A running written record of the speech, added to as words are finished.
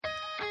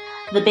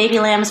The Baby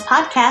Lambs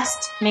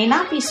podcast may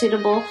not be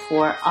suitable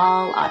for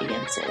all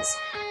audiences.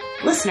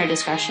 Listener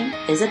discretion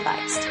is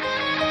advised.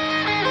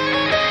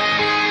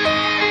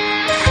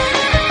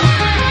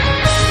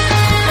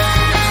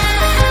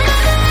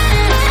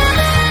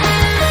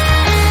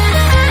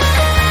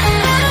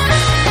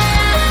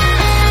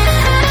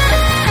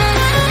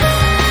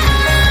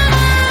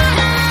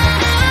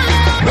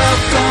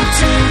 Welcome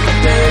to the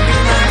Baby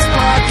Lambs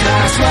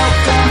podcast.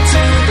 Welcome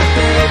to the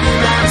Baby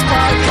Lambs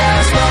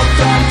podcast.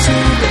 Welcome to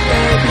the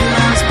Baby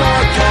Lambs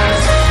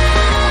podcast.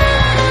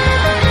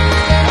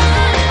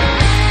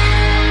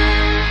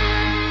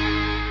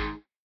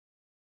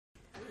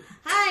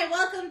 Hi,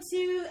 welcome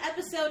to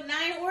episode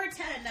 9 or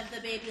 10 of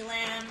the Baby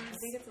Lambs. I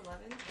think it's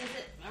 11.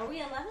 Are we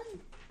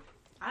 11?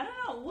 I don't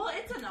know. Well,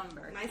 it's a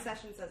number. My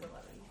session says 11.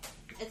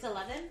 It's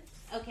 11?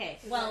 Okay,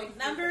 well,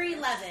 number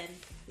 11,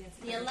 Yes.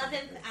 the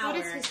 11th What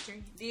is hour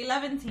history? The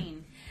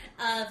 11teen.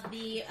 of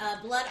the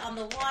Blood on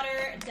the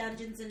Water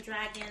Dungeons &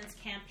 Dragons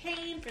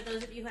campaign. For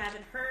those of you who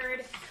haven't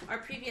heard our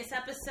previous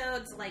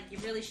episodes, like you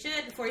really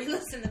should before you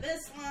listen to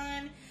this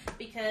one,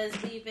 because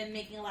we've been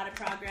making a lot of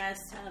progress.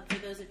 For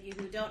those of you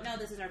who don't know,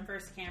 this is our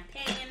first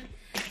campaign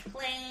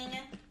playing,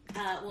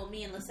 well,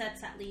 me and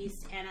Lisette's at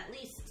least, and at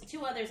least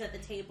 2 others at the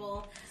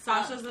table.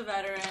 Sasha's a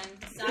veteran.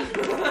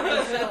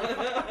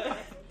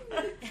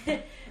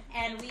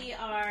 And we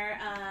are,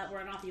 we're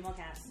an off-emo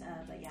cast,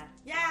 but yeah.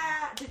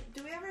 Yeah!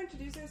 Do we ever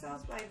introduce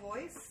ourselves by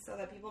voice so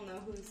that people know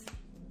who's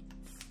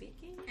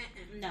speaking?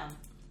 No.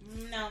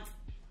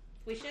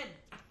 We should.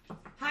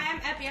 Hi, I'm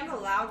Epi. I'm the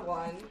loud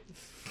one.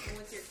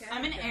 What's your character?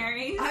 I'm an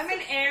Aries. I'm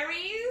an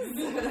Aries.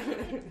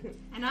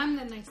 And I'm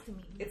the nice to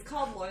meet you. It's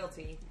called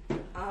loyalty.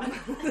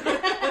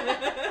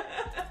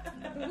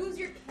 Who's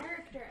your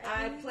character?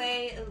 I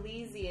play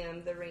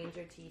Elysium, the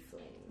Ranger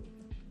Tiefling.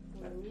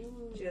 But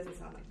she doesn't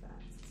sound like that.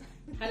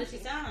 How does she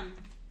sound?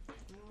 I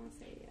don't want to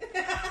say it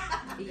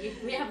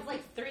yet. We have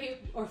like 3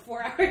 or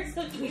 4 hours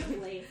of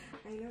gameplay.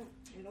 I know.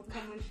 It'll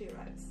come when she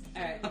arrives.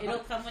 Alright, it'll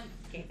come when...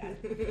 Okay, got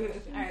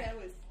it.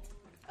 Alright.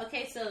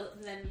 Okay, so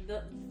then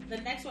the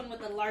next one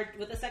with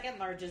the second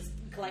largest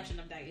collection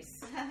of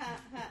dice.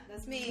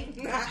 That's me.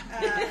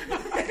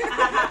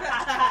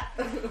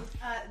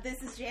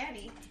 This is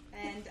Janny,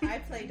 and I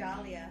play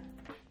Dahlia,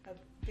 a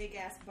big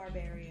ass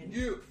barbarian.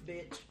 You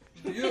bitch.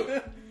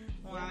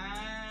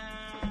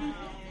 Wow.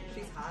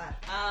 She's hot.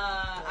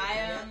 I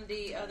am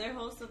the other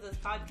host of this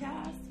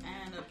podcast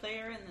and a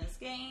player in this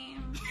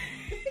game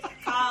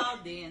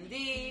called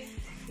D&D.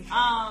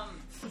 Oh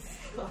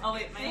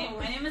wait,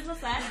 my name is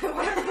Lisette.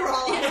 We're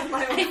all off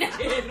my own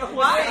kid.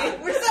 Why?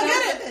 We're so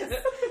good at this.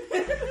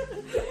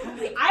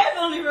 I have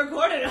only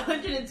recorded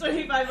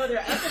 125 other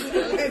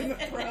episodes.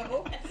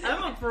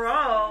 I'm a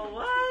pro.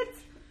 What?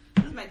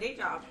 This is my day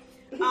job.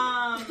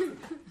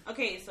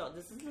 Okay, so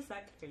this is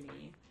Lisette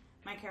Curly.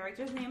 My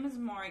character's name is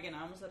Morgan.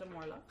 I almost said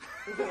Amorla.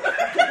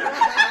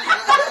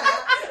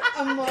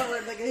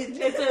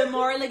 It's a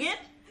Morrigan.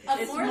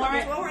 It's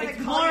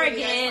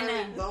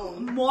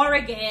Morrigan.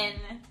 Morrigan.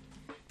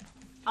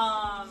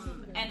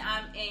 And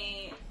I'm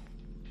a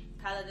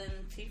paladin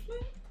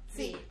tiefling.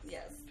 See,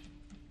 Yes.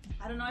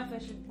 I don't know if I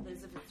should.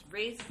 If it's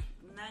race,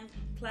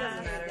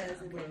 class.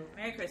 Doesn't matter.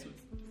 Merry Christmas.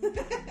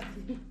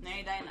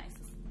 Merry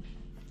Dionysus.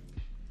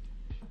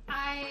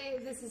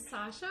 This is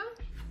Sasha.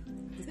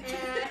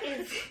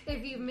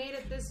 If you've made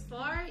it this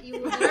far, you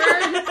will learn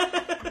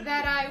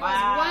that I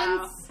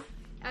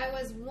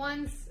was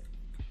once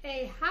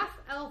a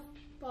half-elf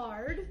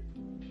bard.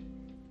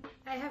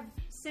 I have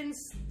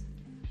since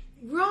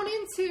grown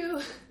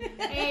into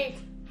a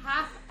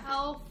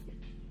half-elf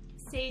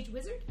sage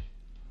wizard.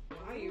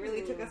 Wow, you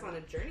really took us on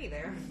a journey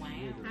there. Wow.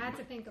 I had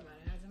to think about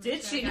it.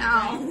 Did she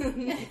now?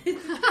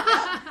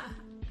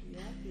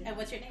 And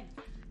what's your name?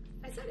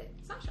 I said it,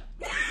 Sasha.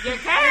 Your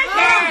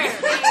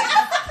character!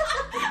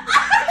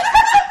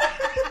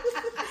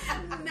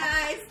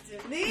 nice to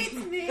meet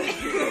me.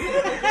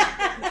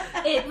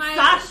 It's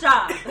Sasha!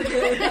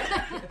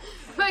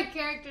 My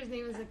character's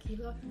name is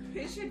Akila.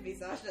 It should be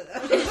Sasha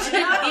though. At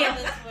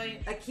this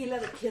point. Aquila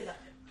the Killer.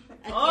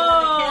 Or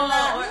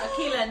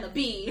Aquila and the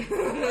Bee.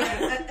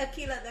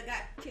 Aquila that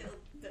got killed.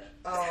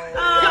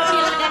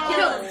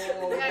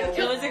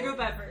 It was a group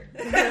effort.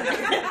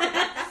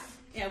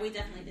 Yeah, we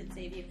definitely did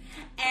save you.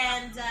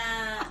 And,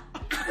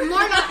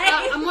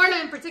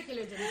 Amorla in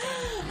particular didn't.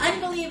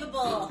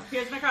 unbelievable.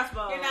 Here's my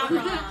crossbow. You're not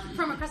wrong.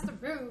 From across the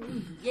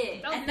room.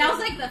 Yeah. And that was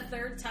like the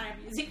 3rd time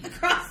using the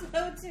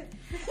crossbow, too.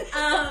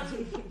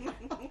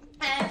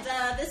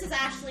 This is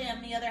Ashley.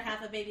 I'm the other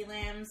half of Baby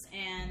Lambs,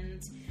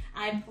 and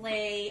I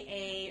play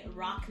a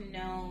rock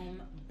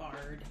gnome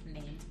bard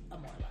named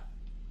Amorla.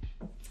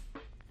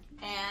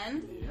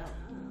 And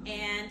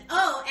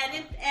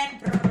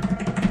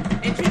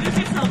introduce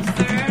yourself,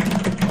 sir.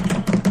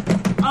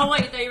 Oh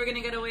wait, you thought you were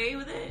gonna get away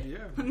with it?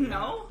 Yeah.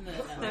 No?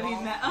 Have you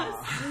met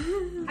us?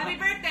 Happy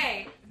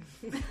birthday!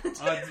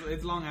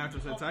 It's long after,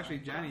 so it's actually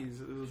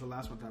Janny's. It was the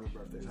last one to have a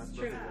birthday. Happy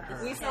birthday to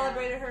her. We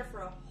celebrated her for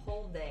a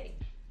whole day,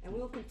 and we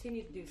will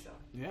continue to do so.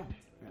 Yeah.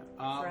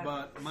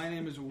 But my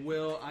name is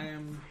Will. I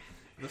am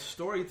the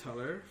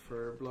storyteller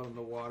for Blood on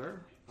the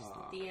Water.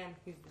 DM.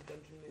 He's the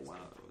dungeon master.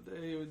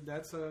 Wow,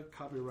 that's a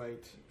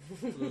copyright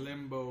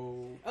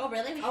limbo. Oh,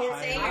 really? We can't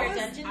say you're a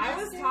dungeon I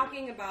was master?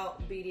 talking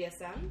about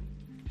BDSM.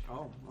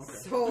 Oh, okay.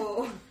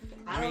 So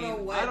I don't know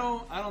what.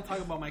 I don't talk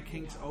about my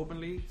kinks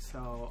openly,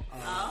 so.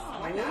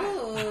 Why not?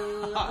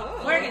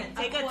 Ooh. We're gonna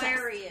take a test.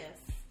 Aquarius.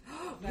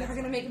 We are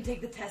gonna make him take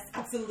the test.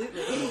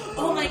 Absolutely.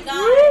 Oh my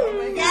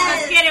god.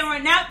 Let's get it. We're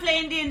not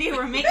playing D&D.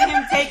 We're making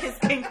him take his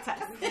kink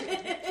test.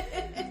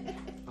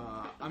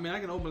 I mean, I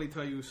can openly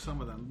tell you some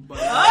of them, but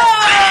Oh!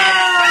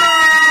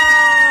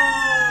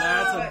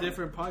 that's a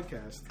different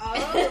podcast.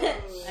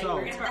 So,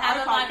 We're gonna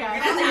have a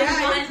podcast. We're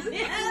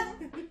gonna have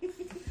fun.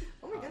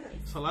 Oh my goodness.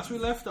 so last we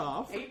left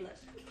off, Are you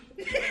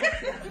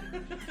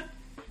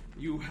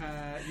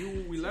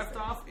blushing? we left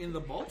off in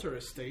the Balter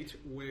estate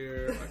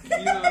where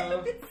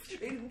Aquila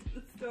Straight into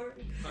the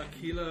story.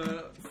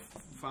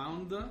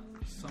 found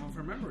some of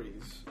her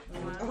memories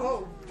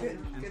Oh, good.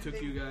 and Good took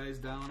thing. you guys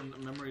down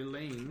memory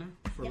lane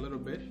for a little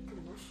bit.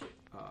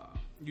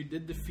 You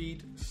did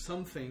defeat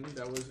something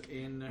that was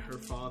in her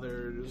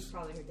father's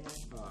Probably her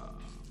dad.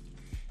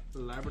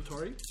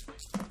 laboratory.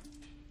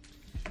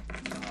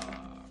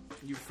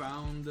 You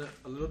found a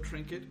little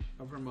trinket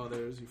of her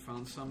mother's. You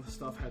found some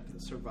stuff had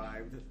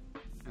survived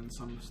and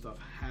some stuff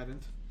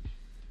hadn't.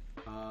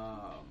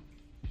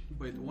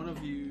 But one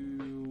of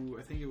you,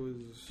 I think it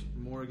was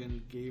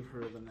Morgan, gave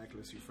her the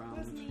necklace you found.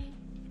 Was me.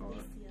 Or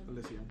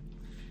Alicia.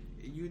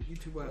 You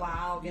two,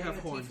 Wow, you getting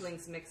have the horns.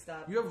 tieflings mixed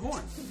up. You have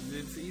horns.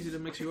 It's easy to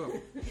mix you up.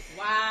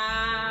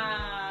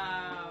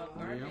 Wow.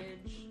 There you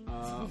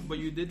go. But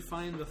you did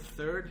find the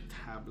third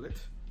tablet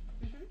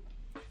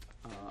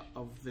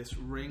of this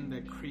ring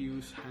that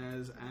Creus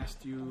has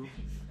asked you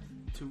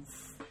to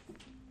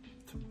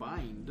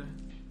bind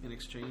in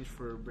exchange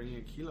for bringing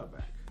Aquila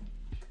back.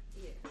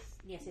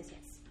 Yes.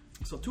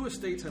 So 2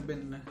 estates have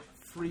been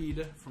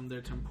freed from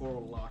their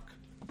temporal lock.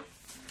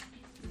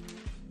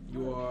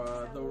 You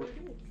are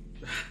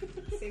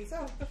Seems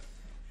so.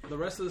 the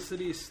rest of the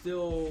city is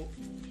still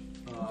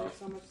There's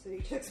so much city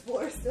to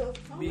explore still.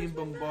 being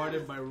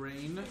bombarded by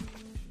rain.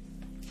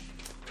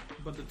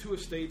 But the 2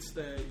 estates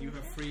that you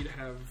have freed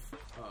have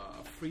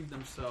freed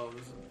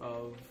themselves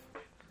of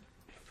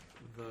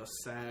the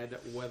sad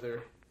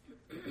weather.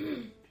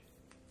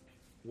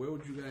 Where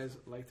would you guys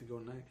like to go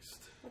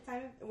next? What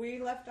time? We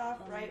left off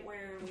right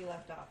where we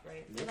left off,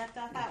 right? We left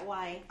off at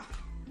Y.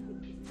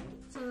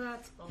 So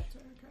that's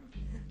Balter.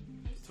 Okay.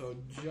 So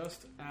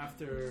just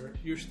after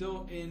you're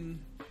still in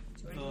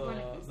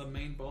the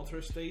main Balter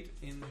estate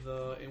in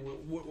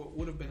what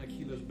would have been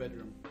Aquila's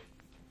bedroom.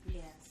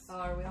 Yes. Oh,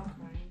 are we all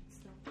crying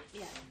still?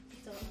 Yeah.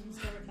 I'm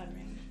still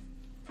recovering.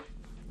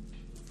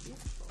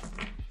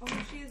 Oh,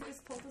 she has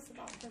just told us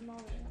about her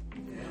mother.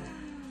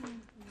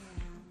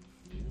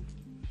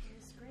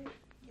 It's great.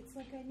 It's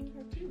like I knew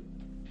her too.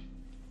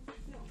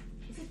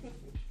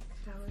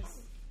 That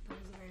was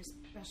a very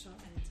special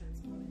and intense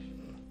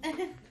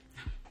moment.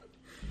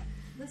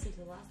 Listen to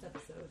the last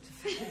episode.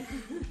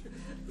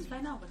 Let's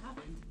find out what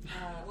happened.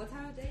 What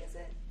time of day is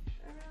it?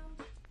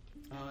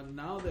 Around?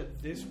 Now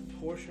that this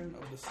portion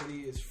of the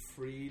city is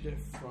freed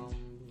from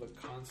the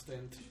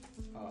constant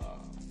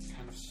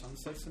kind of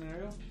sunset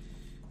scenario,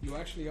 you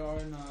actually are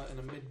in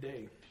a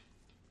midday.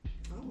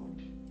 Oh.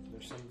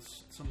 There's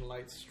some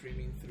light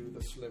streaming through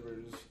the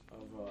slivers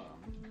of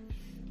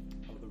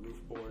the roof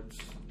boards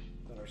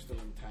that are still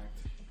intact.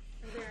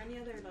 Are there any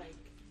other like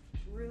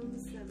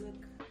rooms that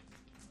look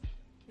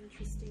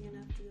interesting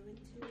enough to go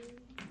into?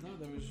 No,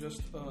 there was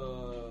just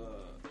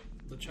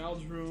the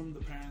child's room, the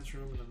parents'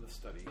 room, and then the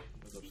study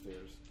was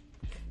upstairs.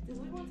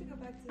 Did we want to go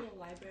back to the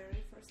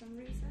library for some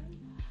reason?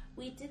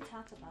 We did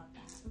talk about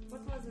that.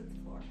 What was it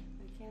for?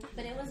 I can't.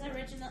 But it was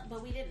original,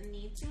 but we didn't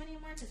need to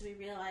anymore because we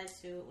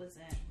realized who was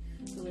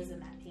in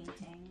that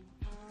painting.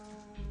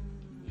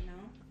 You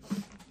know?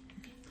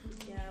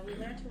 Yeah, we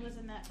learned who was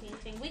in that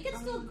painting. We can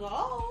still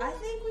go. I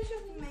think we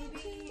should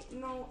maybe.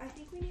 No, I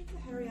think we need to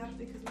hurry up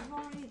because we've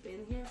already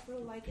been here for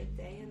like a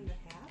day and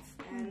a half,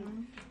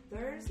 and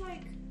there's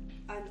like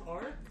an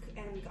orc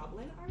and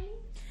goblin army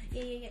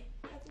Yeah.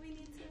 that we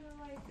need to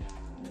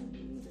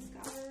like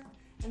discover,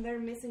 and they're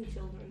missing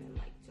children, and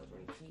like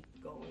children keep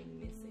going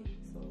missing.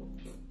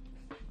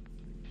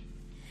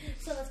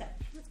 So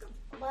let's go.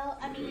 Well,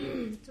 I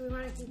mean, Do we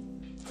want to keep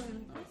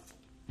going like this?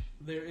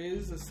 There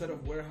is a set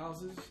of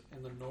warehouses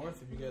in the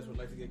north if you guys would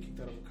like to get kicked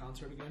out of a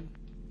concert again.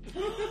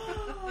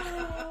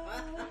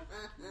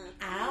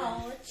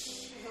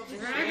 ouch.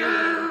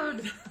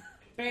 Dragon!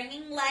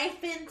 Bringing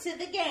life into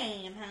the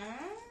game,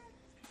 huh?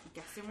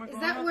 Guessing we're Is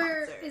going that to a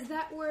where? concert. Is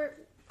that where?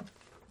 What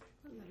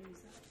letter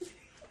is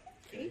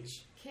that?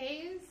 H. K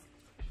is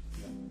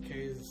K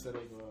is a set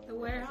of the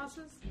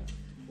warehouses.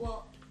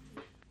 Well,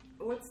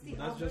 what's the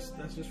That's other just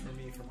one? that's just for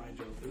me for my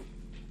joke.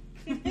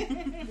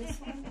 This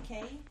one,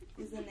 K,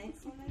 is the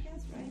next one, I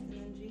guess, right? And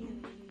then G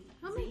and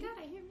Oh my god,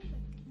 I hear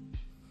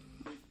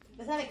music.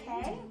 Was that a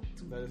K?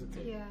 That is a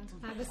K. Yeah.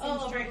 I have the same Oh,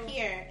 over struggle.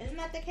 here. Isn't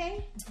that the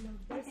K?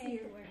 That's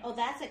here. Oh,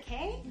 that's a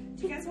K?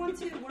 Do you guys want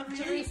to?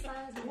 Teresa.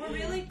 We're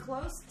really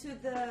close to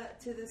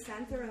the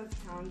center of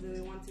town. Do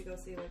we want to go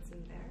see what's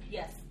in there?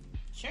 Yes.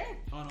 Sure.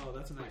 Oh no,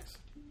 that's an X.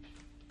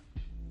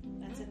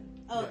 That's it.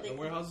 Oh, Yeah, the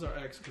warehouses are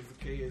X because the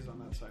K is on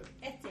that side.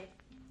 it's it.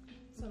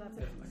 So that's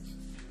Yeah, it. an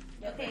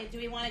X. Okay, do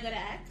we want to go to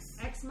X?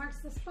 X marks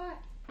the spot.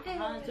 To the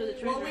Well,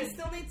 treasury. we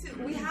still need to.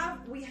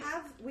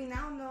 We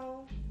now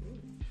know.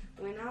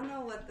 We now know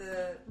what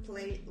the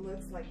plate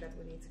looks like that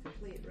we need to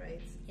complete,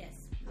 right?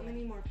 Yes. How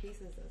many more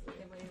pieces does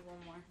Okay, it? we need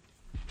one more.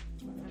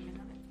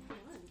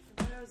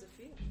 I thought it was a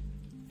few.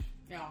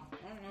 Yeah.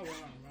 I don't know.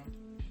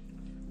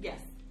 Yes.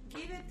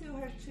 Give it to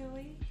her,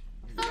 Chewy.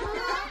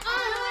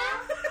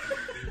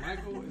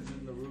 Michael is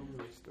in the room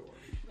next door.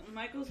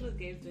 Michael's with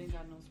Gabe doing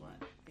God knows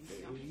what.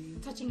 Thank you.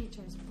 Touching each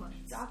other's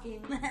butts.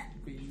 Docking.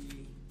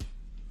 B.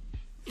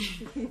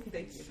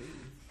 Thank you.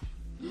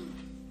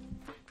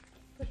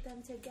 Put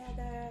them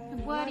together.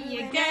 What do you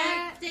Ding,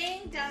 got?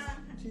 ding dong.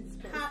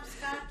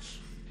 Hopscotch.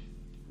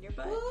 Your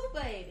butt. Ooh,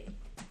 baby.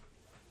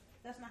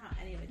 That's not how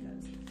any of it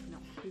goes.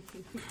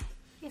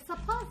 It's a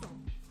puzzle.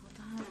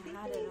 Hold on,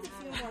 I had it.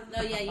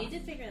 No, yeah, you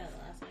did figure that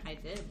out last time. I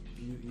did.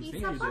 You It's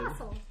think a you did?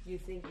 puzzle. You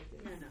think you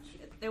did? No, she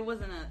did. There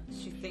wasn't a.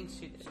 She thinks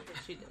she did.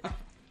 She did.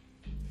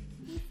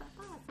 It's a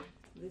puzzle.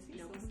 This is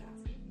so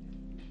sassy.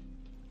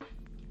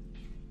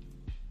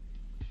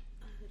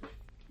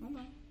 Hold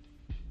on.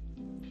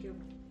 Give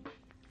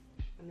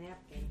a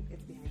napkin.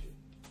 It's behind you.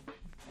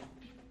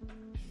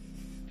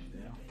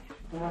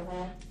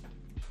 Yeah.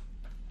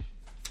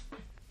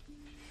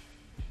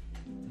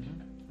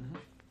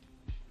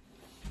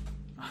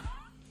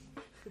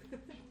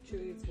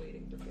 Chewy, it's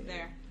waiting for me.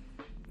 There.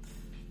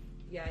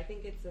 Yeah, I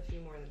think it's a few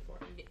more than 4.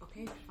 Yeah,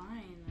 okay,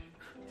 fine.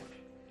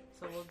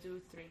 So we'll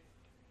do 3.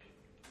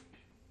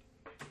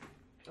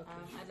 Okay.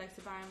 I'd like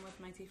to buy them with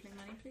my tiefling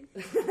money, please.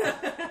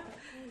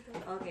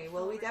 Okay,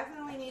 well, we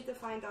definitely need to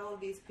find all of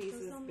these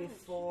pieces so much.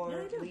 before No,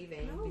 I don't.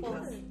 leaving No,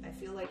 because why? I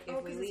feel like Oh,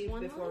 if we 'cause it's leave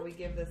one before lot? we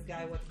give this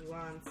guy what he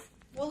wants,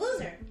 We'll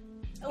lose her.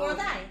 Or we'll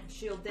die.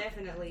 she'll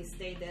definitely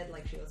stay dead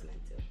like she was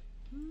meant to.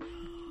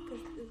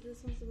 Because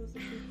this one's supposed to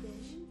be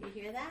fish.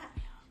 You hear that?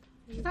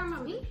 You talking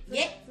about me?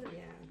 Yeah.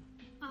 Yeah.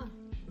 Oh.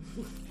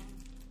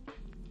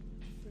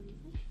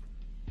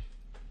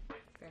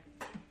 Fair.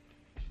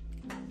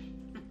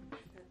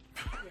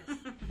 Yes.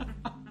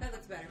 That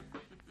looks better.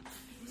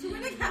 So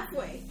we're like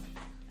halfway.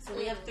 So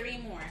we have 3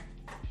 more.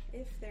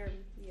 If they're,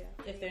 yeah.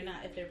 If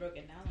they're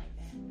broken down like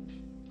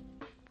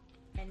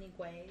that.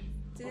 Anyway.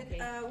 Did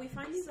Okay. we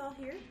find these all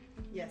here?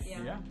 Yes.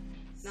 Yeah. Yeah.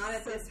 Not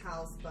at this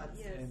house, but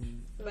Yes.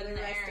 In, So But the in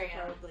the rest area.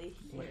 are probably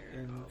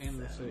here. in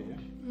the city, yeah.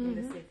 in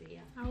the city,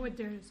 yeah. I would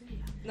dare to say,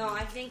 yeah. No,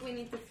 I think we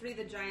need to free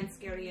the giant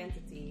scary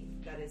entity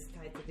that is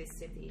tied to this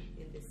city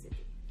in this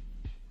city.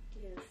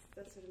 Yes,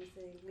 that's what I'm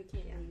saying. We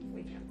can't Yeah, leave.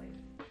 we can't wait.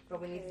 But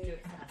we need to do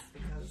it fast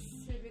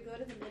because, Should we go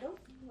to the middle?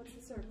 What's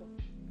the circle?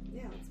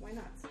 yeah, why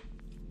not?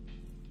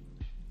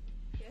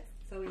 Yes.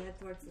 So we head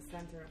towards the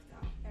center of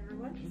town.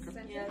 Everyone? Okay.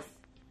 Center? Yes.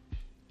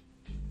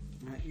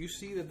 You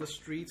see that the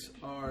streets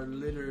are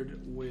littered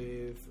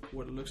with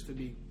what looks to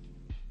be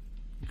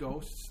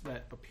ghosts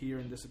that appear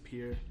and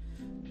disappear,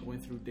 going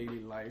through daily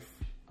life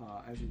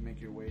as you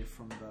make your way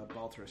from the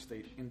Balter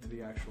estate into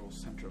the actual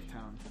center of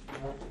town.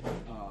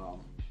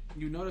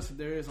 You notice that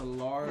there is a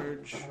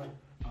large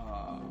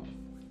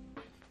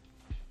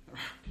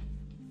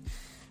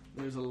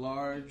there's a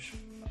large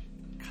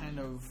kind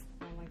of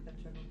I don't like that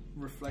chuckle.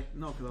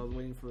 no, because I was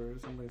waiting for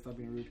somebody to stop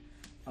being rude.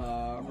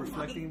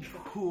 Reflecting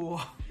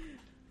pool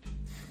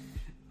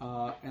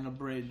and a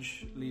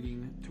bridge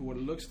leading to what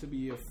looks to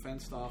be a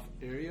fenced off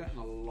area and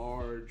a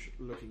large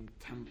looking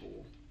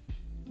temple.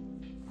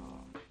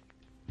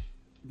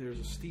 There's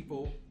a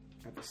steeple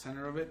at the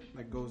center of it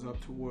that goes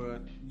up to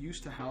what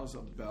used to house a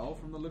bell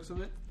from the looks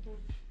of it,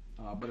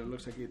 but it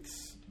looks like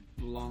it's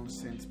long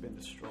since been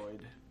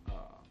destroyed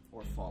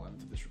or fallen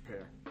to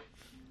disrepair.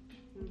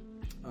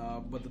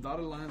 But the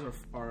dotted lines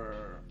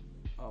are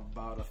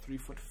about a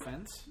 3-foot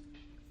fence,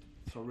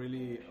 so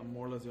really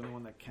more or less the only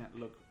one that can't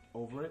look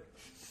over it.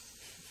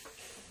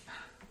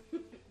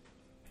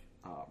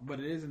 But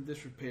it is in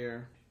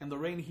disrepair, and the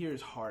rain here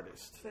is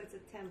hardest. So it's a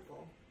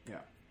temple.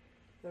 Yeah.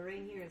 The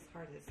rain here is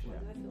hardest. Why Yeah.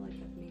 do I feel like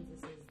that means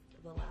this is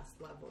the last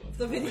level of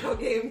the video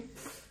game?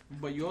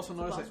 But you also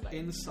notice boss that fight.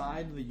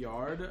 inside the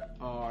yard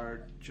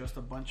are just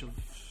a bunch of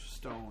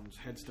stones,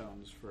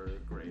 headstones for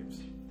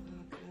graves.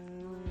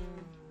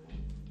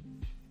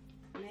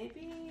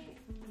 Maybe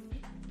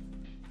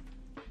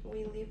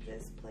we leave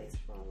this place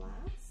for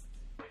last?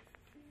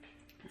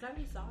 Is that how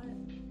you saw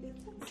it? It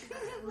looks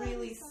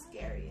really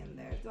scary in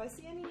there. Do I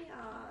see any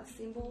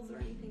symbols or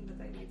anything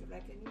that I might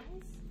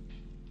recognize?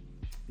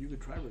 You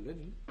could try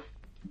religion.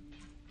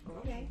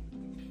 Okay.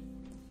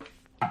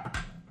 No,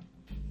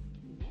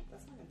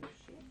 that's not gonna do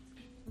shit.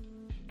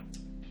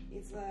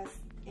 It's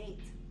 8.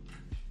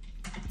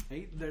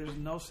 8. There's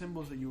no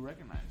symbols that you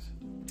recognize.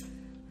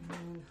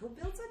 Who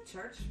builds a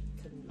church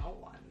to no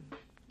one?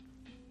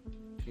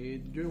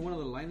 During one of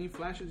the lightning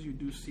flashes, you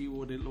do see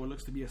what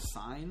looks to be a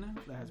sign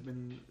that has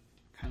been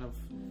kind of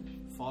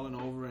fallen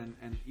over and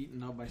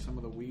eaten up by some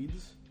of the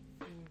weeds.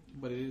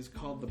 But it is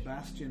called the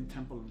Bastion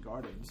Temple and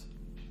Gardens.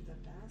 The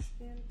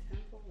Bastion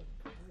Temple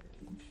of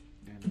Gardens.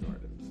 And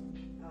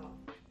Gardens. Oh.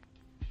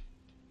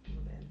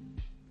 My bad.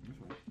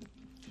 That's right.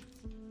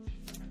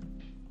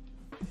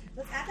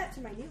 Let's add that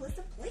to my new list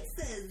of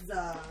places.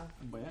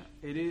 But yeah,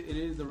 it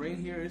is. The rain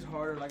here is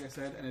harder, like I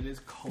said, and it is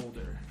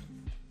colder.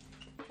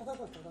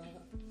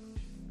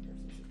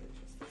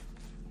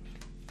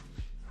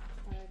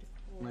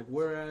 Like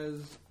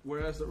whereas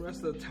the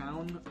rest of the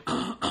town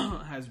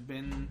has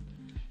been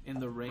in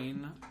the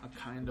rain a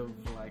kind of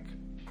like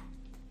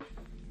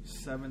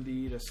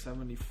 70 to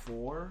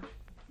 74,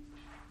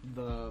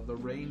 the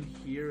rain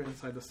here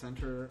inside the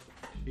center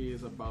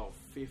is about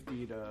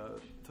 50 to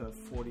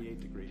 48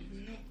 degrees.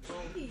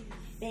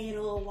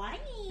 Pero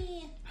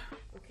whiny.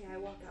 Okay, I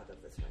walk out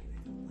of this rain.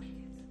 I don't like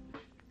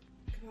it.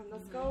 Come on,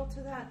 let's go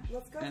to that.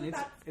 Let's go And to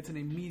that. it's an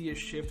immediate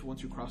shift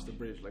once you cross the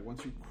bridge. Like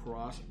once you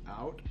cross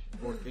out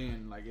or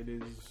in, like it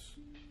is,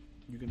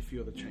 you can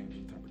feel the change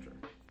in temperature.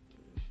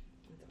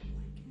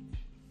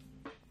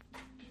 I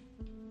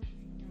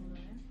don't like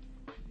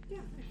it. Yeah,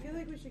 I feel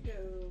like we should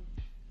go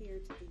here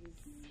to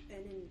these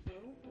N and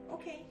O.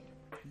 Okay.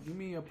 Give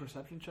me a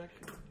perception check.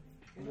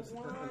 I don't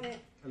want it.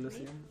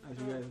 Elysium,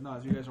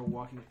 as you guys are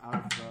walking out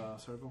of the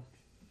circle.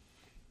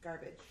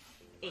 Garbage.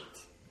 8.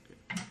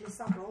 Please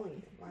stop rolling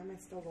it. Why am I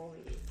still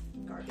rolling it?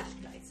 Garbage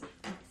dice.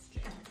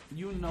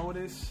 You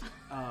notice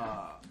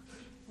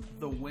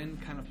the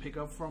wind kind of pick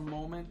up for a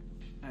moment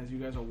as you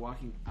guys are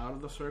walking out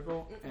of the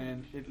circle,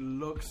 and it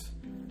looks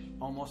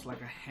almost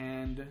like a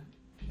hand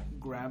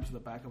grabs the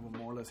back of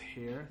Amorla's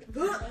hair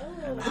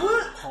and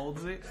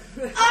holds it.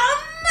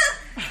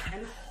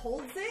 And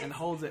holds it? And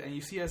holds it, and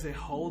you see as it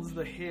holds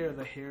the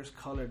hair's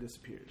color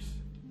disappears.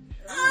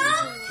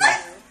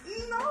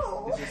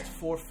 No! It's just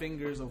 4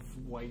 fingers of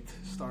white,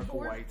 stark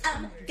white.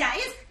 Guys?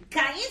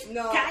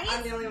 No, Guys?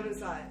 I'm the only one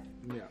inside.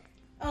 Yeah.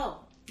 Oh.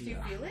 Do you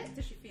feel it?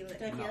 Does she feel it?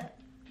 Do I feel it?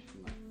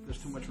 There's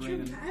too much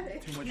rain.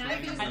 Too much Now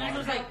rain. you- And I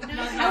was like,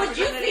 How would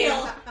you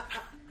feel?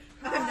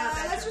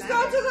 Let's just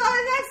go to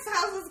the next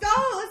house. Let's go.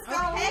 Let's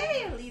go.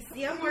 Okay,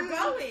 Elysium, we're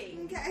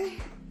going. Okay.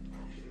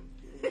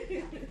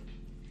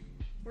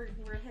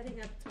 We're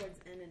heading up towards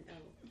N and O.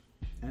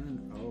 N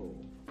and O.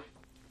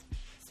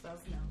 Spells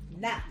no.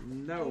 Nah.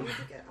 No. We need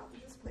to get out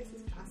of this place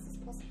as fast as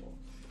possible.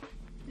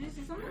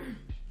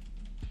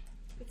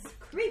 It's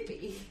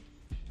creepy.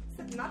 Is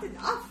that not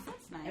enough?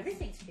 That's nice.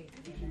 Everything's creepy.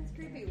 It's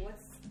creepy.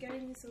 What's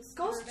getting you so scared?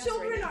 Ghost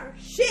children are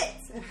shit!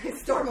 And I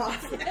storm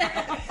off.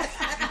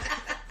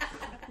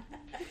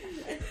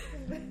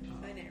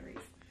 binaries.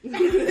 And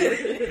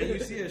you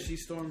see as she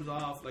storms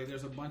off, like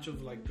there's a bunch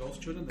of like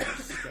ghost children that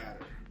just scatter.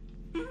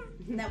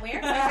 Now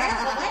where?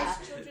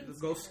 The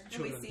ghost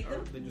Can we children, see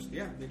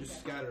them? they just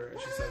scatter.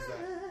 As she says that.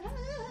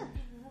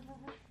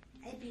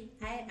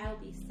 I'll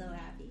be so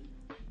happy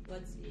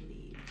once you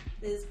leave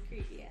this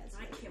creepy ass.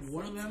 I can't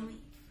One wait of to them leave.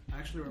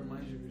 actually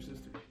reminds you of your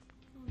sister.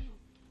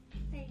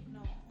 Hey,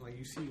 no. Like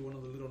you see one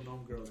of the little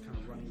gnome girls kind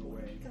of running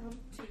away. Come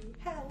to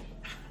hell.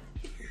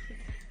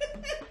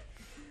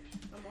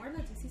 Amorla,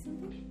 do you see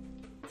something?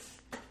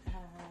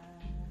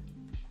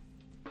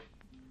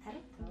 I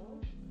don't know.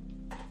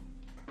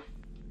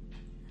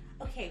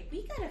 Okay,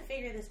 we gotta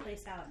figure this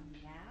place out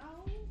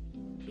now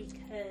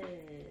because.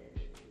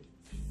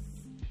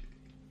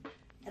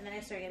 And then I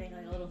start getting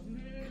like a little.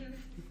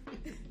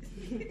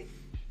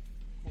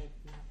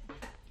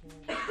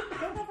 I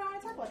don't know if I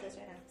want to talk about this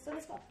right now. So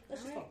let's go.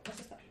 Let's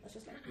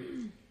just go.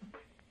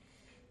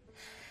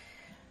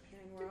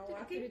 And we're all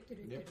walking.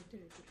 Yep.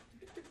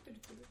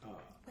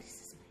 What is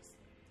this place?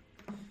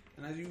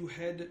 And as you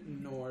head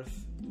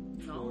north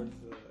towards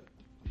the,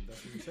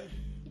 that's what you said.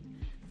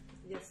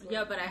 Yes, Lord.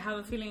 Yeah, but I have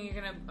a feeling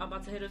you're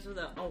about to hit us with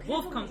a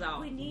wolf comes out.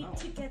 We need No.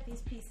 to get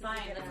these pieces. Fine,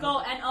 together. let's go.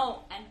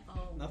 N-O.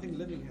 Nothing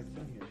living has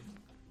been here.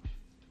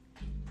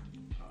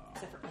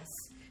 Except for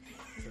us.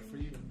 Except for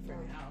you.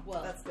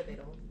 Well, That's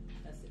debatable.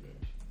 that's the bit.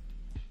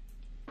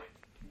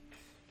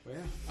 But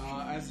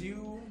yeah, as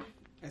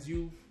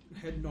you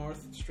head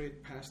north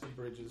straight past the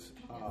bridges,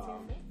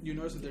 you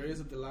notice that there is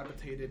a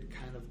dilapidated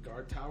kind of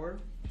guard tower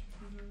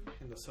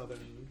in the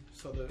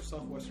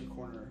southwestern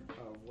corner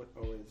of what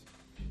O is.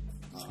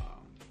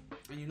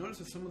 And you notice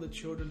that some of the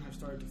children have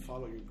started to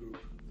follow your group.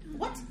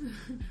 What?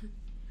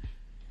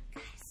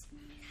 Guys.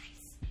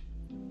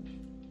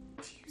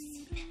 Do you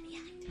see them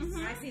behind us?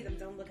 I see them.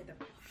 Don't look at them.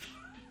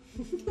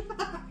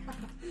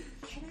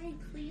 Can I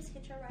please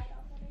hitch a ride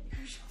on one of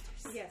your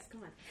shoulders? Yes,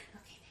 come on.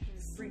 Okay,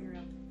 thanks. Bring her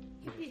up.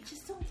 I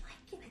just don't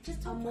like it. I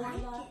just don't like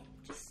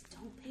it. Just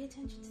don't pay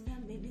attention to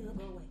them. Maybe they'll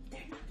go away.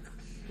 They're not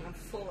going. I'm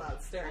full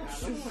out staring at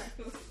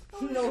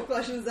them. No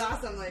questions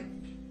asked. I'm like.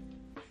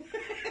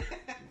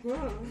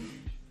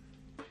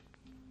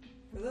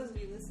 For those of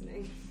you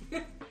listening,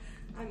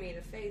 I made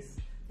a face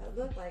that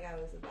looked like I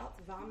was about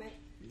to vomit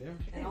Yeah.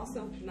 and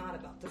also not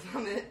about to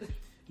vomit.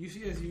 You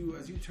see as you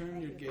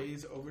turn your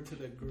gaze over to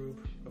the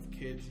group of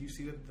kids, you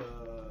see that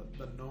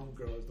the gnome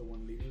girl is the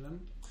one leading them.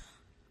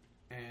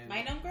 And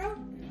My gnome girl?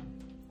 yeah.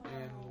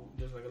 And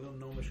there's like a little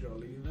gnomish girl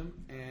leading them,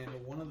 and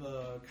one of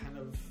the kind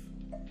of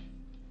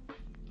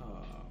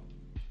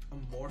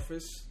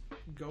amorphous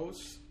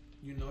ghosts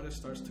you notice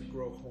starts to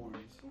grow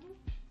horns.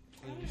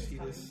 And you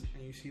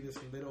see this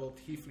little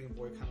tiefling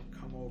boy kind of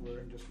come over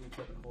and just reach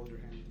up and hold your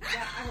hand.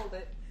 Yeah, I hold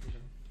it.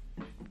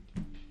 Okay.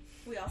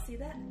 We all see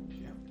that?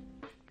 Yeah.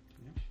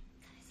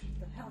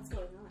 What the hell's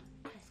going on?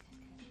 Oh,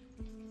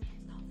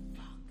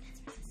 fuck.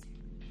 That's my sister.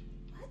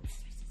 What?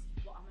 That's my sister.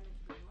 Well, I'm gonna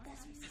keep ignoring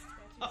That's my sister.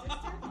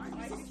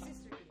 Why is your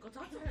sister? Go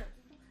talk to her.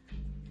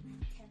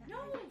 No,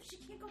 she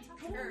can't go talk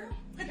to her.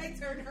 And I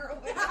turn her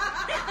away. Let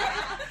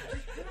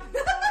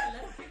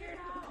her figure it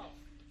out.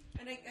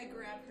 And I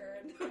grab her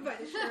by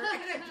the shirt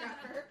and I drop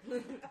her.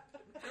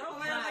 Oh,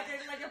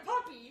 like a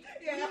puppy.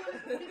 Yeah.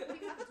 What do you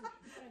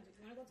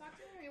want to go talk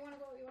to her, or you want to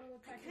go?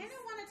 I kind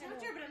of want to talk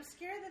to her, but I'm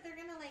scared that they're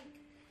gonna like.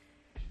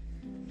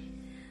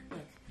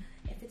 Look,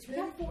 if it's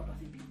really okay,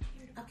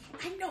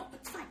 I know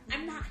it's fine.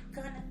 I'm not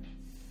gonna.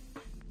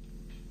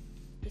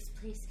 This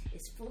place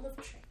is full of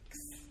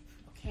tricks,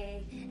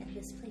 okay, and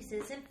this place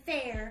isn't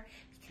fair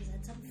because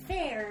it's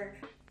unfair.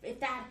 If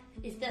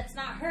that's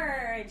not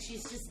her and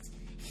she's just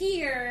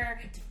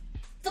here to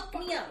fuck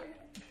me up.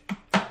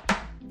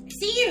 I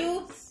see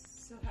you.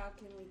 So how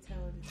can we tell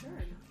her to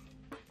turn?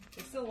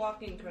 We're still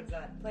walking towards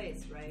that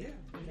place, right?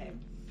 Yeah. Okay.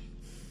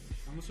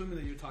 I'm assuming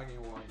that you're talking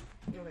and walking.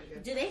 Okay,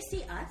 good. Do they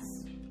see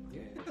us?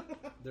 Yeah.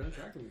 They're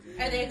interacting with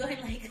you. Are they going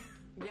like?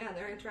 Yeah,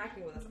 they're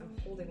interacting with us. I'm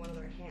holding one of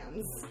their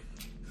hands.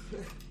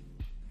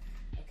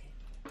 Okay.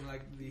 And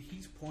like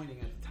he's pointing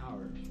at the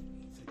tower.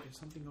 It's like there's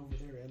something over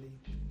there, Ellie.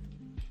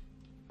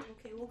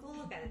 Okay, we'll go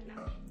look at it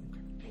now.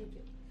 Thank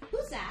you.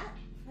 Who's that?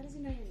 How does he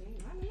know your name?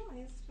 I don't know.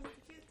 He's just a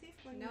cute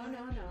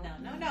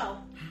tiefling.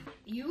 No.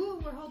 You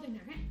were holding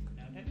their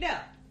hand. No.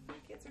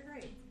 Kids are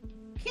great.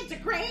 Kids are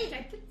great.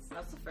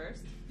 That's the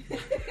first.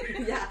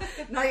 Yeah,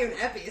 not even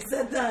Effie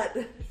said that.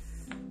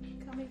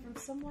 Coming from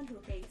someone who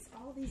hates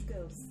all these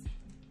ghosts.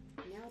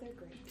 Now they're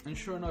great. And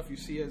sure enough, you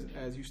see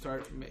as you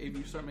start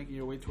making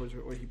your way towards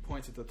where he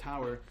points at the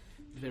tower,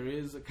 there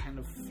is a kind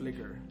of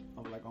flicker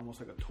of like almost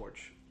like a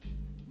torch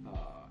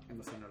in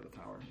the center of the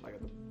tower, like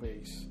at the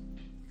base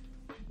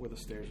where the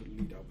stairs would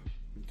lead up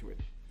into it.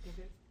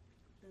 Okay.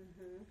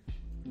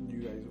 Do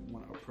you guys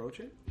want to approach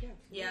it? Yeah.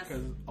 Yes.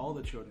 Because all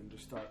the children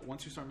just start,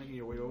 once you start making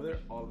your way over there,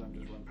 all of them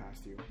just run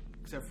past you,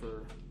 except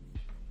for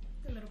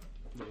The little.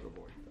 the little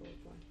boy.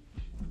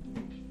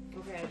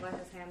 Okay, let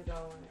his hand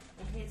go.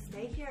 Okay,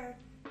 stay here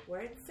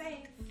where it's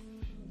safe.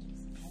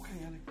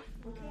 Okay, Ellie.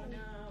 Okay.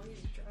 No,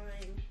 he's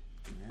trying.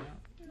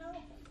 Yeah. No.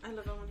 I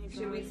love it when he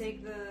Should we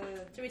take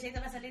the Should we take the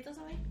masalitos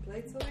away?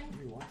 plates away? If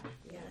you want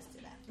to. Yeah, let's do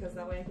that. Because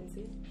that way I can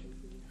see it.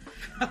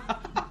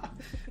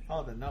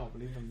 Oh, then no,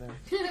 leave them there.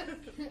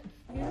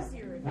 Use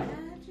your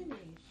imagination.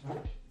 Oh,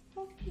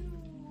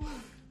 no.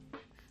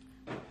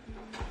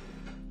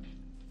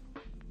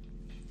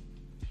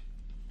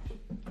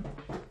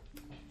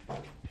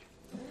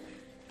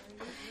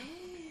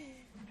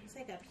 It's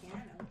like a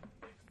piano,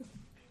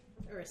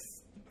 or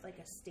like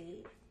a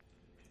state.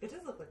 It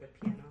does look like a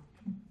piano.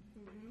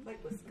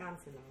 Like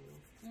Wisconsin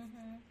almost.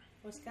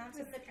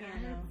 Wisconsin, the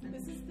piano.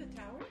 This is the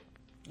tower?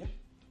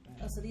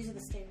 Oh, so these are the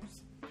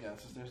stairs. Yeah,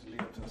 so there's the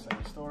lead up to the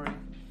second story.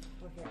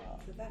 Okay,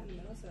 put that in the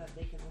middle so that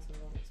they can also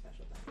roll their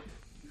special die.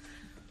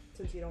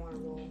 Since you don't want to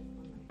roll on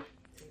my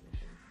table.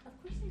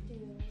 Of course I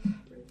do.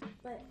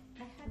 But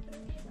I had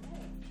them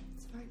away.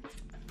 It's fine.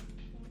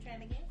 We're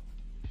trying again.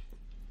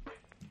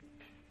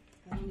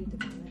 I don't need to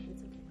put it.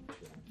 It's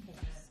okay.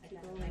 I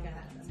got it. I'm gonna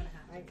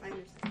have it. I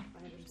understand.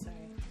 I'm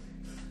sorry.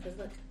 Because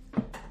look,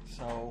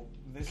 So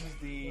this is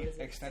the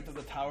extent of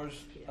the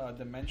tower's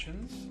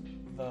dimensions.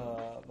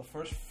 The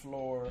first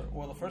floor,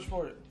 well, the first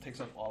floor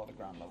takes up all of the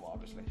ground level,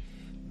 obviously.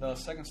 The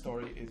second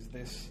story is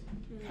this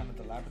kind of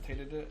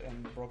dilapidated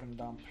and broken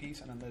down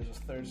piece, and then there's a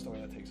third story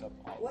that takes up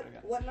all of it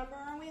again. What number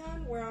are we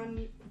on? We're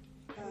on.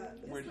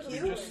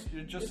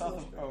 You're just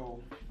south of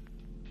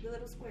The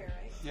little square,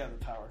 right? yeah,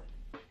 the tower.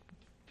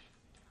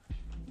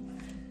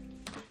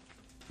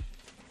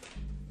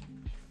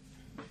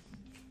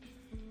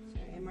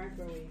 Sorry, I mark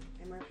where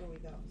we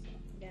go. So.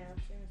 yeah,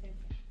 I'm doing the same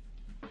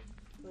thing.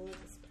 The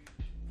little square.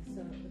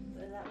 So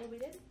is that what we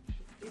did?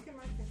 You can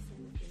mark this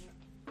in if you want.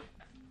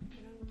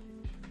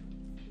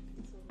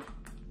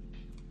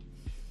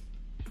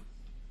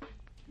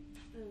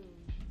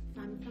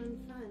 I don't know.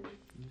 Fun.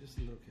 Just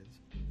little kids.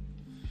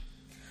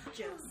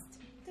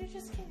 They're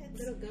just kids.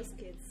 Little ghost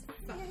kids.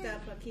 Fucked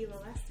up Aquila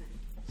last time.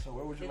 So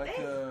where would you like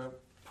to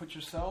put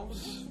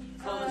yourselves?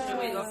 Should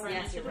we go for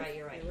Yes, you're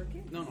initiative? right. They were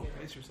kids. No,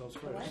 place yourselves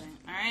first.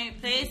 Alright,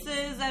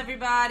 places,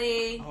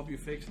 everybody. I hope you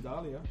fixed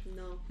Dahlia.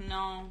 No,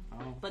 No,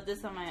 Oh. but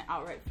this time I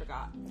outright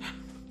forgot. I'm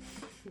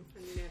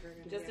never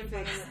gonna Just get in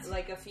front fixed. of,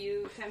 like a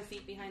few 10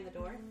 feet behind the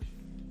door.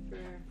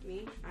 For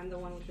me, I'm the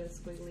one with the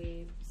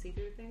squiggly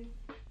see-through thing.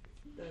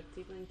 The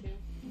tiefling too.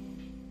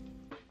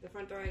 The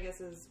front door, I guess,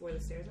 is where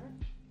the stairs are.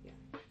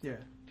 Yeah.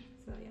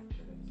 So So yeah,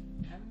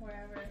 perfect. I'm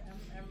wherever.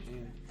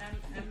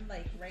 I'm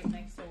like right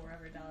next to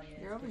wherever Dahlia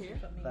is. You're over She here?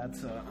 put me-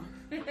 That's I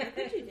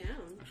put you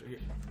down, actually here.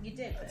 You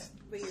did.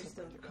 but you're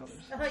still The colors.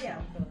 Oh yeah,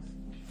 I'm close.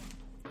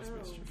 That's Oh.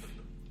 mischief.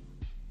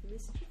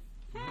 mischief.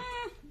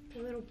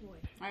 The little boy.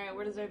 Alright,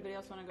 where does everybody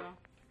else want to go?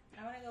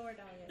 I want to go where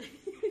Dahlia is.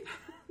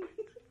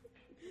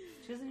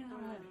 She doesn't even have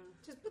a head.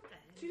 Just put that.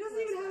 She doesn't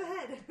even have a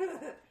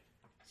head.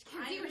 She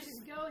can't see where she's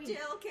going.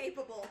 Still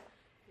capable.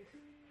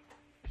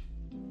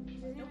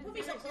 Don't put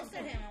me so close to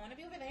him. I want to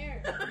be over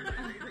there.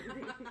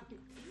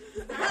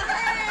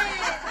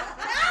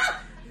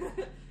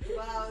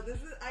 Wow, this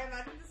is. I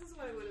imagine this is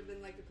what it would have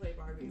been like to play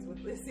Barbies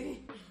with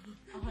Lizzie.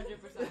 100%. I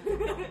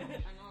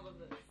know all of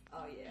this.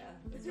 Oh yeah,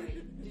 that's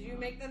right. Did you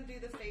make them do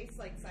the face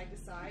like side to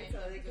side so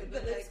they could The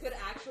the lips could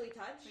actually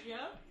touch?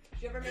 Yeah.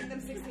 Did you ever make them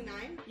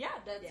 69? Yeah,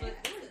 that's Yeah. what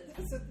it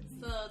is. So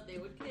they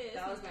would kiss.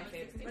 That was and my then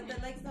favorite. 69. But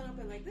the legs don't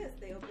open like this.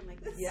 They open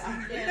like this.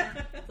 Yeah. Yeah.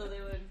 So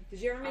they would. Did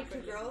you ever make two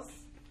girls?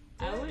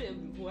 I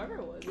would, whoever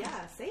it was.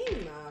 Yeah, same.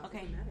 Okay,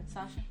 doesn't matter.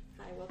 Sasha.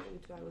 Hi, welcome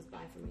to I Was By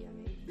from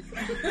Yummy.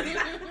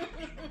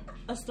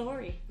 A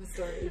story. The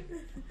story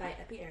by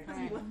Epi Aaron.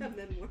 Alright. What a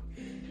memoir.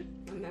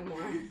 A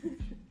memoir.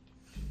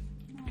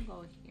 I'll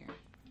go here.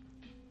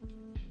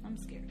 I'm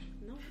scared.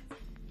 No.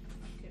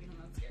 I'm kidding, I'm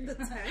not scared. The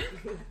tank.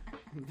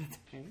 The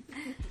tank.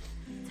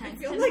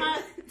 Tanks feel can,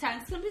 like-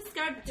 tanks can be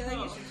scared I feel like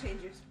you too. should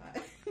change your spot.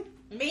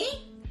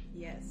 Me?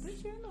 Yes. But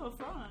you're in the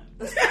front.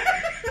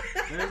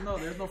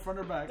 There's no front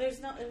or back.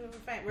 There's no.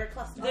 Fine. We're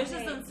clustered. There's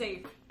just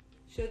unsafe.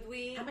 Should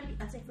we? I'm gonna be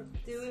unsafe for.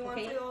 Do we want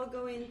Okay. to all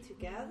go in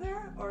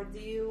together, or do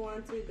you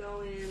want to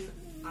go in?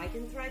 I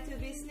can try to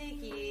be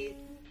sneaky,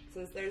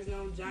 since there's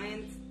no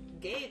giant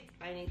gate.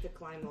 I need to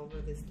climb over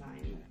this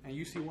time. And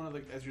you see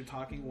as you're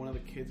talking, one of the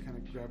kids kind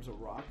of grabs a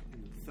rock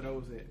and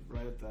throws it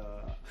right at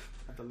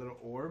the little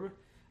orb,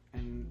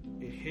 and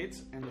it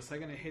hits. And the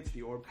second it hits,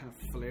 the orb kind of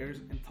flares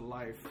into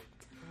life,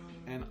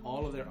 and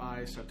all of their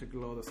eyes start to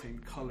glow the same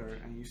color,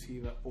 and you see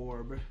the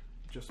orb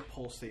just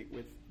pulsate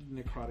with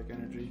necrotic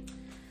energy.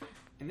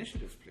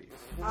 Initiatives, please.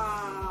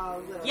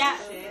 Oh, little Yeah.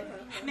 shit.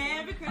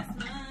 Merry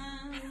Christmas.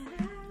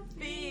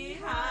 Happy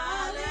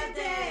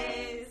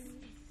holidays.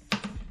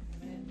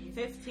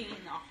 15.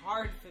 A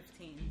hard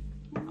 15.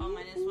 Oh,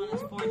 minus 1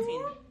 is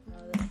 14. Oh,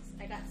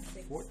 I got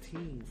 6.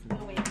 14.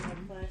 Oh wait,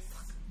 one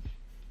plus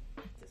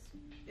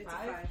It's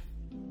Five? a 5.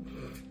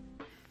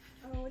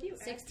 Oh, what do you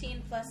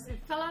 16 plus It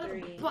fell out of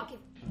the 3. bucket.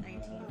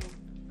 19.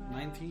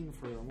 19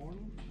 for Immortal.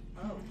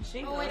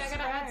 She Oh wait, I goes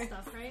gotta add first.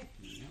 stuff, right?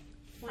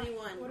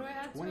 21. What do I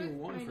add to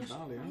 21 it? for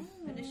Dahlia.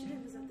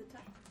 Initiative is at the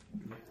top.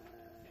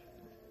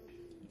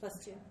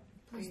 Plus 2.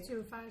 Plus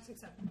 2, 5, 6,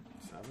 7.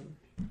 7.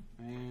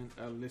 And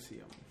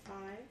Elysium. 5.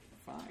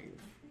 5.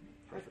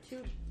 I have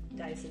 2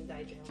 dice in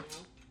die jail now.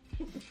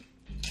 Oh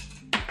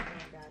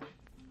my god.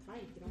 Fine,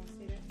 if you don't want to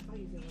say that, I'll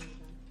use it when you're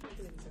done. I'll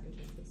do it in a second,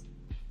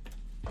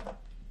 please.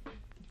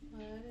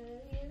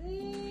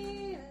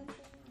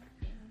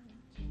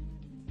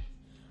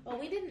 Oh,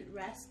 we didn't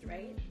rest,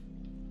 right?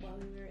 While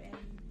we were in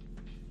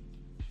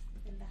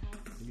the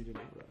house. You did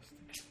not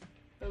rest.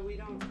 But we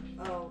don't.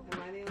 Oh,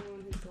 am I the only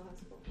one who still has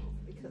full health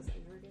because I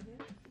never get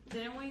hit?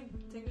 Didn't we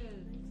take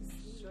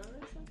a short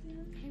or something?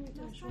 I think we did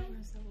a Last short time?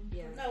 rest of them.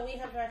 Yeah. No, we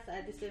have rest.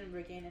 I just didn't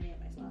regain any of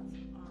my slots.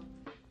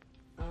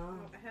 Oh.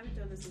 I haven't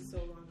done this in so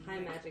long. Hi,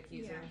 magic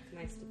user.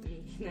 Nice to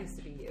be. Nice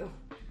to be you.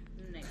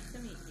 Nice to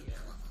meet you.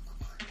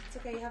 It's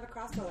okay. You have a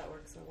crossbow that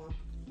works so well.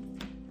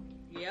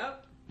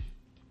 Yep.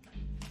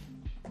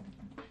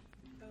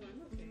 Oh,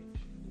 I'm okay.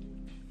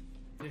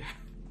 Yeah.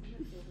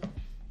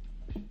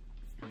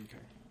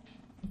 Okay.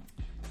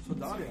 So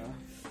Dahlia,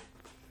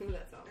 Ooh,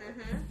 that's all.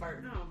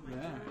 Fart. Oh my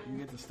yeah, god. you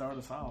get to start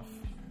us off.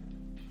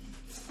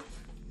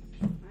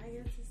 I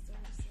get to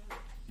start.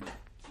 So.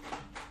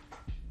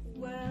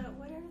 What are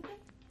they?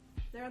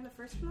 They're on the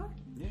first floor,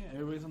 Yeah,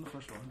 everybody's on the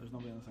first floor. There's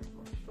nobody on the second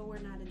floor. but we're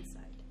not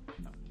inside.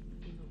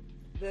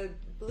 The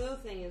blue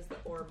thing is the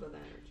orb of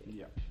energy,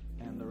 Yeah.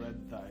 And the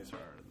red dice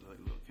are the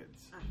little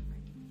kids. Ah,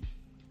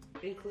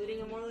 right. including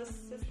Amorla's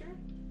sister.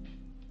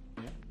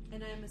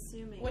 And I'm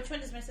assuming. Which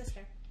one is my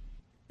sister?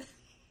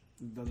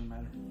 It doesn't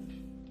matter.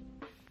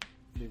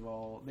 They've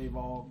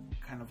all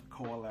kind of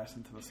coalesced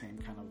into the same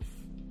kind of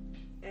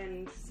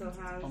And so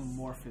has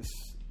amorphous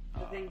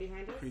the thing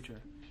behind us creature.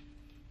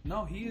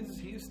 No, he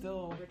is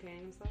still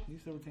retaining himself.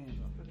 he's still retaining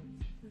himself.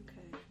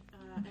 Okay.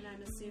 And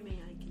I'm assuming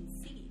I can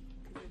see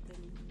because the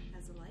thing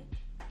has a light.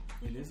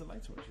 It is a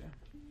light source, yeah.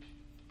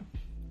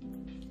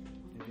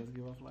 It does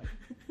give off light.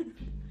 I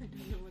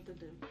don't know what to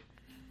do.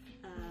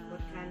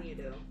 What can you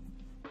do?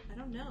 I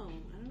don't know.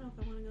 I don't know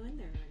if I want to go in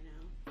there right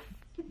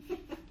now.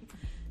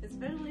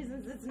 Especially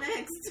since it's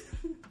next.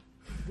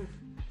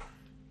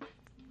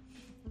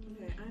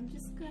 Okay, I'm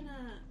just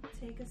gonna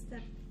take a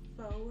step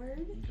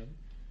forward Okay.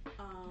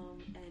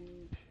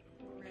 and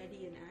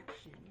ready an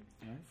action.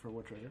 Alright, for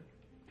what trigger?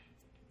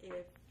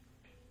 If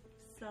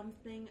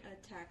something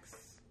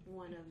attacks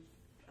one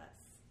of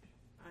us,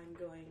 I'm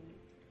going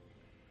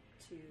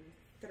to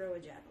throw a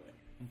javelin.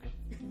 Okay.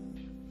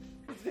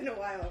 It's been a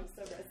while, I'm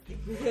so rusty.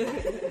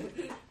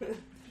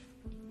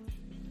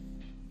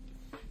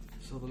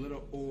 So the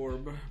little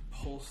orb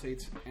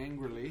pulsates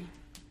angrily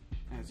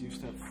as you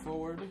step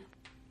forward,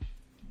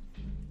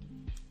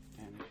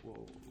 and it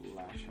will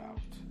lash out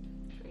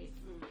Great.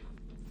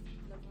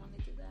 Don't want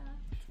to do that.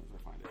 as soon as I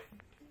find it.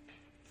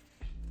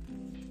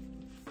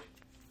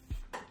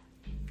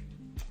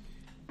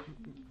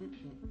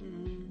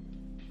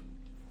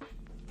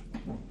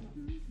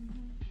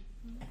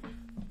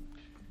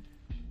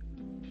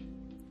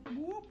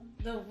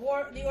 The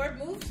orb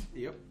moves.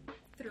 Yep.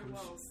 Through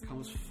walls.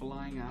 Comes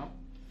flying out.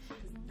 'Cause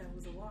that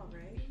was a wall,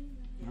 right?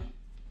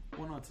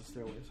 Well, no, it's a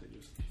stairway, so it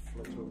just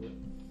floats over it.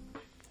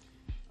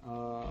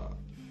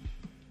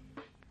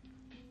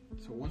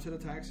 So once it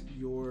attacks,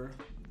 your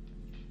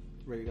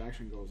ready to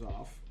action goes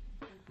off.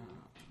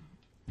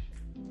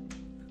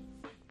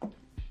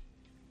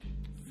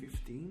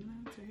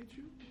 15 to hit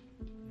you?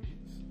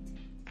 Yes.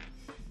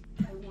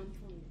 I won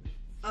 20.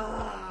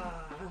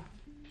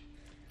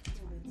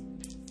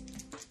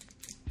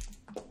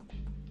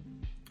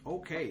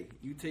 Okay,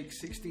 you take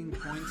 16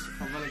 points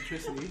of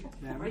electricity Are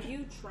damage.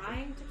 you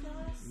trying to kill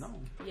us?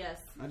 No,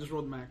 Yes. I just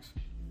rolled max.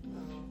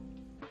 Oh,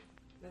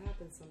 that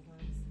happens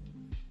sometimes.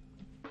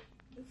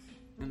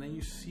 And then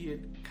you see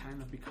it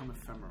kind of become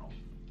ephemeral,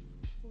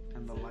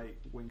 and the light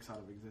winks out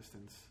of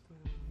existence,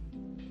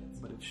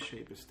 but its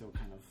shape is still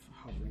kind of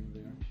hovering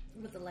there.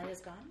 But the light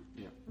is gone.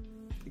 Yeah.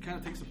 It kind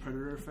of takes a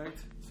predator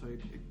effect, so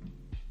it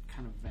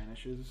kind of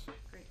vanishes.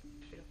 Great.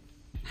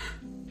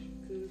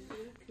 Cool.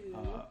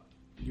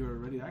 Your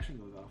ready action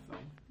goes off, though.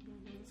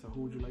 So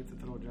who would you like to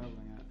throw a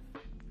javelin at?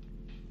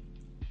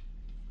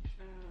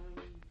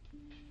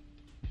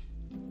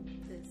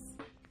 This.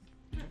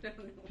 I don't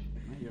know.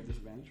 You have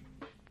disadvantage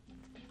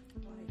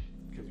Why?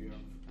 because you have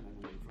an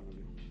enemy in front of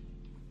you.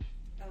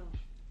 Oh.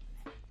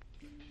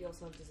 You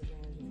also have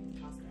disadvantage if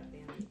you toss it at the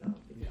enemy, though,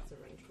 because it's a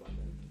ranged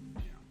weapon.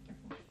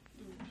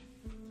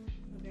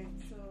 Okay,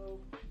 so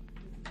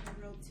I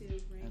rolled 2. Rain,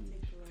 And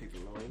take the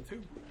roll. take the lower 2.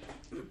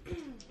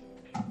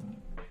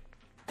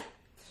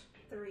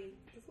 3.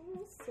 This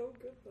almost so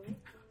good, though.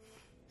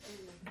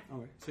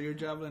 Okay, so your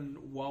javelin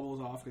wobbles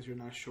off because you're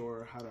not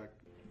sure how to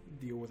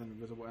deal with an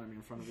invisible enemy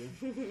in front of you.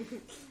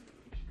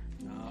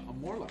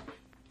 Amorla.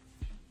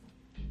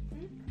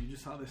 You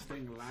just saw this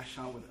thing lash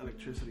out with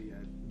electricity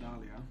at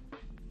Dahlia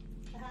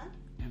Uh-huh.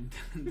 and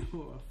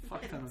do a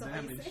fuck ton of That's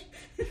all you damage. say.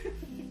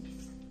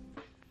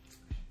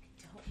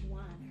 Don't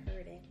want to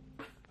hurt it.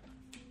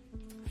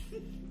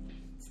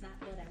 It's not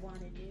what I want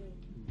to do.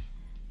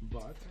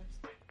 But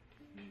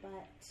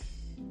But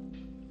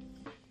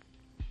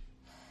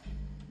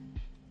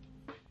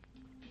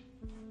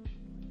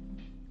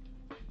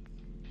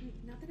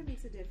Not that it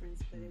makes a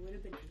difference, but it would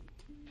have been 8.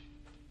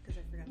 Because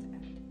I forgot to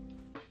add.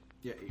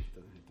 yeah, 8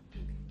 doesn't hit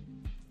them.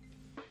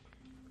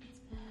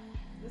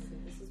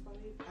 Listen, this is why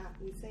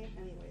we say it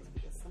anyways,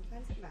 because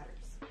sometimes it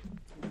matters.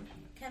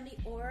 can the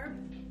orb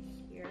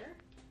here?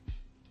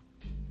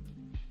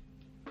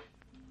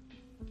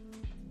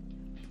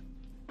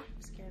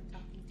 I'm scared of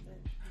talking to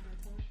it.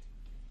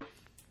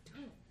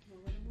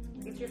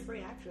 It's your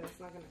free action. It's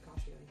not going to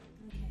cost you anything.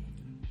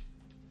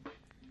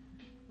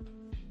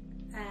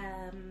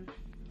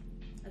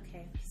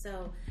 Okay,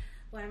 so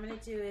what I'm gonna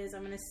do is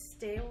I'm gonna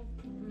stay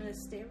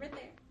right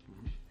there,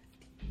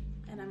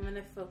 and I'm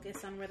gonna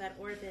focus on where that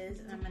orb is,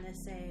 and I'm gonna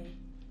say,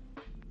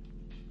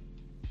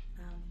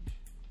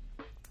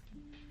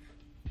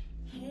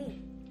 hey,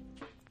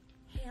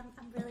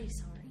 I'm really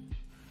sorry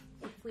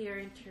if we are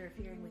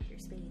interfering with your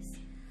space.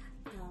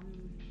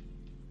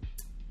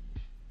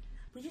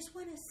 We just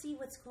want to see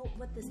what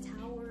this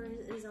tower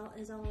is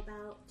all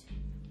about.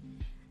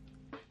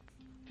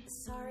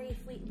 Sorry if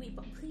we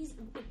please,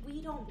 if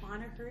we don't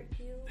want to hurt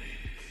you.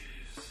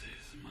 This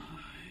is mine.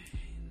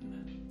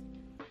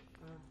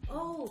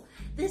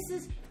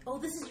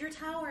 This is your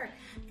tower.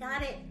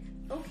 Got it.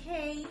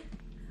 Okay.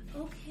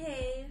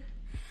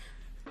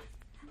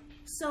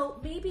 So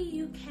maybe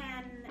you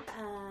can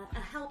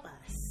help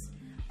us.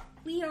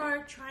 We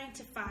are trying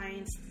to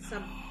find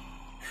some.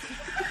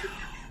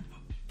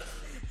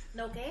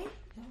 Okay?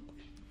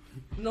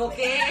 No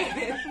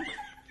que.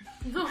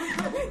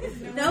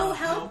 No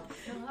help.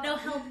 No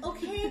help.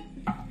 Okay.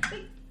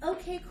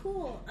 Okay,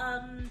 cool.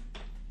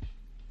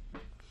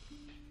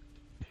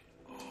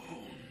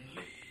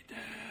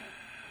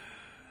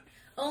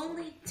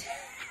 Only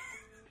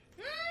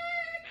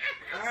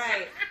All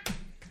right.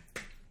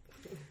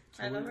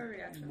 I love her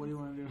reaction. What do you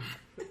want to do?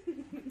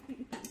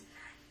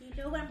 You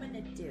know what I'm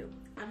gonna do?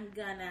 I'm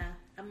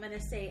gonna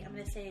say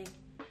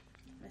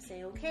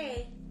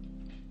okay.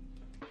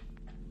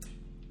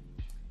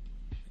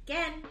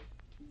 Again.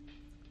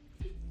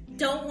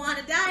 Don't want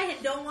to die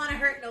and don't want to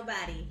hurt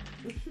nobody.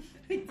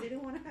 I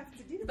didn't want to have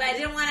to do that. But I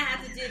didn't want to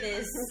have to do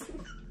this.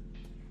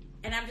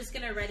 And I'm just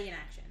gonna ready an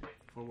action.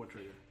 For what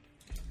trigger?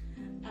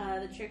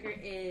 The trigger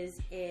is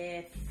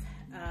if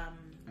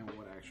And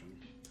what action?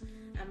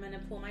 I'm gonna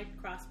pull my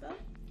crossbow.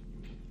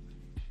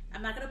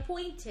 I'm not gonna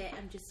point it.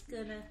 I'm just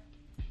gonna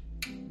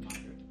Knock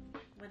it.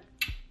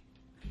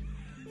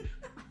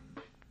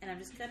 and I'm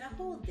just gonna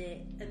hold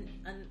it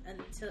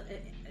until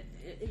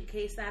in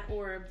case that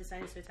orb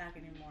decides to attack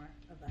any more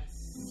of us.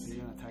 So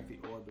you're gonna attack the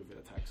orb if it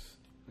attacks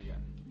again.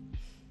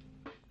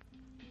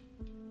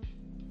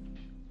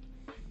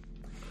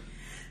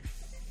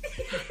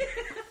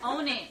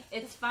 Own it.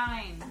 It's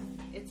fine.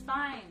 It's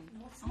fine.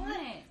 Own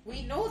it.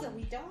 We know that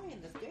we die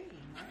in this game,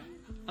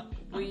 right?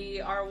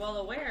 We are well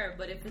aware,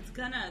 but if it's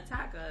gonna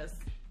attack us,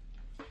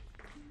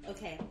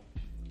 Okay.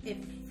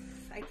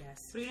 I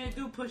guess. what are you gonna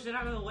do? Push it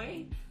out of the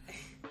way?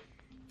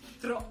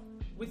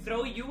 We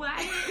throw you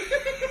at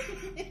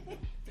it?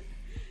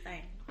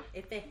 Fine.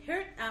 If it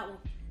hurt out,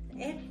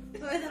 if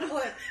for the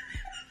orb.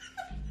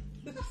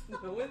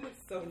 No one is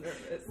so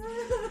nervous.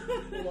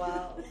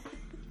 Wow.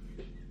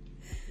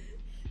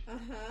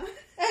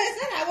 I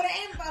said I would have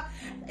aimed for.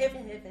 If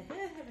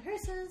it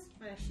hurts us,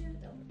 I'm gonna shoot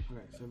it.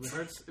 Okay, so if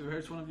it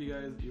hurts one of you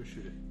guys, you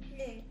shoot it.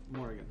 Yeah.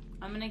 Morgan.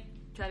 I'm gonna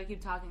try to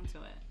keep talking to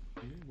it.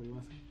 Okay, what do you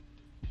want to say?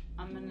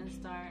 I'm gonna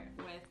start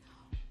with,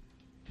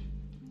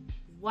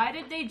 why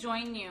did they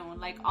join you?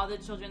 Like all the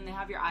children, they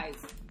have your eyes.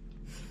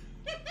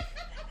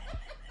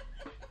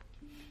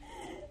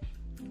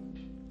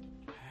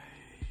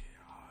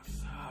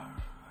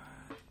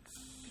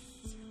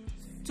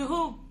 To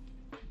who?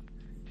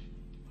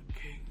 The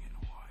king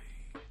in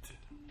white.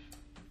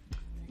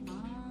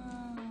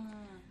 Ah.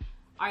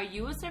 Are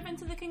you a servant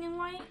to the king in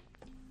white?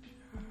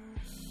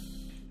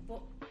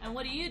 Well, And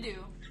what do you do?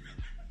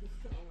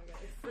 Oh my god,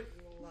 I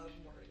freaking love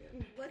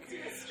Morgan. What's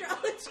your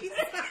astrology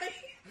sign?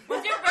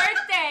 What's your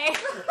birthday?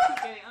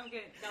 I'm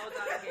kidding. That was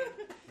not okay.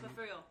 But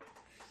for real.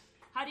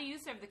 How do you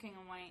serve the king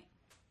in white?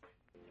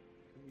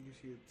 You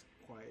see it's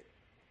quiet.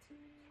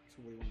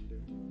 So what do you want to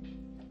do?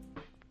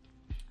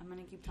 I'm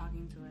gonna keep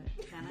talking to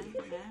it. Can I?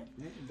 Yeah?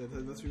 Yeah, that's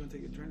what you're gonna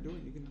take your turn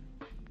doing. You can.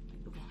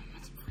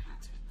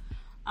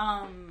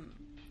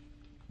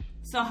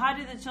 So how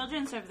do the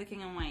children serve the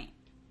king in white?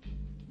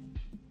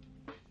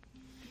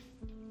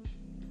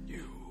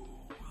 You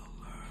will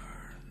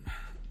learn.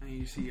 And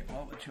you see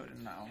all the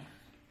children now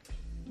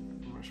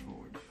rush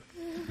forward.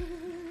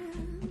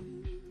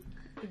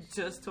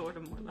 Just toward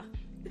Amorla.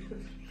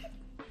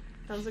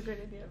 That was a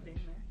great idea of being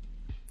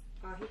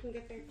there. He can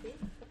get there too.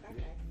 Fuck that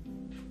guy.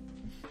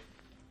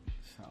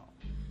 So,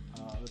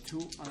 the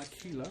two on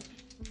Aquila.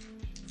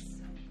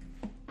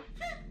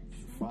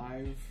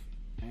 5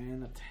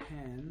 and a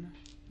 10.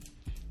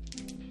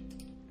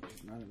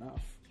 It's not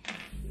enough.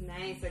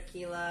 Nice,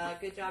 Aquila.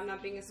 Good job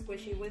not being a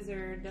squishy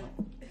wizard.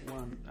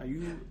 One. Are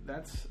you?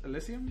 That's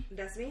Elysium?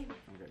 That's me.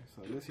 Okay,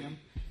 so Elysium.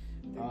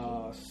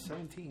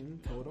 17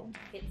 total.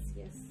 Hits,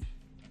 yes.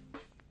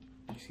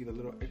 You see the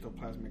little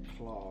ectoplasmic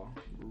claw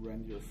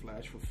rend your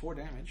flesh for 4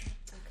 damage.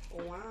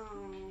 Okay. Wow.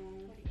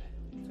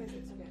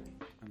 26, okay.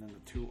 And then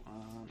the 2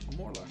 on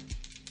Amorla.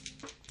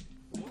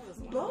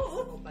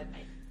 Both?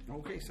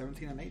 Okay,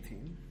 17 and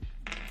 18.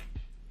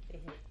 they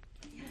hit.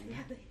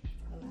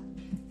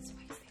 That's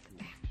why you stay in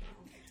the back,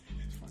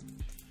 It's fine.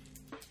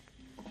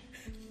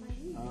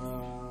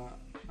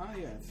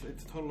 Yeah,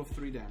 it's a total of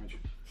 3 damage.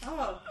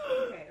 Oh,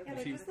 okay. Yeah,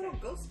 they're See- just little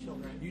ghost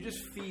children. You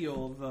just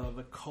feel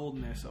the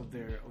coldness of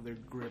their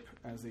grip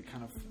as they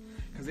kind of,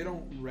 because they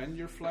don't rend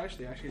your flesh,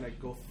 they actually like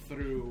go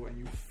through and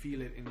you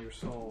feel it in your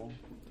soul.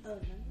 Oh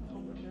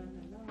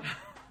no.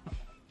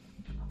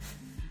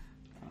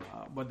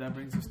 But that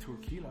brings us to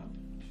Aquila.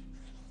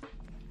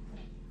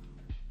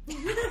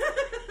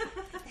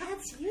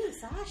 That's you,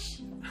 Sash.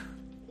 He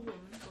loves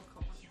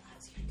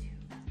you too.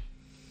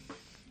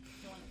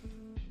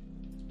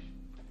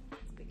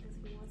 It's because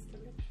he wants to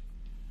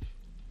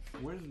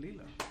live. Where's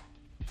Leela?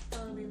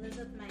 Oh, Lila's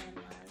with my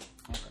in-laws.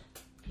 Okay.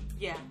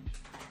 Yeah.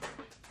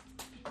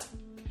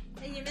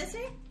 Hey, you miss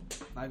her?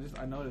 I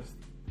noticed.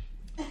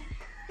 I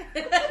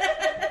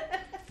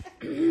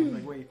was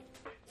like, wait.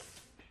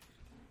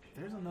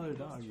 There's another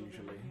dog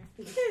usually.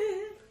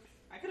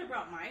 I could have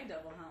brought my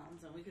double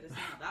hounds and we could have seen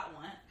how that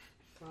went.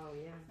 Oh,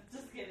 yeah.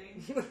 Just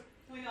kidding.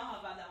 We know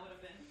how bad that would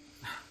have been.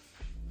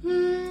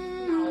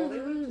 No, they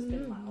would have just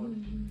been loud.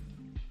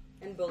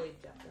 And bullied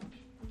Jeff,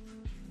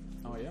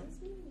 though. Oh yeah?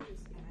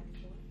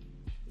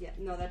 Yeah,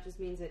 no, that just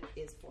means it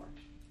is 4.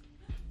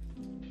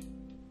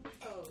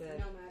 Oh, Good.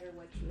 no matter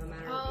what. No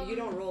matter, you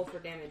don't roll for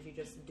damage, you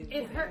just do.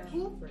 It hurt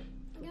who? For it.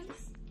 I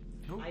guess.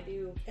 I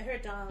do. It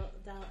hurt doll.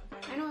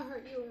 I know it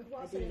hurt you. Who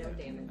I else do did it no hurt?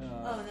 damage.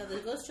 Oh no, the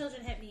ghost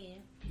children hit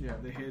me. Yeah,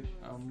 they hit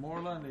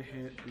Morla and they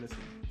hit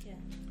Elysium. Yeah.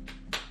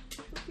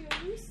 Okay,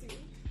 you see.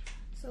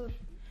 So,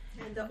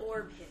 And the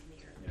orb hit me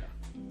earlier.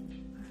 Yeah.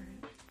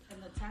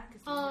 And the attack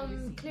is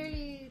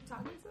clearly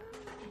talking to them.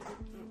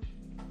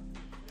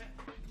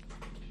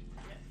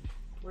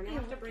 We're gonna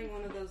have to bring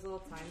one of those little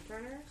time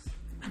turners.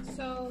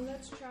 So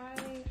let's try.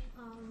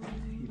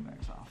 He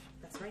backs off.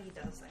 That's right, he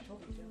does. I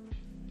told you to.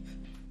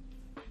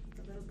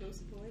 The little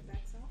ghost boy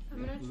backs off. I'm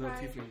gonna The little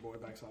try. tiefling boy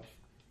backs off.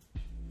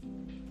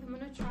 I'm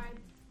gonna try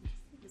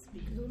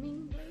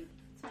Blooming Blade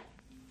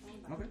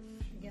Okay.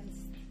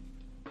 against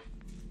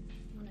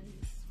one of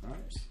these.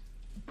 Alright.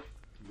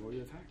 Roll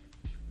your attack.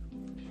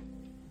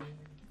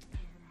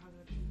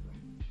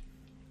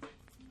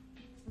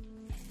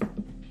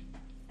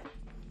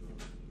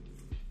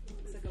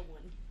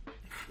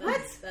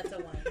 That's a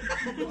 1.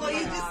 Well, you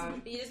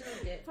You just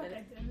moved it. Fuck,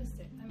 But I missed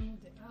it. I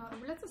moved it.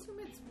 Let's assume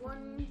it's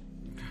 1.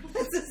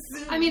 Let's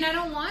assume. I mean, I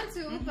don't want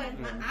to, but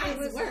eyes it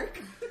was work.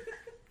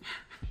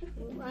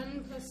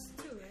 1 plus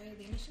 2, right?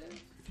 The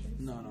initiative?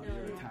 No, No.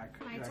 your attack.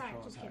 My your attack,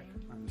 actual just attack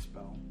kidding. on the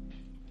spell.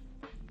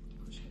 Oh,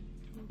 shit.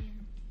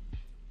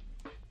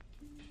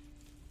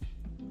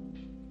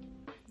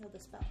 no, the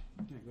spell.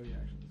 Yeah, go to your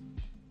actions.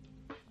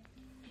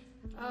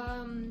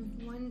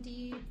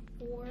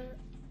 1d4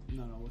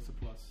 No, what's the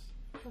plus?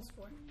 plus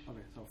 4. Okay,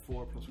 so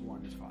 4 plus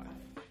 1 is 5.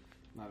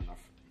 Not enough.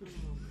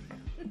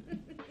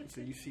 So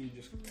you see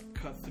just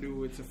cut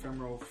through its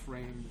ephemeral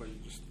frame, but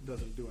it just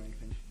doesn't do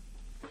anything.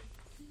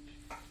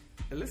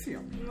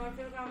 Elysium. No, I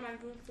feel like my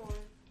good boy.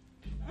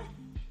 No,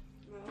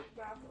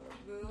 back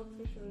or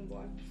good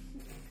boy.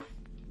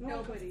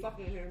 Nobody.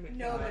 Fucking hear me.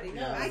 Nobody.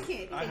 Yeah. No, I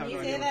can't. I have Can you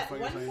no say idea that what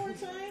the one fuck you're more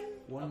saying. time?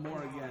 One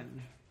more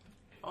again.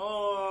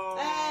 Oh.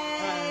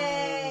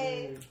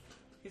 Hey!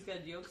 He's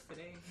got jokes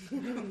today.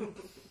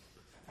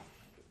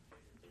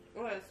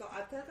 Okay, so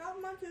I take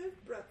out my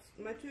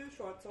two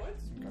short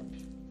swords,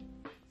 Okay.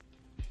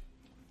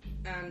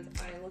 and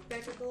I look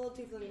back at the little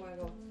tiefling boy and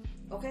go,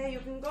 okay, you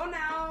can go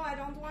now, I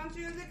don't want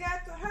you to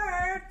get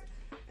hurt.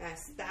 And I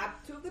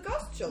stab two of the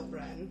ghost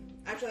children.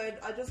 Actually,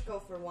 I just go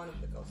for one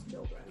of the ghost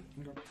children.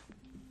 Okay.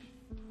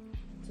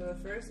 So the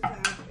first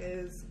attack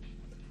is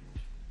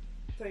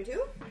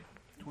 22.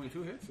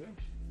 22 hits, yeah.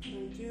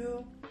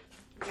 22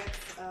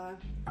 gets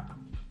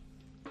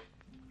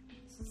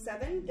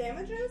 7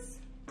 damages.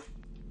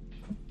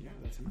 Yeah,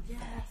 that's enough. Yes.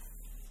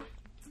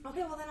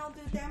 Okay, well then I'll do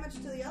damage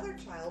to the other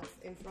child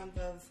in front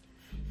of,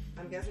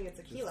 I'm guessing it's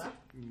Aquila.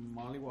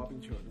 Molly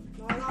whopping children.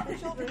 No, not the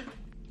children.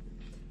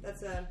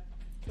 That's a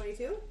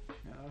 22, Yeah,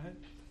 go ahead.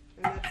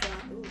 and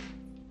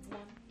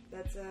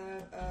that's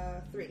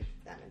that's 3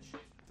 damage.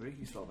 3,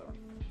 he's still there.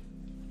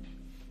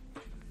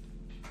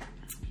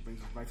 Brings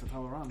us back to the top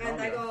of the round. And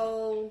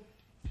Dahlia.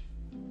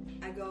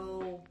 I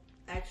go.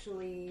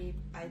 Actually,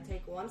 I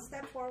take 1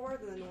 step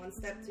forward and then 1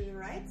 step to the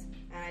right,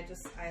 and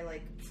I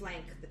like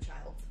flank the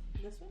child.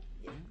 This one?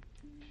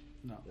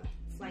 No. No,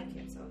 flank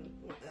him. So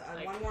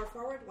Like- 1 more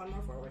forward, 1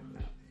 more forward. No,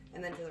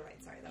 and then to the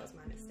right. Sorry, that was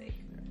my mistake.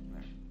 Yeah,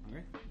 right.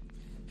 Okay.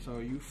 So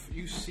you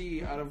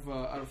see out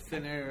of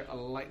thin air a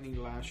lightning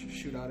lash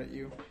shoot out at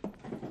you.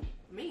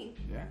 Me?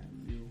 Yeah.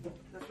 You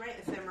That's right,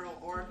 ephemeral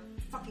orb.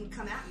 Fucking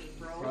come at me,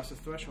 bro. cross the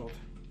threshold,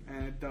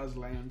 and it does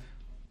land.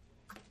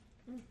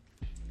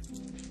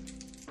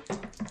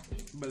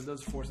 But it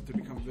does force it to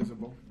become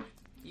visible.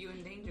 You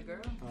in danger,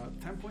 girl.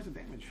 10 points of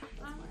damage.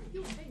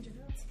 You danger,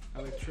 girls.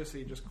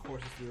 Electricity just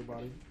courses through your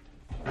body.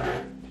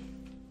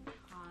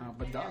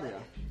 But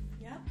Dahlia,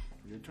 Yeah.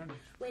 your turn.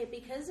 Wait,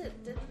 because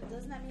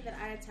doesn't that mean that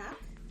I attack?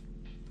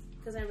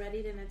 Because I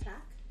readied an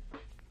attack?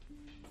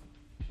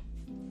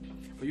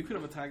 But you could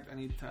have attacked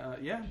any.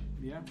 Yeah.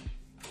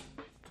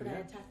 But I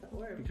attacked the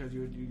orb. Because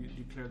you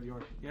cleared the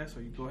orb. Yeah. So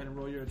you go ahead and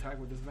roll your attack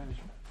with disadvantage.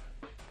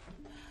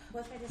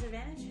 What's my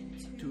disadvantage?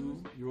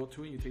 2. You roll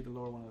 2 and you take the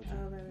lower one of the 2.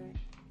 Oh, right.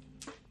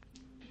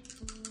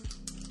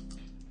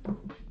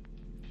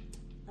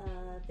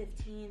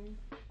 15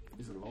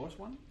 Is the lowest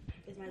one?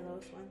 is my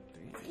lowest one.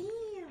 Damn.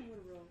 Damn, what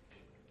a roll.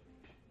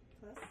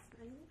 Plus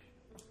anything?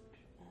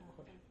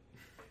 Hold on.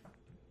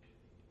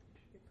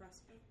 Your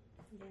crossbow?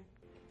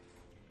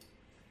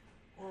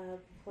 Yeah.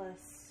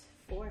 Plus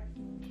 4.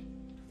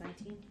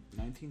 19.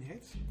 19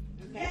 hits.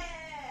 Okay.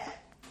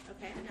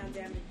 Okay. Now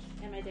damage.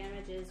 And my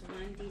damage is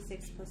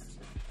 1d6 plus 2.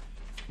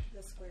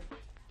 The square.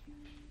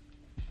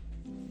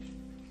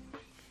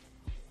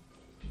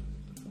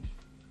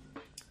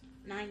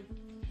 9.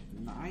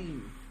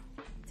 9.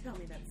 Tell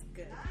me that's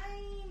good.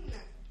 9!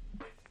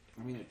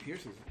 I mean, it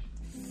pierces.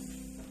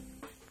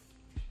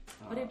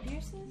 But it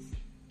pierces?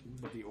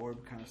 But the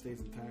orb kind of stays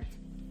intact.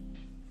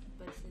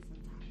 But it stays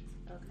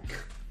intact. Okay.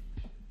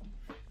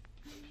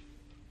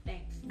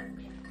 Thanks.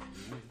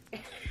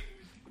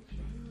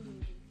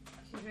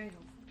 She's very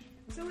helpful.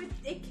 So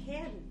it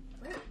can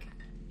work.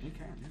 You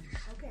can. Yeah.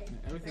 Okay. Yeah,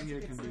 everything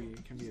That's here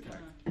good can be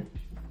attacked.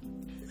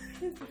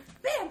 Bam,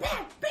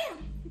 bam, bam!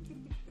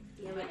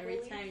 Yeah, but every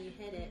time you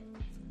hit it,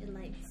 it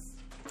lights.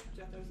 It's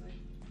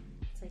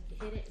like you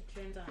hit it, it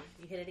turns on.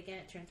 You hit it again,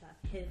 it turns off.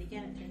 You hit it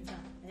again, it turns on.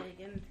 You hit it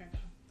again, it turns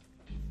on.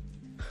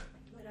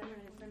 But I'm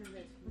right in front of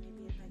it.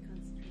 Maybe if I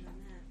concentrate on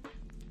that,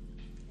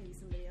 maybe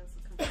somebody else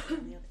will concentrate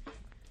on the other.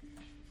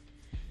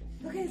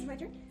 Okay, it's my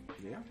turn.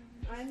 Yeah.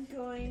 I'm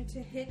going to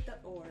hit the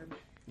orb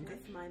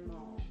with my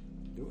maul.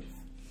 Do it.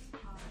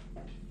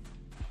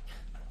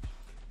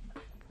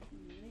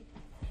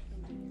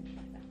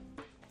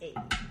 Eight.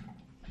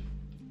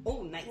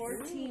 Oh, nice.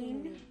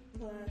 14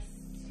 plus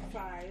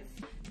 5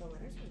 The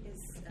letters were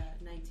is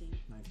 19.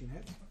 19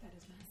 hits. That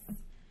is nice.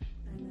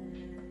 And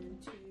then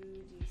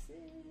 2d6.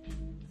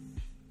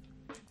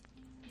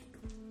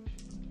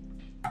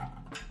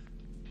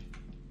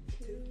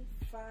 2,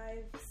 5,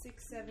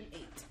 6, 7,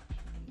 8.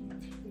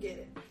 Get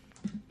it.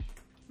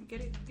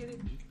 Get it,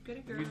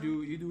 girl.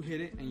 You do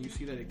hit it, and you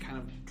see that it kind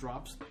of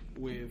drops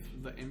with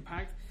the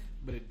impact,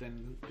 but it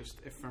then just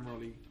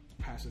ephemerally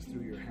passes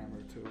through your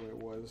hammer to where it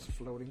was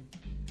floating.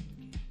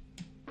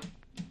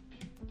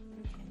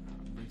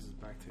 Brings us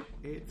back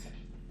to it.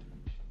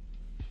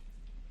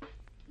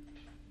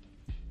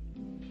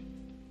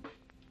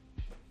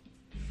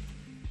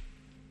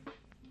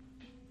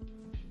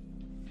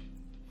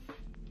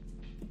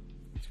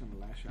 It's gonna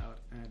lash out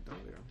at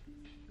Dahlia.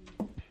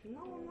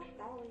 No, I'm not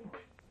Dolly.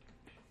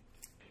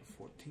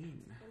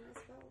 14.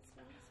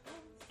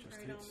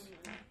 Just hits.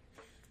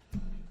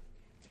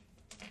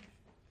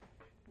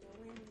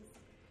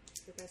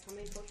 So guys, how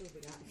many potions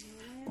we got?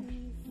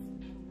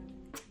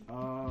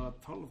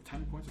 Total of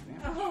 10 points of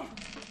damage. Oh.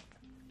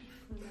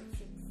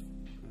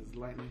 As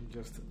lightning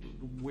just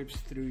whips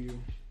through you.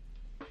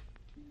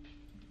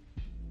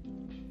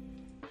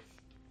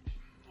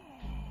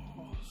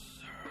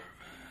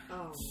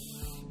 Oh,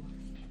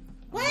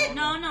 What?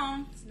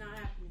 No. It's not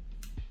happening.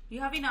 You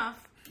have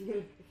enough.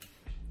 It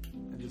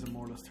is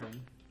Amorla's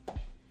turn.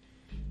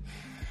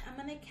 I'm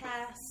gonna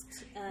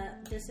cast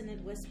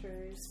Dissonant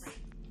Whispers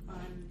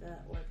on the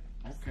orc.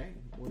 Okay.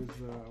 What is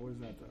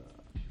that?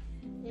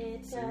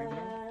 It's Saving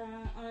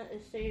throw? on a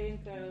saving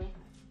throw.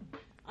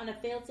 On a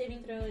failed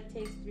saving throw, it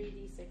takes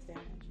 3d6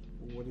 damage.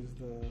 What is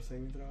the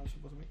saving throw I'm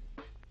supposed to make?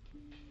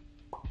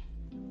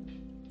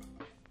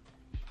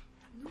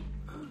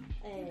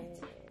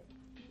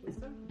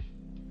 wisdom?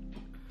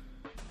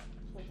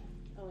 Hold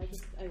on. Oh,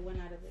 I went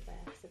out of it by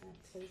accident.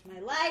 Saves my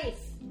life.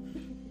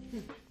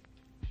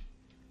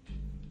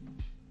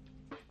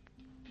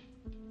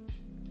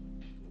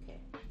 Okay.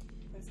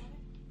 Press on it.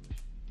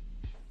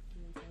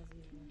 And then tells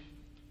you.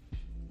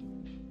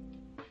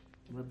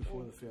 Right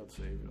before the failed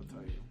save, it'll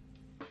tell you.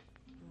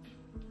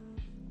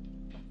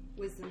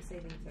 Wisdom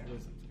saving throw.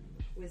 Wisdom.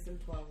 Wisdom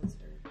 12 is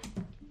her.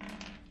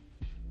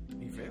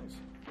 He fails.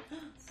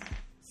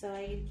 So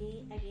I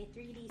get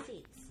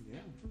 3d6. Yeah.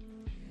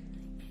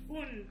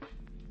 Un,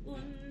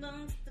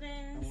 dos,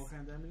 tres. And what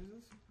kind of damage is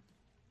this?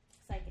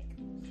 Psychic.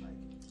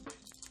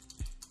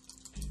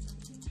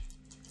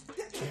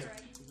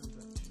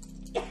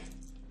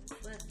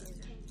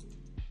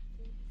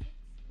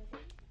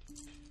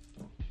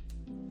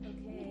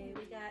 Okay,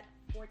 we got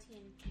 14.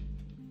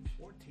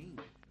 14.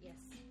 Yes.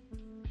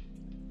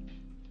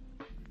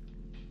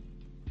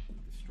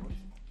 Destroys.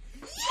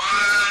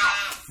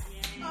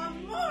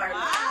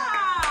 Wow.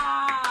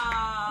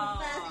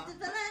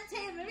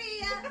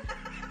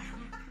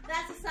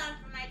 That's a song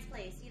from Knight's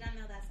Place. You don't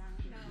know that song.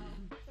 No,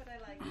 but I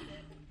liked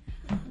it.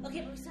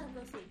 Okay, but we still have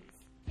those things.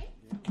 Okay?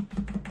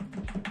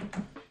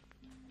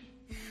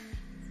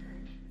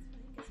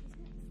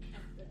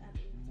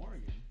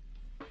 Morgan.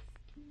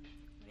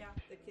 Yeah.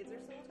 The kids are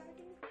still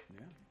attacking?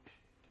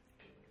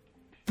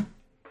 Yeah.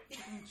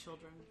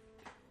 Children.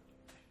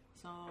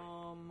 So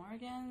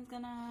Morgan's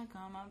gonna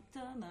come up to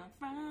the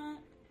front.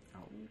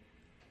 Oh.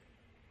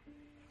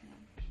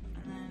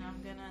 And then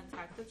I'm gonna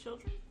attack the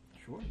children.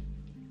 Sure.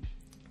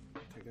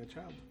 Take that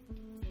child. What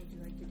would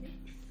you like to do?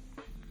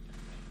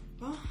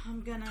 Well,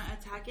 I'm gonna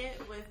attack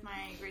it with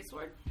my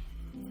greatsword.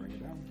 Bring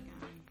it down.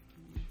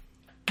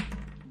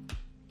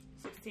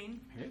 16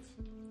 Hits.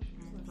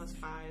 plus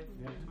 5,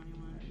 Yeah.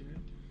 21.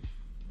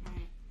 Yeah.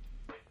 Alright.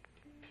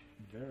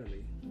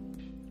 Verily.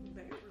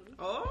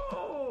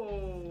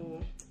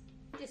 Oh!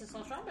 This is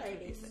so strong,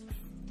 baby.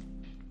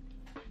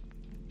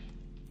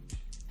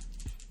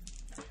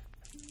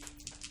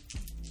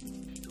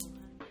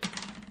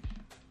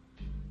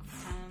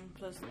 10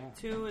 plus Yeah.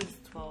 2 is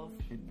 12.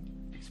 It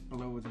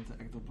explodes into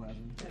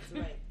ectoplasm. That's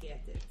right,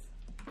 get it.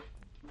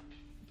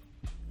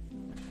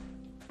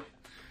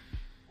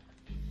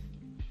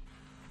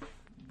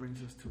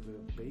 Brings us to the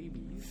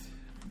babies.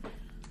 So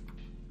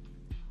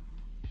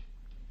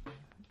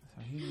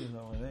he is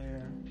over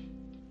there.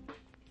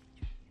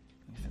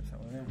 He steps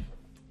over there.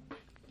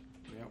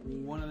 Yeah,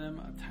 one of them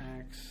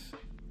attacks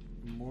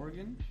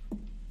Morgan.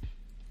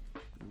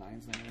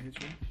 9's not gonna hit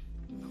you.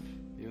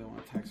 The other one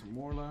attacks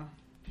Morla.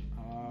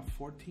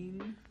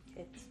 14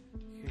 Hits.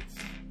 hits.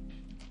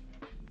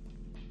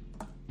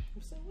 I'm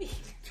so weak.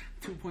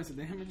 2 points of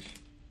damage.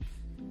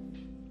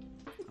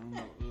 And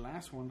the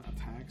last one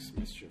attacks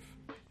Mischief.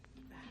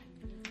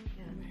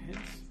 And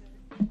hits.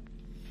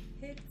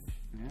 Hits.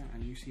 Yeah,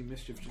 and you see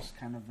Mischief just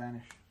kind of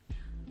vanish.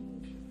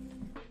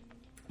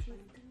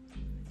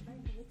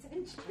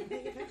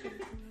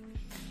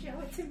 Show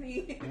it to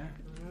me. Yeah.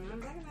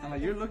 And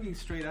like you're looking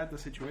straight at the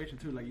situation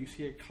too. Like you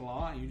see a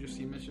claw and you just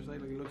see Mischief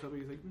like he looks up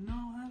and he's like, "No,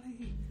 Ali."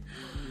 And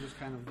he just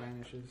kind of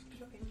vanishes.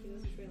 Okay, he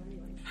wasn't real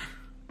anyways.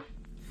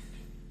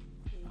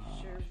 You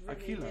sure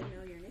really Aquila. didn't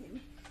know your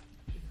name.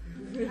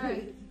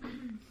 Alright.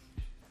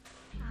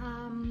 I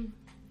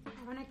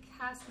want to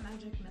cast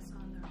Magic Missile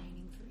on the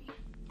remaining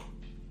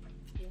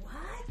 3.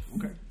 What?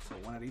 Okay, so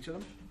one at each of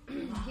them.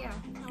 Yeah,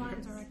 I want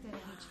to direct it at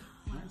each.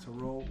 Alright, so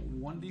roll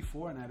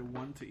 1d4 and add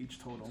 1 to each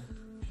total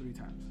 3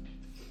 times.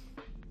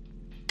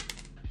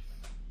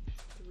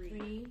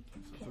 3.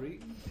 So 3,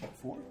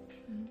 4.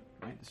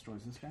 Right,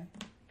 destroys this guy.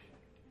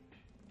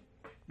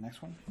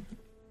 Next one,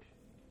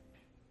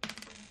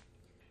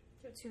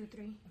 2,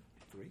 3.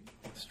 3.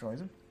 Destroys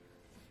him.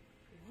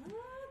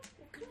 What?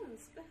 Come on,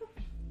 spell.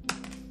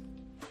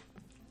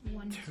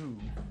 1. 2.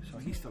 So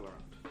he's still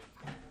around.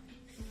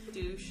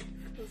 Douche.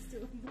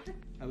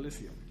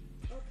 Elysium.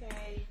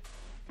 Okay.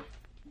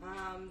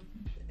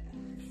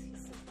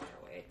 He's so far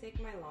away. I take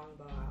my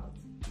longbow out.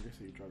 I guess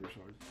you drop your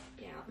sword.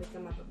 Yeah, I'll pick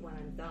them up when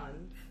I'm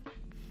done.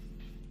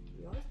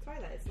 You always try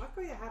that. It's not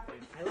going to happen.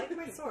 I like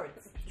my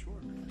swords.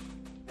 Sure.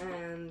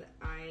 And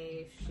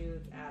I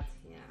shoot at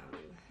him.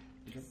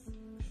 Okay.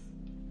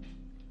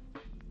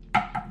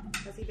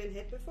 Has he been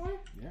hit before?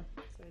 Yeah.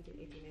 17,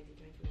 18, 19,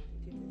 20,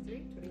 21,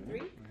 22, 23?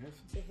 23 Yes.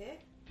 to hit.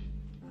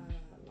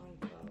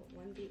 Longbow.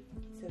 1d,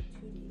 so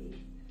 2d8.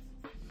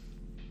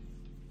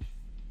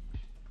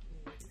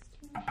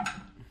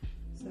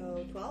 So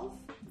 12?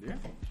 Yeah.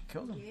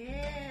 Killed him.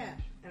 Yeah.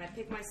 And I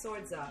pick my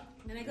swords up.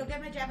 And I go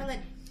get my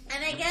javelin.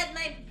 And I get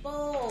my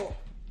bow.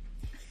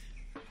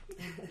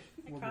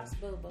 My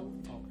crossbow bow.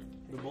 Okay.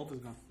 The bolt is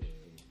gone.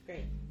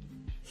 Great.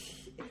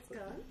 It's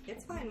gone.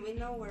 It's fine. We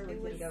know where we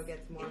can go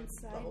get more bolts.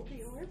 the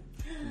orb.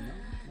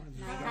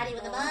 My hottie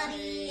with a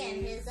body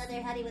and his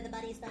other hottie with a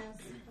body spouse.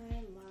 I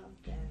love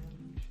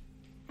them.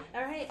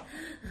 All right.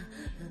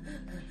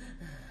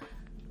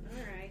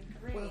 Alright,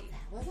 great. Well,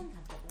 that was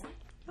uncomfortable.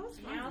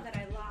 Now that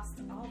I lost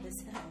all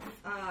this health.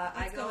 I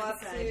Let's go go up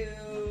inside.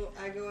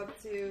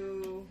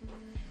 to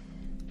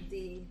D.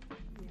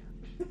 Yeah.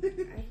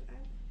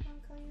 I'm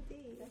calling you D.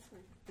 That's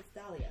fine. It's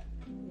Dahlia.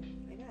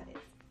 I got it.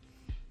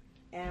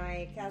 And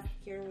I cast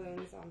Cure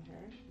Wounds on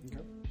her.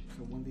 Okay.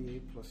 So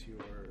 1d8 plus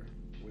your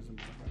wisdom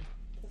modifier.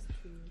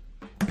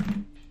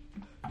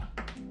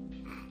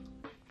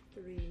 +2.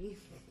 3.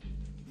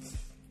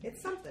 It's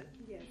something.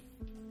 Yes.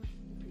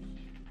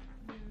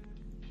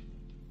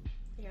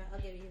 Here, I'll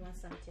give you one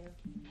some too.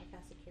 I'll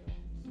pass the cure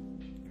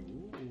wounds.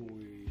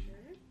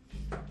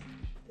 Ooh.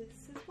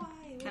 This is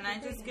why. Can I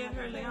just give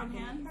her lay on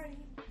hands?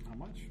 How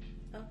much?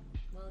 Oh,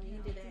 well,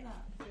 you can do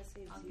that. Just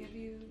saves I'll you. give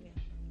you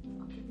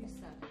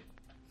 7.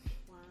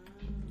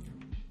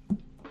 Wow.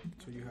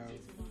 So you have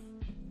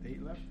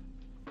 8 left?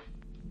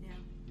 Yeah.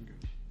 Okay.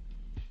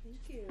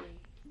 Thank you.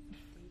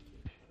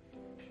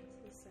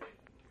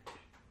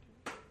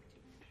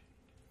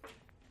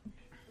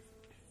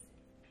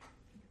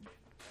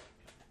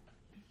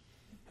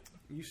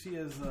 You see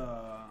as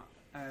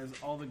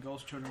all the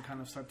ghost children kind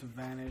of start to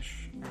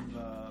vanish, and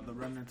the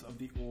remnants of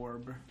the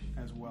orb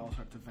as well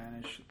start to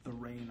vanish, the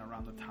rain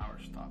around the tower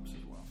stops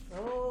as well.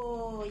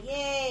 Oh,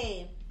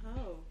 yay!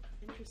 Oh,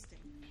 interesting.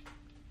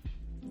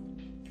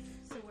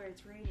 So where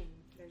it's raining,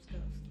 there's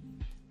ghosts.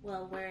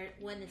 Well,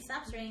 when it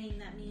stops raining,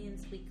 that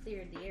means we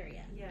cleared the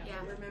area. Yeah. Yeah.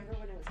 Remember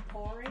when it was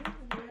pouring in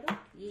the middle?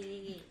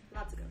 Yeah.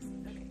 Lots of ghosts.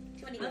 Okay.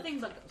 Too many ghosts. Nothing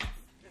but ghosts.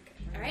 Okay.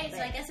 All right, so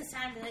I guess it's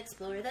time to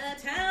explore the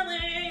tower.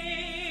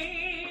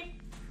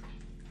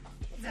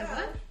 Is that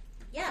what?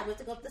 Yeah, we have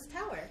to go up this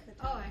tower.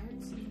 Oh, I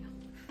heard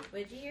Seaman.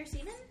 What did you hear,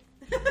 Steven?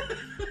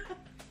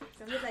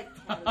 Somebody's like,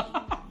 Kelly.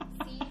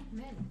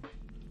 Seaman.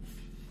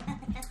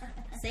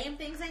 Same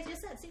things I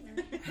just said,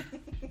 Steven.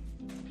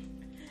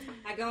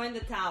 I go in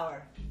the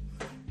tower.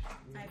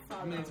 I I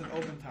follow. mean, it's an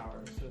open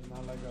tower, so it's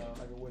not like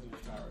a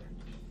wizard's tower.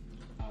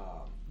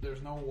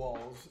 There's no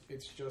walls.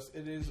 It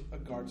is a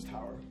guard's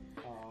tower.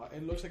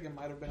 It looks like it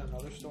might have been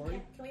another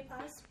story. Can we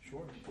pause?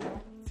 Sure.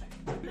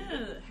 I'm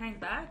gonna hang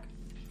back.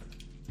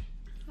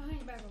 I'll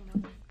hang back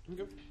one more.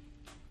 Okay.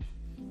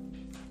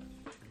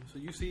 So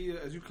you see,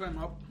 as you climb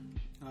up,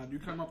 do you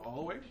climb up all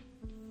the way?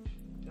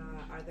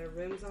 Are there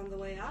rooms on the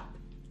way up?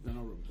 There are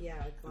no rooms. Yeah,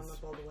 I climb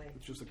up all the way.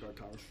 It's just a guard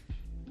tower.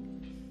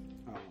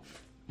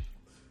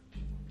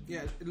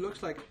 Yeah, it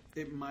looks like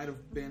it might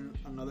have been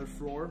another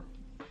floor,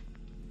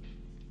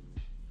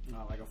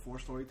 like a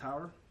 4-story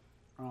tower.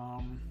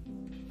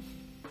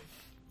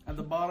 At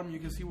the bottom, you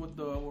can see what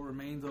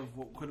remains of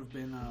what could have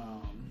been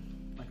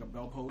like a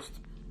bell post.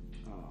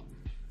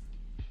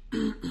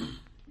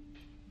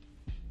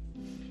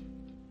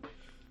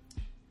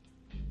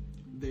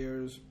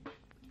 There's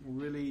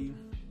really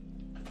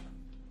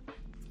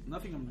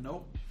nothing of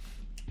note,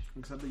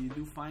 except that you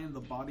do find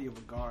the body of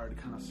a guard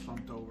kind of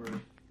slumped over. Is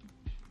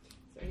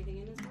there anything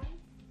in this body?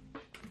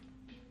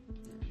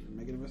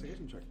 Make an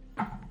investigation check.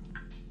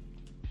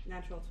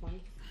 Natural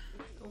 20.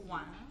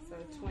 Wow. So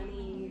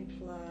 20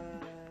 plus...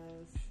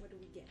 What do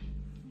we get?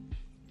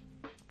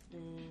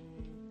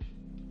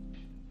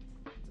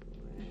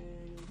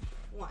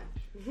 1.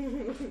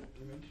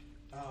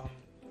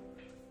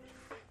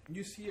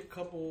 You see a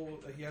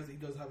couple. He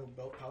does have a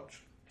belt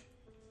pouch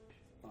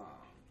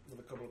with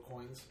a couple of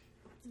coins.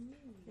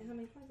 Yeah, how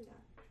many coins you got?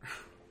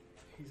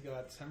 He's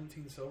got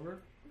 17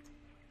 silver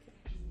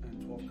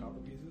and 12 copper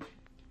pieces.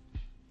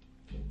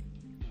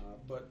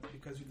 But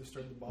because you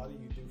disturbed the body,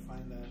 you do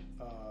find that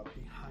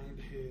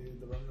behind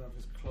the remnant of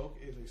his cloak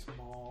is a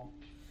small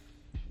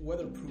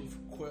weatherproof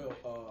quill.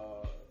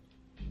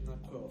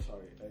 Not quill,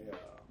 sorry, a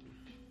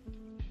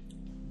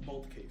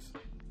bolt case.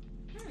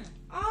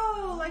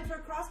 Oh, like for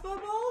crossbow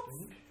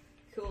bolts?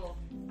 Cool.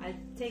 I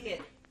take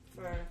it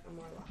for a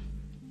more luck.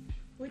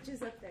 Which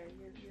is up there?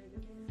 You're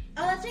the man.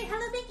 Oh, that's right.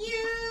 Hello, thank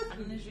you.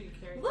 I'm gonna shoot you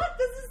carry. Look,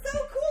 this is so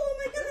cool! Oh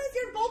my goodness,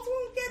 your bolts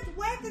won't get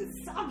wet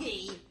and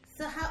soggy!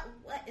 So how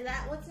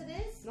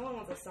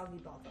soggy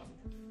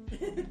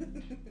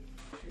bottom.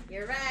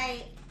 You're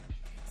right.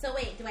 So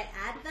wait, do I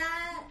add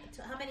that?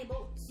 To how many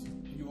bolts?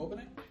 You open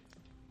it?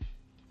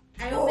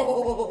 I open.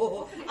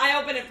 Oh, I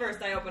open it first.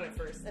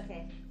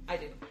 Okay, I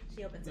do.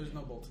 she opens it. There's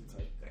no bolts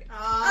inside. Great.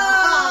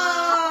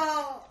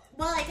 Oh.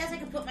 Well, I guess I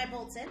could put my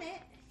bolts in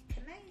it.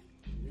 Can I?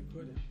 You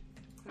could,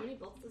 yeah. How many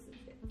bolts does it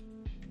fit?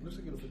 Looks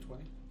like it'll fit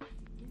 20.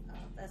 Oh,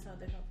 there's no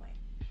point.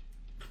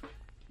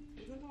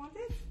 You don't want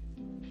it?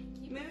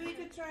 Maybe we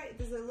could try.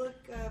 Does it look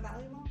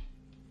valuable?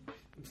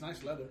 It's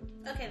nice leather.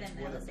 Okay, then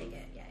It's let's take weatherproof.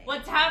 it. Yeah.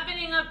 What's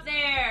happening up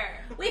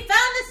there? We found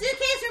the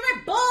suitcase for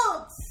my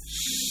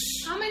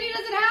bolts. How many does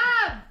it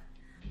have?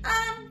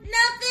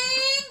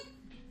 Nothing.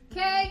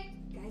 Okay.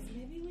 Guys,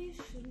 maybe we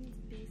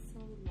shouldn't be so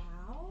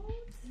loud.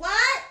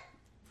 What?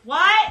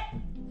 What?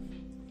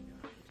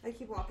 I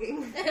keep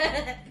walking.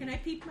 Can I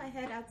peek my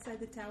head outside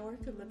the tower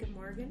to look at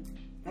Morgan?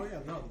 Oh yeah,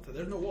 no,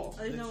 there's no walls.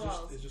 Oh, there's no It's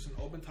walls. It's just an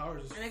open tower.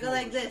 It's just And I go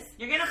like floors. this.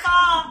 You're gonna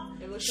fall.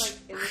 It looks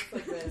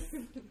like this.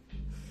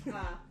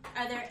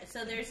 Are there?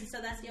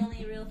 So that's the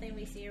only real thing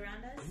we see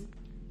around us.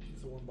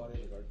 It's the one body of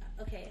the garden.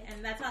 Okay,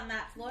 and that's on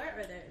that floor,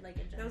 or they're like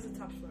in That general? was the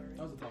top floor.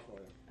 That was the top floor,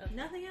 yeah.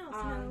 Nothing else.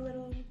 Um, No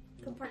little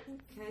compartment.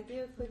 Can I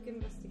do a quick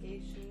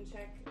investigation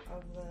check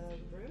of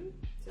the room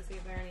to see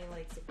if there are any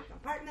like secret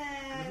compartments?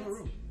 There's no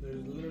room.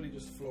 There's literally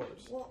just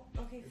floors. Well,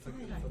 okay, It's like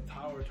fine. it's a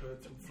tower for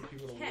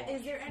people to walk.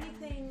 Is there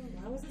anything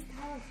Why was this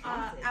tower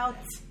haunted? out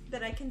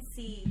that I can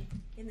see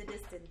in the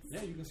distance?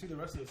 Yeah, you can see the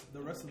rest of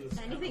this.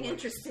 Anything like,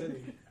 interesting?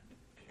 city.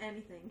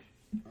 Anything.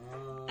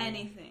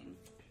 Anything.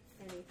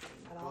 Anything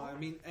at all? I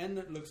mean,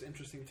 N looks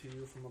interesting to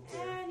you from up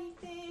there.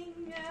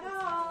 Anything at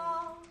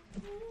all?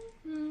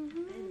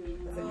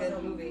 That's a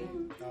good movie.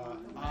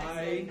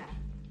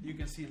 You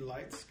can see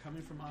lights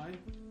coming from I.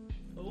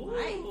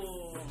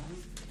 Ooh.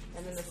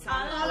 And then the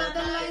sound. All of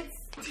the lights.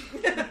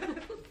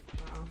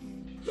 Wow.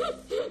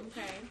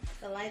 Okay.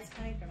 The lights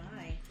coming from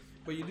I.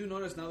 But you do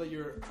notice now that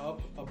you're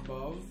up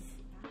above,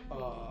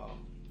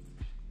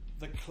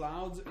 the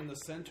clouds in the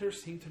center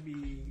seem to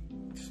be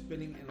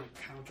spinning in a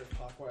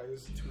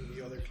counterclockwise to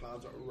the other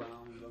clouds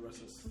around the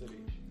rest of the city.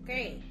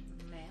 Great.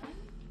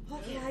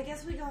 Okay, I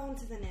guess we go on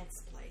to the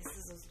next place.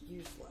 This is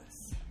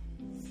useless.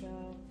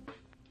 So,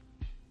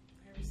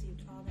 I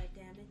received all that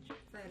damage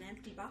for an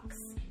empty box.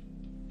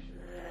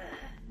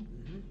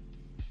 Mm-hmm.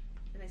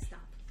 And I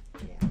stopped.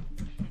 Yeah.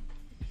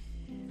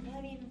 Well,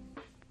 I mean,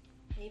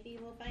 maybe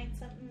we'll find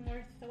something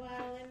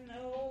worthwhile in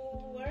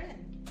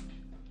Oren.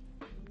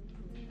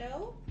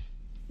 No?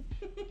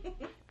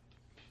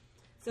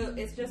 So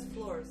it's just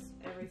floors.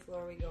 Every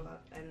floor we go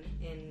up, and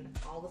in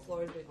all the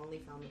floors we only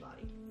found the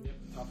body. Yep,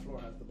 top floor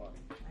has the body.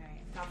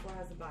 Alright. Top floor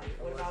has the body.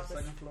 What Otherwise, about the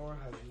the second floor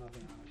has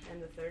nothing on it. and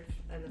the third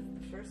and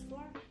the first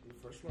floor? The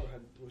first floor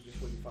was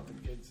just where you found the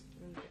kids.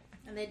 Okay.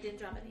 And they didn't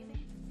drop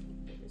anything?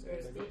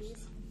 There's They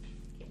babies.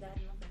 They had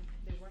nothing.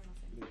 They were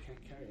nothing. They can't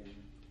carry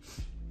anything.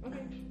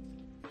 Okay.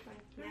 Fine.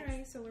 Next.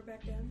 Alright, so we're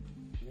back down.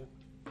 Yep.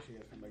 So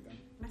you guys come back down.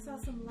 I saw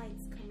some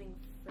lights coming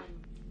from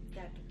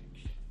that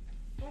direction.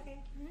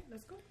 Okay. Alright,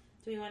 let's go.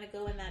 Do we want to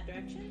go in that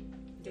direction?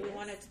 Do we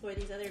want to explore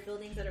these other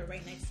buildings that are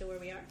right next to where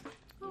we are?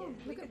 Oh, Yeah,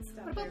 we look at, could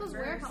stop what about there those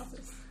first.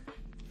 warehouses?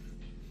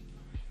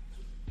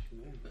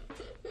 Yeah.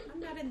 I'm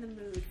not in the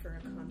mood for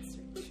a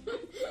concert.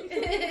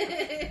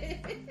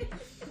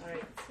 All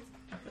right.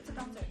 What's a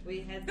concert?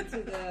 We head to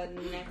the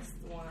next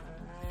one.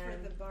 For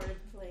the bard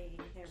playing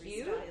Harry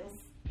Q?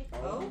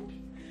 Styles. O.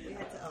 We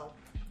head to O,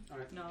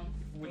 Alright. No.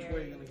 Which way are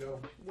you gonna go?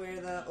 where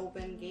the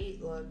open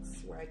gate looks,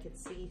 where I could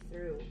see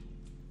through.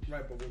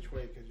 Right, but which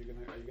way? Because are you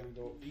gonna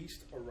go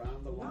east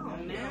around the long No,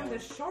 end? man, the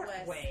short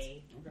West.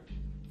 way. Okay.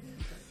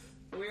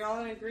 We're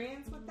all in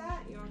agreement with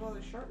that. You want to go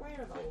the short way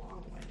or the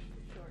long way?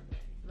 Short way.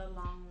 The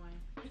long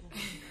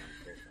way.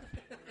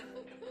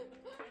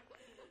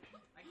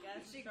 I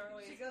guess short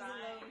way she is goes fine.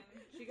 alone.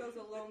 She goes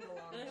alone the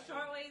long The way.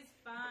 short way is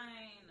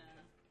fine.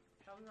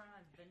 Probably we're on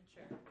an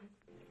adventure.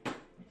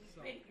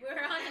 So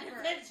We're on an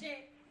adventure.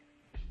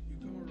 you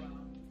come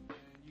around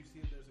and you see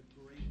that there's a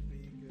great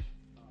big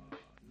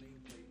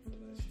nameplate for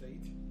the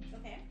estate.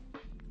 Okay.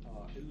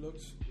 It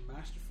looks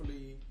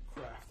masterfully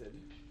crafted.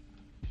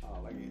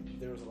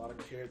 There was a lot of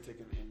care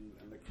taken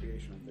in the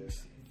creation of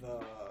this.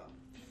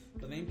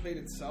 The nameplate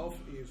itself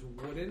is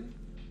wooden,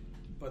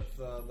 but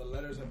the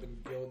letters have been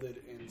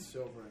gilded in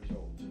silver and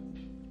gold.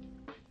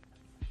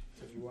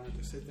 So if you wanted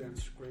to sit there and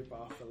scrape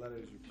off the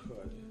letters, you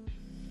could.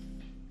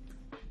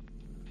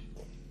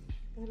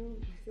 I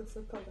feel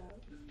so called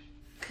out.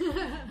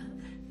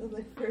 So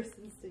my first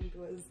instinct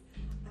was,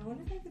 I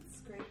wonder if I could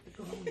scrape the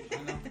gold.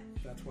 I know.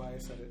 That's why I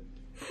said it.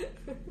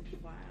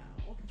 Wow.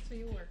 So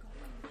you work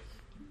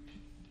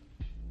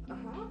on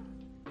Uh-huh.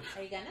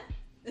 Are you gonna?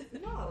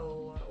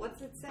 No.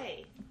 What's it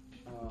say?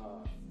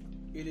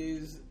 It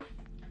is. Is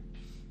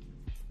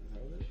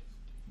that what it is?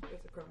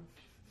 There's a crumb.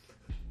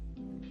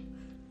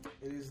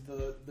 It is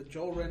the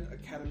Jolrend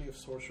Academy of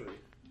Sorcery.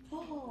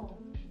 Oh.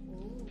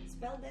 Ooh.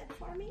 Spell that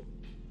for me?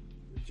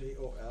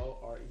 Jolrend.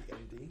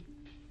 Okay.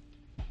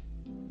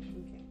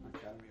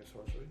 Academy of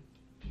Sorcery.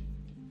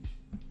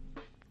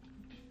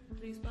 How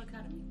do you spell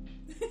academy?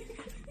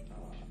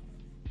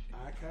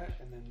 Cat,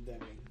 and then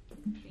Demi,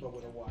 but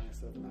with a Y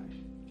instead of an I.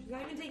 She's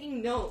not even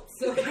taking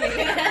notes, okay?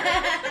 I'm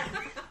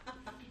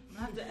gonna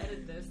have to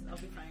edit this. I'll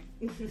be fine.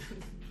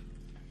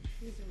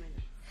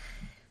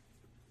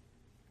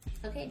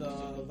 Okay. The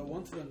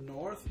one to the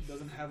north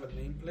doesn't have a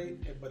nameplate,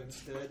 but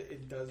instead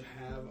it does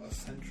have a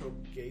central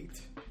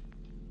gate.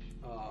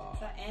 Is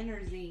that N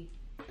or Z?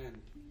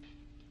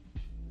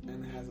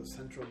 And has a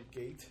central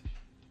gate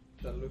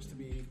that looks to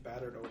be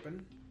battered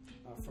open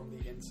from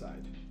the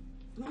inside.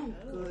 Oh,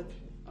 good.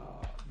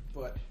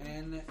 But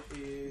N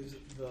is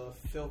the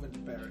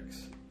Filvant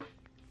Barracks.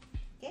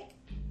 Okay.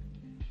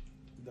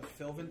 The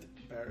Filvant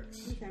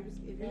Barracks. Okay,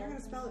 if you're not going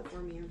to spell it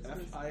for me, I'm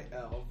just going to...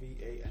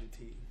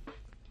 Filvant.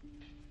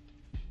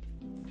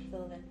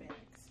 Sylvan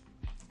Barracks.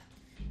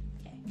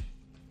 Okay.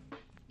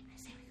 I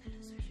say we go to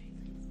the surgery,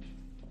 please.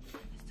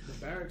 The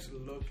barracks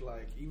look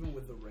like, even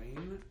with the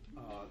rain,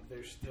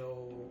 they're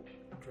still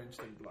drenched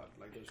in blood.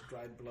 Like there's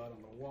dried blood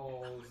on the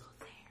walls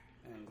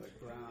and the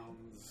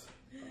grounds.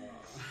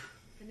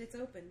 And it's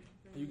open.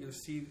 You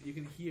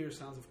can hear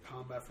sounds of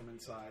combat from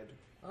inside.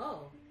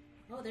 Oh,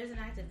 there's an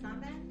active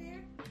combat in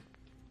there?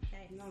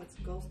 Okay. No, it's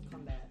ghost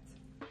combat.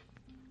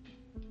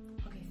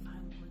 Okay,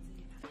 fine. What's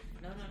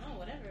it? No,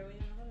 whatever. We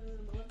don't know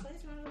the blood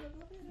place. We don't know the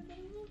blood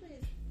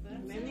place. But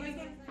I'm Maybe saying we it's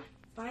can like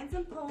find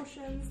some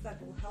potions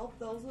that will help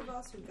those of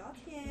us who got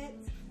hit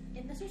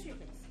in the surgery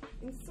place.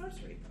 in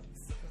sorcery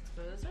books. Let's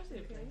go to the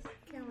surgery place.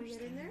 Can we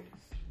get in there?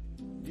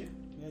 Yeah.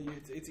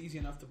 It's easy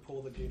enough to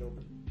pull the gate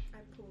open. I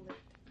pulled it.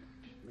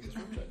 Make a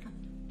strength check.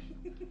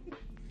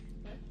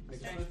 What?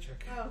 Make a strength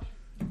check. Oh.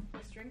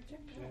 A strength check?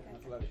 Yeah, I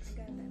got athletics.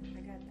 that.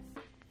 I got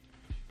that.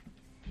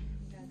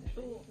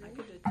 Oh, I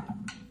could do it too.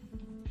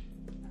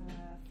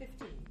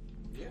 15.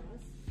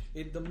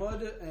 Yeah. The mud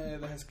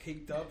that has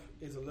caked up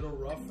is a little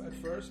rough at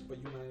first, but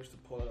you managed to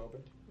pull it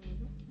open.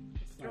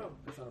 It's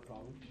not a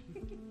problem.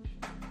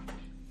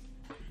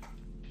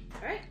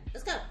 Alright,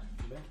 let's go.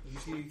 Okay. You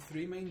see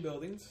three main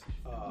buildings.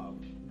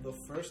 The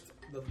first,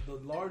 the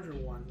larger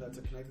one that's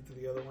connected to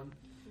the other one,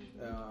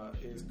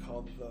 is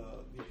called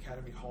the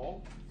Academy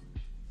Hall.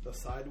 The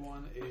side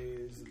one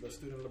is the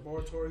student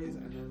laboratories,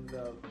 and then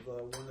the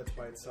one that's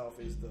by itself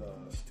is the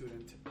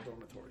student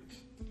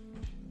dormitories.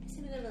 I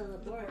see we go to the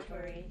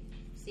laboratory.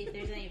 See if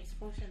there's any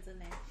potions in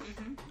there.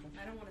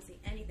 I don't want to see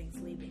anything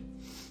sleeping.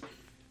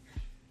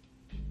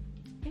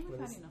 I think we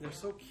But found enough. they're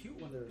so cute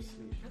when they're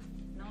asleep.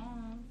 No.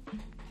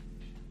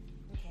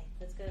 Okay,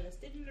 let's go to the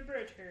student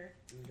laboratory.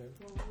 Okay.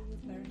 What was the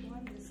third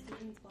one? The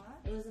student what?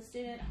 It was the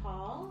student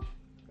hall,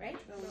 right?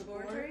 The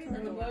laboratory.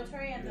 The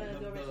laboratory and Yeah, the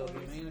the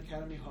dormitories. main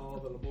academy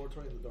hall, the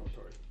laboratory, and the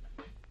dormitory.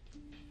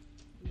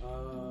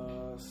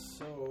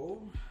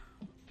 So,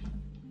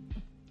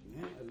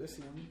 yeah,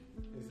 Elysium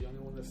is the only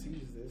one that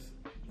sees this.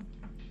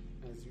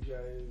 As you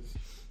guys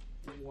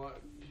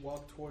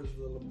walk towards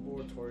the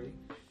laboratory,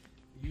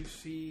 you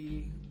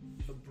see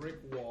the brick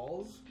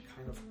walls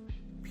kind of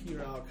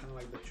peer out, kind of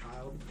like the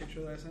child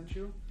picture that I sent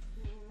you,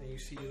 and you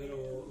see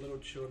little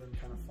children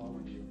kind of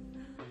following you,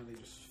 and then they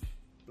just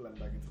blend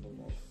back into the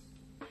walls.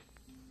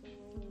 So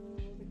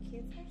the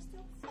kids are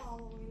still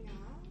following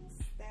us.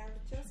 They're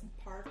just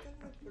part of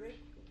the brick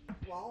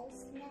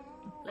walls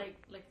now.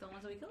 Like the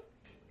ones that we killed?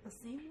 the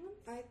same ones?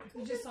 I You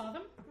couldn't just saw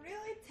them?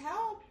 really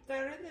tell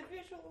their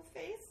individual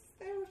faces.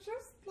 They were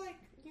just like,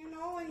 you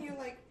know, when you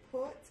like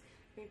put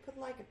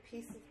like a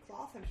piece of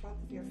cloth in front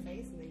of your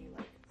face and then you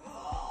like,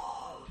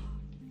 oh,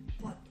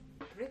 what,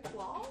 brick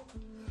wall?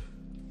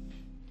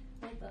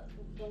 Like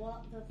the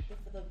wall,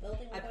 the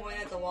building. I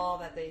pointed at the wall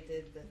that they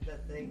did,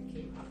 that they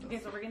came out of. Okay,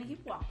 so we're gonna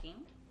keep walking.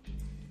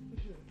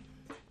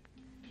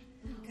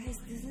 Guys,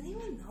 does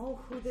anyone know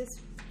who this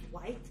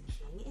White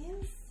King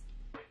is?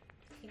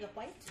 King of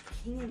White?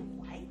 King in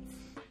White?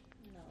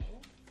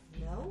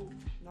 No. No?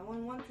 No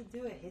one wants to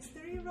do a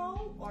history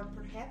roll? Or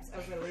perhaps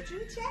a religion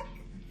check?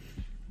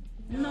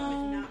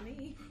 No. Not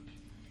me.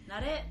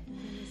 Not it.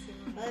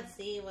 Let's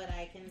see what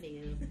I can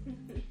do.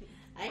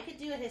 I could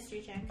do a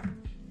history check.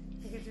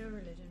 I could do a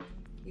religion.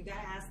 You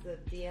gotta ask the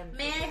DM.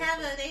 May I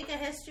have make a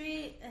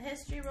history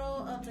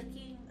roll of the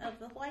King of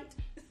the White?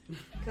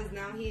 Because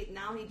now he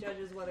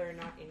judges whether or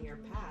not in your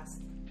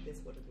past this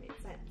would have made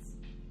sense.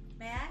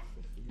 May I?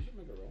 You can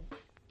make a roll.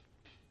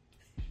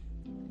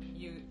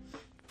 You.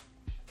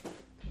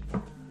 You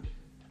can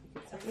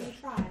certainly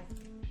try.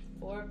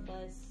 4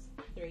 plus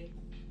 3.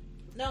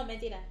 No,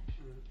 mentira.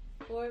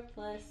 4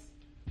 plus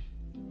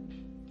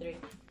 3.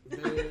 So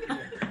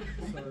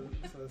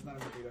it's not a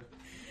Medita.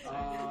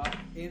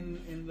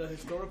 In the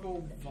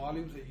historical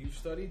volumes that you've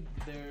studied,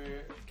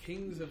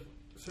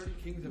 certain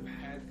kings have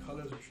had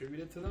colors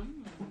attributed to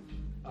them,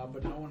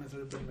 but no one has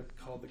ever been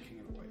called the King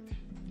in White.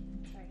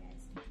 Sorry,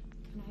 guys.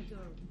 Can I do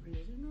a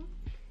religion roll?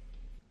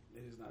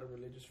 It is not a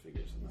religious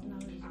figure, so It's no.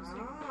 not religious.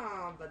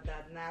 Ah, but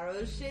that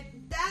narrows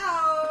shit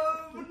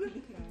down.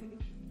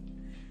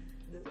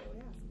 This is what we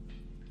ask.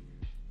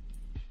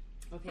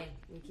 Okay,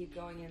 we keep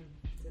going in.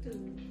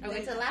 Are we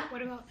to the left?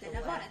 What about... The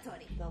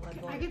laboratory. The I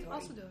laboratory. could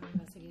also do an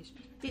investigation.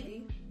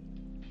 It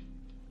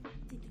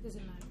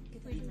doesn't matter.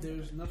 Wait a minute.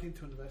 There's nothing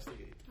to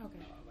investigate. Okay.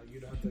 Like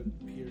you'd have to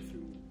peer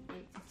through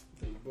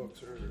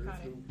books or Got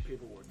it. through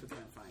paperwork to try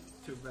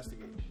and to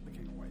investigate the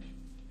King of White.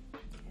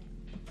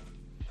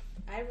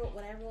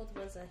 What I rolled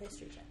was a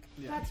history check.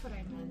 Yeah. That's what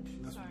I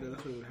meant. That's Sorry.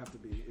 what it would have to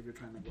be if you're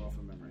trying to go off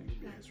of memory. It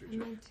would be a history I check.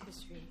 meant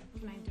history.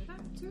 Can I do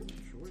that too?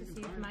 Sure, To you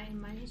see can if try. in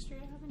my history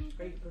I have any?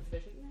 Are you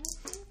proficient in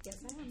history? Yes,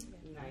 I am. Nice.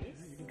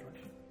 Yeah, you can try.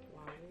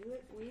 Wow,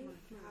 we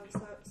have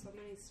so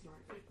many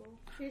smart people.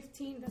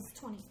 15. That's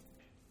 20.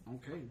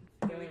 Okay.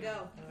 Here we go.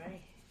 All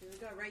right. Here we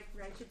go. Write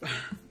it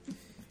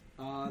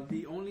down.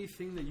 The only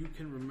thing that you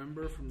can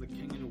remember from the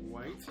King in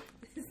White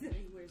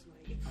Where's my...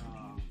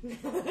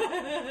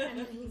 And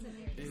then he's an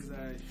Aries. is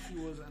that he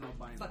was an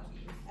albino, Fuck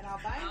you. An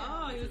albino.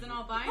 Oh, he was an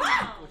albino.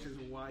 which is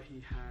why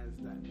he has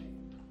that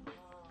name.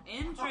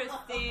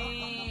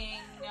 Interesting.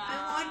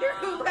 I wonder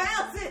who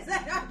else is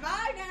an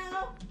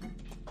albino.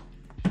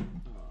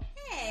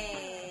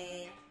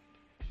 Hey.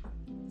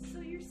 So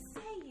you're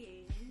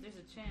saying... There's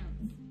a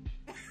chance.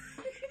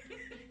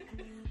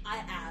 I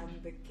am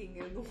the king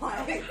in the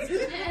white.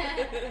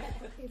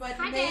 But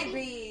Hi, Daddy.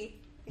 maybe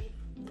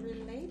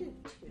related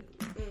to...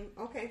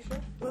 Okay, sure.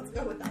 Let's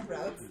go with that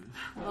route.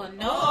 Oh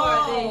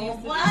no!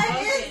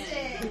 what is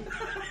it?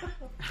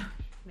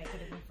 Make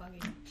it even funny.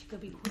 She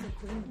could be the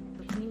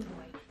queen of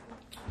white.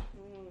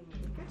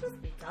 It could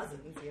just be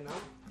cousins, you know?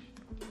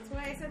 That's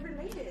why I said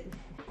related.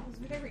 It's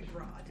very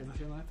broad. ¿Qué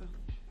nació en esta?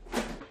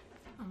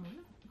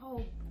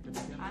 Oh, ¿Qué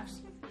nació en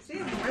esta? See?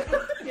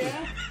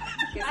 Yeah.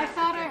 I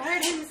thought I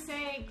heard him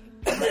say.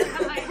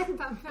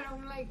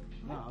 I'm like,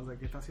 No, I was like,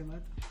 ¿qué está haciendo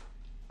esta?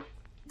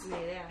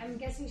 Yeah. I'm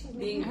guessing she's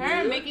Being making.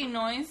 Her making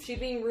noise. She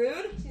being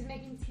rude? She's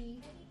making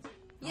tea.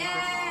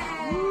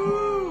 Yay!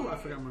 Woo! I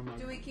forgot my mug.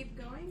 Do we keep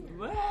going?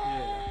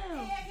 Yeah.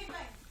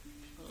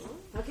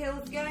 Okay,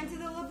 let's go into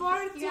the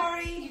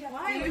laboratory.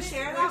 Why? Do you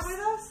share that with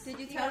us? Did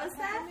you tell us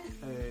that?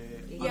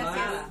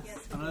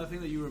 Yes. Another thing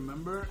that you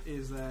remember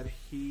is that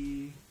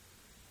he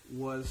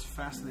was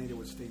fascinated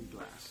with stained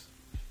glass.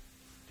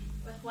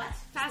 With what?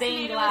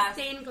 Fascinated glass.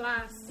 with stained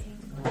glass.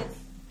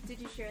 Did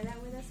you share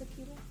that with us,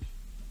 Akita?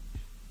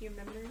 You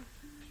remember?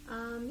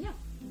 Yeah.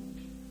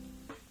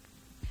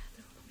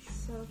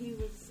 So he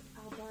was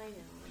albino.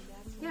 And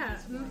that's what Yeah.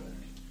 he's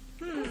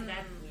white.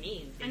 That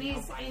means And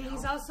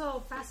he's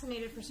also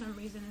fascinated for some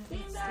reason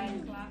with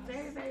stained glass.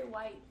 very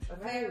white.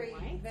 Very,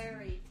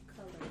 very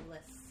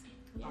colorless.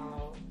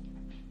 Oh,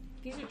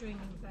 These are doing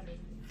things better than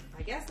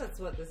I guess that's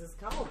what this is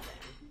called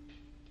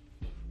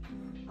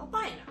then.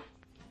 Albino.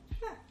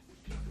 Huh.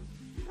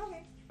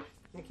 Okay.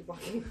 I keep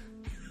walking.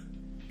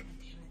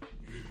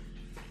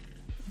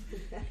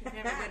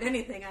 Never got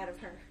anything out of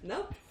her.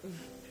 Nope.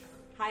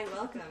 Hi,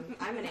 welcome.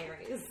 I'm an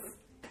Aries.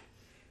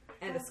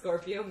 And a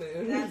Scorpio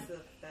moon. That's the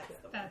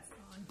that's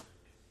on.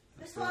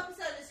 This whole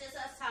episode is just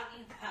us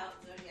talking about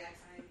zodiac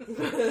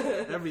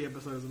signs. Every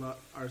episode is about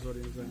our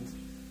zodiac signs.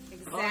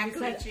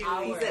 exactly.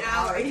 our. He said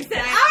Our. our. He said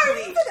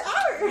Exactly.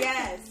 our.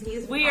 Yes,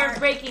 he's We are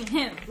breaking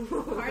him.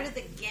 Part of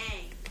the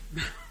gang.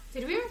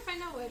 Did we ever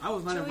find out what? I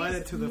was not Joey's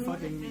invited to the moon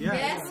fucking. and- Yeah.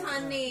 Yes,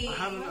 honey. I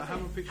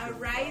have a picture. A of it.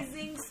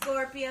 rising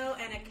Scorpio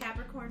and a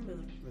Capricorn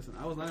moon. Listen,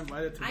 I was not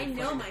invited to the I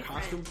know fucking my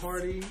costume friends.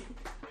 party.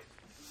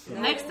 So,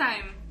 Next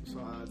time. So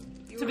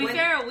To be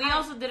fair, we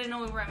also didn't know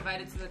we were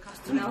invited to the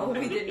costume. No,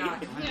 we did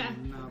not. Yeah.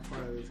 I'm not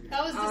part of this game.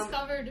 That was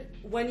discovered.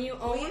 When you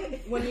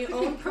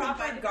own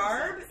proper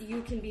garb,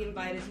 you can be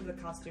invited to the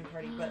costume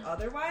party, but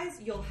otherwise,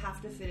 you'll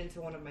have to fit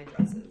into one of my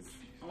dresses.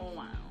 Oh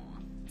wow.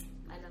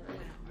 I love it.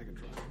 I can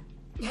try.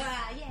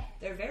 Yeah.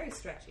 They're very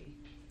stretchy.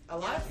 A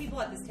lot of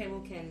people at this table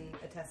can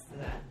attest to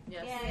that.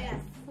 Yes. Yeah.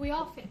 We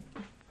all fit.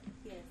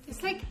 Yes.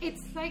 It's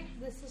like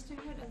the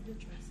sisterhood of the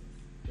dresses.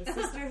 The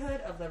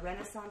sisterhood of the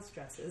Renaissance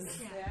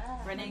dresses.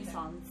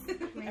 Renaissance.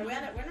 We're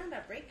not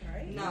at break,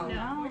 right? No.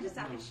 No. We're just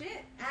talking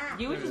shit.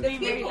 You were just being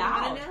very People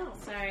loud. want to know.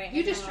 Sorry.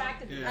 You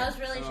distracted me. Yeah. I was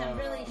really I'm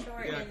really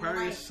short. Yeah, and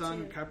Aquarius, light, Sun,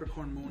 too.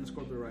 Capricorn, Moon,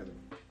 Scorpio rising.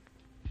 I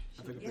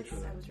took a Yes, picture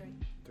of I that. was right.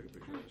 Took a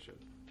picture of that shit.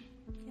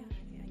 Yeah,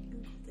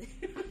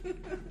 I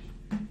googled it.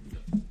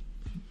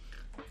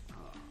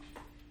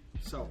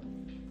 So,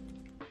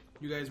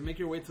 you guys make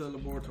your way to the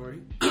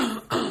laboratory,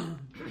 and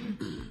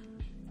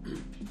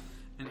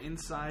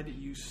inside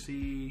you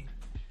see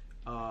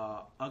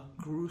a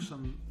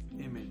gruesome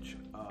image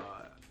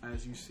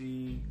as you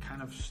see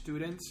kind of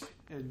students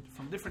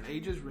from different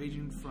ages,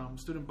 ranging from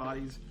student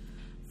bodies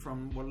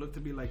from what look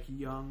to be like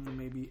young,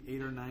 maybe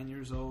 8 or 9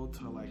 years old,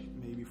 to like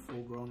maybe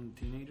full-grown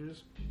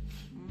teenagers,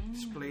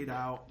 splayed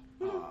out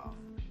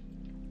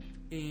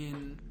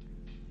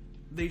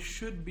they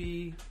should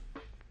be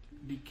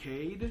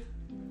decayed,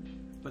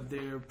 but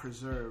they're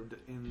preserved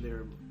in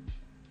their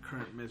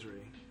current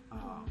misery.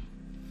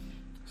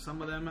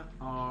 Some of them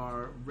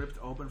are ripped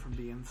open from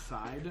the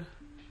inside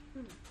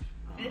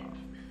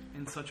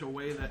in such a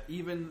way that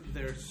even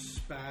their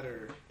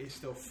spatter is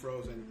still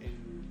frozen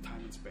in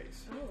time and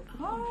space.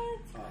 What?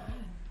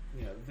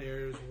 Yeah,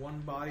 there's one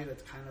body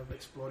that's kind of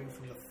exploding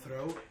from the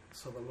throat,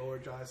 so the lower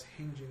jaw is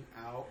hinging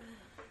out.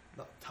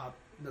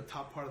 The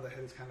top part of the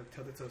head is kind of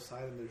tilted to the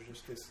side, and there's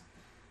just this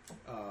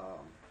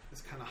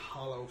this kind of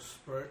hollow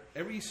spurt.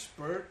 Every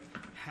spurt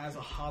has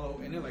a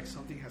hollow in it, like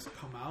something has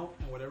come out,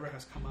 and whatever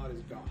has come out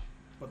is gone.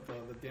 But the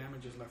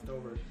damage is left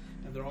over,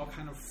 and they're all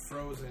kind of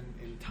frozen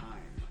in time.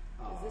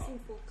 Is this in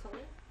full color?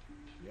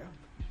 Yeah.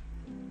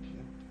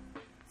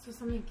 So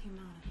something came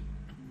out of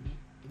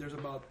it. There's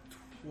about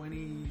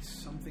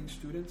 20-something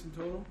students in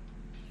total.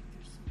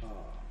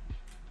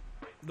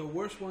 The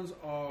worst ones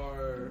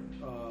are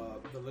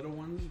the little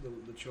ones,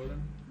 the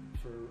children,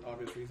 for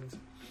obvious reasons.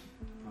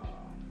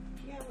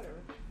 Yeah, whatever.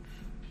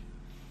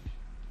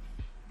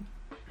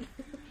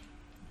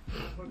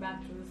 We're back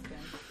to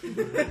this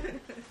thing.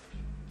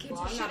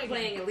 Well, I'm not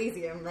playing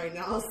Elysium right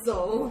now,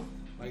 so...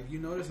 Like, you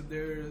notice that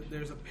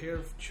there's a pair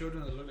of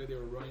children that look like they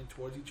were running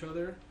towards each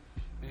other,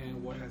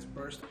 and what has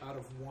burst out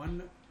of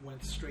one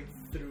went straight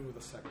through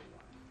the second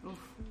one. Oof.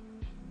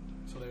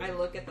 So I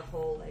look at the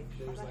whole, like,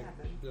 how'd there's that like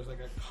happen? there's like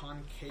a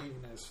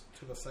concaveness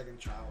to the second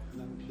child, and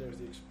then there's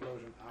the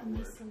explosion And outward.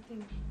 there's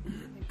something.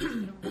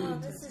 Oh,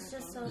 this is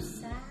just so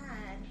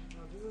sad.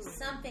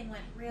 Something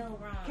went real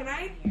wrong. Can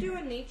I here. do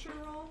a nature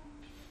roll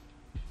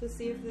to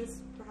see if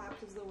this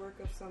perhaps is the work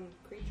of some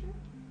creature?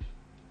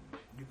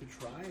 You could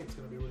try. It's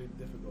going to be really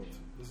difficult.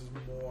 This is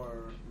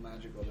more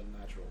magical than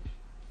natural.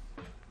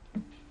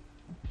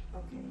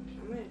 Okay,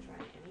 I'm gonna try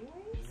it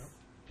anyways.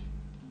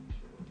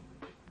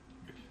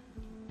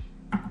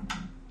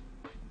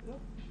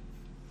 Nope.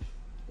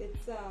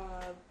 It's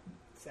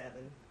 7.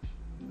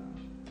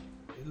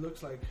 It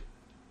looks like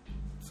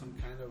some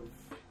kind of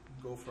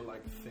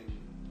gopher-like thing.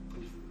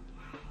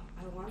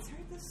 I once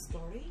heard this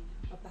story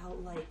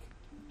about like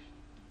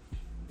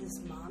this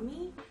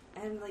mommy,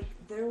 and like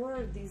there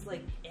were these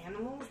like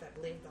animals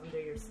that lived under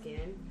your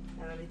skin,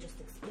 and then they just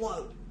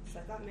explode. So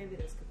I thought maybe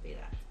this could be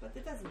that, but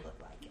it doesn't look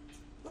like it.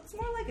 Looks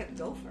more like a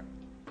gopher.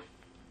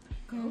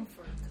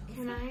 Gopher.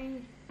 Can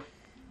I?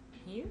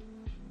 You?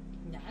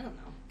 No, I don't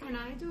know. Can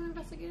I do an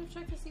investigative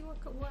check to see what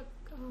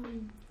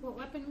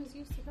weapon was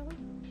used to kill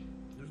him?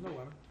 There's no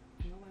weapon.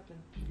 No weapon.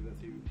 Do that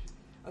to you.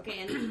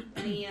 Okay,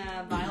 any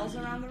vials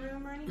around the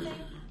room or anything?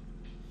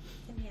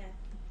 Yeah.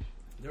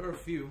 There are a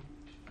few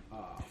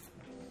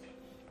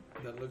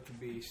that look to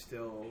be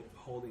still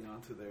holding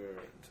on to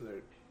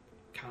their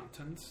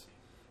contents,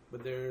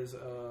 but there's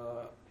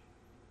a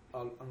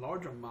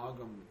large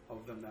amalgam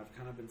of them that have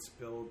kind of been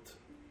spilled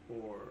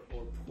or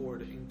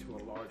poured into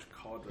a large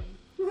cauldron,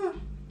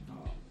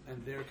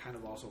 and they're kind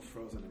of also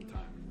frozen in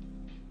time.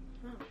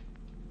 Huh.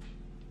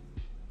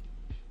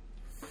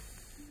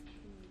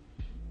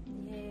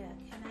 Yeah.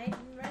 Can I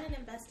run an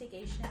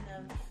investigation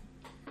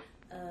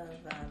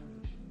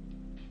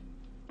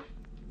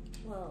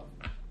well,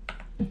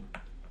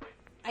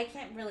 I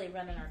can't really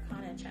run an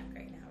Arcana check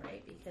right now,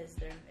 right? Because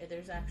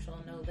there's actual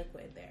no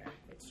liquid there.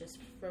 It's just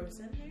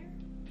frozen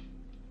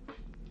there.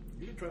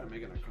 You can try to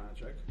make an Arcana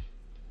check.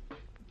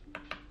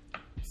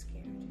 I'm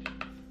scared.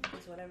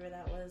 Because whatever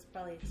that was,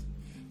 probably.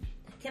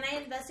 Can I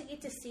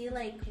investigate to see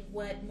like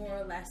what more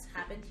or less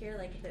happened here?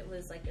 Like if it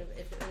was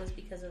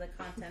because of the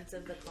contents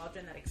of the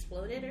cauldron that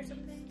exploded or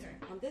something?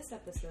 Or? On this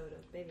episode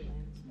of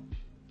Babyland,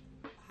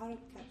 how to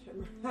catch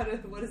him?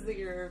 What is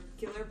your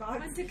killer box?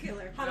 Hunt a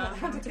killer. How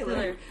to kill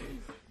her.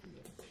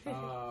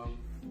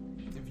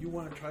 If you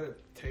want to try to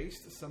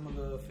taste some of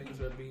the things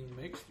that are being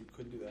mixed, you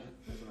could do that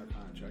as an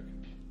Arcana check.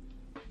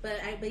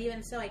 But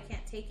even so, I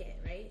can't take it,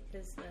 right?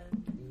 Because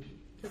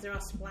they're all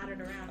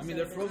splattered around. I mean, so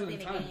they're there's frozen in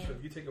nothing to time, gain. so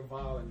if you take a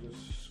vial and just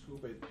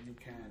scoop it, you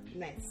can.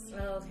 Nice.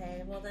 Oh,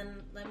 okay. Well, then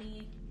I'm gonna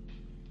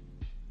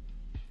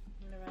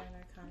run an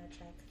Arcana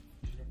check.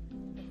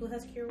 Who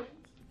has cure wounds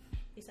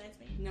besides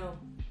me? No,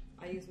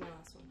 I used my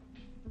last one.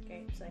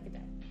 Great, so I could die.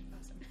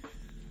 Awesome.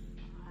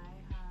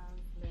 I have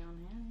lay on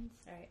hands.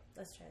 All right,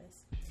 let's try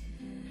this.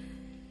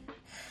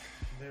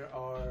 There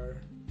are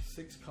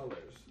 6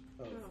 colors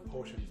of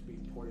potions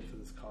being poured into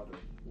this cauldron.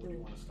 Where do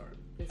you want to start?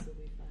 This will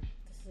be fun.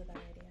 This is a bad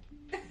idea.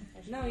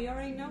 No, you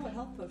already know what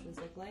health potions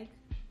look like.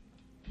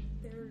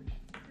 They're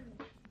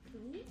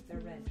They're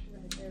red.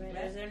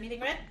 Red. Is there anything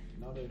red?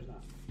 No, there's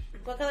not.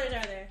 What colors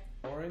are there?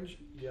 Orange,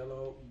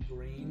 yellow,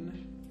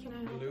 green, Can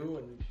I help? blue,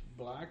 and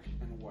black,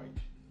 and white.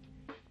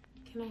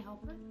 Can I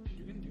help her?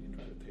 You can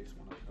try to taste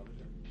one of the colors.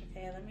 Yeah.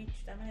 Okay,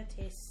 I'm gonna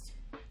taste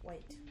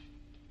white.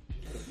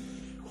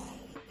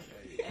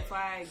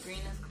 FYI, green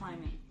is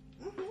climbing.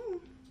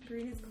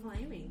 green is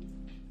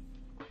climbing.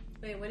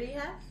 Wait, what do you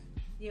have?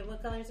 Yeah,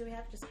 what colors do we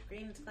have? Just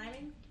green is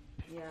climbing?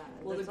 Yeah.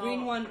 Well, the that's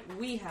green all- one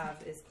we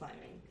have is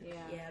climbing. Yeah.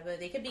 Yeah, but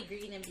they could be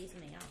green and be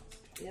something else.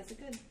 Yes, it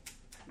could.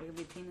 They could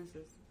be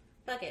penises.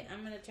 Fuck it,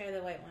 I'm gonna try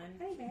the white one.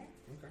 Hey there.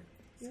 Okay.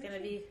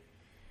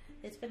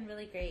 It's been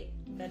really great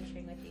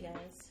venturing with you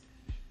guys.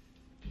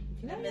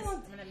 You I'm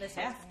don't gonna miss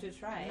have this to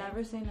try it.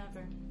 Never say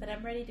never. but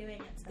I'm already doing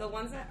it. So. The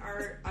ones that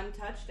are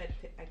untouched,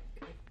 I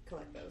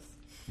collect those.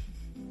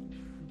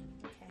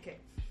 Okay.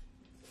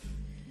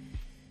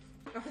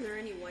 Are there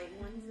any white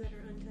ones that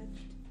are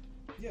untouched?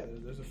 Yeah,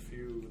 there's a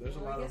few. There's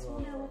Well, a lot I guess of.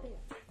 we'll know what they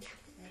are.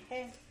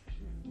 Okay.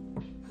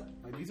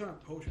 Like these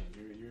aren't potions.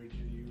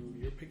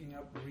 You're picking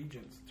up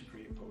regions to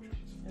create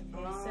potions.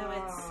 Okay. So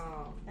it's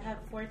I have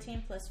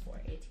 14 plus 4,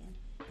 18.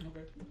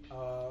 Okay.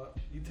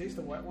 taste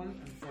the wet one,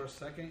 and for a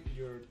second,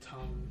 your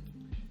tongue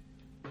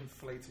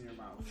inflates in your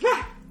mouth.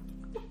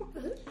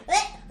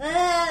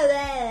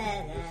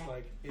 It's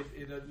like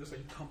it just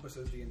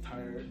encompasses the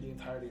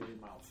entirety of your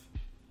mouth.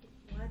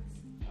 What?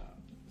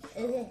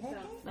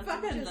 That's What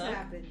a good just look.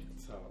 happened?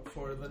 So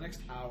for the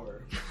next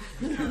hour,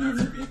 you cannot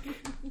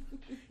speak.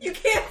 You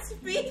can't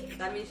speak.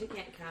 That means you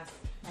can't cast.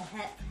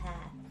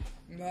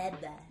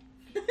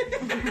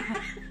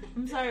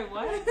 I'm sorry,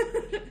 what?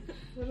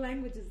 What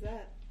language is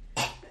that?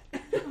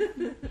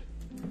 I'm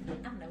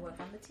gonna work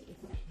on the teeth.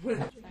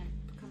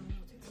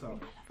 So,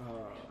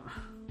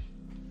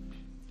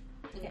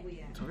 Okay.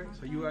 it's okay.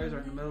 So you guys are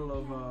in the middle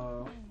of.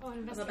 Oh, Of a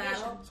investigation.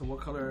 battle. So what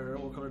color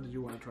did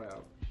you want to try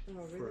out?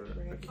 Oh, For really?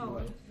 We're gonna the keep Oh,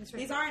 keyword? that's right.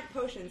 These aren't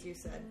potions, you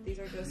said. These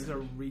are just. These are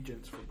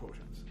regents for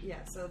potions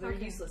Yeah, so they're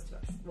Okay. useless to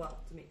us. Well,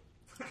 to me.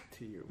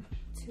 to you.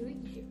 To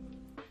you.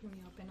 Let me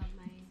open up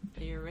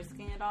my. You're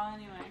risking it all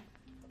anyway.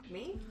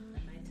 Me?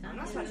 My tongue I'm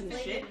not is touching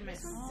inflated shit. in my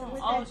So Oh,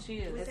 with oh, that, she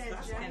is. with that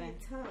Just giant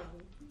kidding.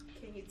 tongue,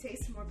 can you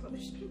taste more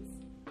potions?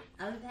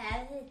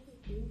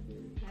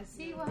 Let's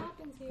see what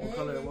happens here.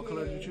 What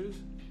color did you choose?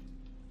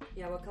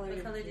 Yeah, what color,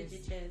 What color did you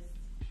choose?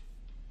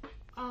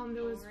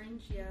 There was.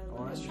 Orange, yellow.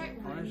 Orange, try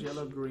orange, orange.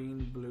 yellow,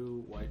 green,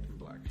 blue, white, and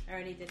black. I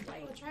already did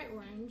white. I'll try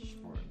orange.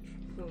 Orange.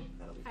 Oh,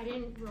 that'll be I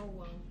didn't roll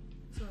well,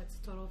 so it's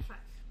a total of 5.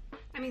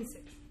 I mean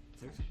 6.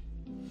 6.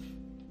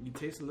 You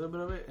taste a little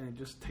bit of it, and it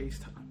just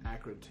tastes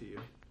acrid to you.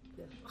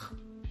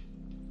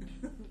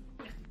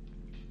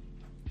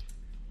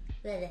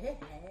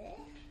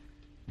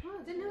 Oh,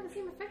 it didn't have the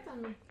same effect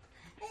on me.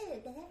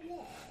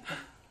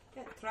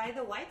 Yeah, try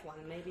the white one.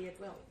 Maybe it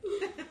will.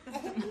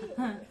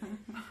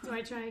 Do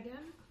I try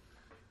again?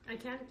 I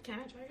can I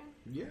try again?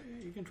 Yeah,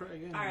 you can try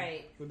again. All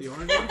right. With the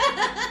orange one?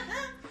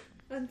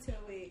 Until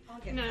we all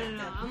get No. fucked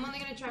up. I'm only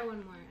gonna try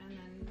one more, and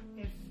then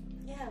if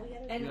Yeah, we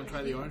gotta. And You gonna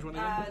try the orange one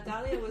again?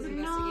 Dahlia was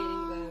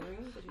investigating the room.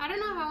 Did you- I don't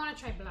know if I want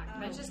to try black,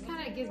 but it just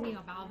kind of gives me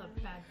all the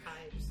bad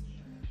vibes.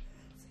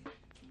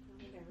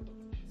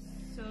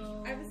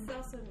 So I was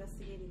also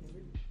investigating the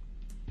room.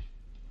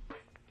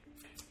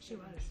 she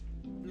was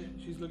Yeah,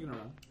 she's looking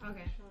around.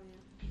 okay. Oh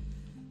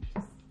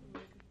yeah.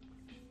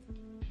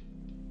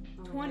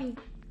 Oh, 20.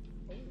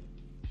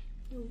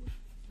 Ooh,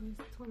 it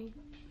was 20.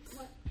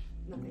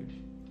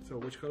 Nothing. So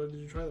which color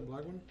did you try? The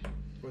black one?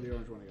 Or the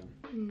orange one again?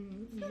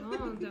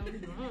 No.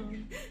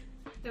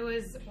 There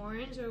was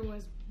orange, there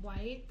was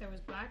white, there was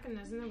black, and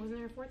wasn't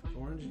there a fourth one?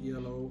 Orange,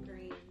 yellow,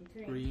 Green.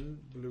 green,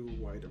 blue,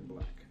 white, and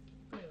black.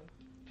 Blue.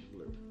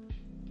 Blue.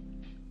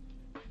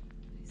 I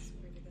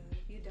swear to God,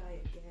 if you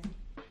die again,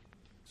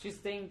 She's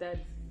staying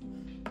dead.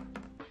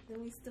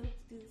 then we still have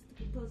to do this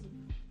stupid puzzle.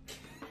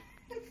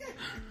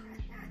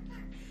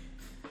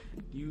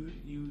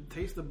 You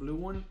taste the blue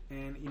one,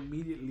 and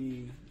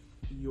immediately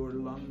your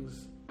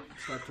lungs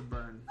start to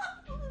burn.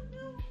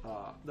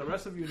 The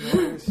rest of you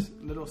notice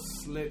little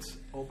slits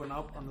open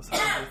up on the side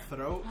of your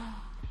throat.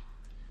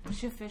 Is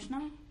she a fish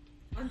now?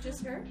 I'm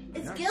just her.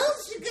 It's Yeah.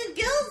 gills. She good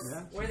gills.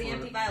 Yeah. Where are the so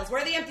empty vials?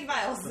 Where are the empty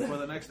vials? for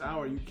the next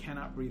hour, you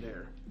cannot breathe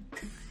air.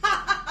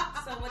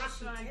 So what does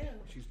she do?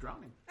 She's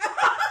drowning.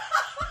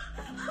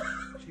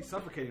 She's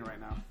suffocating right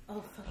now.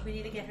 Oh fuck! We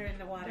need to get her in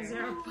the water. Is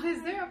there a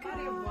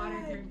body of water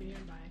here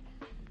nearby?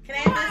 Can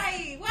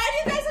I?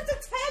 Why do you guys have to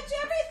touch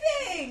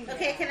everything?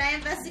 Okay, can I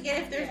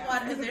investigate if there's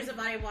water? If there's a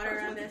body of water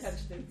around this? Touch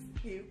things.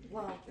 You.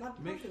 Well,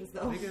 not Make, potions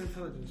though. make an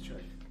intelligence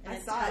check. I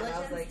saw it. And I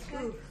was like,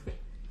 Intelligence ooh,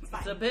 it's fine.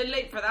 It's a bit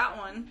late for that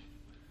one.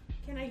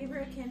 Can I give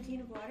her a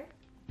canteen of water?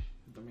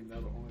 I mean,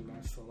 that will only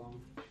last so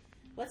long.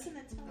 What's an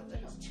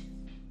intelligence?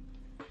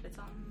 It's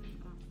on.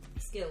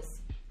 Skills.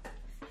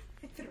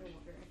 I threw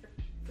water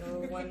at her.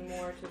 Go one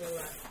more to the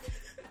left.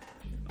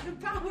 The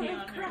power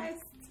Yeah, of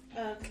Christ.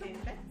 Okay.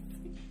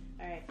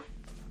 All right.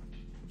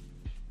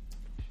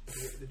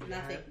 Did you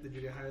Nothing. Did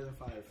you get higher than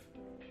 5?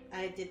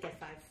 I did get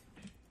 5.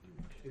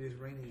 It is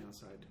raining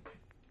outside.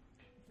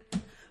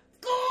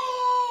 Go!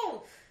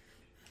 Oh,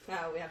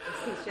 we have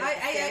to see.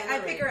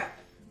 I pick her up.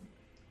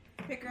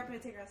 Pick her up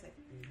and take her outside.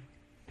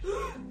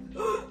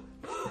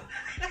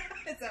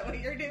 Is that what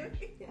you're doing?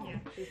 Yeah.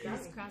 She's She's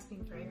drowning.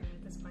 grasping for air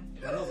at this point.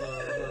 No,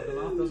 the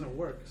mouth doesn't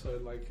work, so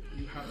like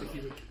you have to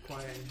keep it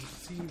quiet, and you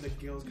see the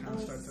gills kind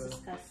of start to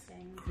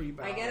Disgusting. creep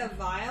out. I get a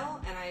vial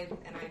and I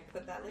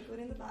put that liquid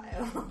in the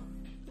vial.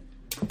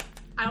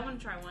 I want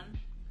to try one.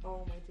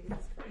 Oh my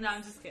Jesus Christ. No,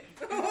 I'm just kidding.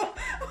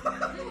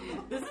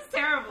 This is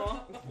terrible.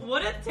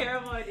 What a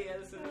terrible idea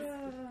this is.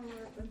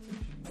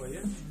 But yeah,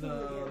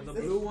 the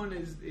blue one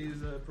is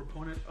a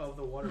proponent of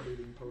the water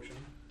breathing potion.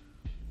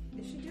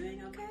 Is she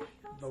doing okay?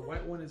 The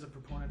white one is a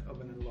proponent of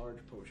an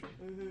enlarged potion.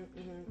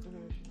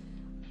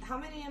 How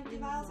many empty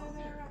vials are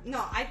there around?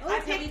 No, I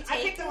can we picked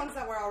take the ones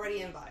that were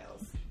already in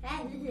vials.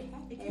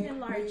 It can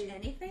enlarge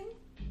anything?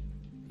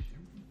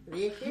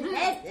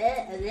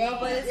 No,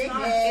 but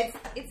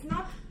it's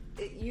not.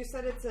 You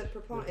said it's a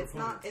proponent. The It's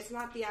proponents.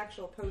 not the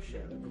actual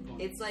potion. Yeah, the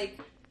proponents. It's like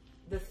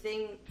the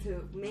thing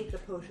to make the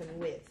potion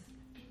with.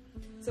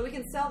 So we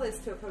can sell this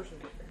to a potion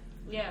maker.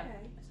 Yeah.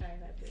 Sorry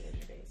if I blew in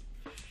your face.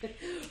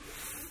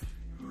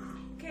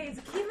 Okay, is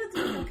Akiva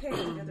doing okay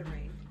with the other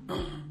rain?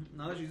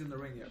 Now that she's in the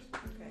ring, yes.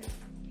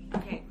 Okay.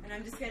 Okay. And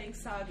I'm just getting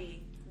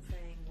soggy and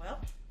saying, well,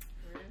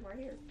 we're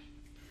here.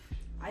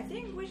 I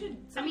think we should.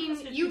 I mean,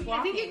 should you. keep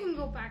I think you walking. can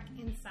go back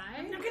inside.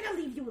 I'm not gonna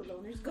leave you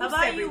alone. There's How ghosts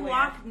about everywhere. you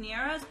walk near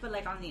us, but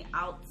like on the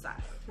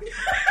outside?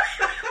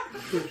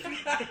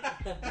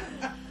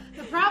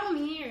 The problem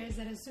here is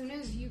that as soon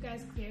as you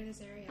guys clear this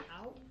area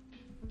out,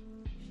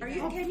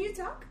 Can you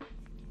talk?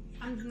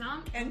 I'm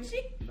not. Can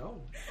she?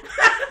 No.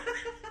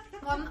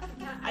 Well, I'm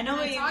not I know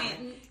what you talk-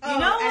 mean. Oh, You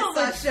know what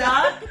would as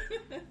suck?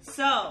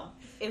 So,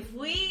 if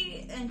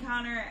we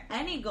encounter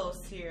any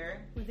ghosts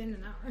here, within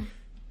an hour.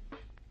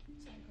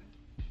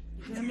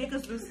 you're gonna make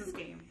us lose this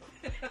game.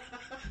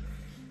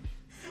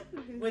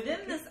 Within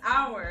this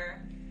hour,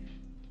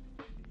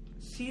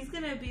 she's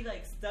gonna be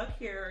like stuck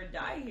here or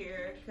die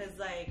here because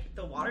like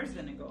the water's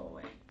gonna go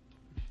away.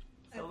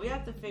 So we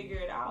have to figure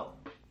it out.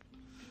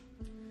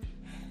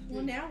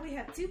 Well, now we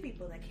have two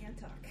people that can't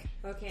talk.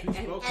 Okay, Two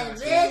and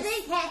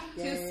spellcasters.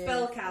 two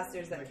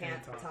spellcasters that They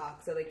can't can't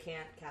talk, so they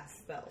can't cast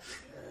spells.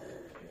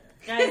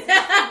 Guys,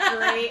 that's a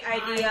great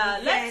idea.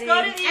 Let's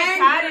go to the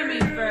academy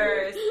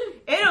first.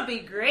 It'll be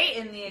great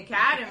in the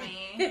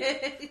academy.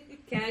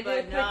 Can I do But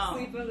a quick no.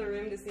 sweep of the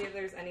room to see if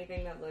there's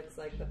anything that looks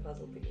like the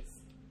puzzle piece?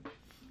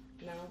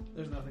 No?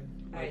 There's nothing.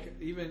 Like Alright.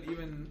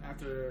 even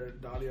after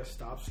Dahlia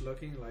stops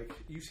looking, like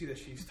you see that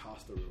she's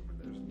tossed the room and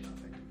there's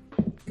nothing.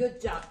 Good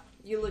job.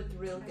 You looked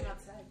real I'm good.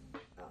 outside.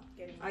 Oh.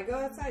 Getting I go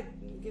outside.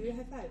 Give you a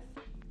high five.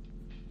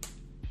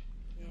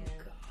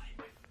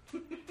 Yeah.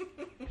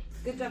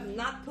 Good job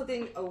not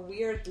putting a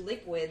weird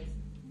liquid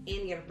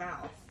in your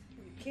mouth.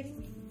 Are you kidding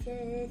me?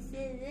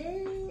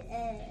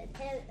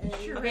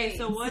 Okay,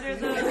 so what are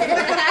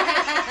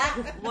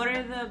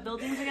the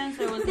buildings again?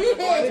 So it was the We,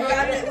 laboratory.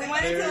 got it. We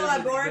went into the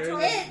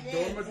laboratory.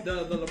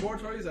 The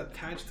laboratory is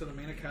attached to the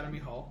main academy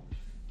hall,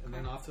 and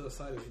then off to the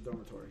side is the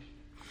dormitory.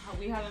 Oh,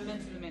 we haven't been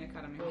to the main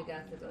academy. We hall.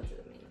 got to go to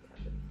the main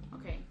academy.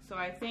 Okay, so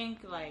I think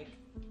like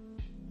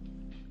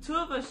two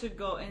of us should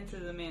go into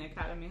the main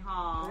academy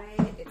hall.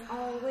 Right? It's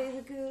always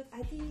a good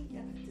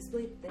idea to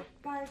split the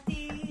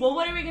party. Well,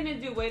 what are we gonna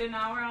do? Wait an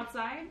hour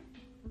outside?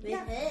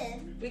 Yeah.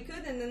 We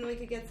could, and then we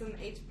could get some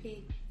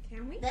HP.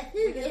 Can we? Yeah,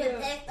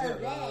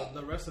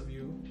 the rest of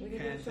you We can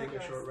can do a take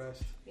short a short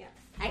rest.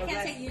 I can't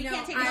Okay. take. You We know,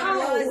 can't take. I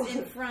a was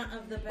in front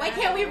of the bed. Why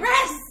can't we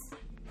rest?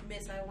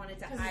 Miss, I wanted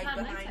to 'Cause it's hide not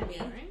behind nighttime me.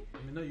 yet, right? I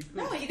mean, no, you could.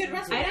 No, you could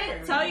rest I whenever.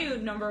 didn't tell you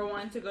number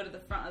one to go to the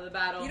front of the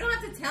battle. You don't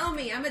have to tell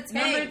me. I'm a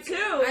tank. Number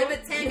two, I'm a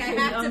tank. I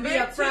have to be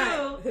number up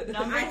front. two,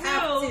 number I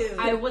have two, to.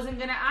 I wasn't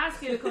gonna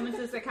ask you to come into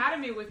this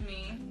academy with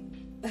me.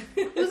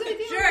 Whose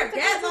idea Sure, was it to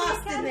get come to the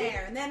lost in academy?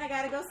 there, and then I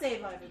gotta go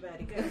save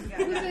everybody. Good.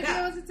 Whose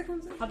idea was it to come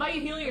to? How about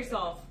you heal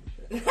yourself?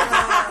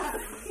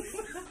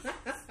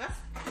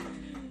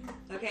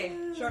 Okay,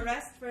 short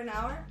rest for an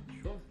hour.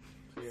 Sure.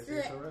 So you guys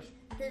take a short rest.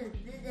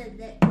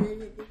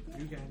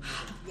 You can.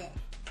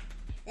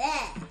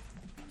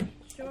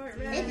 Short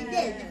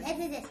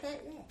D10.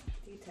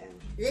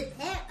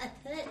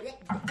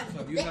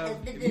 So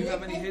if you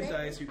have any hit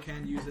dice, you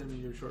can use them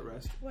in your short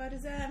rest. What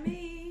does that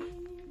mean?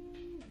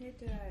 Hit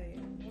die.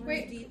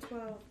 Wait.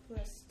 1d12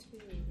 plus 2.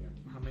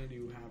 How many do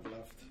you have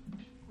left?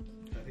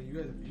 I think you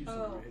guys have used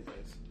some of your hit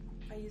dice.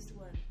 I used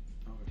 1.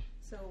 Okay.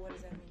 So what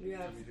does that mean? You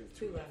have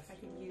 2 left. I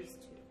can use 2.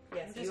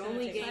 Yes, I'm just you gonna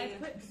only take I gain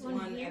put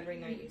one here every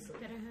night you sleep.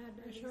 that I had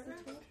a short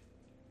rest.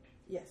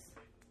 Yes.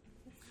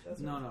 That's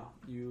No, what- no.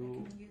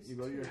 You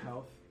go to your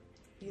health.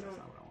 You That's don't.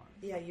 not what I want.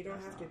 Yeah, you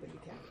don't have to, but you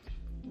can.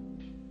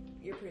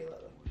 You're pretty low.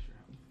 What's your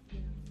health?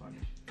 Fuck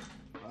it.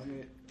 Fuck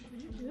it. What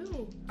did you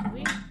do?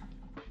 Wait.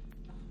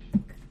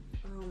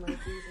 Oh my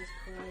Jesus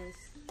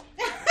Christ!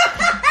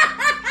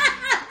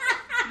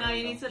 No,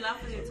 you need to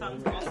laugh with your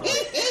tongue also. So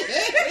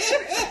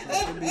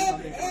it could be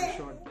something for a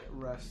short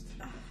rest.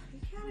 You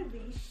gotta be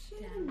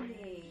shitting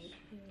me.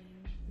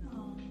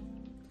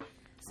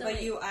 So But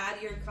wait, you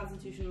add your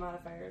Constitution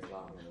modifier as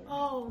well.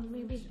 Oh,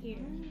 maybe here.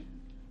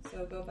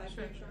 So go back to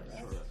your short rest.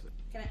 Short rest.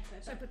 can I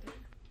So I put that.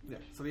 Yeah.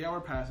 So the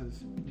hour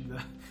passes.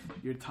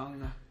 Your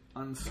tongue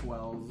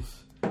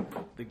unswells.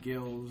 The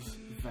gills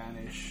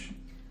vanish.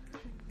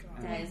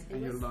 Guys, it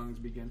And your was- lungs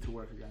begin to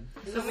work again.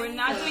 So we're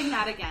not doing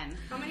that again.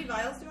 How many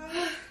vials do I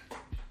have?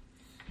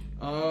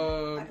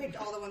 I picked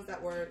all the ones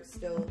that were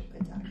still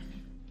intact.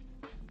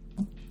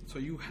 So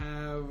you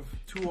have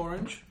 2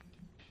 orange,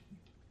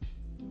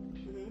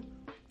 Mhm.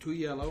 2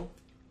 yellow,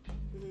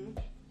 Mhm.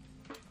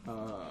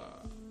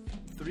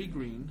 3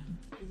 green,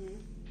 Mhm.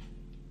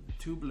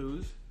 2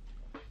 blues,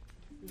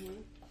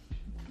 Mhm.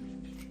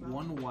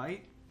 1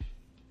 white,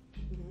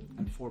 Mhm.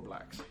 and 4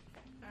 blacks.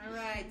 All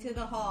right, to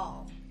the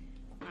hall.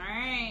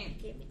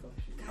 Alright.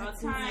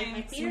 About my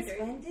time. feet are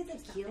dirty. When did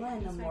tequila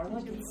and the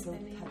Morlock get so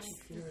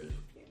touchy-feely?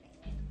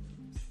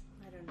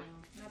 I don't know.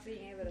 Not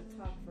being able to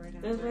talk for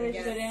an Those hour. really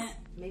Yes. shouldn't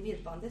Maybe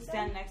it's bonded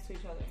stand next to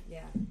each other.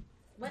 Yeah.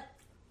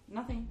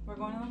 Nothing. We're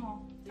going in the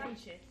hall.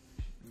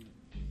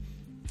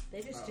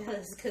 They're just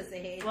jealous because they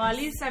hate. Well, at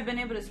least I've been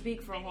able to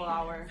speak for a whole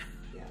hour.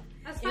 Yeah.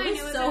 That's It fine. was,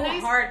 It was so a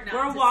nice. hard not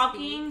We're to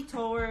walking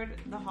toward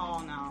the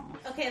hall now.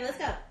 speak. Okay, let's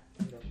go.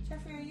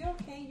 Jeffrey, are you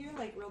okay? You're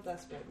like real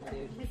desperate,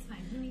 dude. It's fine.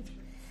 Who needs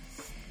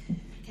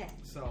Okay.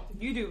 So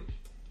You do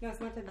No, it's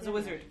not time. as a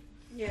wizard.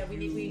 Yeah,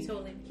 we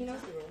totally. He knows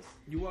the rules.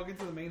 you walk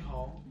into the main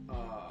hall,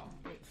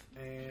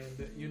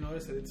 and you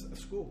notice that it's a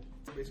school.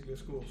 It's basically a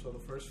school. So the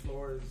first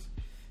floor is,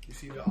 you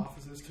see the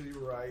offices to your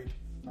right.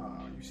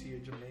 You see a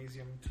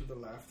gymnasium to the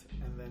left,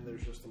 and then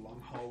there's just a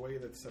long hallway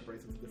that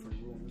separates into different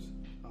rooms.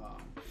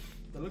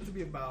 They look to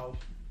be about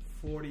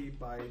 40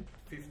 by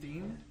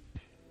 15.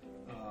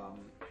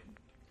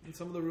 And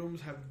some of the rooms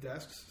have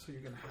desks, so you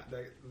can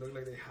they look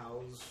like they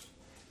house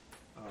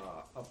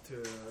up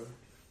to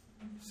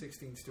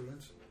 16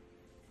 students.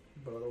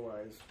 But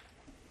otherwise,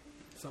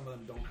 some of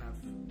them don't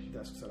have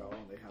desks at all,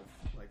 and they have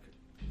like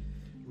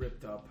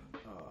ripped up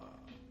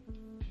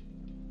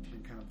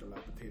and kind of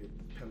dilapidated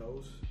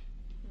pillows.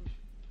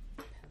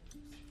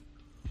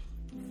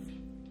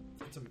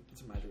 It's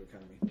a magic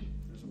academy.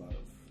 There's a lot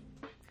of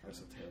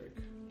esoteric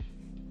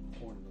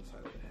horn on the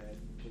side of the head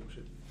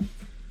bullshit.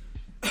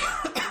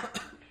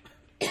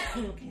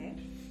 Okay.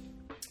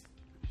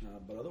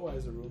 But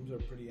otherwise, the rooms are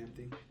pretty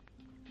empty.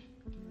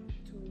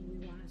 Do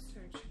we want to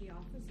search the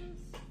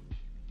offices?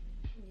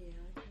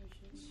 Yeah, I think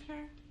we should.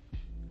 Sure.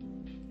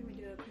 Can we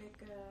do a quick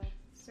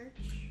search?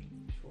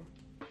 Sure.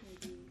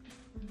 Maybe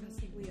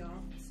Investigate. we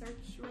all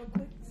search real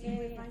quick, see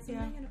if we find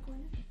something in a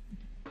corner.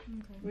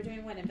 Okay. We're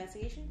doing what,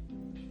 investigation?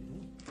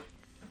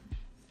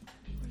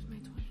 Where's my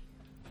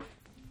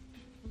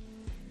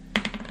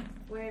 20?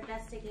 We're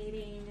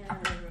investigating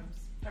the rooms.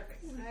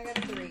 Perfect. I got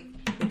 3.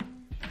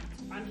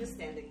 I'm just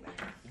standing there.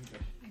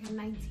 Okay. I got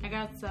 19. I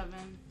got 7.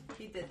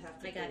 He did have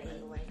to I got pay, by 8.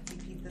 the way. He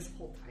peed this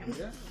whole time.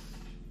 Yeah.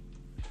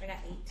 I got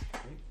 8.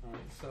 Okay. All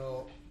right.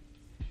 So,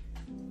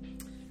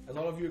 as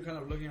all of you are kind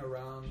of looking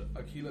around,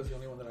 Akila's the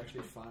only one that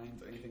actually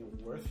finds anything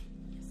of worth.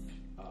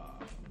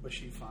 But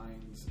she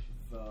finds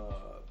the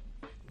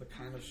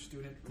kind of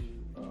student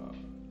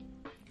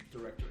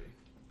directory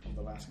of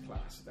the last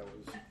class that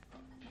was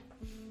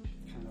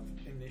kind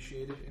of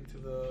initiated into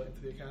the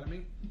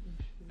academy.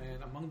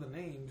 And among the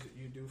names,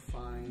 you do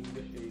find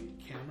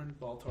a Cameron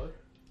Baltar.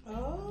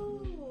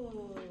 Oh.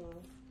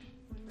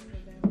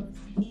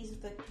 He's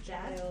the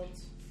child.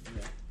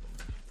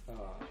 Yeah.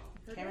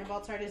 Cameron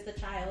Baltard is the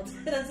child.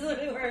 That's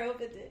literally where I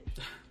opened it.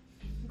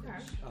 Okay.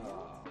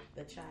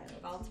 The child.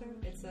 Alter?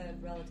 It's a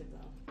relative,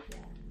 though. Yeah.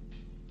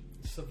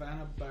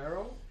 Savannah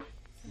Barrow.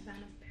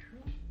 Savannah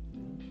Barrow.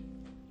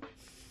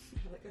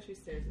 I like how she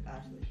stares at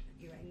Ashley.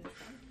 You writing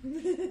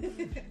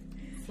this down?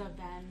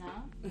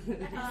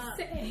 Savannah.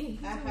 Say.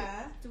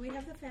 Uh-huh. Do we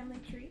have the family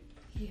tree?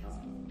 He has.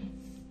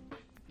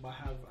 I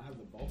have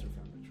the Baltar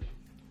family tree.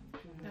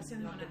 That's the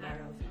only Not one the I have.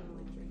 Barrow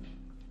family tree.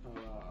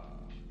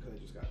 Because I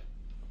just got it.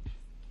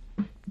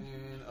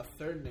 And a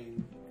third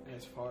name,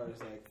 as far as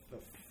like the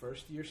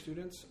first year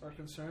students are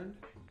concerned,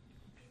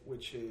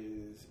 which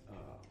is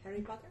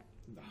Harry Potter?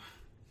 no.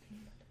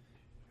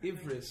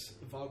 Ivris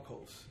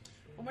Valkos.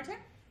 One more time?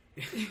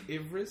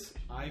 Ivris,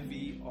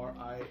 Ivrihs,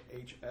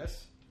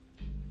 Valkos,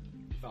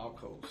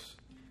 Valkos.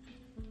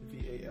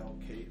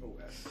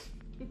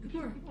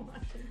 We're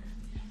watching.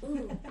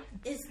 Ooh.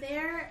 Is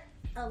there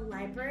a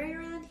library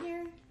around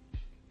here?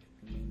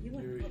 I mean,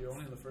 you're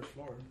only on the first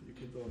floor. You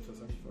could go up to the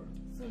second floor.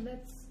 So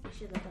let's. We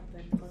should look up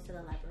and go to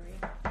the library.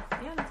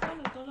 Yeah, let's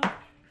go.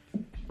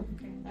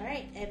 Okay.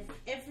 Alright.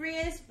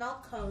 Ivrius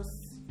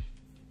Valkos.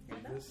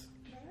 Ivris.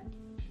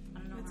 I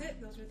don't know. That's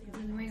it. Those were the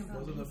Doesn't ring a bell.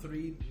 Those are the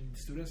 3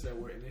 students that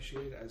were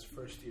initiated as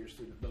first year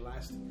students. The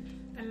last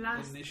The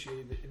last.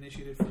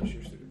 initiated first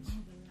year students.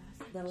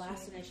 The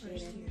last First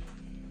initiated. year.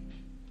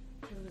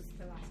 So it was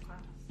the last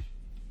class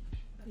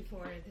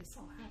before this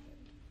all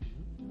happened.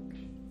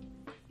 Okay.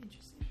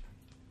 Interesting.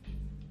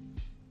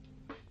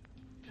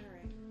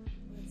 Alright.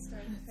 Let's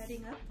start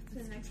heading up to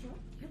the next one.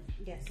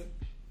 Yes.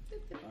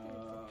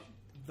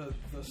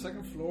 The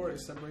second floor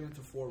is separated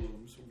into 4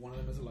 rooms. One of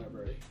them is a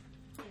library.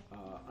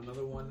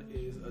 Another one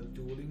is a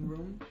dueling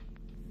room.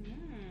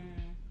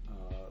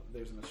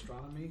 There's an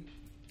astronomy.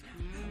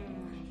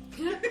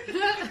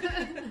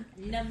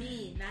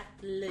 Nami, not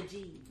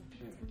Leji.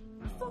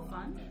 That's still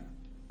fun.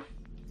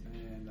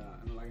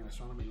 And like an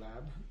astronomy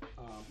lab.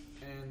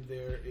 And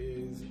there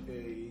is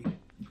a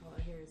All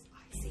I hear is,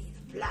 I see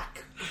the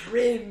black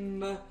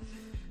rim.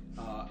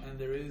 and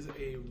there is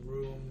a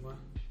room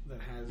that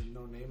has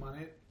no name on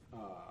it.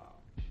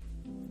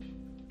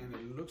 And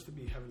it looks to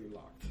be heavily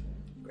locked.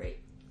 Great.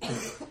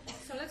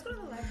 So let's go to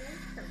the library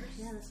first.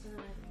 Yeah, let's go to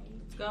the library.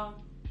 Let's go.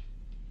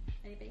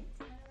 Anybody?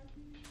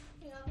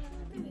 You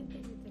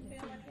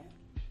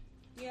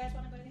guys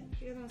want to go together?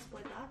 If you're gonna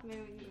split up,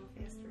 maybe we can go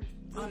faster.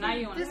 Oh, now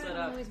you want to This split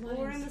one up. always Well,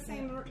 we're in wanted the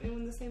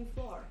to- same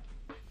floor.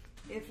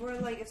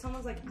 If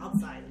someone's like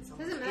outside and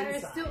someone's Doesn't matter.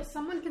 It's inside. still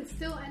someone can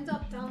still end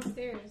up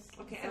downstairs.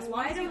 Okay, So as long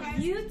why as you don't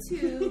guys you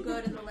two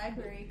go to the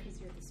library because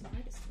you're the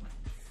smartest one?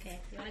 Okay,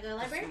 you want to go to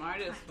the library?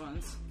 Smartest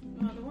ones.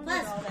 Well, the one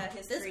Plus, with all that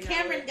history this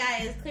Cameron knowledge. guy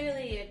is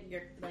clearly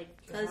your like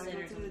Do you wanna cousin go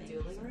or to the something.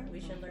 dueling So room? we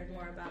should learn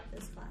more about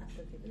this class.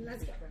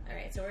 Let's go. All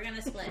right, so we're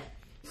gonna split.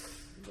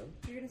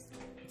 You're gonna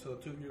start. So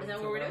the 2 of you Is are that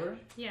going what to we're the doing?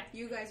 library? Yeah.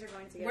 You guys are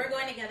going together. We're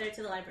going together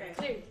to the library.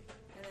 Hey.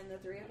 And then the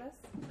 3 of us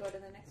go to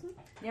the next one.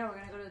 Yeah, we're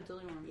gonna go to the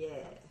dueling room. Yeah.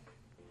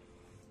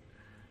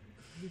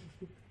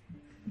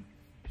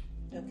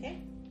 Okay.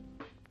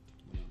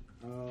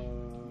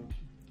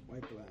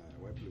 White, black,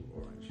 white, blue,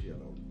 orange,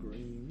 yellow,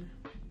 green.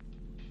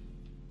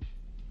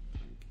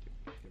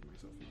 Give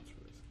myself notes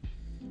for this.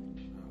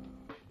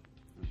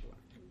 And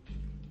black.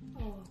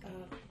 Oh, okay.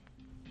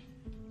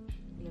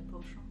 Le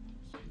potion.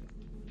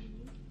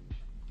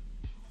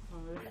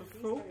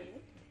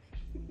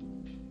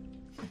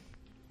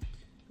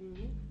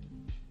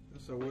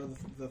 So where are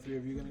the three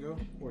of you gonna go?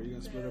 Or are you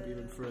gonna split up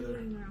even further?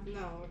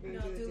 No, we're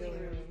gonna do the dueling dueling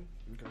room.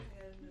 room.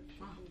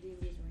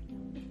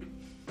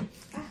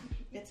 Okay.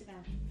 Get to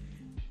them.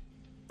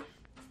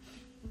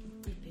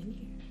 We've been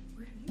here.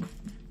 Where have you?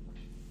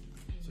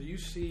 So you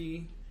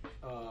see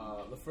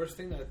the first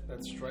thing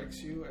that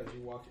strikes you as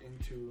you walk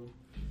into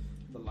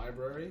the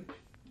library,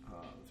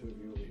 the two of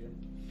you over here,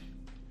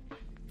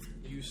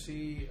 you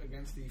see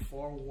against the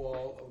far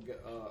wall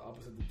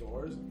opposite the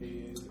doors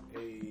is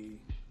a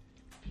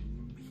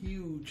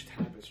huge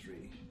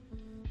tapestry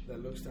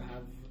that looks to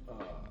have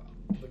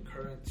the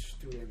current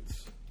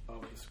students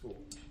of the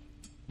school.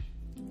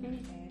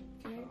 Okay.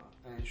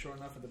 And sure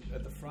enough,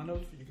 at the front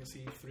of you can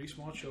see three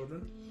small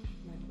children,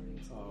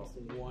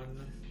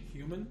 one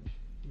human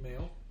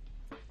male,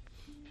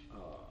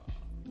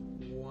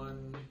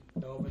 one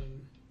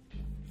elven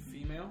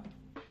female,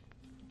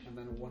 and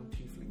then one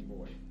tiefling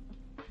boy.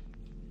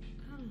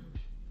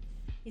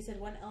 You said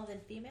one elven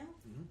female?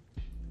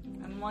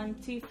 And one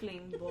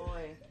tiefling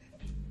boy.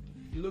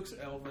 He looks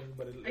elven,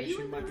 but Are you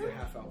she in might the be a room?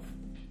 half elf.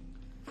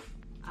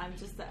 I'm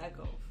just the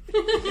echo.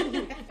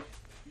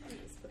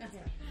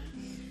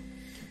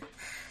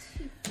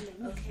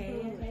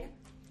 Okay.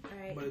 All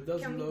right. But it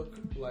does Can we- look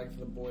like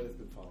the boy that's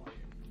been following you.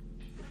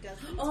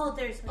 Oh,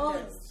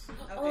 does.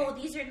 oh,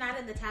 these are not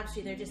in the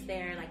tapestry. They're just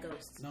there like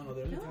ghosts. No,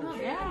 they're in the No,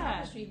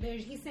 tapestry. Yeah.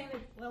 He's saying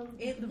that. Well,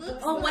 It the looks boy-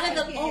 Oh, one of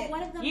them. Like Oh, it.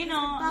 one of them. You is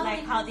know, following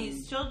like how me.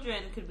 these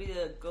children could be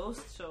the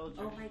ghost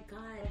children. Oh my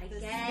god, I The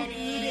get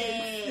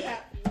students it.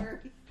 that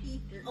were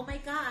here. Oh my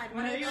god,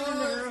 When one are of you in the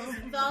those room?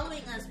 is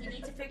following us. We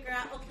need to figure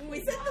out. Okay, We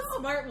said the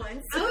smart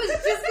ones. I was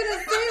just gonna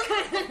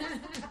say that.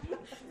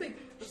 Like,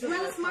 she's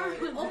not a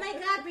smart one. Oh my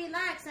god,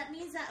 relax. That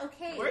means that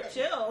okay. We're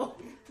chill.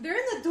 They're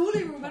in the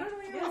dueling room. I don't know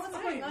Yeah, what's it's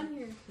going fine. on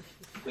here.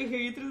 We hear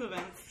you through the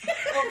vents.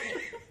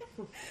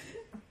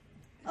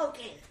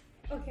 Okay.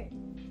 Okay.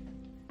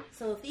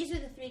 So if these are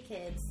the three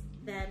kids,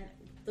 then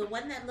the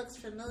one that looks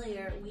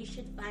familiar, we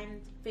should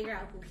figure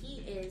out who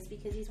he is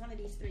because he's one of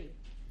these three.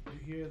 You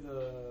hear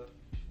the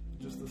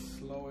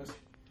slowest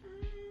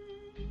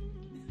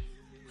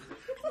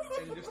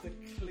and just a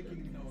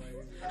clicking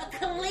noise A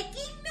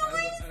clicking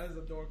noise. as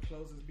the door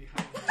closes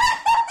behind you.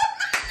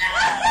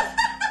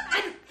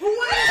 Who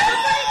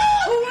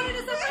wanted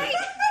to separate?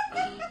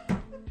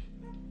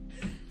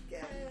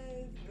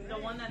 The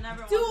one that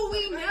never Do wants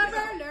we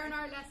never learn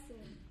our lesson?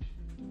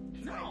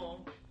 No.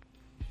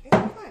 It's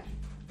fine.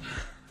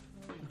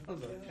 That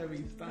was a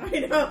heavy stop. I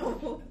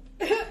know.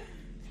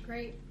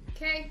 Great.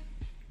 Okay.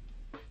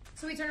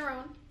 So we turn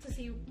around to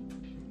see.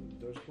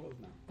 Door's closed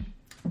now.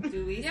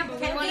 Do we? Yeah, but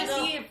we Can want we to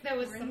go- see if there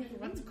was something.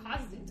 What's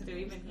caused it to Do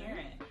we even hear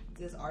it?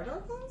 Does our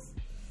door close?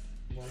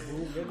 Well,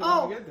 we'll get there Oh.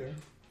 when we get there.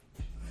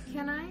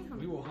 Can I?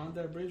 We will haunt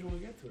that bridge when we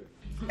get to it.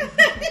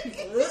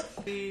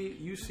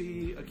 You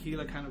see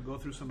Akila kind of go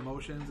through some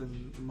motions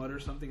and mutter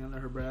something under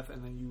her breath,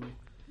 and then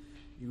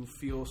you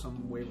feel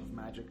some wave of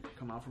magic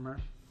come out from her.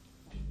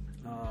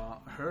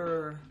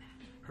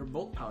 Her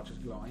bolt pouch is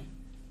glowing,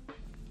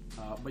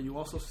 but you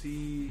also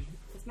see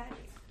It's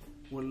magic.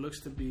 what looks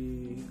to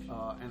be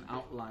an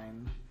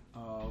outline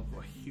of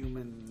a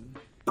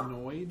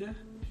humanoid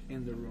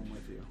in the room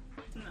with you.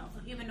 No.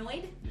 A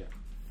humanoid? Yeah.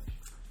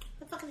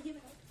 The fuck is a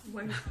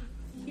humanoid?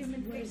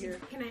 Human figure.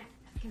 Can I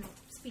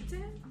speak to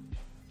him?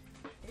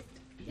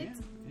 Yeah.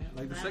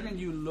 Like the second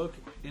you look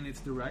in its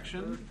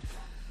direction,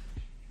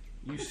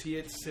 you see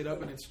it sit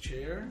up in its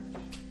chair,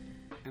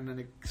 and then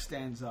it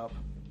stands up.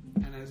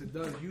 And as it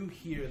does, you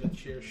hear the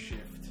chair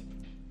shift.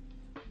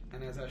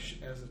 And as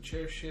the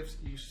chair shifts,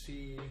 you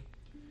see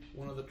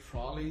one of the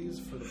trolleys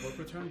for the book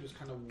return just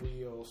kind of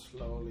wheel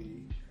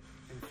slowly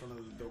in front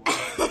of the door.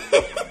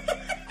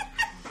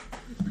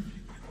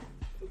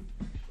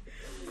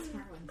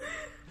 Smart one.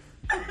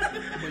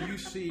 But you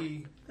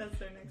see That's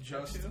their next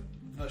just tattoo.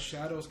 the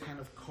shadows kind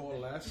of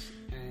coalesce,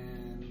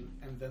 and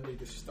then they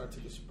just start to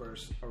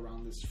disperse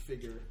around this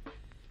figure.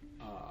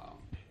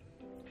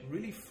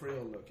 Really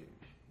frail looking,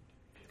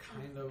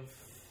 kind of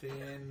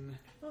thin,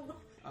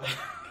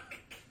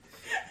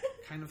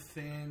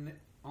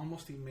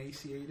 almost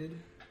emaciated.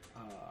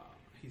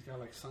 He's got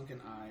like sunken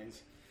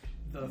eyes.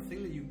 The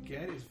thing that you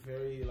get is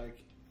very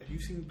like. Have you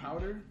seen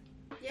Powder?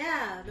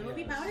 Yeah, the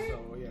movie Powder.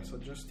 So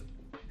just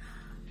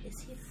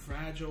Is he?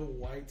 fragile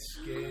white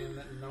skin,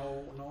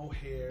 no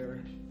hair,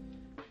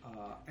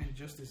 and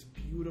just this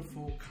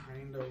beautiful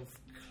kind of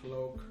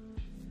cloak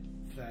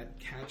that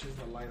catches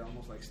the light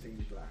almost like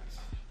stained glass.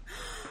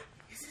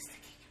 This is the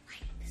King in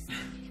White. This is the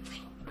King in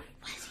White.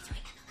 What is he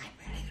doing in the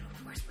library?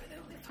 Of course, we're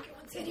the only fucking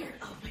ones in here.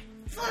 Oh my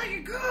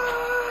fucking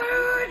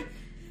god!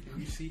 And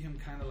you see him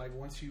kind of like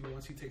once he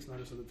takes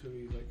notice of the two,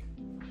 he's like,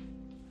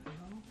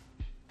 "Hello."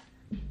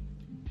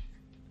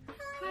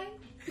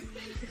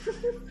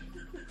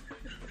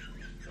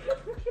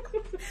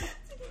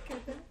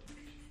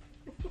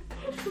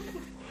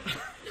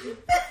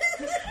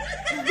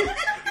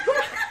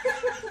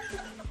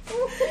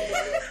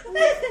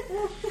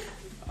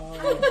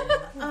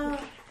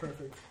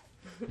 Perfect.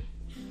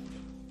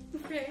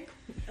 Okay.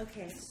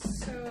 Okay.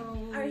 So,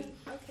 Are you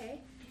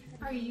okay?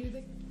 are you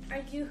the?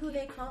 Are you who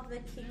they call the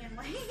king and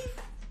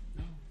wife?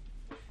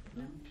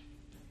 No.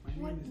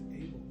 My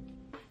name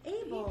is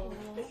Abel.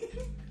 Abel,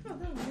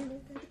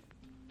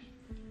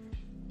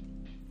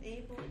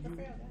 Abel. the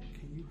frail guy.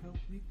 Can you help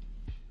me?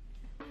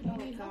 What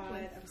do you need help God,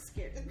 with? I'm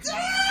scared.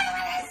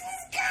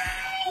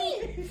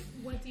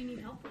 What do you need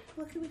help with?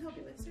 What can we help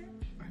you with, sir?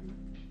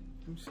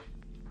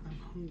 I'm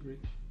hungry.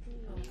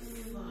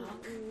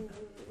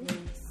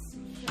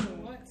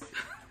 What?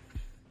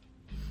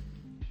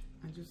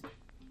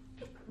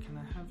 Can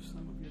I have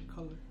some of your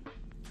color?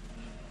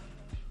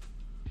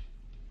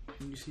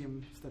 And you see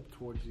him step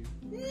towards you.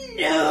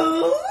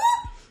 No.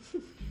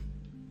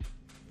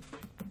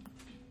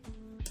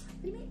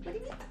 What do you mean? What do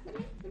you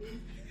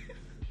mean?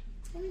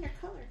 I mean your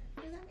color.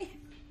 What does that mean?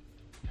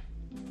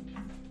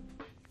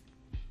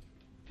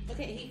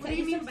 Okay, What do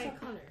you mean by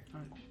color?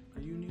 Alright,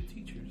 are you new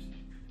teachers?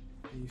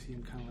 And you see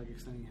him kind of like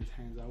extending his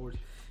hands outwards.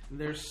 And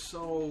they're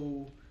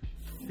so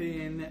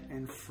thin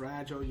and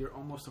fragile, you're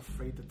almost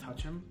afraid to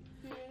touch him.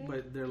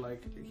 But they're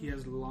like, he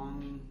has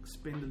long,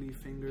 spindly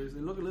fingers. They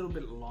look a little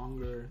bit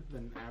longer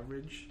than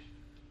average.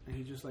 And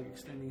he's just like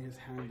extending his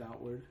hand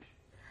outward.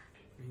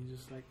 And he's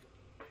just like,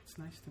 it's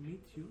nice to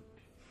meet you.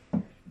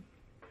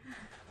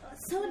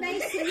 So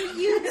nice to meet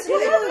you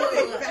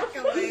too. Back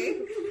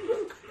away.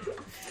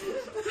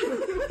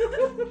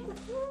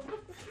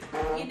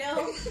 You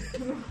know,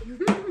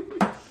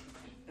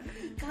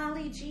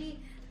 golly gee,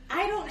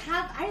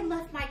 I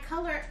left my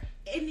color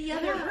in the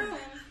other room.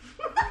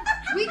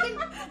 We can.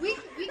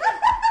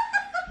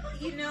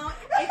 You know,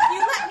 if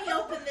you let me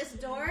open this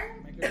door.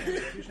 Make a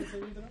constitution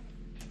saving throw.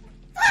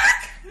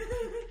 Fuck!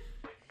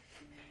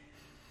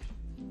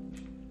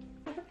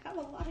 I don't have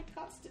a lot of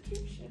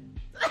constitution.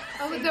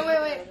 Oh,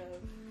 wait.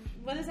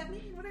 What does that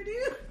mean? What do I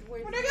do?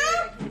 Where'd Where'd you I go?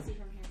 go? I can't see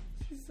from here.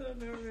 She's so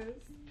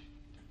nervous.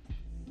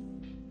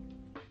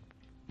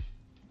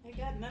 I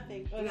got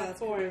nothing. Oh, No, no, that's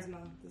 4. charisma.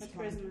 That's This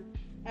charisma. one.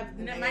 I have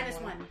And they minus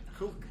have 1. one.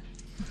 Cool.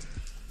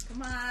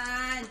 Come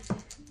on.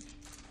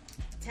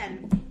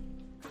 10.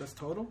 That's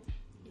total?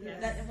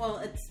 That, well,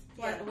 it's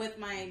Yeah. with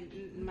my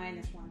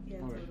minus 1. Yeah,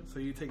 Alright, so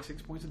you take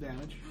 6 points of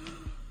damage.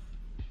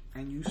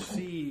 And you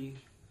see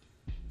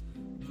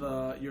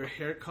your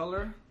hair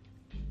color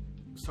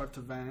start to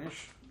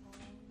vanish.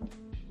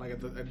 Like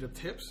at the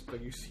tips,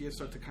 like you see it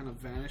start to kind of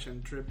vanish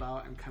and drip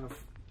out and kind of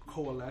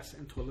coalesce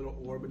into a little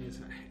orb in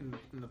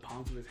the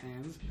palms of his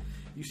hands.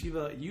 You see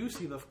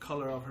the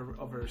color of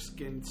her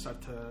skin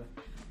start to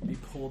be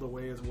pulled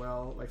away as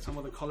well. Like some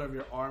of the color of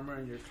your armor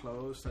and your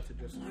clothes start to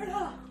just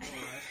coalesce.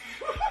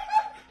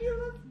 You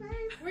look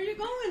nice. Where are you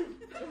going?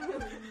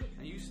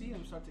 And you see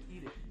him start to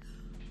eat it.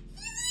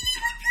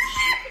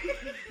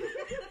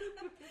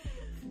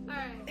 All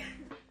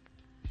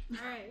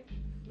right.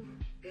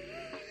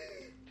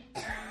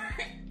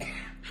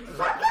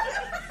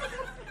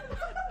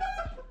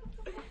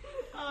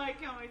 Oh, I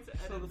can't wait to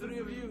edit. So the this. three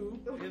of you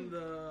in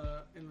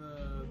the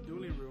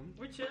dueling room.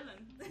 We're chilling.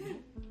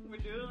 We're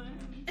dueling.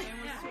 And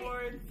we're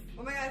swords.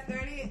 Oh my god, is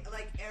there any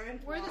like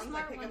errant We're the wands?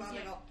 smart I pick them ones, up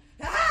and yeah. go,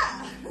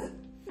 ah!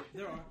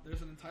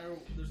 There's an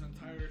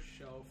entire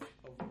shelf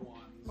of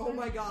wands. Oh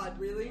my god,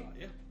 really?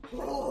 Yeah.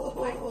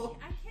 Oh.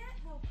 I can't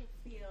help but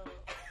feel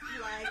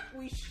like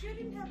we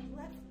shouldn't have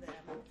left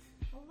them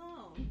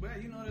alone. Well,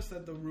 you notice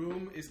that the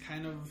room is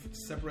kind of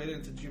separated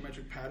into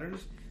geometric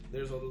patterns.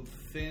 There's a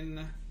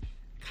thin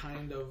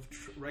kind of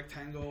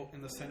rectangle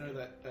in the center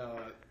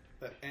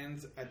that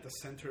ends at the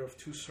center of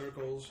 2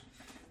 circles.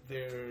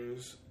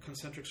 There's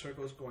concentric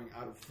circles going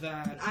out of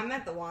that. I'm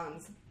at the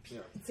wands. Yeah.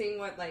 Seeing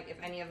what, like, if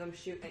any of them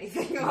shoot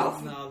anything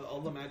off. No,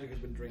 all the magic has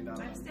been drained out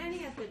of I'm them.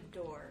 standing at the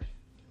door,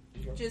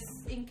 Okay.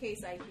 just in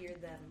case I hear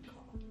them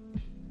call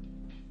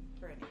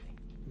for anything.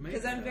 Make,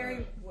 Because I'm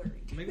very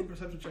worried. Make a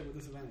perception check with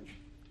disadvantage.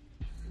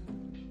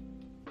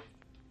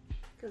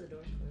 Because the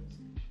door's closed.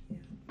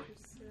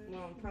 Yeah.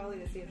 Well, probably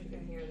to see if you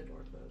can hear the door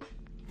close.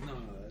 No,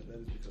 that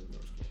is because the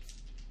door's closed.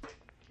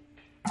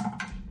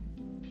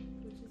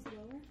 Which is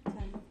lower?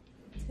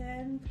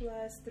 10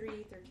 plus 3,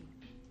 13.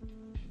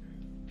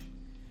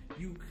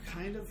 You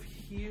kind of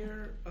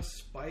hear a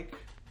spike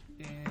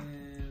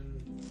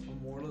in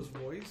Amorla's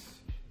voice,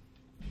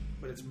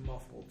 but it's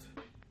muffled.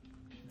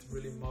 It's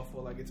really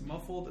muffled. Like it's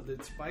muffled,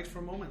 it spikes for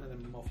a moment and then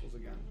it muffles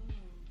again.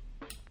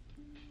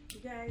 You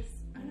guys,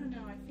 I don't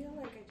know. I feel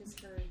like I just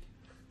heard.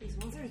 These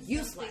ones are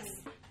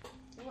useless.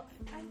 Well,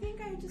 I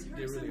think I just heard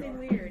They really something are.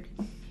 weird.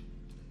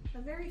 A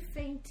very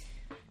faint,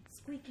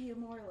 squeaky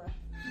Amorla.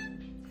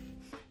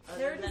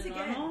 There it is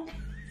again. Normal?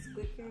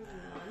 Squeaking.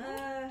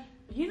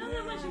 You know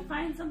that when she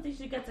finds something,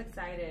 she gets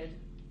excited.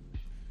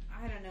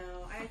 I don't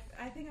know.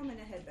 I think I'm gonna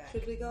head back.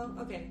 Should we go?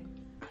 Okay.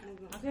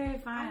 Okay,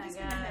 fine, I'm I just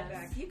gonna head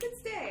guess. back. You can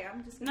stay.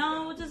 I'm just gonna No,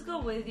 go. we'll just go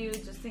with you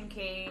just in I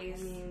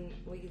case. mean,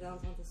 we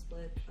don't want to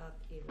split up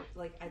either.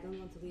 Like, I don't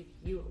want to leave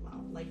you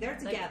alone. Like, they're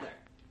Like- together.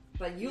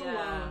 But you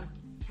Yeah. alone,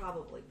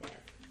 probably dead.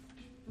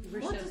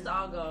 We'll just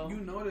all go. You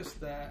notice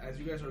that as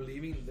you guys are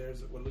leaving,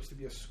 there's what looks to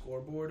be a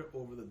scoreboard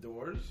over the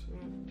doors,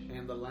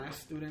 and the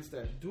last students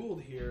that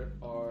dueled here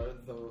are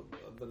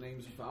the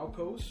names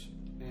Valkos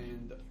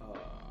and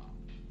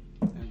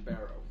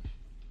Barrow.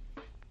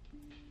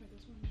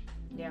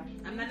 Yeah.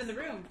 I'm not in the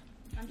room.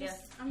 I'm just.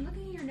 Yes. I'm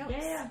looking at your notes.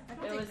 Yeah. I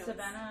don't It take was notes.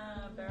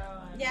 Savannah,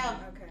 Barrow, and Yeah.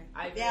 Okay.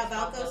 Ivy. Yeah,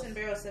 Valkos and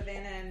Barrow,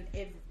 Savannah,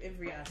 and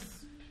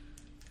Ivrias.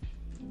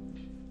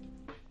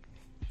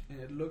 And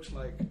it looks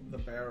like the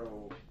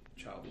Barrow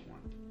child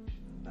won.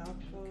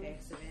 Valkos. Okay,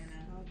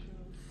 Savannah.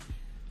 Valkos.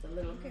 It's a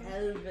little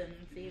elven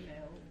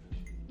female.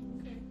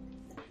 Okay.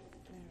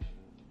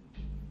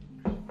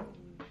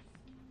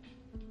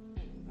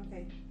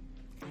 Okay.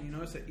 And you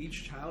notice that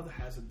each child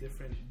has a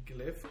different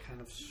glyph kind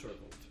of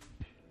circled.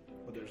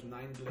 But there's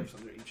 9 glyphs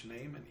under each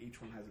name, and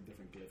each one has a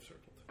different glyph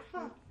circled.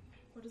 Huh.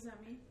 What does that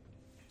mean?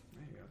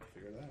 Yeah, you have to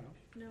figure that out.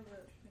 No,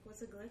 but like,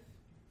 what's a glyph?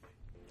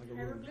 Like a rune.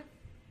 Hieroglyph?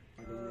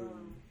 Like a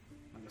rune.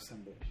 Like a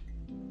symbol.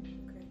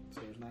 Okay.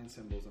 So there's 9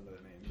 symbols under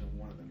the names, and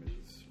one of them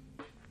is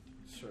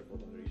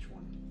circled under each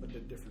one. But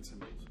they're different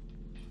symbols.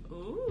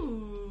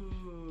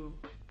 Ooh.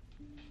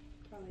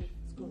 Probably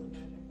School of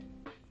Magic.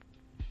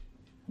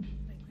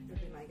 Would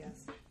be my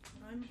guess.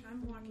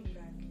 I'm walking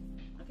back.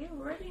 Okay,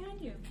 we're right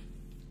behind you.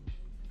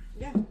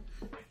 Yeah.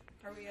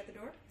 Are we at the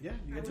door? Yeah,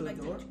 you I get to would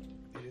the like door.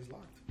 to- It is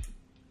locked.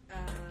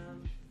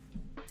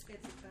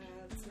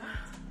 It's not.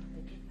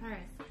 All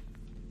right.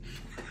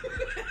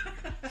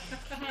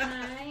 Can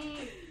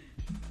I?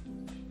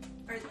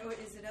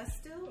 Is it us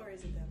still, or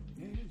is it them?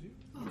 Yeah, it is you.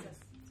 It's us.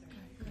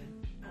 Sorry.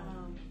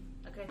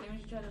 Okay, I think we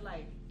should try to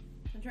like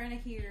I'm trying to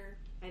hear.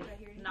 I Did I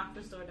hear you? knock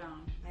this door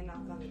down. I knock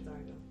on the door.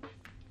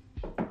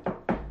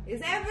 Go.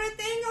 Is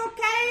everything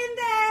okay in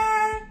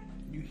there?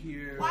 You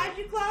hear. Why'd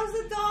you close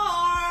the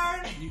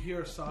door? You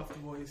hear a soft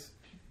voice.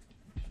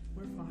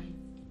 We're fine.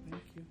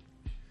 Thank you.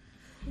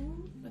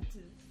 Who?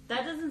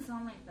 That doesn't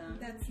sound like them.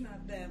 That's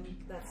not them.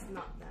 That's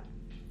not them.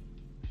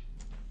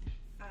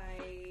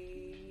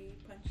 I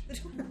punched the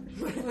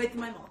door with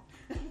my maul.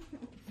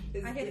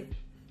 Is, I hit it.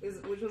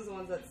 Which one's the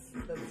one that's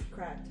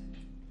cracked?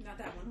 Not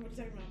that one. What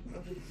are you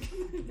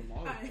talking The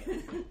mall. about?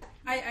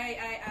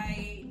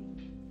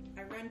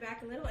 I run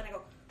back a little and I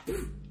go.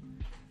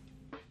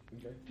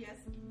 Okay. Yes.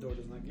 Door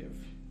does not give.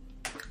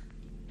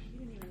 You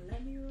didn't even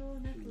let me roll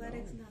in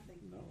athletics. No.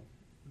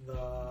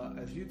 Nothing.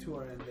 No. As you two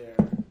are in there,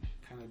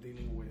 kind of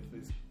dealing with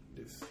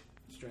this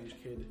strange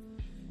kid,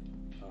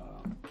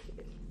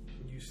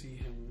 you see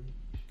him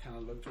kind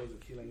of look towards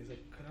Akila. He's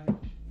like, "Could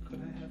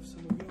I have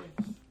some of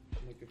yours?"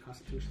 Make a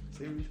Constitution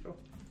saving throw.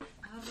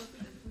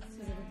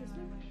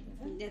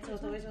 It's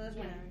always with this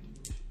one.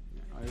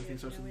 Everything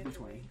starts with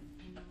D20.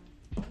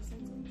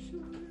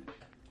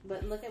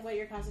 But look at what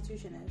your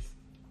constitution is.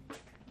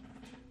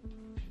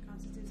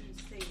 Constitution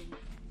saving.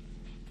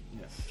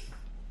 Yes.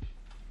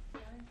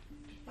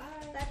 Bye,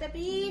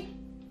 baby.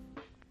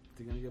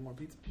 You gonna get more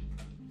pizza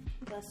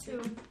Plus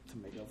 2. to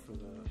make up for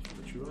the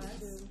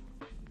churros?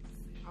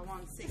 I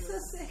want It's a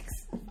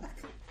 6.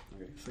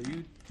 Okay, so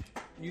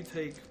you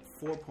take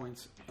 4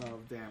 points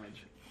of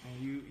damage,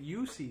 and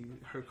you see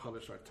her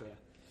color start to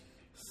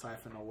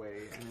siphon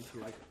away,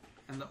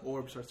 and the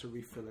orb starts to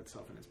refill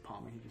itself in his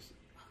palm. And he just.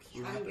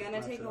 I'm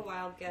gonna take a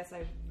wild guess.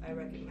 I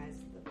recognize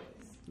the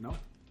voice. No,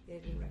 They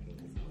didn't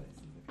recognize the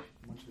voice.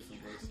 much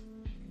different place.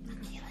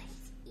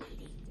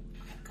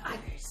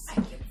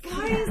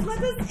 Guys,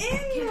 let us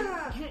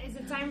in! Is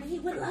it time We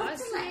would for love us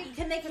to to like. make?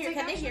 Can they hear? take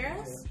Can they action? hear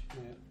us?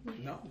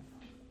 No.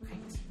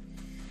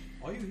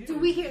 All you hear. Do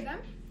we hear them?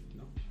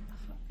 No.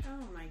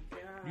 Oh my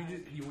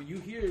god. What you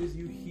hear is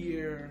you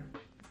hear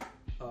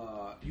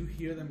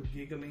them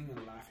giggling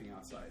and laughing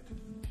outside.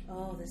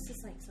 Oh, this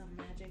is like some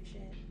magic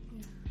shit.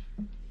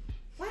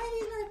 Why are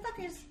these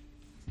motherfuckers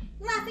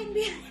laughing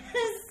behind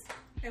us?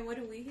 And what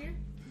do we hear?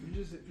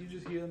 You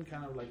just hear them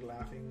kind of like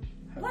laughing.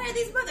 Why are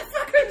these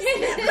motherfuckers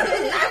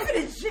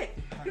laughing at shit?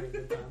 having a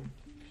good time?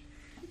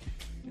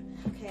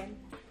 Okay.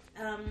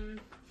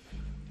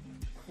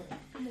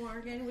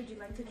 Morgan, would you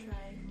like to try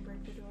and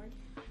break the door?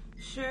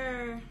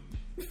 Sure.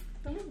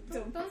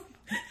 Don't.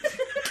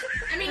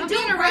 I mean, Don't be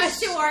in don't a rush rush.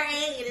 to our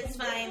aid. It's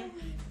fine.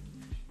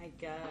 I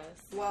guess.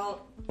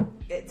 Well,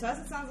 to us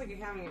it sounds like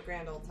you're having a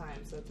grand old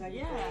time, so technically...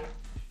 Yeah.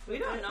 We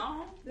don't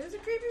know. There's a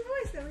creepy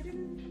voice that we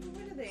didn't.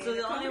 What are they? So A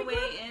the only comedy way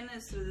club? in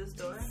is through this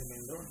door? The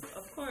main door.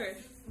 Of course.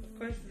 Of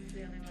course this is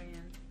the only way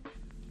in.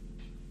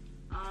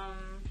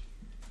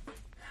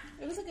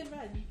 It was a good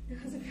run.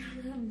 It was a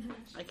good run.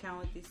 I count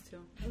with these two.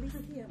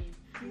 Elysium,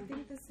 do you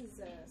think this is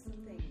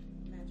something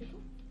magical?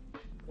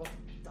 Well,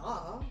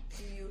 duh.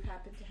 Do you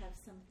happen to have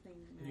something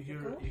You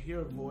magical?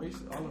 hear a voice,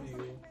 all of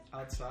you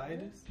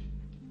outside.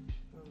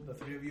 The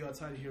 3 of you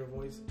outside hear a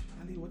voice.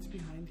 Ali, what's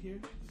behind here?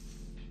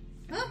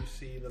 And you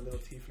see the little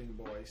tiefling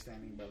boy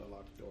standing by the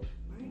locked door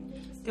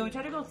Can we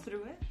try to go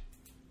through it?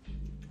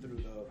 through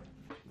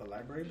the The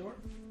library door?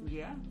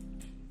 Yeah.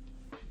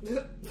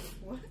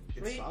 What?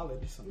 It's Wait.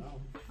 solid, so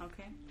no.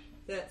 Okay.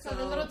 So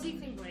the little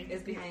tiefling boy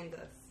is behind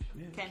us.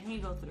 Yeah, Can he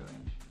go through it?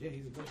 yeah,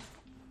 he's a ghost.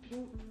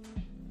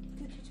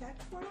 Could you check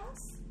for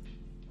us?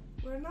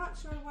 We're not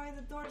sure why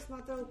the door's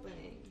not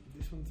opening.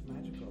 This one's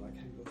magical. I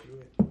can't go through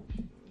it.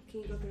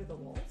 Can you go through the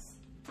walls?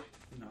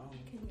 No.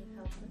 Can you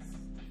help us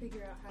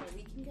figure out how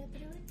we can get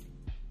through it?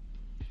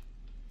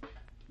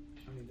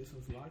 I mean, this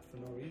one's locked for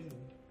no reason.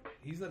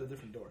 He's at a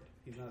different door.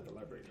 He's not at the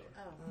library door.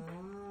 Oh.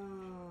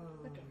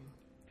 Oh. What door?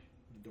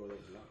 The door that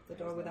was locked. The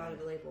door without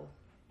a label.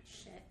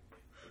 Shit.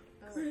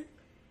 Oh.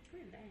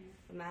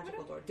 The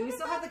magical door. Do we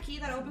still have the key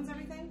that opens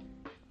everything?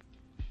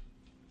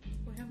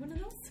 We have one of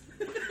those?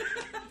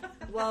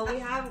 Well,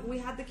 we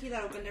had the key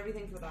that opened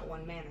everything for that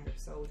one manor,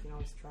 so we can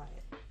always try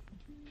it.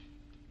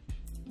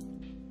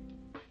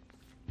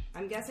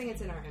 I'm guessing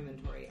it's in our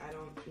inventory. I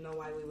don't know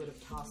why we would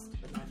have tossed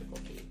the magical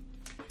key.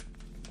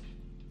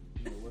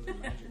 No, it wasn't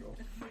magical.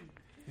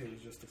 It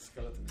was just a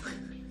skeleton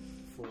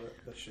for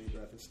the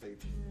Shadrath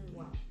estate.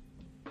 Wow.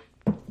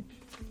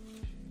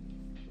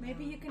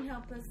 Maybe you can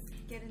help us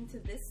get into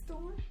this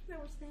door that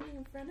we're standing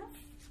in front of?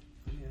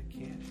 I mean, I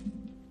can't.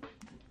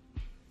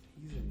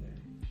 He's in there.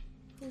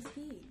 Who's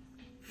he?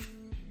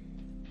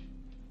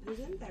 Who's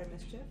in there,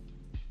 Mischief?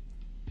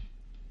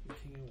 The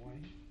king and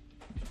wine.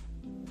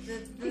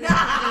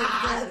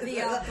 The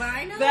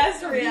albino?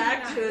 Best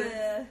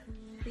reaction.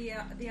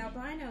 The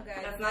albino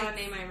guy. That's not a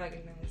name I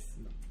recognize.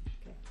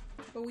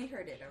 But we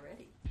heard it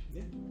already.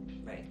 Yeah,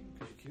 Right.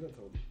 because Akila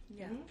told you.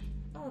 Yeah. Mhm.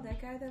 Oh,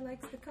 that guy that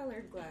likes the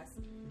colored glass.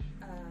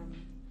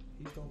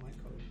 He stole my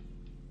color.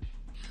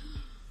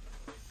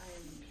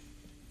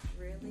 I'm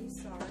really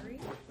sorry.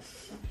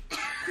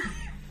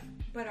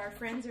 But our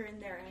friends are in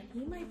there and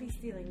he might be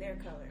stealing their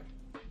color.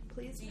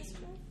 Please, Do you, Mischief.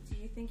 do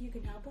you think you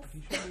can help us?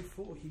 He should be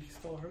fool. He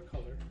stole her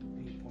color.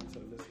 And he points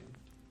at Elysium.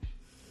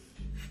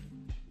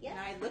 And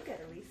I look at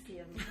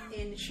Elysium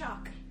in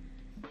shock.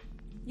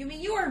 You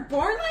mean you were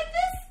born like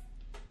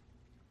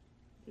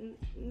this?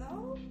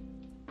 No?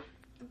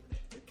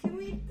 Can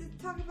we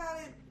talk about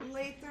it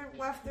later,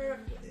 after?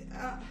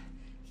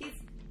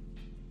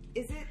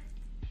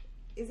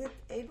 Is it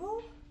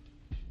Abel?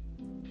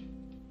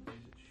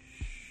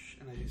 Shh.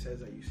 And as he says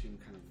that, you see him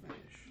kind of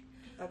vanish.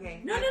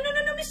 Okay. No,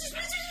 Mrs.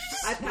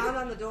 I pound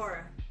on the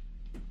door.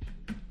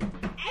 Abel,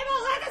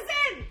 let us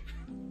in!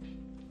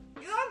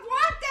 You don't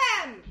want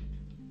them!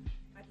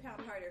 I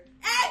pound harder.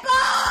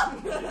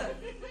 Abel!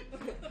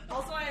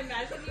 Also, I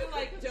imagine you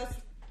like just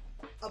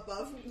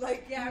above,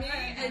 like Yeah, me,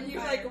 right. and you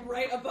Right. like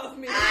right above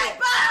me.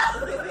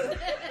 Abel!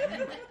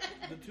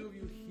 The two of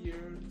you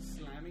hear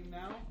slamming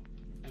now,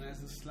 and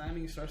as the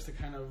slamming starts to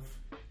kind of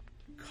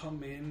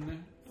come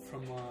in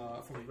from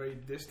a very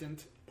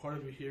distant part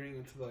of your hearing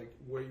into like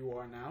where you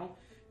are now,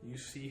 you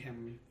see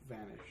him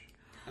vanish,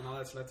 and all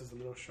that's left is a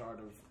little shard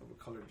of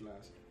a colored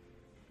glass.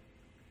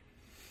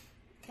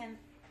 Can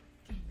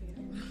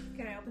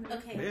I open the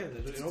okay.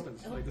 Yeah, it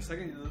opens. Like the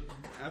second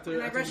after.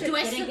 And I after brush you- Do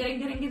I Get still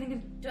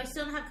in. do I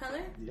still not have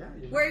color? Yeah.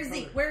 You're Where missing is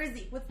he? color. Where is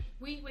he? What's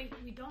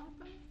We don't.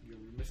 You're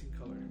missing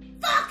color.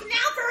 Fuck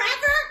now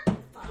forever.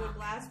 The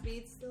glass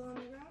beads still on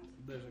the ground?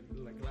 There's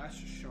a glass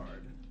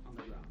shard on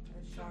the ground.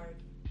 A shard.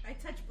 I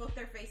touch both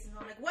their faces and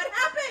I'm like, what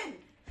happened?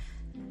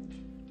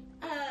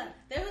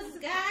 There was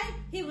this guy.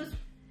 He was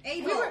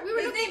Abel. We were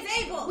His looking- name's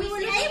Abel. We were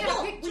seen looking at a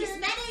Abel. We picture. just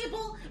met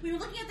Abel. We were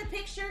looking at the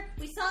picture.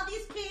 We saw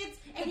these kids,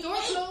 and he door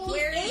ate. closed.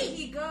 Where did ate.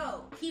 he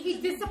go? He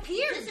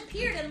disappeared.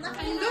 Disappeared and left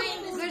And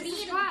behind look, this there's bead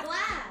this of glass.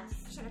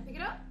 glass. Should I pick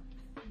it up?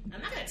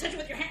 I'm not gonna touch it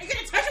with your hand. You're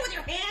gonna touch it with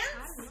your I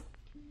hands. don't know.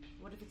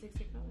 What if it takes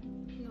your color?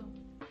 No.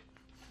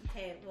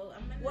 Okay, well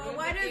I'm gonna. Well,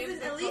 why Gave does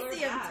the color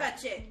Elysium back.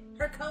 touch it?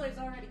 Her color's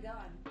already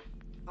gone.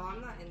 Oh,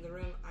 I'm not in the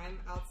room. I'm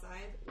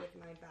outside with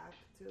my back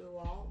to the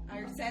wall.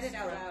 I said it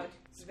out loud.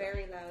 It's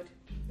very loud.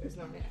 There's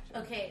no reaction.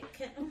 Okay,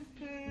 I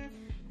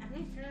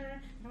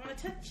want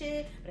to touch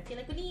it, but I feel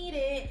like we need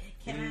it.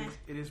 Can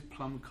It is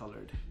plum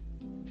colored.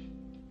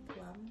 I?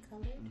 Plum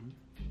colored.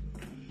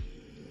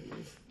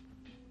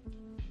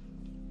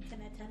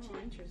 Can I touch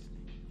it? Interesting.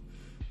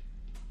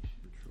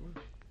 Sure.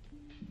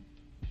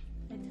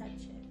 I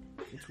touch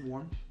it. It's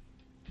warm.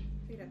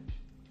 Feet up.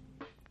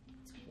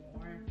 It's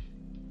warm.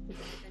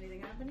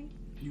 Anything happening?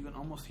 You can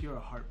almost hear a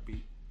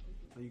heartbeat.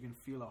 Like you can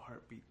feel a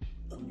heartbeat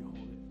when you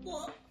hold it.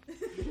 Well,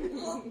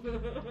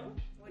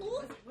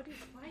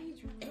 Why are you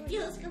trying it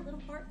feels like a little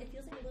heart. It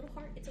feels like a little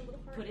heart. It's a little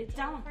heart. Put it It's a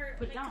down. little heart.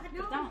 Put it Oh my down. God, Put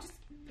it no, down. just-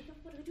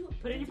 what do I do?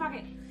 Put it in your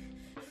pocket.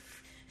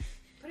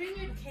 Put it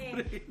in your okay.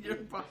 Put it in your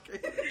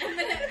pocket.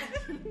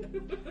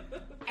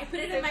 I put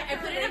it in my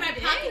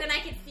pocket and I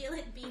can feel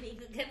it beating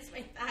against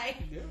my thigh.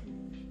 Yeah.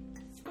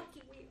 It's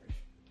fucking weird.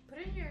 Put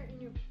it in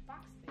your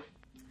box thing.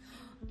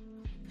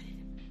 Put it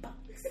in my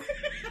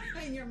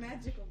box. in your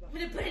magical box? I'm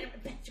gonna put it in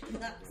my magic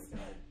box. Oh my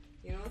God.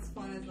 You know what's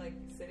fun is like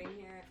sitting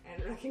here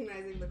and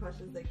recognizing the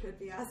questions they could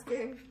be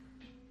asking.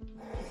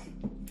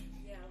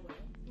 Yeah, well.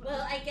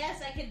 Well, I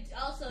guess I could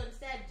also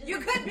instead just. You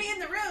could be in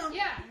the room.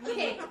 Yeah.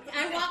 Okay,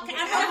 I'm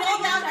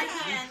hold out my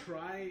hand. You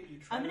try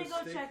I'm gonna to go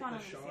stick check on the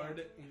him and see.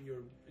 shard in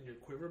your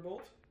quiver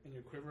bolt, in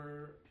your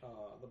quiver,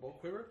 the bolt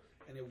quiver,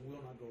 and it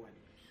will not go in.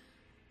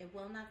 It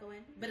will not go in,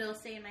 but it'll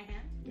stay in my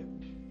hand. Yep.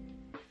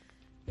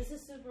 This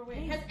is super weird.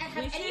 Have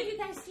any of you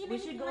guys seen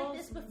anything like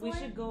this before? We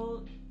should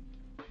go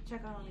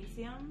check on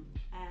Elysium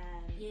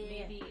and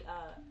maybe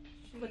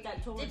put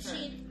that towards her.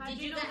 How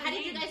did you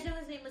guys know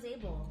his name was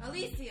Abel?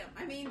 Elysium.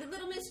 I mean, the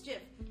Little Mischief.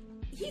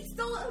 He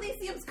stole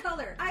Elysium's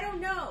color. I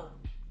don't know.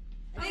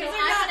 So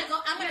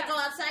I'm gonna go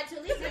outside to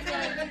Elysium.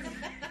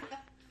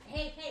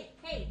 Hey!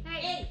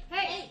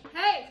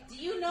 Do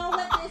you know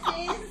what this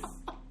is?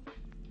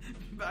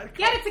 Bad cop,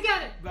 Get it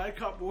together! Bad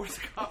cop, worst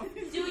cop.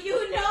 Do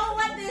you know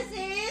what this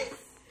is?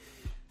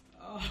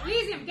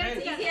 Elysium, get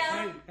it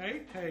together!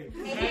 Hey.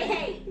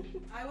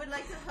 I would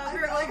like to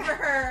hover over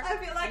her. I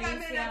feel like I'm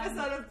in an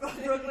episode of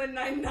Brooklyn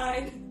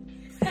Nine-Nine.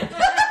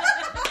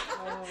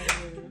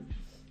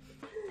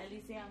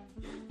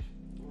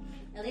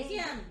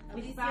 Elysium.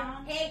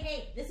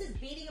 Hey, this is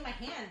beating in my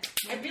hand.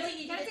 I really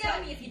need you to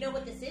tell me if you know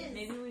what this is.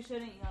 Maybe we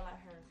shouldn't yell at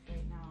her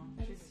right now.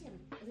 Elysium.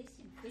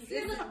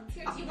 Here,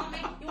 you want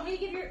me to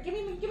give me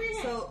your hand?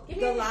 So Give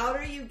me the your hand.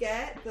 louder you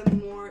get, the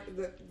more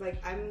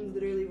I'm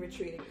literally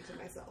retreating into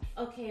myself.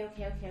 Okay.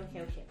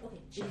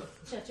 Chill.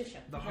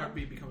 The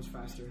heartbeat becomes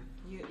faster.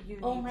 You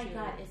Oh need my to-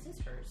 god, is this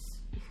hers?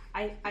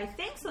 I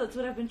think so. It's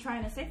what I've been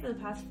trying to say for the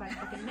past 5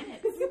 fucking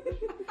minutes.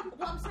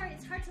 Well, I'm sorry,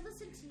 it's hard to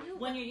listen to you.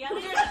 When you're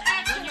yelling, when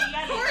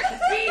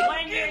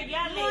you're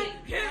yelling,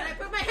 And I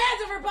put my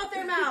hands over both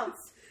their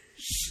mouths.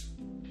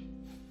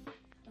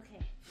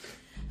 Okay.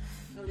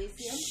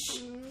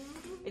 Elysium?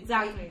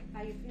 exactly.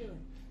 How you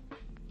feeling?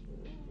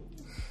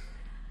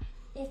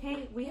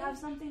 Hey, we have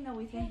something that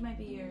we think might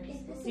be yours.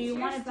 If this Do is you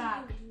want yours, it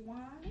back? Do you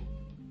want it?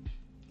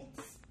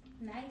 It's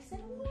nice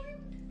and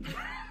warm.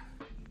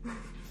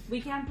 We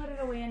can't put it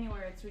away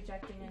anywhere. It's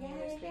rejecting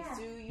anywhere space. Yeah.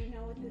 Do you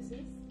know what this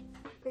is?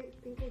 I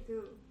think I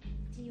do.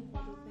 Do you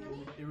want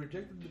it? It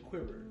rejected the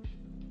quiver.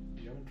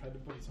 You haven't tried to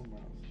put it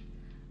somewhere else.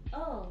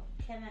 Oh,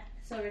 can I?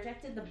 So I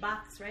rejected the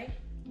box, right?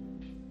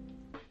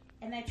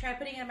 And I tried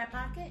putting it in my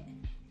pocket.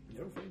 You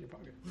don't fit in your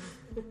pocket.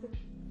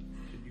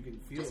 You can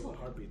feel the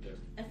heartbeat there.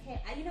 Okay,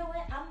 you know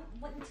what?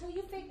 Until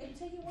you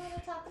want to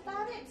talk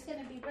about it, it's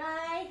gonna be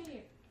right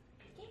here.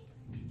 Okay,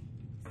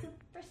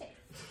 super safe.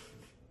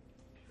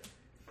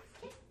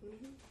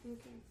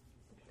 Okay.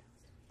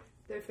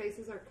 Their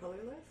faces are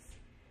colorless.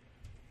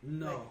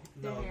 No,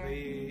 the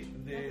hair.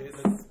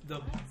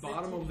 the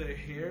bottom of their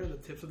hair, the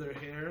tips of their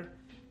hair,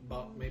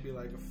 about maybe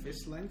like a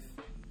fist length,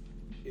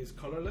 is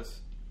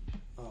colorless.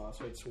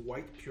 So it's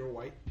white, pure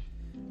white.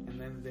 And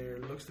then there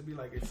looks to be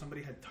like if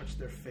somebody had touched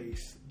their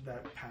face,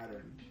 that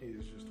pattern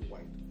is just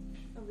white.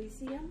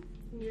 Elysium,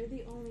 you're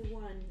the only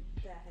one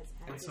that has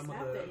had And this some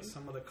happen.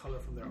 of the color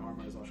from their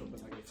armor is also,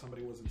 but like if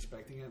somebody was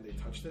inspecting it and they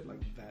touched it, like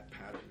that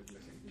pattern is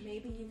missing.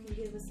 Maybe you can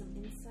give us some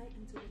insight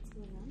into what's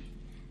going on.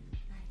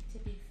 Like, to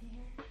be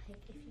fair, like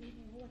if you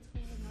know what's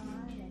going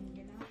on and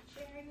you're not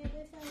sharing it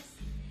with us,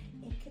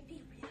 it could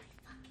be really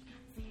fucking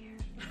unfair.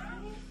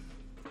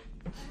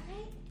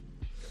 Alright?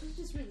 She's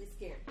just really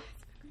scared.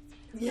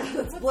 Yeah,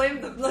 let's blame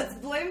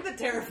the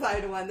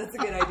terrified one. That's a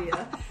good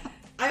idea.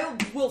 I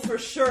will for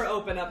sure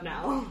open up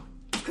now.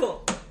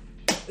 Cool.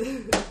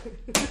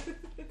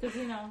 Because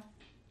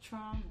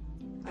trauma.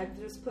 I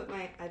just put my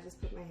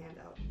hand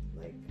out,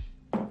 like,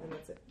 and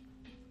that's it.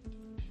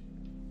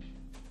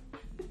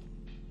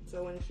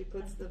 So when she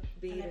puts the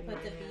bead And I in put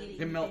my the hand,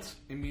 bead It melts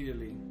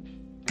immediately,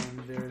 and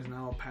there is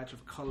now a patch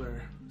of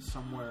color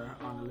somewhere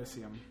on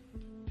Elysium.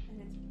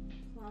 And it's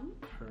plum.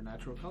 Her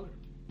natural color.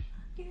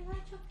 You're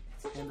natural.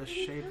 Such In a the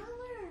pretty shape. color.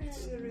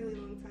 it's been a really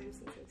long time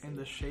since I've In seen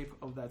the shape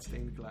of that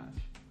stained glass.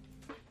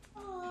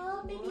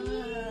 Aw, baby.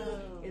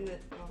 Whoa. in the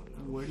oh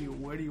no, Where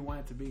do you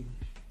want it to be?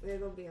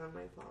 it'll be on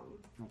my palm.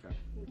 Okay.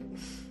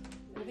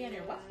 It'll be on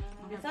your what?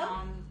 On Your her thumb?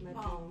 palm. My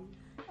palm.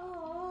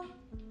 Aw.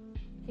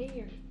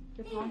 Hey,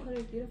 your palm color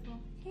is beautiful.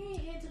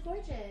 Hey, it's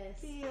gorgeous.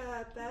 The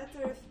that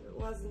earth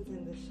wasn't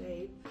in the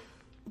shape.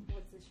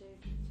 What's the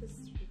shape? Just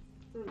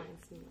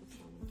reminds me of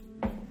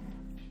someone.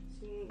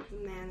 The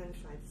man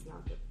inside is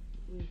not the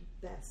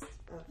best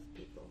of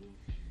people.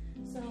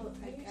 So,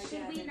 I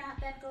should we gather. not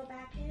then go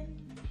back in?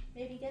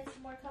 Maybe get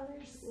some more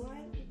colors? What?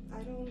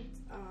 I don't.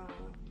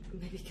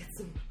 Maybe get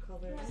some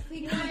colors.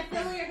 You want to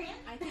fill your hand?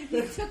 I think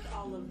he took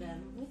all of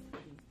them with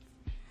him.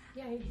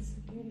 Yeah, he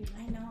disappeared.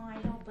 I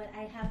know, but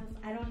I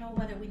don't know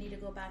whether we need to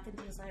go back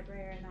into this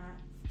library or not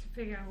To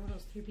figure out who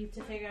those 3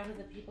 people to figure out who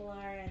the people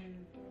are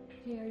and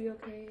Hey, are you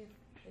okay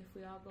if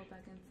we all go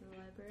back into the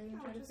library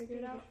and try to figure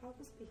it out? I'll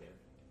just be here.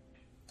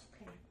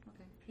 okay.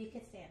 Okay. You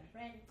can stand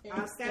right there.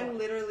 I'll stand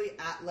literally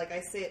at, like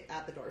I sit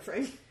at the door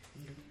frame.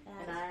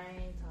 And I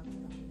talked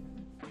about it.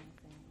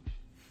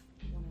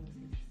 One of us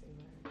needs to stay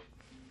where.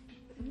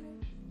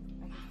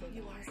 I can stay.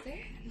 You want to stay?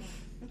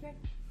 Okay.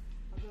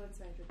 I'll go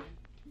inside with him.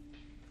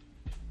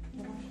 I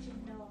want you to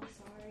know I'm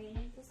sorry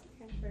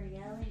for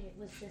yelling. It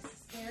was just a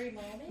scary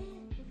moment.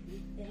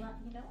 They let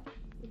you know.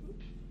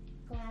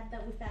 Glad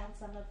that we found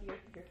some of your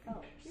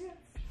colors. Yes.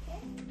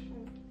 Okay.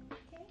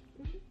 Okay.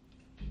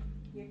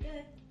 You're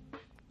good.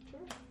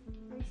 Sure.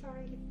 I'm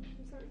sorry.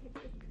 I'm sorry.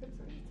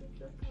 It's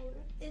your color.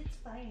 It's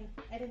fine.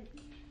 I didn't.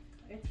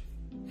 It's.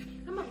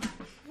 I'm alive.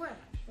 We're alive.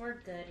 We're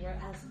good. We're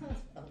as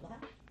a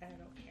lot. I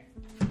don't care.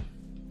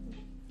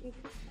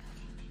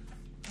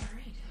 All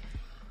right.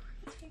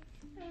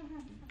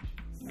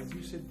 As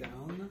you sit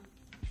down,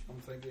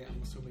 I'm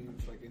assuming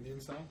it's like Indian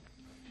style.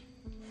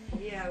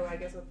 Yeah, well, I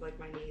guess with like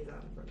my knees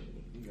out in front of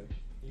me. Okay.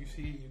 You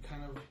see, you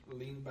kind of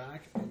lean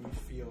back and you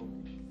feel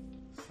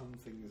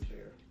something is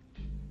there.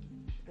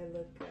 I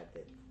look at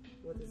it.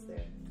 What is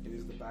there? It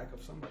is the back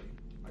of somebody.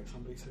 Like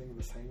somebody sitting in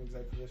the same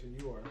exact position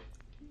you are.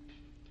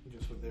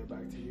 Just with their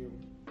back to you.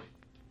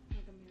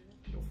 Like a mirror.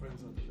 Your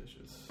friends are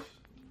delicious.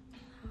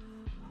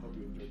 Hope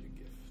you enjoyed the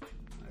gift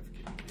I've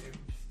given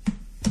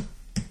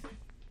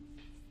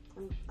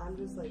you. I'm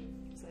just like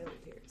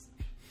silent tears.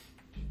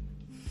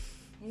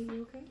 Hey,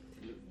 you okay?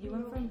 You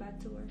went from bed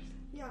to worse.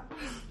 Yeah.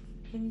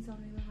 Can you tell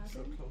me what So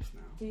happened? close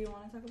now. Do you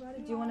want to talk about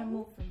it? Do you want to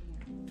move from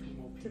here 2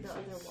 more to pieces. the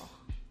other wall?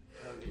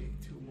 Ellie,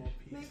 2 more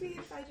pieces. Maybe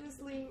if I just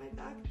lean my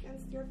back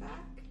against your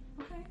back.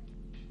 Okay.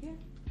 Yeah.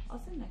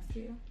 I'll sit next to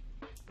you.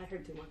 I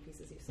heard 2 more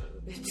pieces, you son of a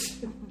bitch.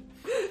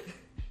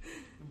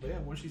 But yeah,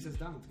 once she sits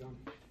down, it's gone.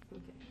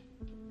 Okay.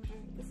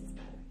 Alright, this is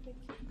better.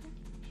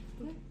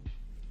 Thank you.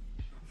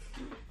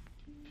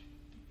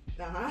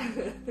 Uh-huh.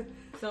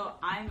 So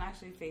I'm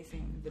actually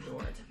facing the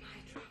door.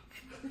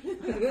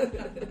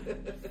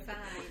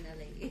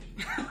 Finally.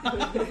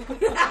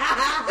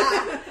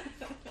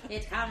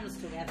 It comes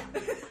together.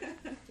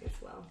 Yes,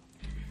 well.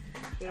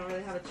 We don't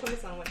really have a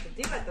choice on what to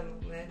do at the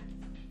moment,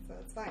 so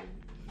it's fine.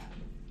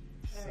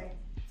 Alright.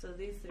 So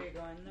these 3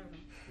 go in the room.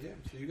 Yeah,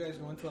 so you guys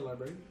go into the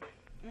library.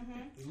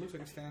 Mm-hmm. It looks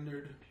like a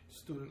standard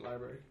student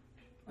library.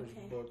 There's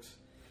Okay. books,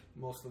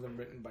 most of them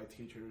written by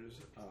teachers,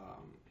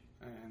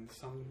 and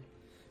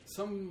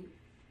some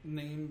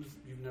names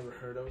you've never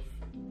heard of,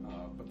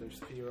 but there's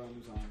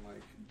theorems on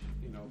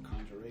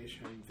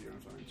conjuration,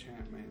 theorems on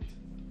enchantment.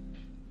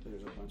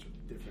 There's a bunch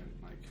of different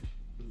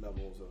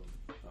levels of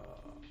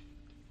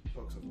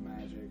books of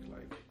magic,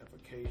 like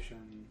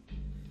evocation.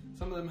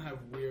 Some of them have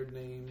weird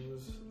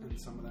names, and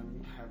some of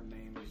them have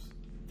names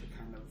to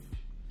kind of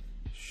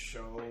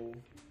show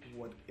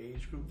what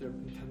age group they're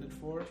intended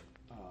for.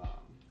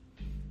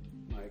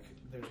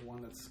 There's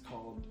one that's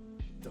called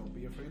 "Don't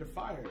Be Afraid of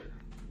Fire."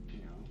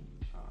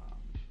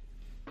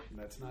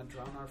 Let's not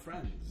drown our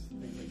friends.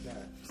 Things like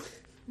that.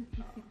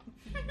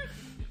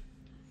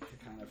 To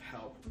kind of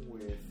help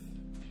with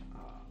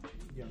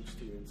young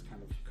students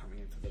kind of coming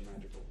into the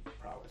magical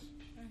prowess.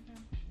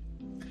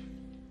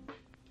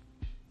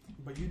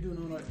 But you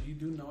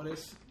do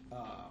notice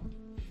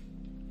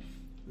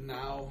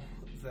now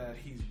that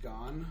he's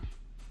gone,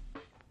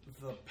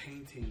 the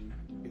painting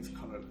is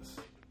colorless,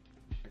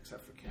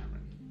 except for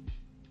Cameron.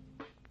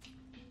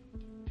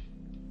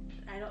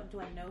 Do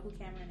I know who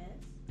Cameron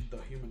is? The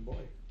human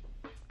boy.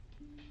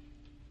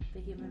 The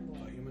human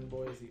boy. The human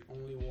boy is the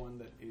only one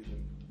that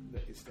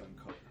is still in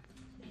color.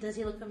 Does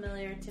he look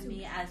familiar to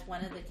me as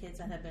one of the kids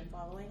that have been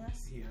following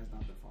us? He has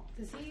not been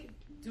followed.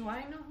 Do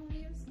I know who he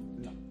is?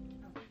 No.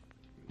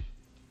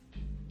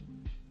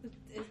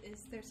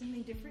 Is there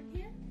something different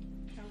here?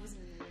 I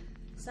wasn't.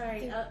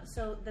 Sorry.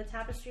 So the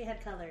tapestry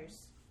had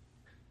colors,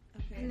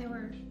 Okay. And there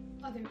were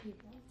other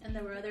people. and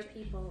there were other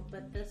people,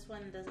 but this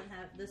one doesn't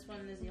have. This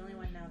one is the only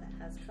one now that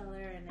has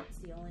color, and it's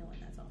the only one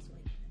that's also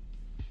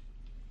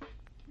a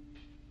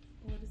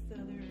What is the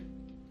other?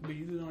 But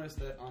you do notice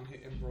that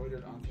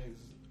embroidered onto his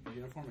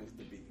uniform is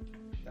the B.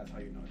 That's how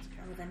you know it's Well,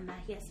 Cameron. then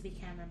he has to be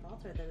Cameron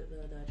Balter,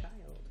 the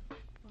child. Oh.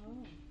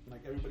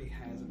 Like everybody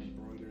has an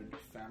embroidered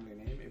family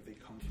name if they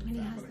come from And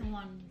he family. has the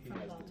one He from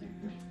has the Balter.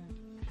 B.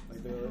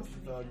 Like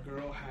the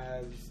girl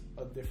has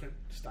a different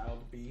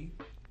styled B,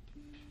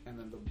 and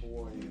then the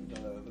boy,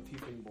 the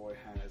tiefling boy,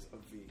 has a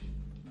V.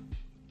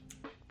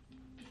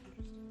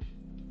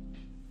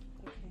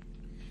 Okay.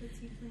 The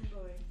tiefling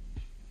boy.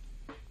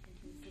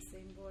 He's the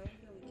same boy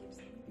that we keep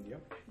seeing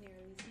Yep. near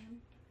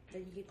Elysium.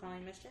 Then you keep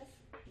calling Mischief?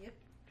 Yep.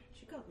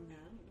 She called him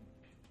that.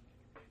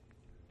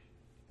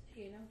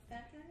 Do you know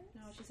that guy?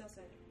 No, she's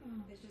outside. Oh.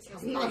 It's just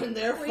I'm not in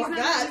there. Well, Fuck he's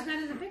that. not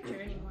in the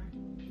picture anymore.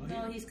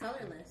 No, he's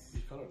colorless.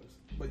 He's colorless.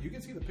 But you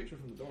can see the picture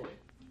from the doorway.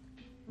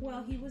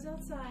 Well, he was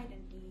outside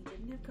and he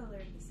didn't have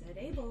color. He said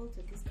Abel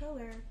took his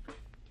color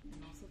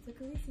and also took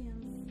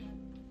Elysium's.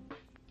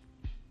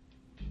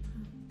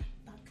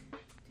 Fuck.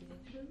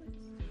 You're outside.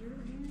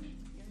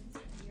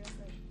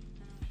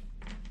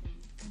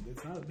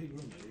 It's not a big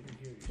room, so you can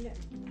hear you. Yeah.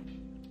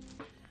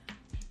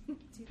 Do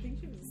you think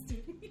she was a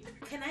student?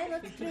 Can I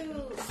look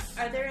through?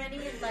 Are there any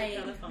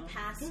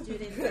past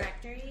student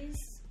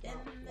directories in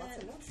Lots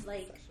of notes.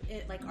 like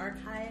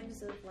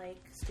archives of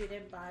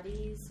student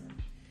bodies and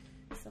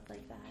stuff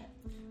like that?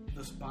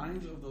 The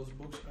spines of those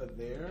books are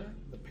there.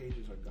 The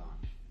pages are gone.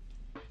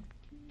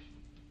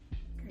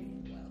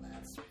 Great. Well,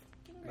 that's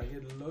Like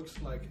it looks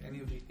like any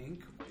of the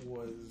ink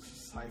was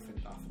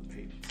siphoned off the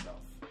page itself.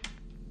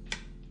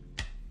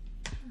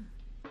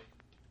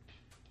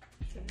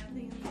 So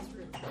nothing in this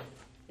room.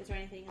 Is there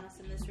anything else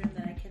in this room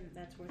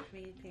that's worth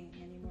me paying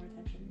any more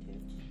attention to?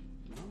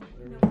 No,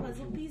 No whatever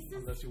puzzle you- pieces?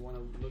 Unless you want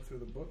to look through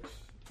the books.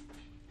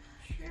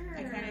 Sure.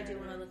 I kind of do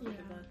want to look through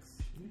Yeah. the books.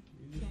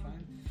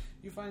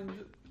 You find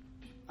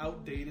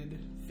outdated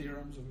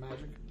theorems of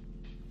magic.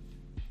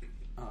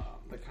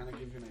 That kind of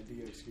gives you an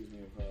idea,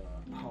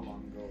 of how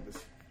long ago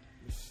this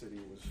city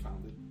was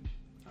founded.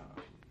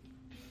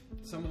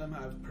 Some of them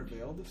have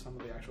prevailed. Some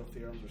of the actual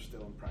theorems are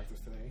still in practice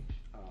today,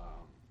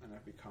 and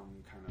have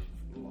become kind of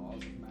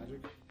laws of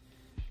magic.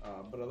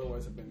 But other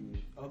ones have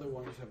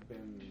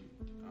been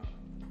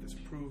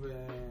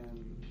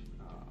disproven,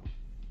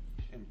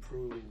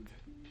 improved,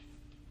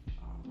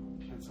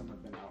 and some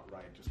have been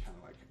outright just kind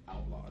of like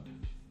outlawed.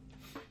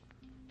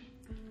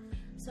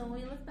 So when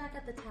we look back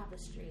at the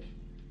tapestry,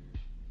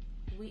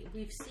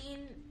 we've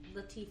seen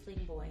the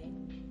tiefling boy.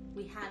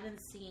 We haven't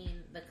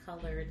seen the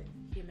colored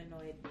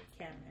humanoid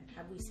Cameron.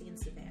 Have we seen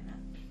Savannah?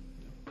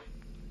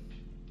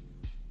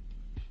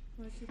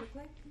 What does she look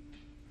like?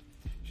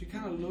 She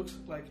kind of looks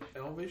like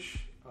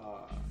elvish.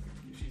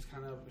 She's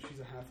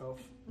a half elf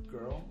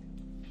girl,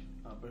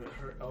 but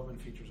her elven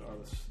features are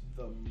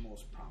the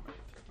most prominent.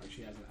 Like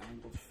she has an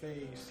angled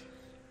face,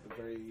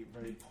 very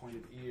very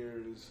pointed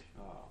ears.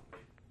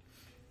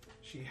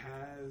 She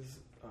has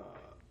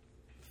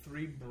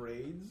 3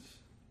 braids,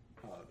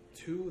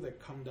 2 that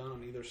come down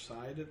on either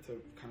side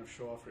to kind of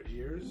show off her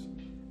ears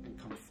and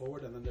come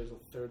forward, and then there's a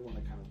 3rd one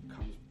that kind of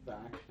comes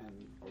back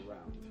and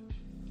around.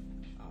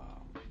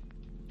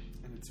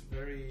 And it's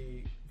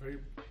very, very.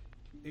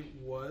 It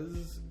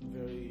was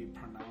very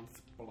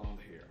pronounced blonde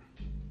hair.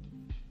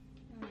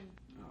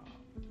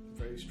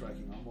 Very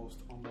striking, almost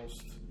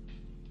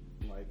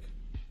like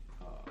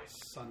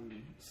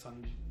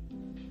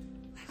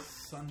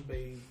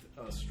sunbathed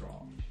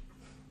straw.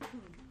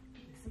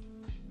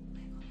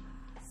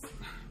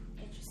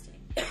 Interesting.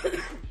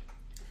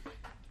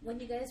 When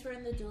you guys were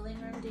in the dueling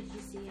room, did you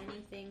see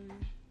anything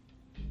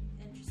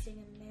interesting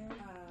in there?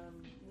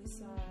 We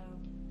saw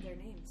their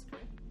names,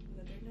 correct?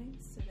 What their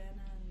names?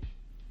 Savannah and...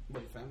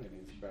 What family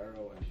names?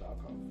 Barrow and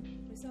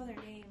Valkov. We saw their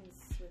names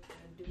with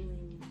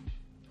dueling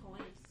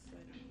points. I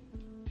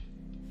don't know.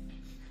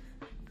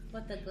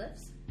 What, the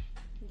glyphs?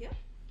 Yep.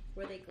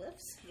 Were they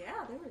glyphs?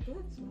 Yeah, they were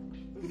glyphs.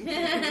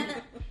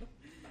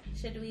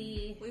 Should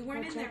we? We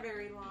weren't in check. there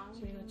very long.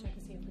 Should we go check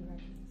and see if we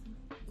recognize them?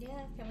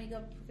 Yeah. Can we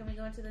go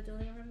into the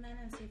dueling room then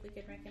and see if we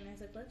can recognize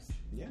the glyphs?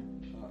 Yeah,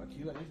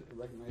 Akila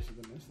recognizes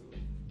them instantly.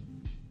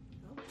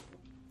 Oh.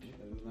 Yeah,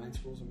 they're the 9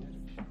 schools of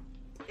magic.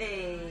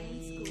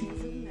 Hey.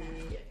 Schools of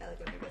magic. I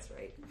think that's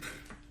right.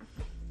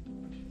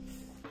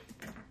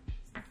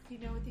 Do you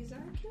know what these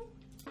are, Akil?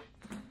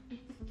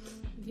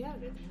 Yeah,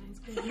 they're the 9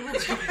 schools of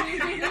magic.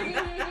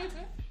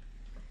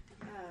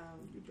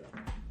 Good job.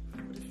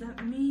 What does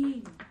that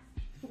mean?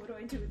 What do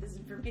I do with this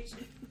information?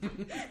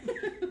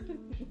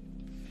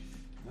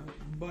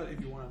 But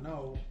if you want to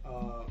know,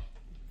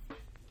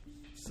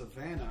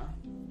 Savannah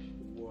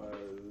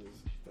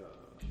was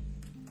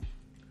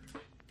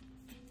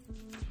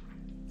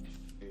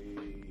a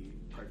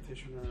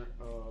practitioner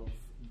of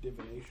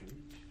divination,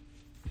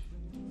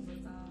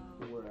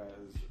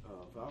 whereas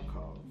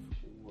Valkov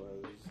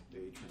was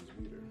a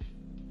transmuter.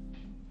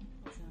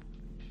 What's that?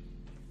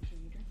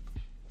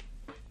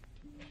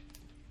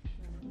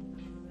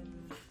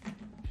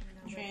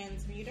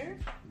 Transmuter.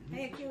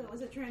 Hey, Akila,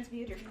 was a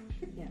transmuter.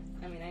 Yeah,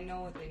 I mean, I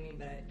know what they mean,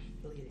 but I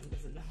believe he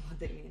doesn't know what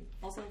they mean.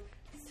 Also,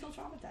 he's still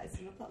traumatized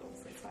in the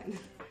puddles. It's fine.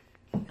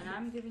 And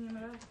I'm giving him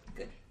a ride.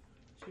 Good.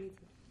 She needs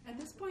it. At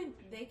this point,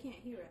 they can't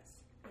hear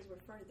us because we're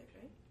farther,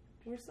 right?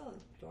 We're still in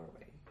the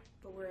doorway.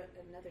 But we're at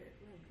another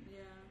room.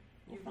 Yeah.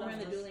 We're in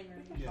the dueling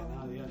room.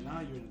 Now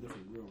you're in a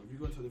different room. If you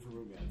go to a different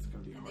room, yeah, it's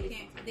gonna be And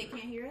hard. they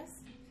can't hear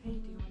us. Hey,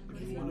 do you want to If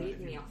go you see? leave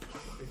me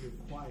off. If you're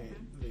quiet,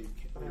 they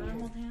Can I can't.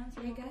 hold hands?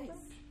 Hey guys,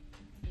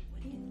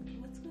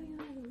 what's going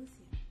on with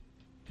Alicia?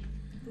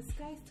 This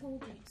guy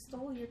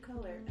stole your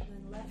color and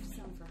then left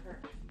some for her.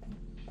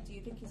 Do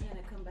you think he's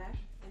gonna come back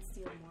and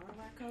steal more of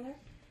our color?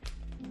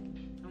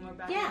 And we're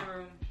back Yeah. in the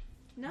room.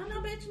 No,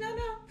 bitch, no.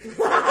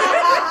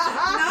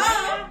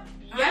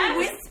 Yes. I'm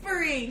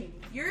whispering.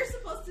 You're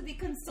supposed to be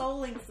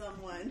consoling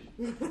someone.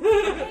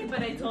 Okay,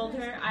 but I told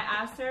her, I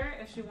asked her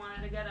if she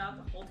wanted to get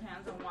up, hold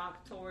hands, and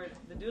walk toward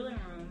the dueling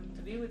room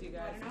to be with you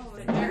guys. I don't know. She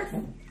Was said there?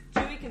 yes.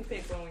 Chewie can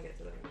pick when we get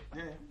to the room.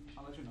 Yeah,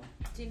 I'll let you know.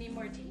 Do you need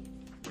more tea?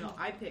 No,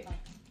 I picked.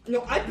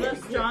 No, I'm a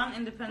strong,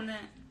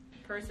 independent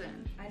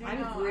person. I don't I'm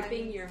know.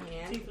 gripping your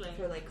hand Tiefling.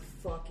 for like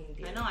fucking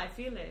dear. I know, I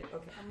feel it.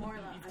 Okay. I'm more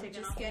like, You've I'm taken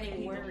just off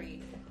getting the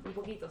worried. Un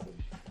poquito, sí.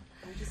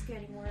 I'm just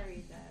getting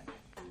worried that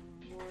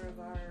more of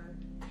our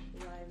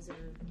lives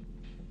are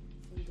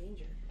in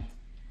danger.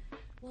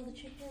 Well, the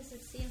truth is,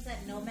 it seems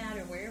that no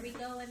matter where we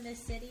go in this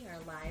city, our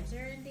lives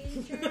are in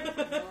danger.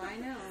 Well, I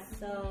know.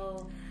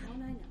 So,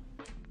 Don't I know?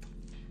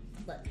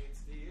 look,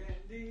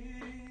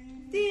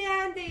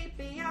 D&D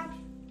Beyond.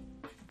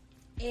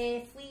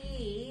 if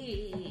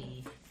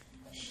we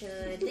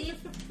should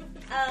leave,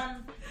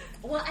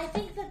 well, I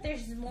think that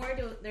there's more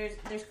to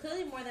there's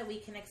clearly more that we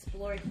can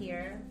explore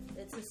here.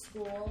 It's a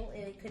school.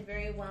 It could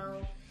very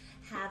well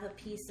have a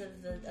piece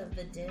of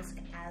the disc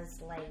as,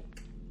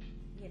 like,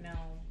 you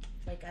know,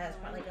 like as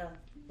part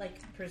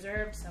like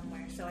preserved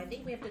somewhere. So I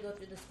think we have to go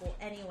through the school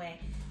anyway.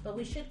 But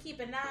we should keep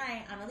an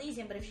eye on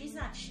Elysium. But if she's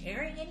not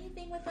sharing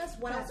anything with us,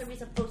 what else are we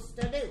supposed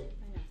to do?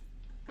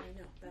 I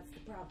know. That's the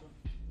problem.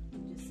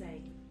 I'm just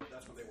saying.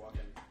 That's when they walk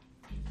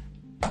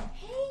in.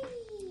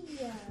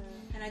 Hey!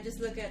 And I just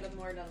look at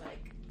Lamorna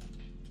like,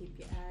 keep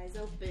your eyes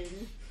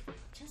open.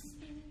 Just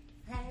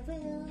I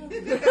will.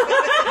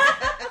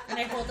 And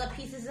I hold up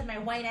pieces of my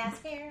white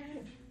ass hair.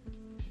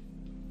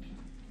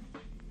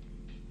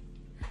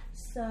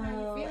 So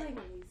How are you feeling,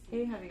 Elysium?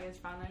 Hey, have you guys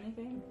found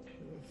anything?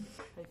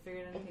 Have you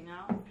figured anything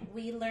out?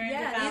 we learned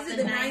Yeah, about these are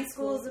the 9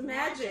 schools of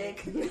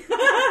magic. We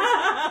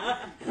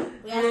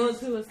Rose,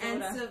 actually- who was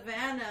And soda.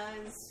 Savannah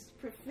is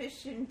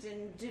proficient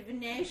in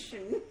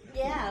divination.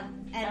 yeah,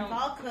 and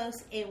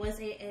Valkos, it was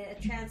a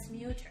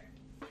transmuter.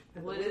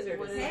 What do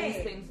Hey.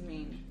 these things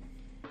mean?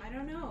 I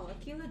don't know.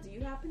 Akila, do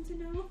you happen to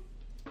know?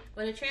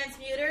 What a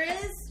transmuter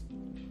is?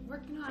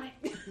 Working on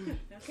it.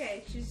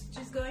 Okay, she's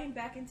going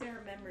back into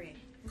her memory.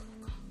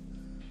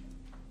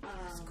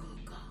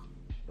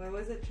 What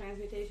was it?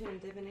 Transmutation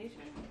and divination?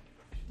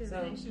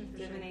 Divination So, for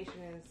sure. divination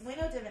is We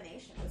know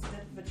divination,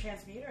 but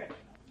transmuter, I don't know.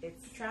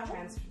 it's Travel?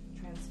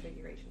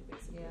 transfiguration,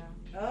 basically.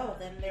 Yeah. Oh,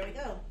 then there we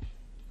go.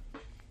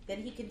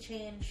 Then he can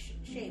change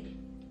shape.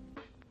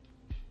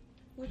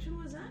 Which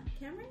one was that?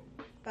 Cameron?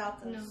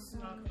 Valkos. No,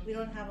 Valkos. We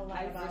don't have a lot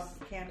I about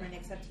just- Cameron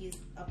except he's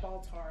a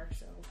Baltar,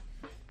 so.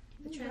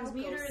 The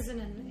transmuter is a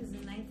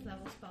 9th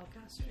level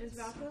spellcaster. Is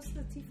Valkos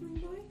the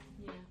tiefling boy?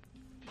 Yeah.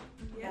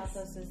 Yes.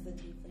 Valkos is the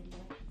tiefling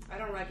boy. I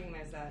don't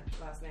recognize that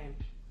last name.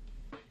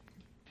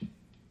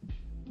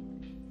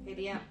 Hey,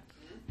 DM.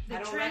 The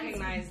I don't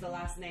recognize the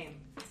last name.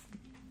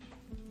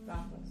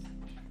 Valkos.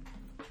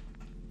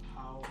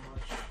 How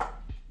much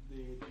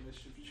did the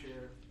mischief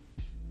chair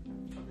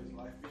of his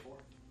life before?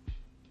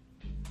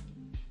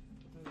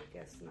 I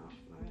guess not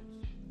much.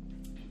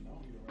 No,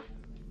 you don't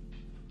recognize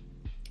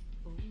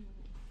him.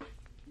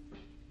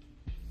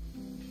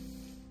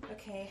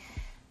 Okay.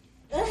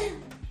 Oh,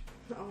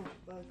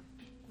 bug.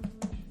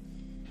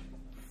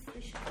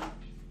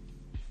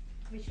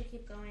 We should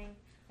keep going.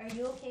 Are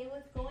you okay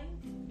with going?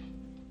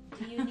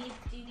 Do you need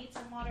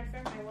some water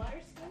from my water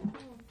skin?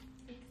 Oh,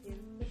 thank you.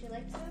 Would you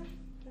like some?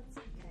 That's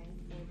okay.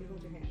 Maybe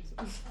hold your hands.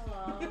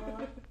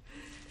 Aww.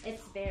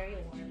 It's very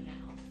warm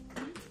now.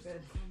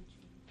 Good.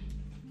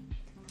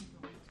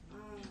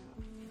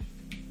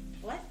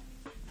 What?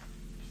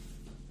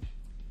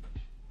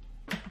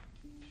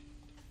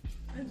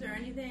 Is there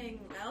anything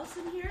else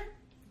in here?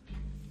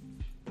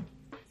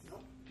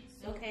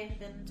 Okay,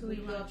 then Do we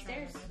we go want to try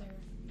upstairs. another?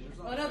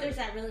 Oh no, there's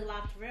that really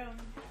locked room.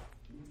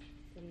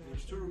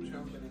 There's 2 rooms you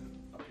haven't been in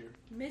up here.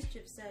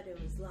 Mischief said it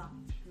was locked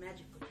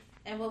magically.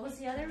 And what was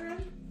the other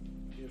room?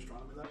 The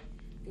astronomy lab.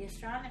 The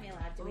astronomy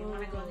lab. Do we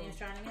want to go in the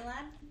astronomy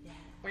lab? Yeah.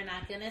 We're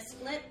not gonna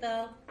split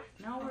though.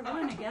 No, we're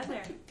going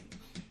together.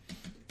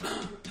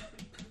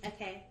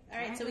 Okay. All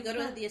right. So we go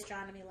to the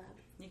astronomy lab.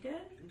 You good?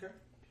 Okay.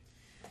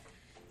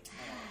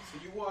 So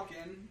you walk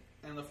in,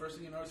 and the first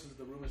thing you notice is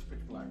the room is pitch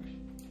black.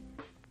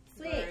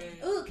 Sweet.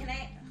 Right. Ooh, can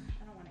I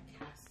don't want to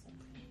cast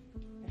something.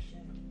 I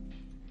should.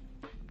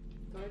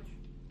 Torch?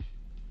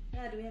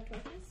 Yeah. Do we have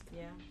torches?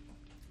 Yeah.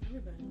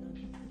 Everybody does.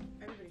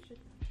 Everybody should.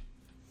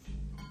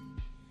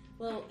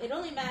 Well, it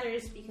only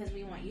matters because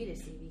we want you to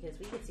see because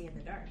we can see in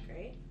the dark,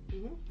 right?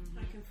 Mm-hmm.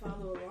 I can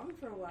follow along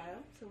for a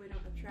while so we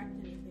don't attract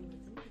anything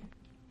that's in here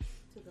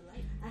to the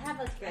light.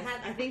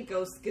 I think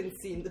ghosts can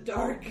see in the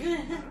dark.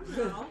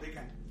 No, They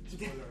can.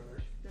 Spoiler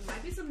alert. there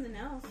might be something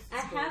else. I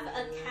have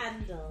a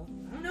candle.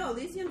 I don't know.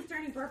 Elysium's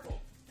turning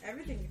purple.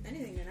 Anything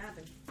can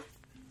happen.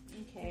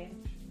 Okay.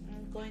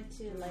 I'm going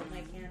to light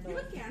my candle. You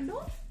have a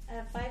candle? I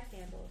have 5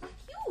 candles.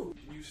 Cute.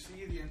 You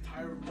see the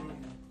entire room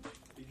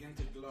begin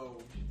to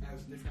glow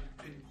as different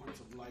pinpoints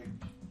of light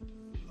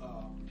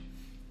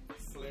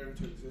flare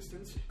into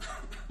existence.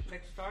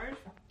 Like stars?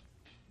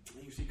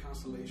 And you see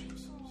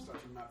constellations start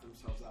to map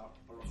themselves out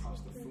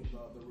across the roof.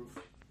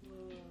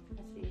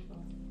 That's beautiful.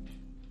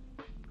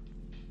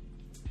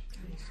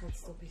 My heart's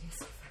still beating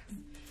so fast.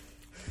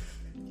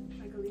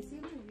 Like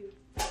Elysium or you?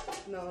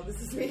 No,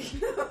 this is me.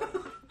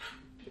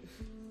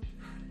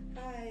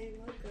 Hi,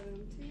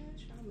 welcome to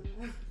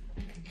Trauma.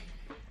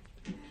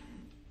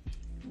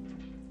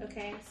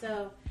 Okay,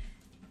 so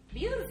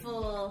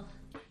beautiful.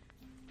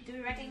 Do we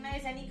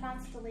recognize any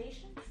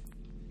constellations?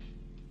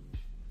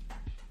 I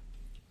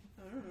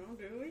don't know.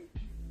 Do we?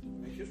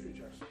 Make history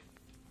checks.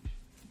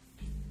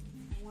 I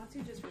want to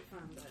just for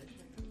fun, but it's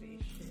not gonna be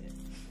shit.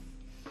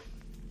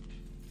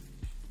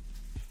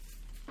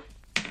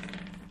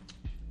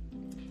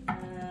 Uh,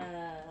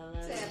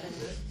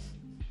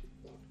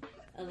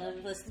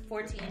 11 plus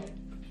 14.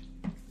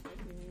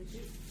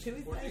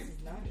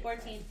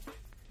 14.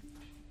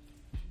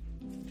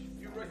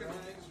 You recognize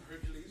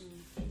Hercules.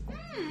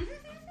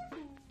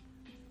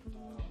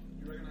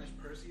 You recognize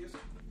Perseus.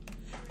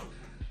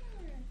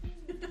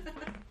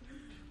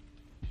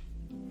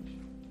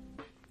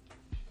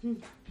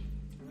 And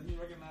then you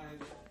recognize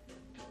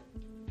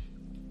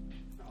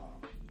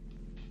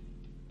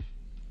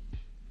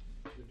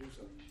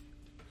Medusa.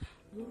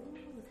 Ooh,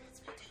 that's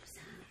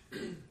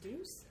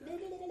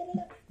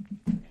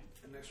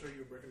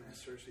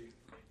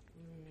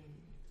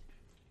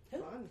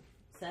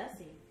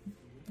Sassy.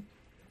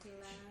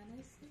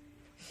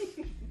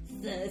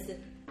 Sassy.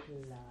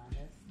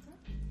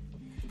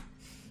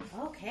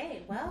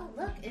 Okay, well,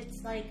 look,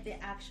 it's like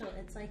the actual,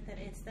 it's like that,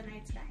 it's the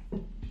night sky.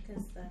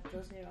 Because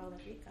those are all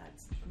the Greek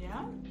gods.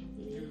 Yeah?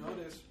 You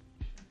notice,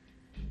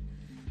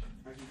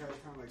 as you guys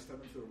kind of like step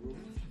into the room,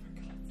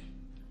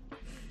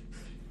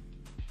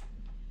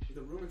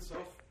 the room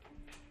itself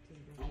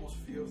almost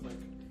feels like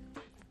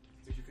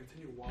if you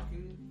continue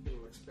walking, it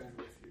will expand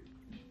with you.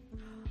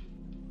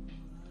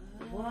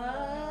 What?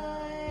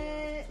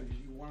 So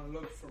you want to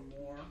look for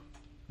more,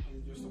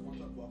 and just the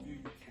ones above you,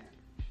 you can.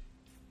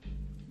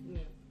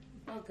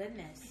 Oh,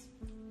 goodness.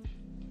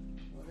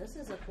 Well, this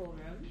is a cool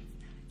room.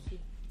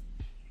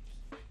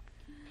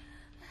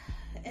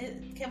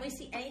 Can we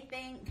see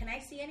anything? Can I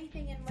see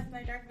anything in with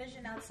my dark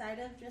vision outside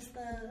of just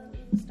the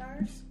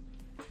stars?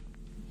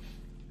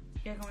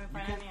 Yeah, can we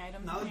find any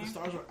items Now in that the here?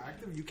 stars are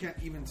active, you can't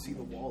even see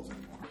the walls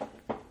anymore.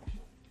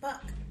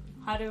 Fuck.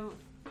 How do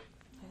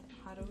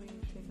we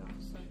take off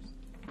the stars?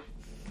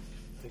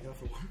 Take off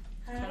the one.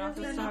 Turn off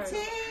the stars.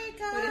 Take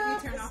What if you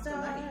off turn off the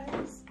light?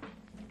 stars.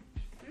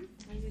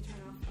 How do you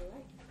turn off the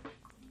light?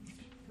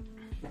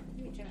 Let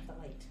me turn off the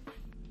light.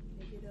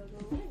 Maybe they'll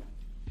go away.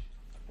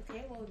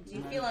 Okay, well, do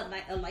you feel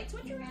a light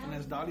switch And around?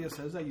 as Dahlia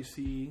says that, you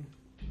see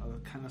a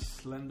kind of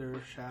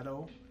slender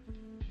shadow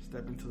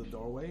step into the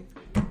doorway,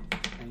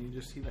 and you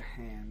just see the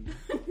hand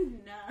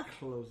No.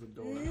 close the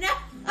door. No!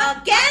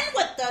 Again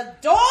with the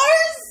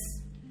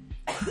doors?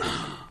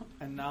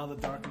 And now the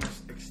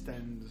darkness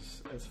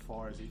extends as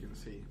far as you can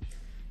see.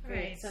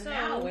 Great, so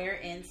now we're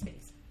in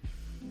space.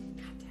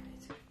 God damn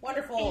it.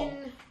 Wonderful.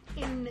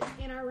 In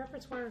our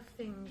repertoire of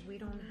things, we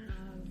don't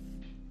have.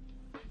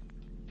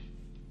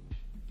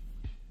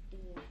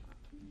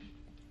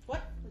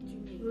 What? What do you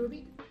mean?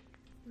 Ruby?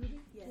 Ruby?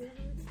 Yeah. Do we have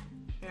a ruby?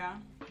 Yeah.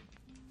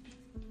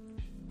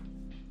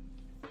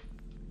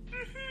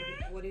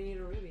 What do you need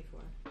a ruby for?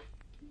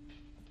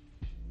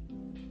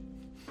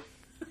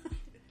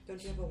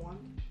 Don't you have a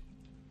wand?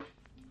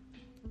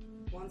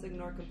 Wands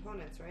ignore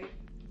components, right?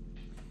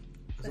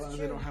 As long as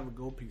they don't have a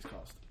gold piece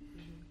cost.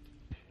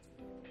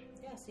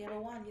 Yes, you have a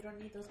wand. You don't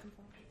need those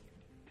components.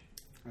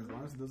 As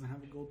long as it doesn't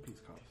have a gold piece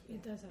cost.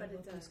 It does have But a it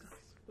gold does. piece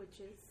cost. Which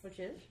is? Which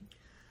is?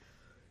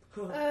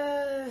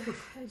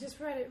 I just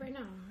read it right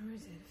now. Where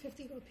is it?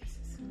 50 gold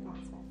pieces.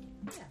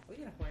 Yeah, we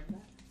can afford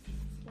that.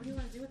 What do you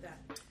want to do with that?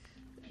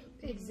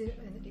 Ignite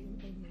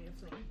a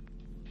flame.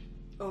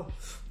 Oh,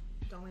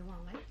 Don't we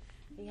want light?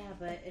 Yeah,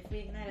 but if we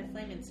ignite a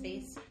flame in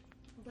space,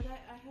 But I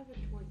have a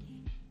torch.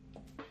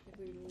 If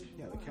we need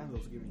Yeah, the one.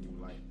 candle's giving you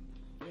light.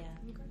 yeah.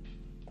 Okay.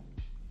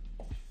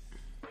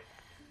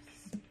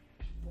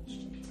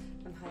 Bullshit.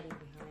 I'm hiding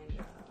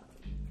behind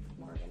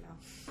Morgan now.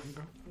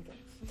 Okay.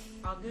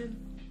 All good?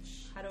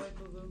 How do I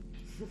boo-boo?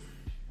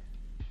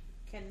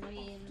 Can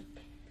we?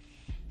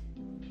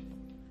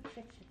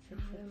 Shit. I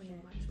don't really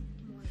have much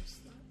more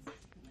slots.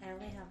 I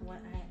only have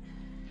one.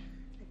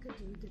 I could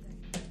do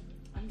detect.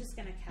 I'm just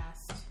gonna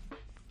cast.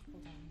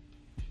 Hold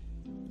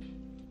on.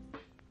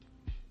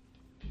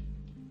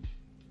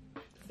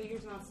 The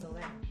figure's not still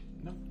there.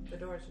 No. The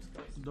door's just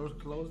closed. The door's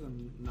closed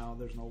and now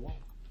there's no wall.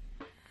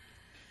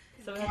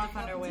 So we have to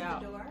find our way To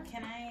out. the door.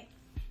 Can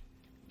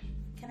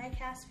I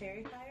cast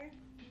fairy fire?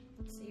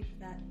 Let's see if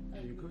that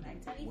You could.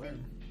 ignites anything. Where?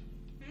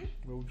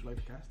 Where would you like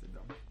to cast it,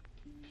 though?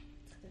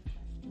 That's a good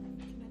question.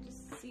 Can I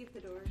just see if the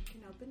door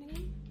can open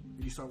again?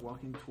 You start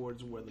walking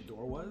towards where the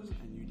door was,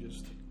 and you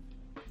just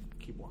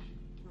keep walking.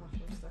 Oh,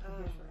 we're stuck in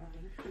here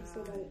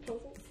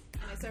forever.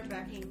 And I start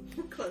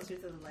backing closer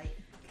to the light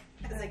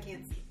because I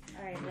can't see.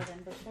 All right. Well,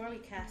 then before we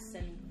cast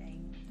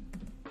anything,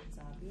 it's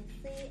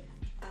obviously.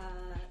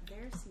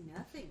 There's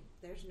nothing.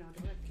 There's no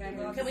door.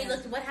 Can we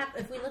look? What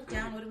happens if we look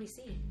down? What do we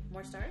see?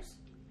 More stars?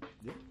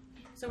 Yeah.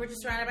 So we're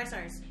just surrounded by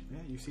stars. Yeah,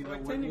 you see We're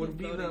that what technically would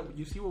be the floating.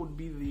 you see what would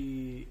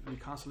be the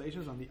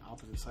constellations on the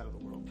opposite side of the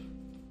world.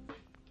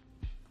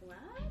 What?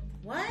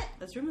 What?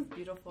 This room is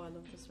beautiful. I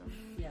love this room.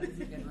 Yeah, this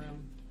is a good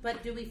room.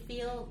 But do we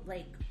feel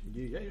like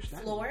Yeah, you're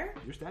standing. floor?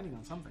 You're standing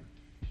on something.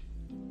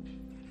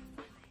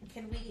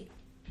 Can we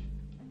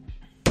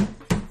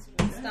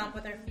stomp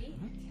with our feet?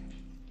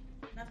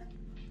 Nothing.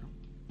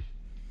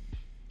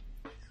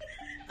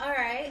 All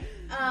right.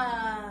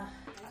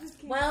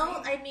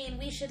 Well, I mean,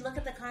 we should look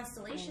at the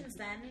constellations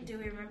then. Do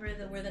we remember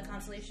where the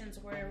constellations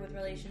were with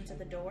relation to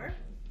the door?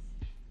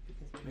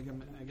 Make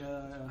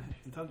a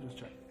intelligence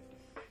check.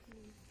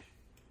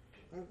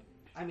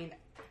 I mean,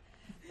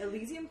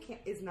 Elysium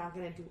is not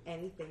going to do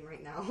anything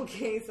right now,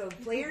 okay? So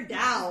play her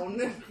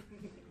down.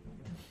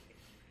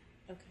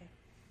 Okay.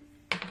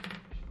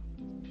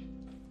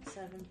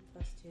 7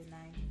 plus 2, 9.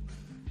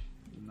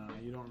 No,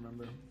 you don't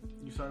remember.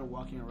 You started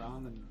walking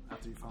around, and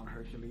after you found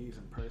Hercules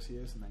and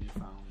Perseus, and then you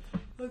found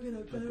Okay,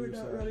 I'm glad we're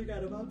not running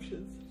out of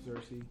options.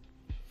 Circe. Can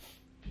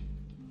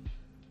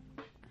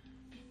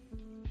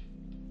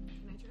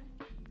I try?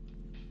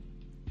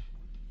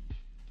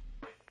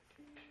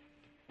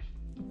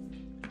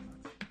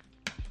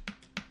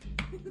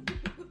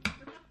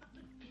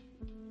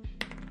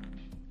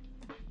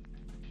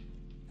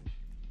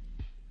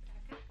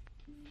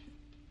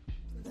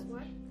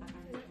 What?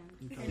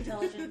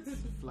 Intelligence.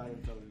 Fly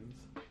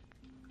intelligence.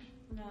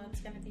 No, it's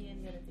gonna be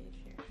in the other page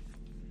here.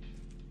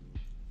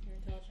 Your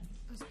intelligence.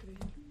 Plus 3.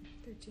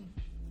 13.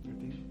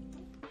 13.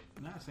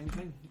 Yeah, same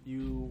thing.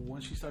 You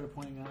once she started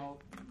pointing out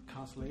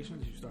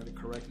constellations, you started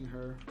correcting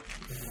her.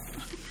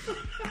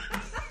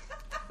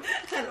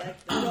 I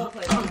like the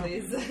roleplay,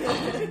 please.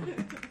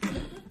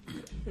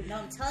 No,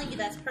 I'm telling you,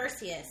 that's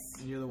Perseus.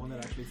 And you're the one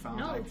that actually found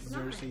No, like it's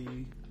not.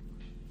 Cersei.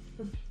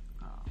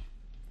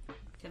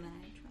 Can I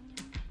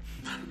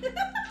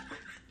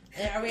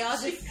try? Are we all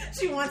just?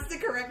 She wants to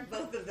correct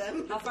both of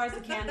them. How far is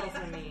the candle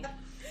from me?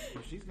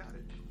 Well, she's got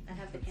it. I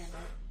have the candle.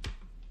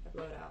 I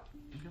blow it out.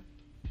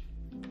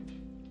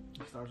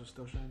 The stars are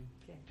still shining.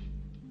 Okay.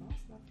 No,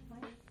 it's not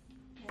fine.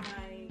 And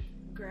I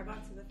grab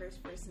onto the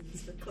first person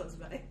who's close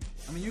by.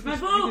 I mean, you My can,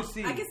 boo! you can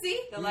see. I can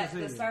see. The, You light,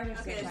 can the see. stars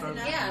are Okay, still so shining.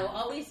 now- Yeah,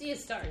 all we see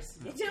is stars.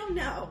 You don't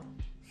know.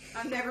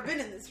 I've never been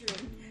in this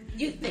room.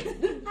 You think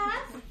you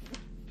have?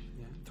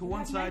 Yeah. To one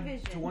That's my side,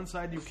 vision. to one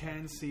side, you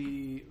can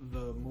see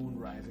the moon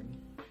rising.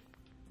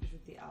 Is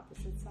it the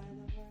opposite side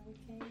of where we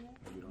came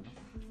in? You don't know.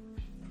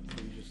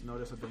 So you just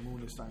notice that the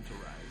moon is starting to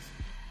rise.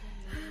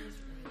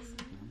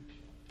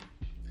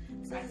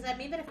 So does that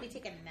mean that if we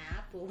take a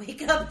nap, we'll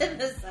wake up and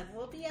the sun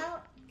will be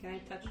out? Can I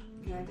touch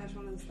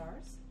one of the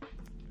stars?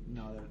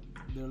 No,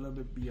 they're a little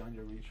bit beyond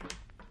your reach.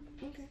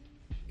 Okay.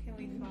 Can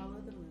we follow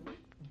the moon?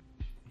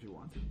 If you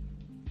want to. You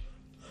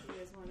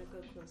guys want to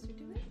go closer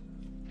to it?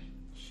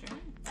 Sure.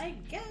 I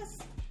guess.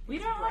 We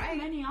don't have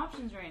many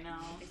options right now.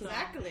 so-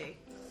 Exactly.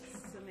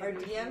 So Our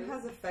maybe DM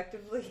has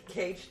effectively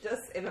caged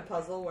us in a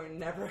puzzle we're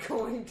never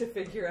going to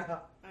figure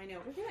out. I know.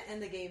 We're gonna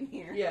end the game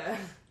here. Yeah.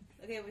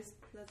 Okay,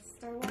 let's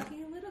start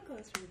walking a little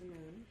closer to the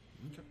moon.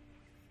 Okay.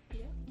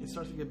 Yeah. It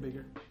starts to get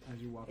bigger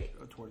as you walk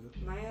towards it.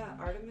 My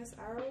Artemis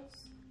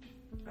arrows,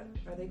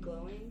 are they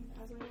glowing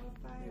as we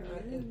walk by?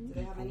 Or do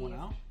they have Pull any? one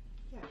out.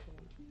 Yeah, pull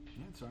one out.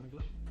 Yeah, it's starting to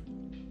glow.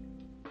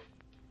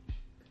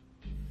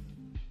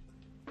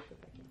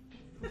 Put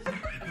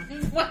back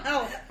in.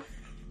 Wow.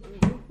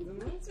 The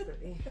moon's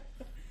pretty.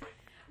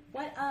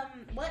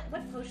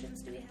 What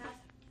potions do we have?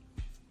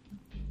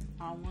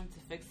 I want to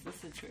fix the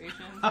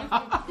situation.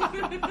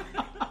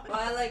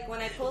 Well, when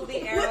I pulled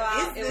the arrow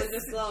out, it was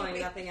just glowing,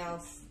 nothing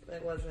else.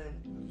 It wasn't.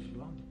 It's just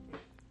glowing.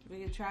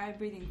 We could try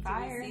breathing Did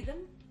fire. we see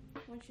them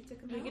once you took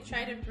them We out? could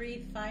try to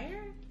breathe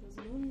fire.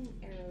 Those moon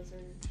arrows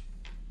are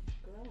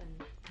glowing.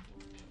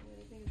 What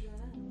do you think is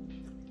going on?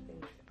 I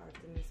think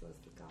Artemis was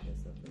the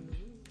goddess of the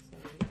moon, so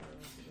the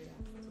arrows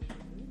react to the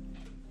moon.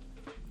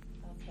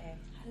 Okay.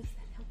 How does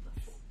that help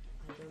us?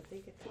 I don't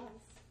think it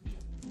does.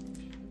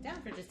 I'm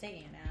down for just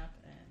taking a nap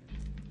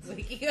and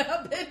waking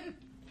up and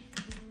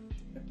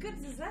What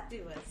good does that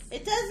do us?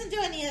 it doesn't do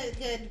any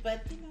good,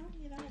 but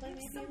like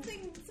maybe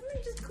Something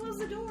just close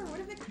the door. What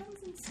if it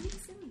comes and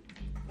sneaks in?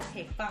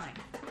 Okay, fine.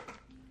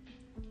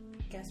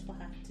 Guess we'll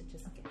have to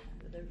just get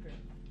out of the room.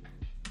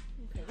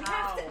 Okay, we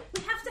How?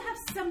 have to have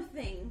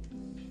something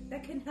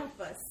that can help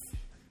us.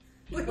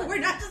 We're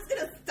not just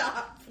gonna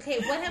stop. Okay,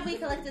 what have we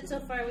collected so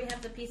far? We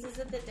have the pieces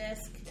of the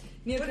disc.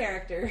 New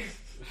character.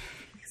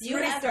 You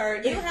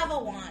Restart. have a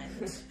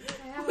wand.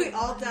 I have We a-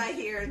 all die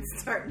here and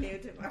start new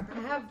tomorrow. I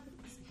have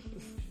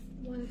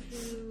 1,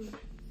 2,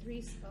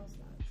 3 spell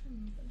slots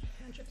and a bunch of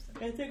cantrips.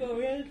 I think I'll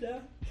read it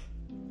now.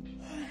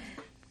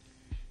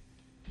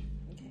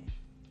 Okay.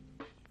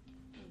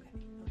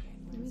 Okay.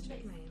 Let me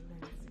check my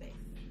inventory.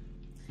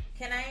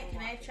 Can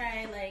I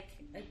try like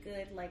a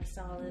good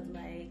solid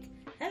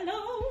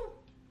hello?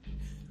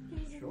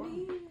 Sure.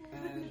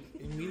 And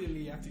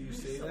immediately after you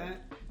say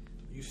that,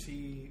 you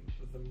see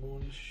the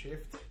moon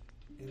shift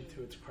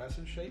into its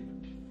crescent shape,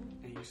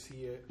 and you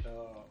see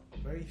a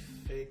very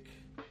thick,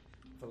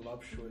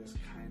 voluptuous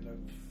kind of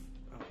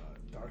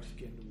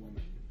dark-skinned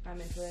woman. I'm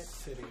into it.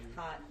 Sitting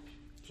Hot.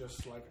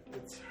 just like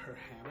it's her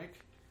hammock,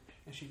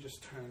 and she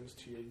just turns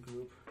to your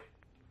group.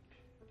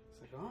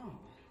 It's like, oh,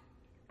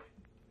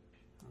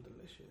 how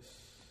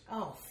delicious.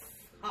 Oh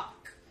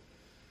fuck.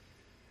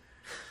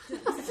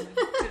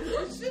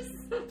 Delicious.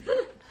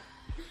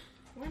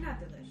 We're not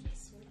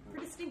delicious. We're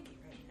pretty stinky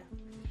right now.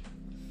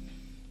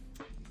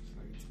 It's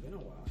like it's been a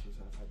while since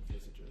I've had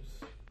visitors.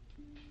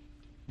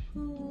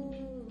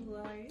 Who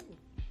are you?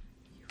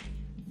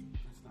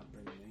 Let's not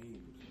bring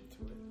names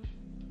into it.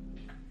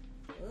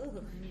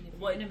 Ooh.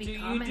 What Gonna be do you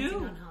commenting do?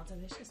 on how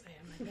delicious I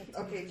am. I bet.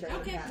 Okay, Cheshire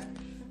Okay. Cat.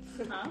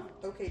 Huh?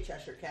 Okay,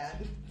 Cheshire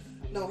Cat.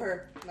 No,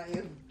 her, not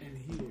you. And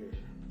here,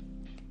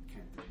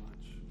 can't do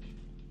much.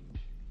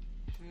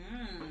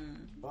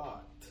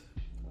 But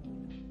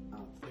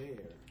out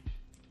there,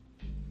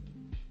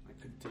 I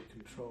could take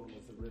control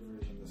of the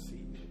rivers and the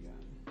seas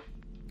again.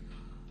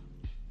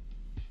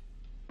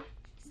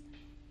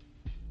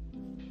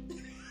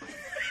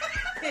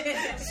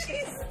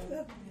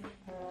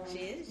 She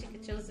is. She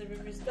could choose the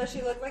rivers. Does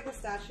she look like the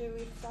statue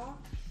we saw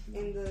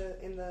in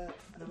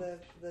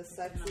the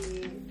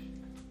sexy?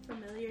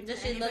 Familiar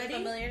Does to she look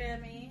anybody? familiar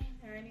to me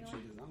or She anyone?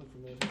 does not look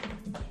familiar to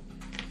me.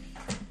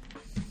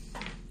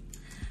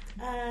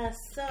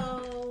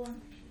 So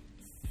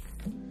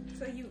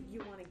So you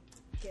want to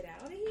get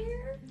out of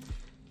here?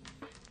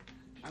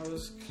 I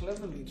was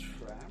cleverly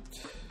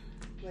trapped.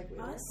 Like we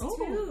Us were.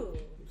 too.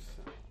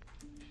 So,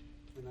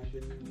 and I've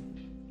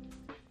been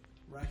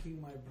racking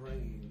my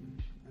brain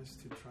as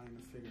to trying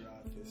to figure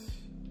out this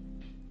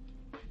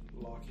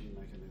locking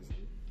mechanism.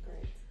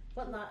 Great.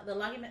 What the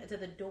locking to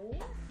the door?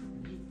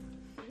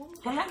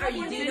 How long have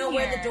you Do you been know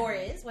where the here? door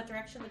is? What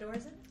direction the door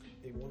is in?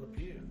 It won't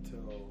appear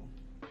until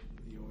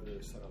the order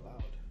is said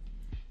aloud.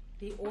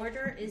 The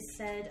order is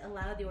said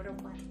aloud. The order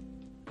of what?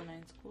 The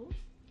 9 schools?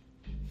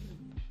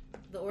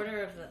 The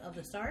order of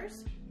the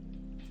stars?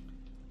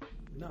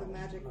 No, The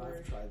magic no,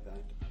 word. I've tried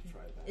that.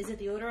 Is it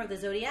the order of the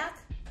zodiac?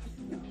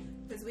 No,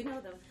 Because we know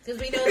them.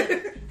 Because we know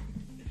that.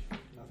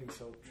 nothing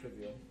so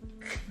trivial.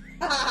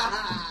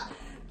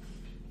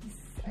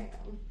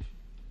 Sam.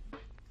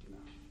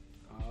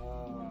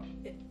 No.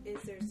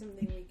 Is there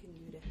something we can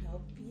do to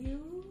help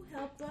you?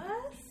 Help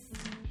us?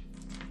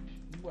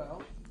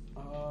 Well,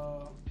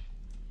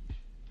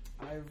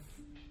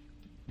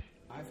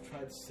 I've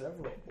tried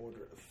several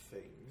order of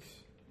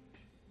things.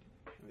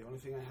 And the only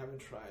thing I haven't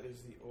tried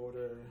is the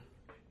order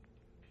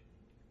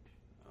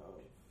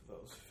of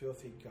those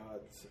filthy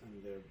gods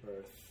and their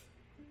birth.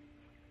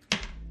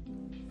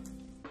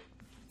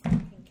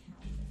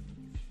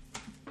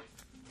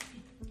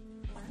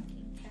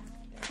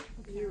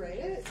 Did you write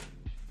it?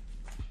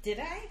 Did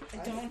I?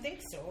 I I don't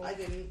think so. I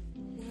didn't.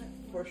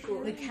 For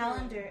sure. The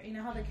calendar. You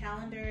know how the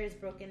calendar is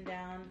broken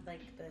down?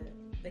 Like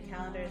the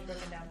calendar is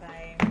broken down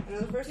by. I know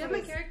the Do first you have one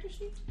my is character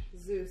sheet?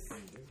 Zeus.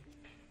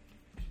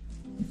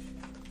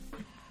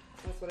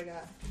 That's what I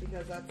got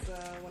because that's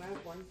when I was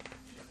born.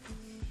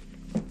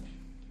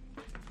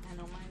 I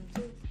know mine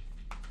too.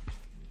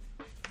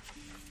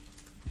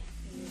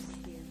 And yours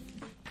here.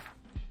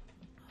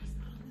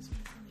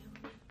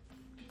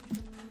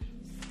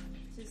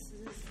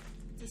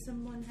 Does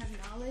someone have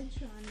knowledge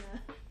on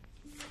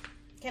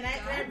Can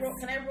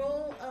I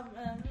roll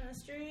a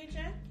mystery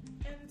check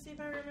and see if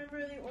I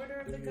remember the order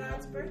of the If you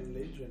god's have birth?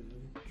 religion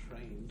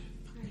trained,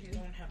 I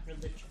don't have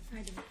religion.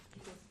 I do.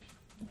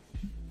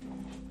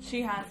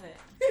 She has it.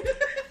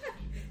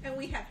 And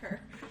we have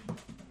her.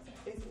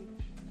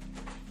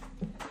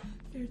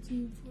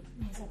 13, 14,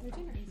 no, is that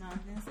 13 or 18? No,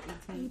 that's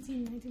 18.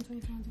 18, 19,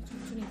 20, 21,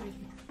 22, 23.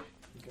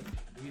 okay.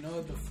 You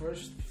know the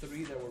first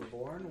 3 that were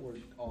born were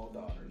all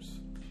daughters.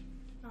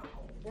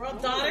 We're all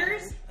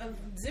daughters of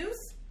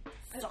Zeus?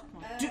 Nope.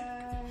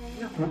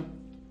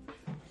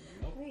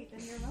 Wait,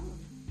 then you're wrong.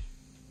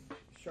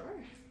 Sure.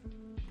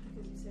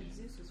 Because you said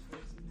Zeus was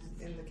first.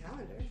 And In the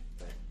calendar,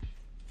 but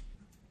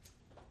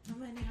how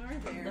many are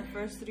there? The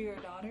first 3 are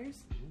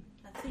daughters.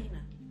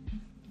 Athena.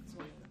 That's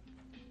one of them.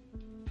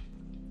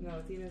 no,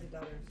 Athena's a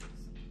daughter of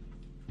Zeus.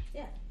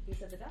 Yeah, he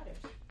said the daughters.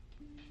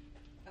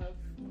 Of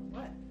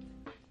what?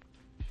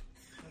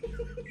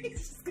 He's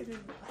just gonna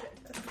nod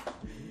at us.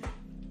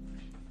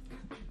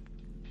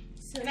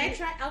 So Can I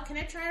try? Oh, can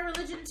I try a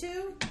religion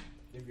too?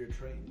 If you're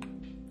trained.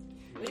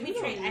 What do you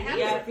mean trained? I have.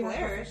 Yeah, if you have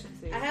flourish.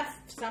 proficiency. I have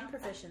some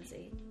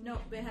proficiency. No,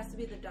 but it has to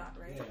be the dot,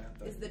 right?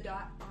 Yeah, Is the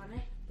dot on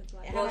it? The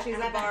black Yeah. Well, I she's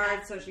have a a bard,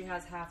 half- so she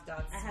has half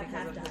dots I have because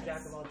half of the dots.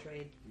 jack of all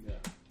trade. Yeah.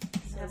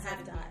 I have is half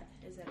that a- dot.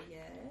 Is that a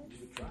yes? You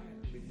could try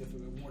it. It'd be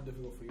difficult, more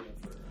difficult for you than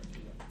for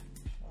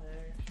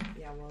Akila.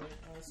 Yeah, well,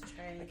 Let's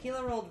try.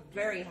 Aquila rolled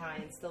very high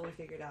and still we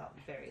figured out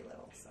very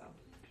little, so.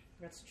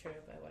 That's true,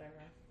 but whatever.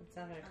 It's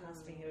not going to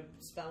cost me a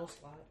spell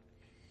slot.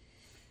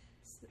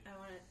 I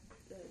want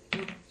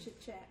to chit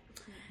chat.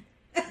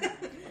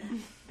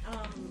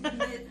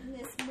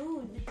 Miss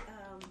Moon.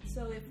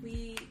 So if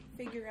we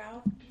figure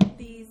out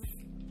these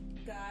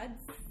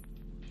gods,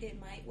 it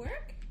might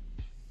work,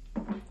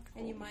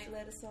 and you might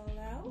let us all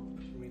out.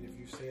 I mean, if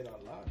you say it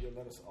out loud, you'll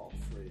let us all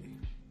free.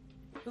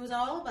 Who's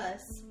all of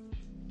us?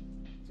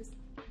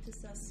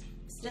 Just us.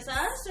 Just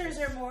us, or is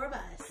there more of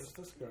us? Just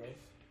us girls.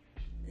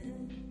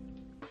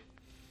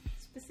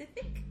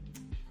 Specific?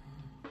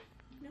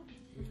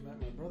 You've met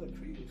my brother,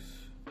 Creus.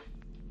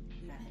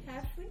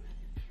 Have we?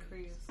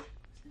 Cruise.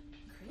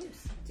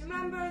 Cruz. Do you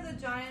remember the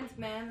giant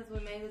man that we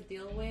made a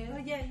deal with? Oh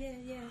yeah.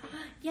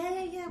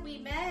 Yeah. We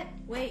met.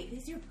 Wait,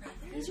 he's your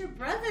brother? He's your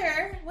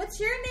brother. What's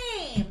your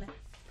name? Like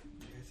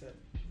I said,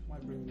 why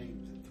bring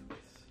names into this?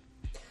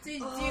 Do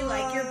you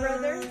like your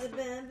brother?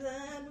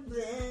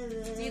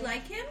 Do you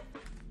like him?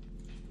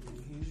 I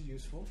mean, he's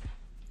useful.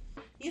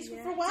 Useful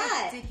Yeah. for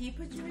what? Did he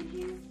put you in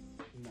here?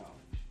 No.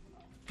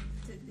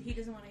 He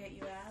doesn't want to get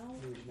you out?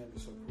 He was never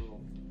so cruel.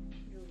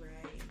 You're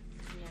right.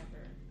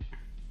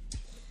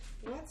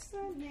 Never. What's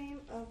the name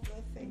of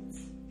the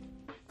fates?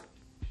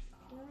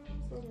 We're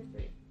almost over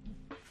 3.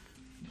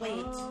 Wait.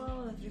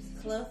 Oh,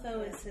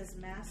 Clotho is his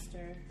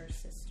master, her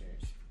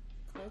sisters.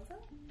 Clotho?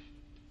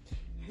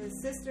 His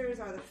sisters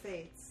are the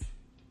fates.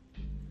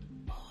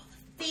 Oh,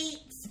 the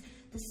fates.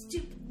 The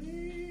stupid,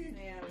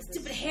 yeah, it was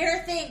stupid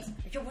hair things.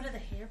 You're one of the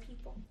hair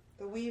people.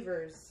 The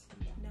weavers.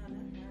 No, not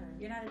her.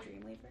 You're not a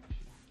dreamweaver?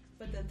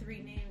 But the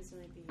 3 names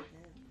might be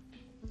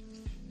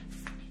them.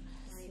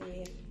 Might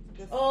be.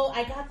 The Oh,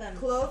 I got them.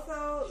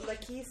 Clotho,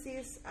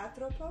 Lachesis,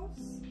 Atropos.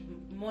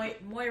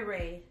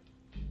 Moire.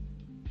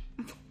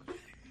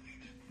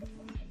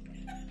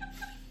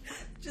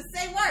 Just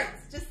say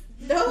words.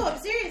 No, I'm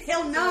serious.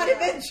 He'll not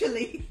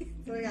eventually.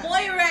 So, yeah.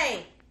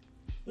 Moiray.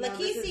 No,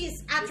 this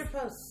Lachesis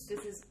Atropos.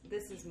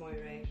 This is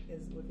Moiray.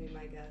 Would be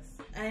my guess.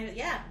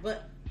 Yeah,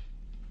 but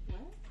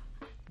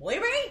What?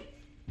 Moiray?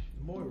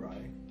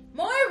 Moirai.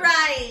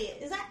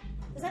 Moiray. Is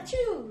that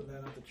you?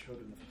 They're not the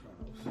children of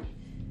Kronos.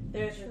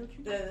 There's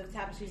the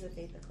tapestries of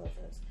fate, the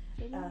Clothes.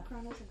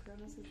 Kronos and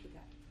Kronos is the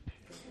guy.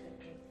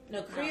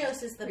 No,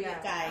 Krios is the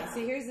Yeah. guy.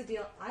 See, here's the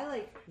deal. I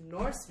like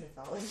Norse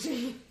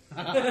mythology.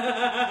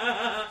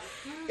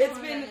 It's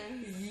been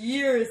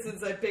years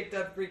since I picked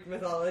up Greek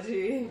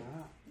mythology.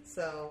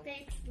 So,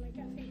 Thanks, like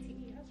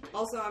FATE.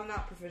 also, I'm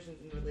not proficient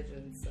in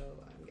religion, so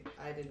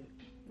I didn't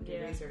do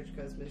research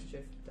because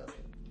Mischief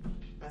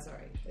doesn't.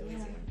 Sorry,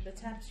 Elysium. The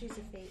tapestries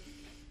of fate.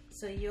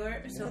 So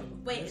you're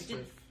wait.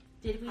 Mischief.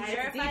 Did we I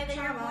have verify deep that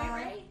you're trauma.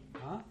 Moiray?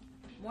 Huh?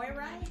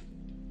 Moiray?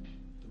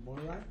 The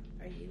Moirai?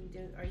 Are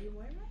you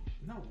Moiray?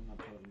 No, I'm not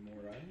part of the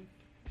Moirai.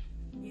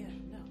 Yeah,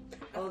 no.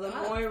 Oh, the Of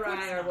course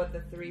Moirai are not. what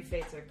the three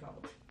fates are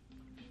called.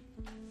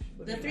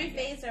 Would The be three my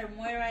guess. fates are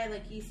Moirai,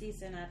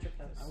 Lachesis, and I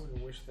Atropos.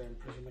 wouldn't wish their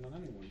imprisonment on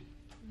anyone.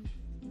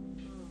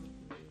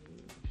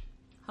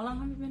 How long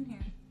have you been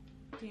here?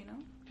 Do you know?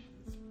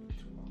 It's been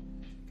too long.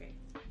 Great.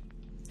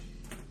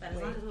 But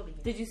as long as we'll be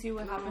here. Did you see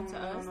what happened to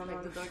us? no, Like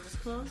no. the door just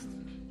closed?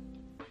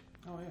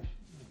 Oh, yeah.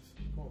 Yes,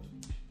 of course.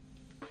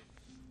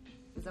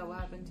 Is that what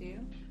happened to you?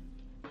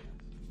 Yes.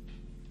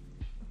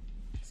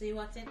 So you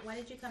walked in. Why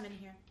did you come in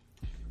here?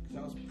 Because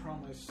I was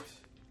promised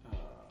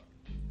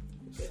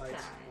Good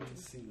sights time.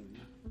 unseen.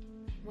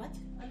 What?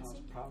 I was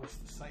Unseen?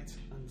 promised sights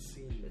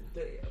unseen. The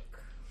yoke.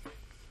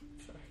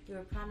 Sorry. You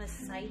were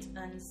promised sight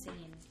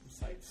unseen.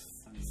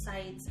 Sights unseen.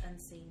 Sights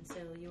unseen. So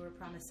you were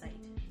promised sight.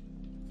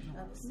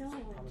 No.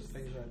 Promised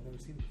things that I've never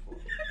seen before.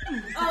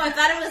 Oh, I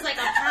thought it was like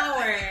a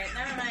power.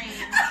 Never mind.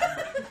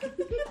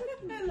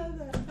 I love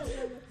that.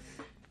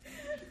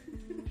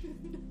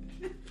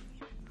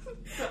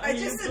 I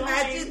just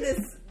imagine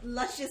this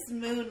luscious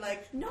moon,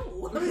 like, no,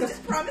 I was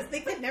just promised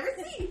things I'd never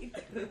seen.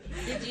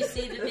 Did you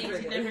see the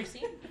things you've never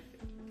seen?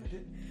 I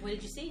did. What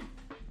did you see?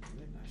 I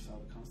did. I saw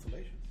the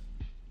constellations.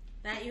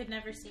 That you had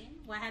never seen?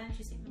 Why hadn't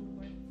you seen them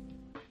before?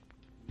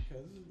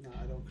 Because now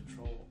I don't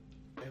control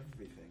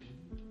everything.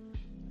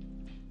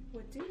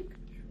 What do you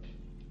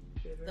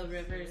control? The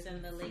rivers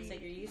and the lakes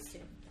that you're used to.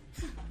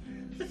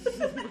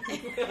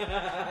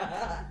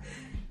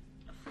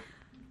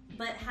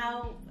 But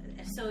how?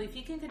 So if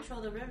you can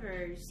control the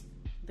rivers,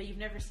 but you've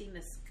never seen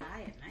the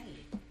sky at night,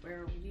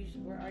 where are you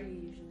usually?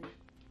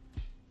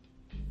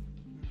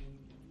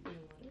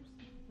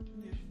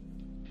 Yeah.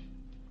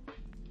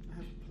 I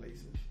have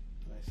places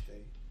that I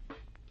stay.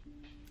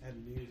 I had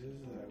muses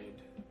that I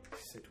would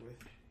sit with.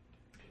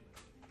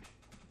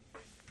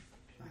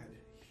 I had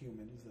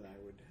humans that I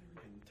would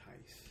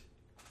entice.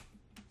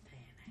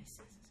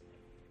 Dionysus.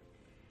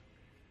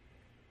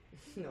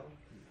 No.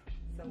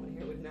 Someone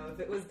here would know if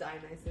it was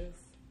Dionysus.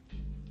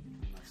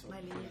 I'm not so My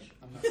liege.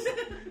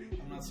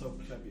 I'm not so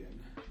plebeian.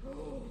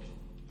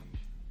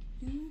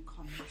 You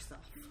calm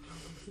yourself.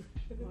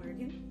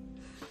 Morgan?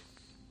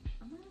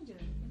 I'm not gonna do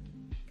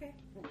anything. Okay.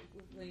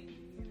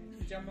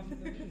 Jump on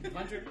the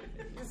punch her.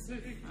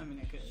 I mean,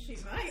 I could. She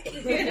might.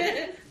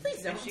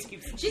 Please don't. She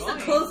keeps She's the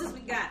going. closest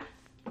we got.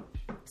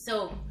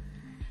 So,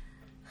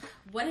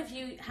 what if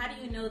you? How do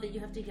you know that you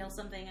have to yell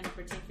something in a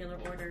particular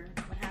order?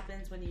 What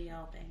happens when you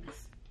yell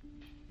things?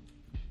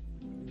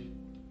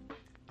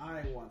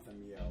 I want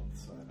them yelled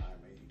so that I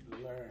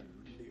may learn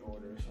the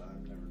order so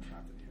I'm never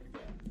trapped in here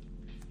again.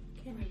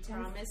 Can you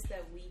promise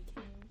that we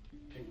can?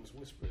 It was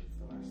whispered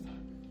the last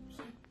time.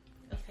 So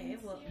Okay.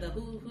 Well,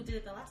 who did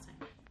it the last time?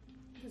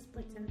 Does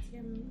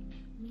Platensium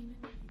mean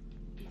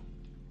it?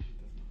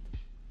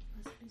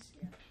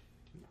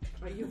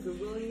 Are you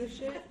Googling this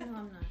shit? No, I'm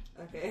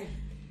not. Okay.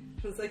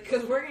 It's like,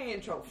 because we're getting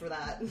in trouble for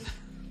that.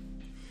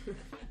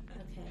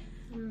 Okay.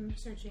 I'm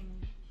searching.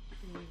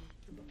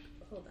 The book.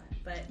 Hold on.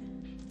 But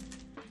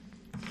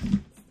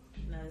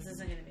no, this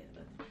isn't going to be the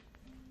book.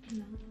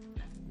 No.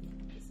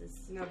 This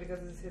is No,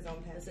 because it's his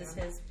own pantheon. this is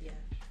his. Yeah.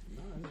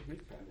 no, it's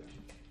Greek pantheon.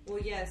 Well,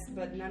 yes,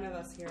 but none of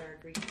us here are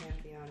Greek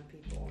pantheon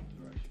people.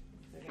 Right.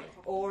 Okay.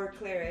 Or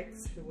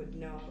clerics who would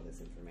know this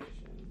information.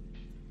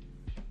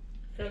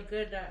 So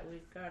good that we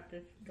got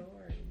this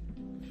story.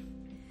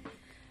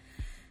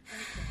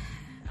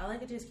 All I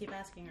could do is keep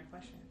asking her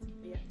questions.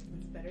 Yeah, it's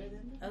better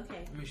than.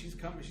 Okay. I mean, she's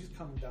come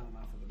down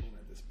off of the moon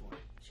at this point.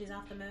 She's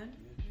off the moon?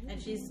 Yeah.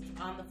 And she's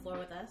on the floor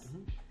with us?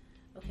 Mhm.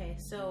 Okay,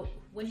 so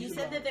when you She's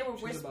said that they were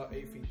She's whispered. about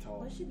 8 feet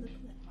tall. What she look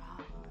like?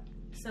 Wow.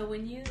 So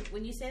when you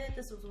say that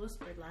this was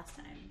whispered last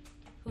time,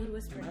 who had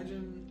whispered?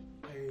 Imagine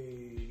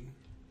a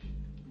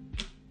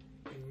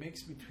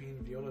mix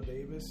between Viola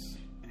Davis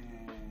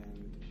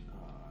and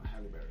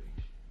Halle Berry.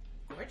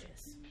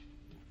 Gorgeous.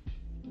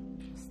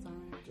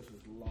 Stunning. Just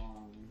with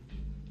long,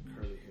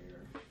 curly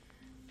hair.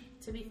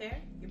 To be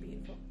fair, you're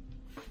beautiful.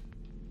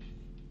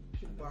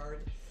 You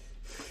bard.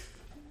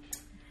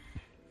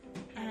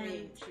 I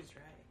mean, she's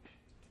right.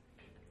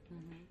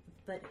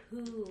 But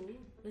who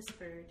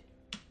whispered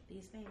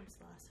these names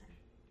last time?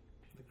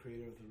 The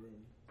creator of the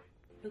room.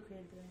 Who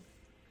created the room?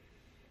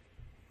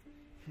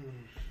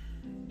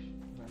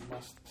 I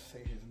must say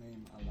his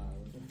name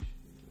aloud.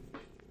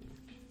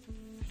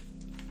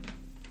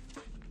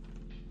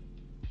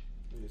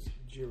 It is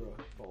Jira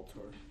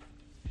Baltor.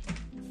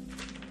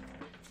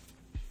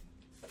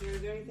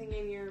 Is there anything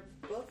in your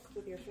book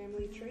with your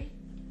family tree?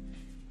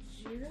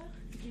 Jira?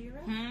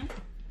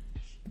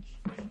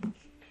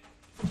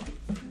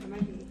 It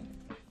might be.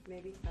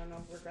 Maybe. I don't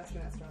know. We're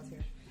grasping at straws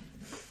here.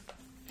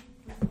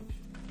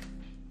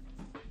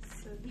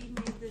 So he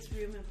made this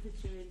room and put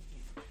you in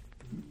here.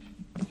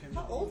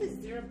 How old is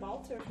Zira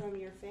Baltor from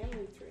your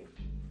family tree?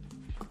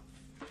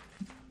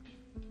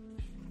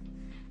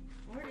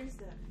 Where is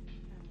the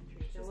family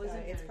tree? That She's wasn't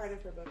got it. It's hers. part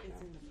of her book It's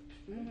now. in the book.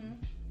 Mm-hmm.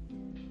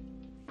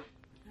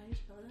 How do you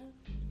spell that?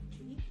 G?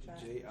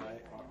 Jirra.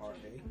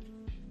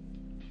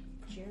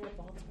 Jira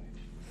Baltor.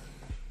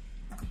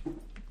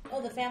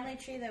 Oh, the family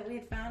tree that we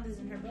had found is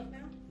in her book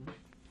now?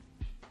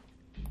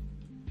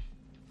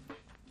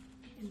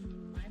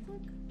 In my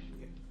book?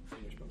 Yeah,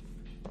 English book.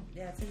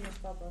 Yeah, it's in your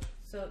spell book.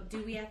 So,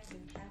 do we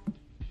actually have...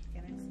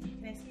 Can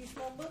I see your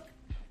spell book?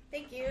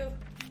 Thank you.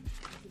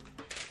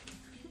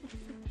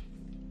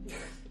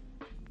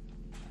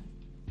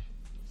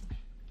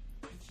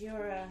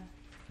 Jira.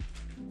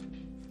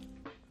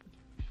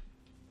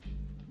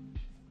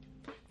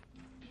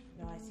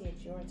 No, I see a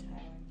Jira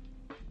tile.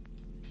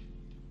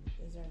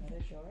 Is there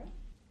another Jira?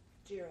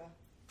 Jira.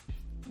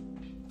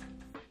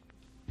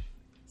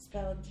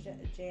 Spelled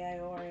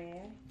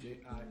J-I-O-R-A?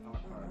 Jirra.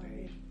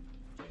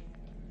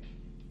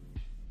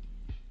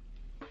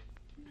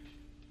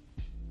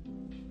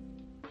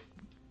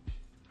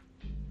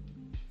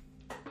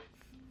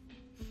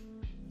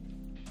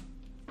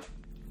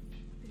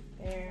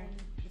 There.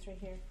 It's right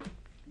here.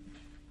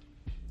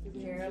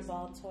 Jira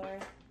Baltor.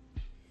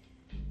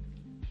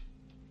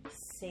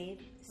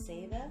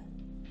 Seda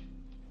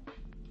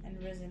and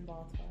Risen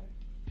Baltor.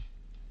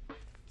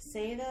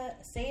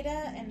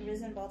 Seda and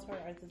Risen Baltor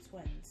are the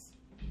twins.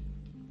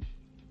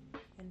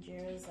 And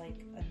Jira's like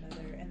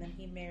another. And then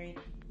he married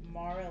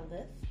Mara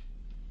Lith.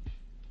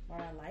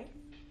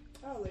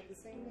 Oh, like the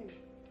same name. Do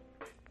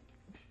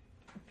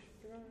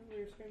you remember we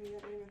were screaming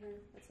that name at her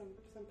at some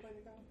point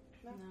ago?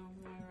 No?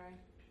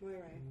 Moirai.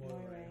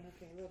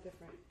 Okay, a little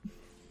different.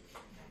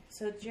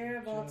 So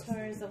Jira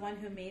Baltor is the one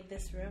who made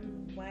this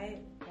room. Why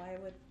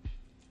would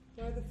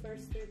Who are the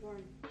first three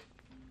born?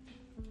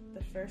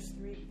 the first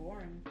three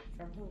born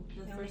from who?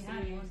 The only first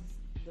had three. one.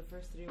 The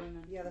first three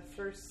women. Yeah, the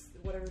first,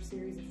 whatever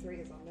series of three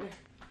is on there.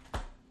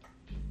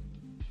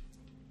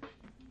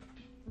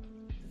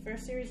 The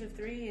first series of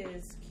three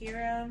is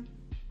Kira,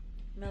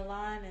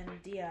 Milan,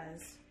 and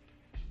Diaz.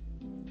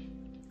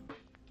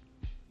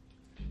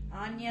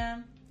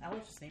 Anya, I'll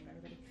just name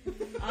everybody.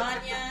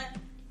 Anya,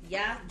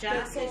 yeah, Did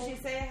Jassel. she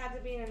say it had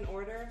to be in an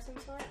order of some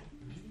sort?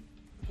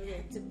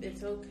 Okay,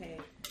 It's okay.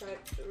 try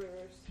the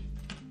reverse.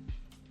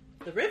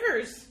 The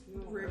Rivers.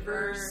 No.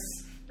 Reverse.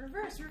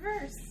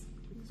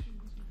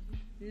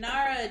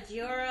 Nara,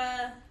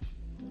 Diora.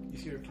 You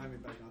see her climbing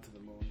back onto the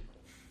moon.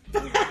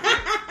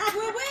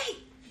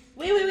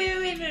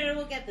 Wait, no,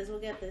 we'll get this. So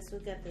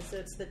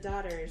it's the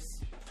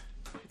daughters.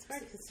 It's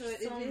hard because So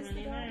it is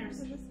the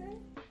daughters of the same?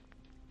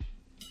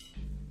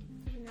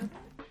 Do we know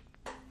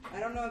that? I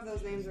don't know if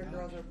those names are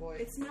girls or boys.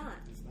 It's not.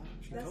 It's not.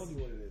 She That's- told you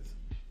what it is.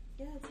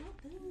 Yeah, it's not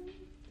them.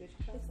 Did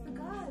she tell It's the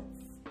someone?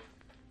 gods.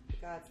 The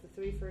gods, the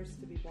three first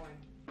to be born.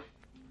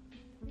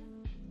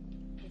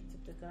 It's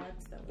the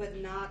gods that But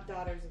not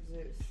daughters of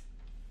Zeus.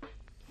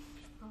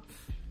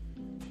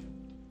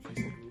 She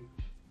said who?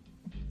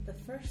 the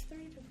first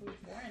three to be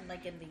born,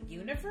 like in the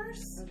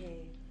universe.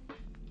 Okay.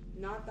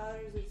 Not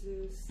daughters of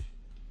Zeus.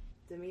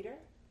 Demeter?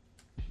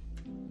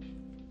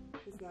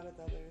 Is not a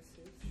daughter of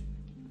Zeus.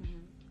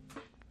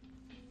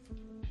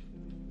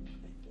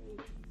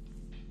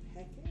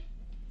 I think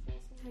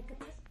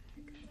Hecate?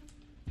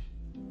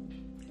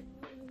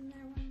 Wasn't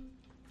there one?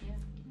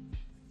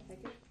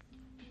 Hecate?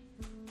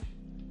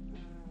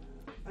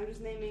 I'm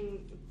just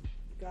naming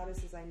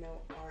goddesses I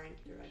know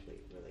aren't directly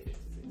related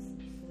to Zeus.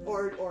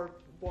 Or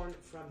born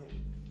from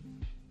him.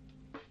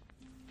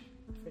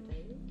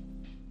 Aphrodite.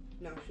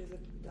 No, she's a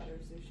daughter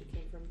of Zeus. She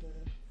came from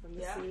the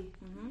Yeah. sea.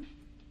 Mm-hmm.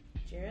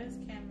 Jira's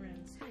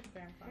Cameron's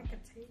grandfather.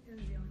 Hecate is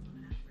the only one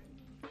I have right.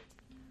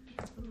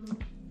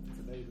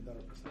 Today the daughter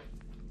of Poseidon.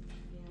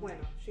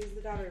 Bueno, she's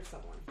the daughter of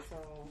someone, so...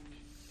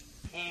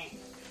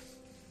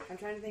 I'm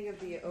trying to think of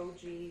the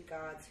OG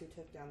gods who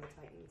took down the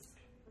Titans.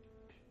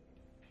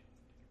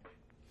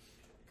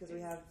 Because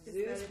we have Is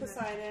Zeus, that in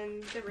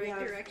Poseidon... the we right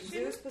have direction?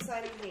 Zeus,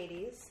 Poseidon,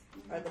 Hades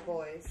are the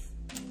boys,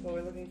 but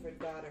we're looking for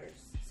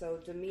daughters. So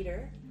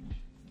Demeter...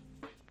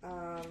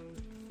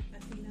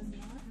 Athena's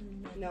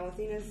not? no,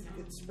 Athena's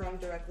sprung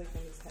directly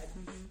from his head.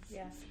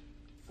 Yeah.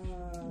 God, I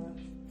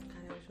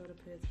wish I would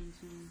have paid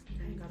attention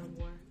during God of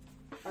War.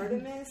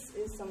 Artemis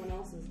is someone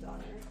else's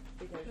daughter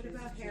because What she's,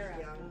 about she's Hera?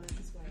 young. No, that's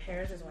his wife.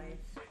 Hera's his wife.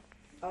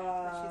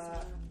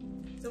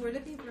 So we're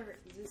looking for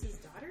Zeus's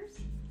daughters?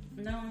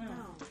 No.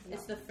 No.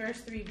 It's the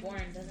first three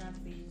born. Doesn't have to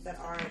be used. that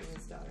aren't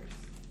his daughters.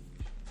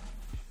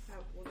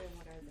 Well, then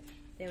what are they?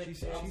 They would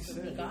She also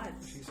be said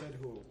gods. She said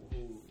who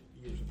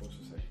you're supposed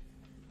to say.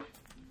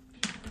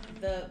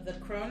 The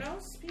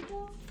Kronos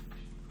people?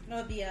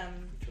 No, the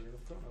Children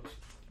of Kronos.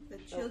 The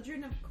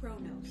children of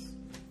Kronos.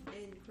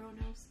 And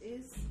Kronos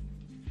is.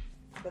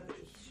 But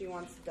she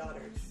wants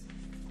daughters.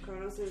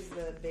 Kronos is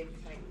the big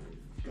titan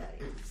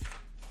daddy.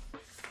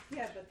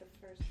 Yeah, but the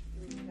first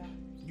 3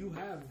 daughters. You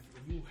have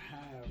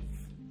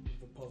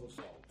the puzzle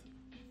solved.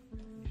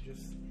 You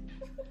just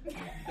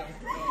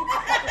don't know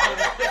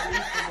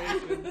how to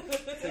put the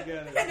information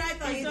together. And I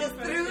thought you just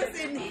threw us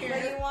in But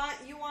here.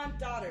 you want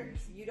daughters.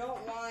 You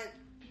don't want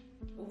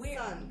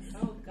sons.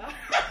 Oh, God.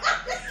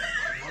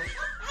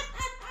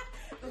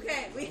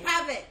 Okay, we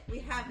have it. We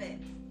have it.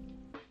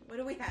 What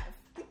do we have?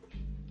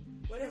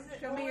 What is it?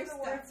 Show What me were your the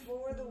stuff. words?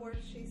 What were the words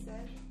she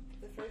said?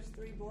 The first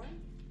 3 born?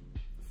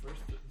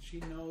 She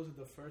knows that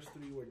the first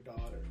 3 were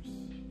daughters.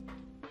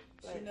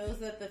 she knows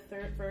that the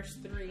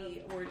first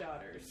 3 were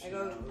daughters. I She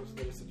go, knows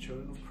that it's the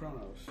children of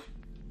Kronos.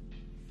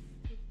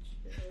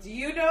 Do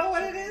you know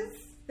what it is?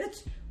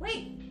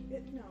 Wait.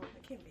 No,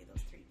 it can't be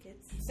those 3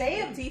 kids.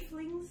 Say 'em.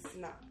 Tieflings?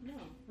 no. No.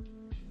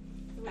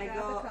 I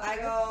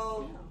Without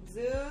go the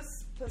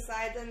Zeus,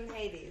 Poseidon,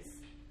 Hades.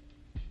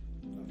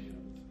 Nothing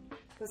happens.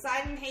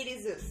 Poseidon,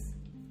 Hades, Zeus.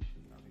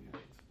 Nothing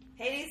happens.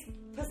 Hades,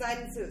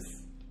 Poseidon,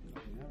 Zeus.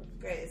 Nothing happens.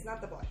 Great, it's not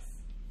the boys.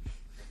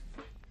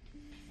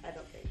 I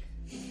don't think.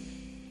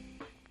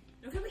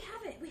 Okay, we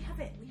have it. We have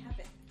it. We have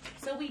it.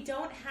 So we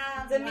don't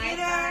have Demeter,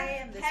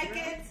 Wi-Fi in this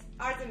Hecate, room?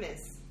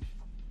 Artemis.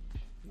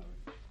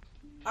 Nothing.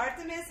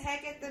 Artemis,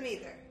 Hecate,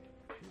 Demeter.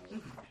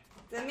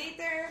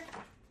 Demeter,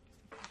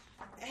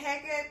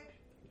 Hecate.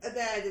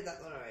 I did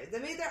that one already.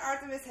 Demeter,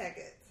 Artemis,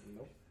 Hecate.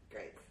 Nope.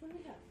 Great. What do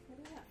we have? What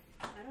do we have?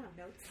 I don't have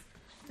notes.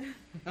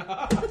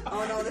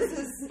 Oh no, this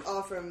is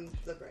all from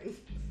the brain.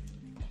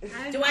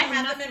 Do I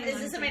have them? Is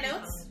this in my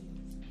notes?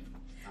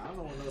 I don't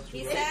know what notes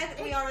He you wrote. said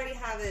we already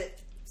have it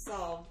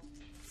solved,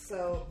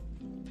 so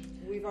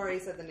we've already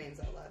said the names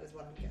out loud, is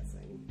what I'm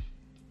guessing.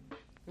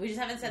 We just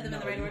haven't said them in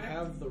the right you order.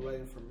 have the right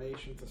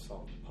information to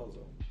solve the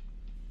puzzle.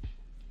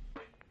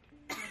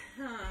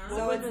 What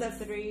So were it's the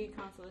the 3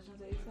 constellations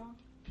that you saw?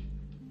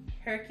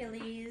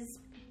 Hercules.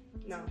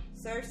 no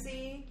Circe,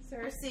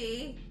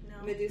 Cersei.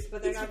 No. Medusa,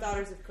 but they're not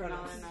daughters of Kronos.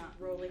 No, they're not.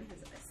 Rolling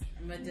his eyes.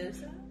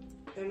 Medusa?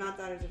 They're not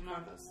daughters of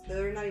Kronos.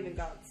 They're not even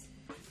gods.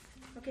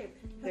 Okay.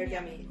 They're yeah.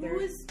 demi. Who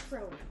They're- is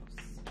Kronos?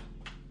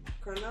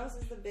 Kronos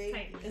is the big.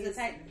 Titan. Is it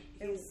Titan?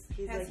 He's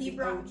Has like he the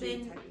brought OG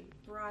been Titan.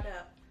 brought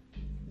up?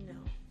 No.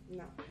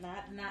 No.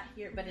 Not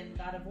here, but in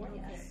God of War,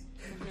 yes.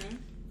 Mm-hmm.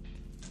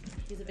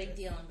 He's a big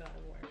deal in God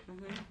of War.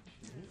 Mm-hmm.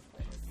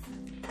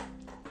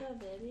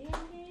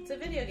 It's a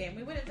video game.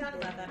 We wouldn't talk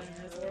about that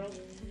in this world.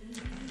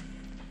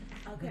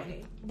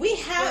 Okay. We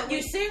have.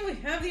 You saying we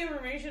have the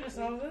information to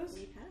solve this?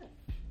 We have.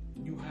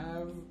 You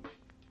have Who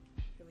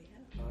do we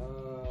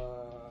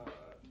have?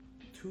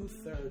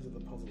 2/3 of the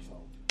puzzle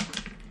solved.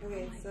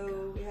 Okay,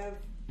 so we have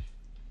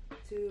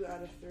 2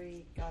 out of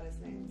 3 goddess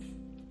names.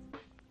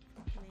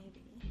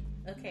 Maybe.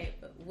 Okay,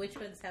 but which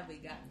ones have we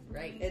gotten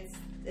right? It's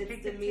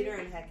Demeter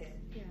and Hecate.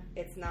 Yeah.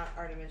 It's not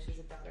Artemis. She's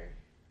a daughter.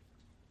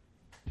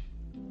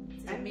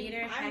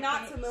 Demeter, I'm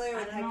not Hecate. familiar I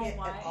with don't know Hecate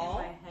why at all.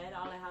 in my head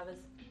all I have is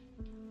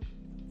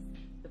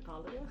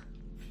Hippolyta.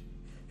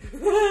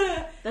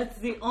 That's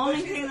the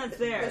only thing that's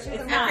there. But she's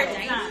It's a not.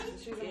 Aphrodite. It's not.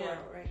 She's a Yeah.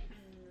 mortal, right?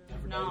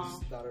 Aphrodite's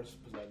daughter's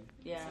Poseidon.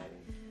 Yeah.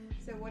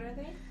 So what are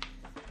they?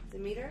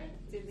 Demeter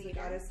is the Demeter.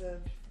 goddess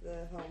of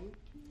the home,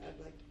 of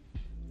like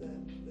the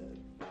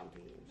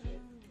bounty and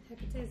shit.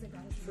 Hecate is the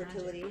goddess of magic.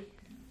 Fertility.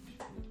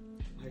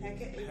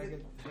 Hecate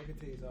is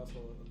Hecate is also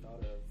the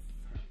daughter of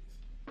Hermes.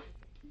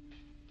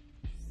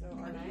 So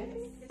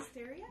Artemis.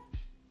 Hysteria?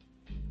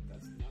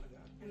 That's not a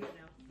god. I don't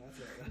know.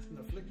 That's an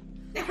affliction.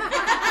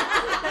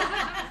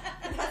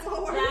 That's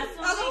what we're, That's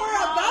what we we're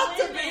call about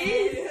to women. be.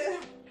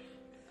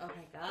 Oh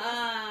my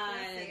god.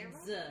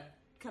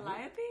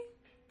 Calliope?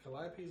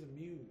 Calliope is a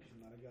muse,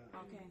 not a god.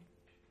 Okay.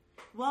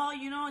 Well,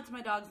 you know it's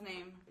my dog's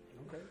name.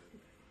 Okay.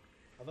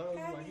 I thought it was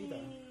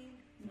Vaquita.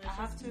 I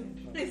have to.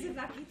 Is it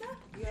Vaquita?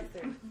 You have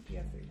 3. You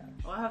have 3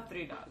 gods. Well, I have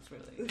 3 dogs,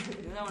 really.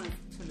 The other one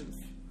is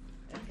Toulouse.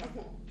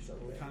 So Are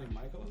we we're counting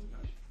Michael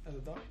as a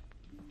dog?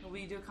 But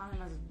we do count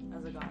him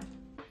as a god.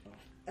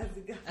 as a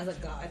god. As a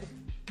god.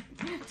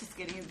 Just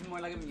kidding, he's more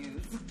like a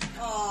muse.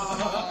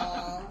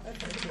 Aww.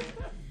 That's so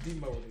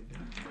cute.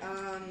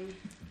 Demoted.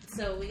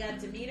 So we got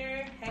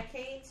Demeter,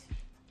 Hecate.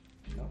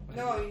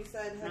 No, you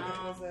said Hecate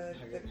No. was a.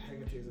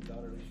 Hecate is the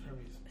daughter of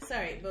Hermes.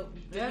 Sorry, but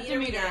That's Demeter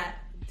we Demeter.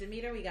 got.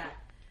 Demeter we got.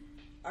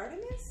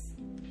 Artemis?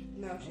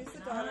 No, she's the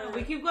daughter.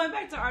 We keep going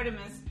back to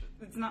Artemis.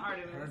 It's not Her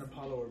and Artemis.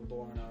 Apollo were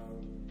born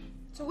of.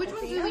 So which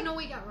ones do Athena? we know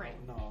we got right?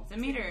 No.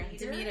 Demeter.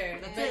 Demeter.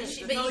 That's But, it.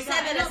 she, That's but all you we said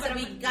got. that No, us, but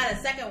we I'm- got a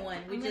second one.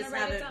 We I'm just gonna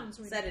write it haven't down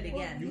so we said it can-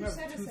 again. You You have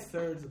said a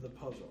 2/3 of the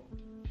puzzle.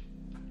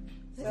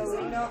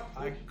 So we know.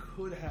 I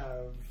could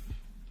have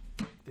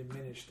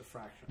diminished the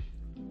fraction.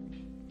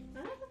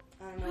 I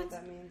don't know what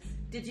that means.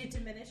 Did you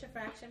diminish a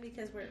fraction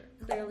because we're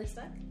clearly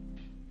stuck?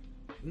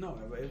 No,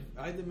 if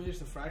I diminished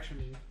the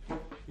fraction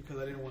because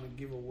I didn't want to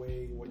give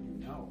away what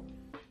you know.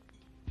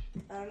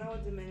 I don't know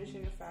what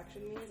diminishing a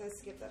fraction means. I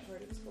skipped that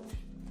part of school.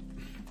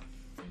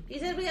 You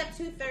said we have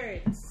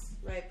 2/3.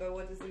 Right, but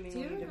what does it mean Do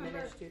you when you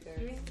remember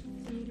diminish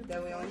 2/3?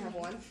 That we only have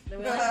one? Then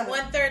we only have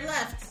 1/3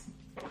 left.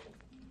 Or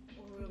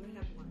we only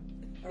have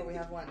one. Or we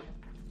have one.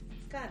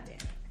 God damn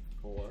it.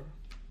 Or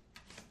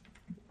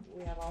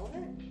We have all of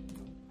it?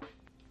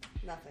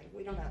 Nothing.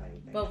 We don't have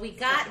anything. But we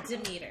got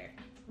Demeter,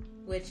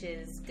 which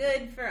is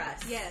good for us.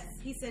 Yes,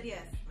 he said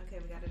yes. Okay,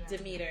 we got it. Now.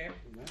 Demeter.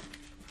 no.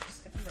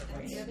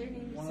 The other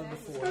name One of the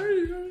said-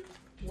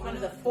 four. One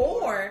of the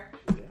 4.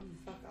 Yeah.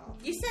 Fuck off.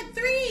 You said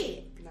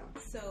 3. No.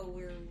 So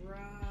we're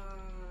wrong.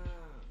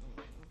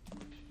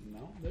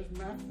 No, there's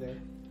math there.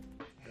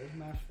 There's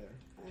math there.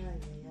 Ay, ay, ay.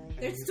 There's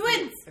And if you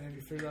twins. And if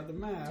you figure out the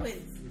math,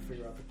 Twins. you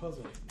figure out the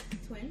puzzle.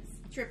 Twins?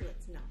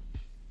 Triplets? No.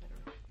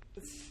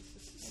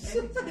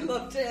 I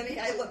love Jenny.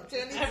 I love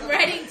Jenny. I'm so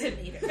writing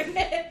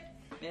Demeter.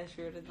 Yeah,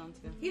 she wrote it down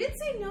too. He didn't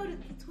say no to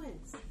the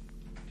twins.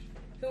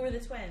 Who were the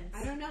twins?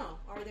 I don't know.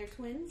 Are there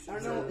twins? I Or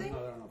don't know. something? No,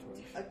 there are no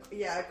twins.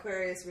 Yeah,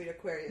 Aquarius, read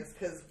Aquarius,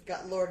 because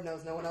God, Lord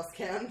knows no one else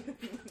can.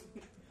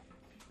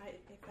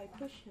 If I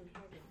push him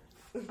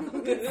hard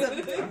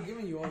enough. I'm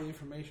giving you all the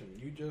information.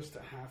 You just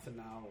have to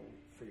now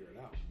figure it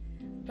out.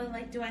 But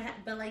like, do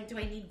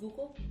I need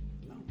Google?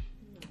 No.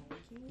 No.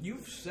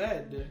 You've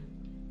said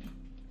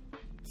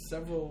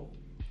several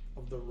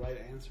of the right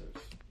answers,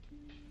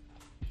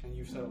 and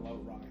you've said a lot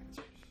of wrong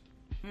answers.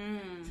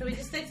 So we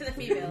just stick to the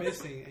You're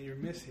females.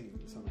 missing,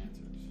 some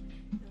answers.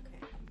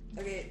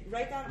 Okay. Okay,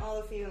 write down all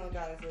the female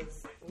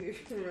goddesses we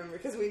remember,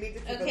 because we need to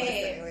keep a list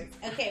Okay, anyway.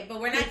 okay, but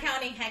we're not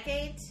counting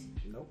Hecate,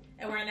 Nope.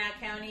 and we're not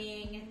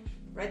counting.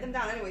 Write them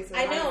down anyway, so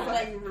I I know, don't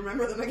fucking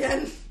remember them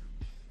again.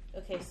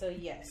 Okay, so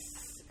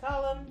yes,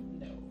 column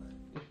no.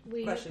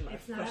 We, Question mark,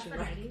 It's not question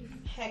mark. Aphrodite.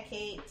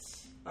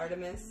 Hecate,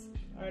 Artemis,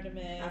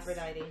 Artemis,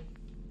 Aphrodite,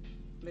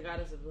 The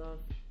goddess of love.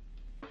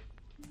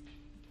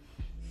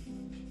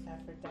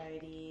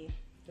 Aphrodite,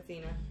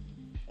 Athena.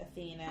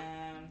 Athena,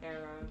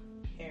 Hera.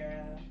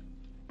 Hera.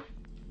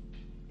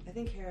 I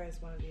think Hera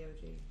is one of the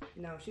OG.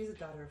 No, she's a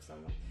daughter of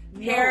someone.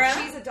 Hera?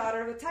 No, she's a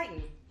daughter of a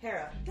Titan.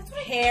 Hera. That's what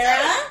I Hera?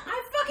 said.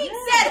 I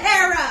fucking said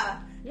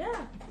Hera.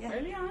 Yeah.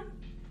 Early on.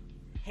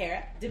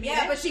 Hera, Demeter.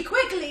 Yeah, but she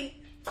quickly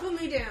put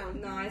me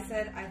down. No, I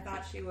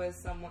thought she was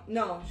someone.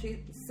 No,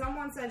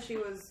 someone said she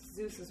was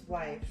Zeus's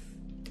wife.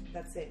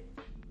 That's it.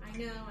 I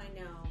know.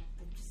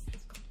 I'm just.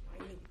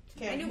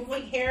 Okay, I knew moving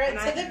one Hera And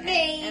to the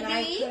baby. And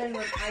I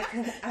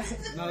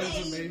couldn't. No,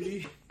 that's a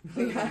maybe.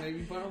 That's a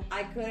maybe pile.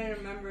 I couldn't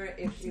remember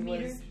if she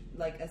was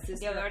like a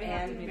sister Yeah, we already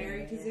have and Demeter,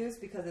 married to yeah. Zeus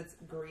because it's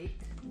Greek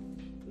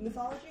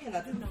mythology, and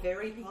that's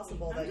very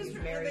possible I'm that just you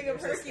married thinking your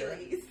of sister.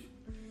 Hercules.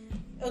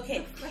 Okay,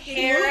 Fucking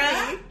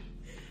Hera, movie.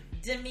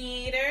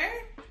 Demeter.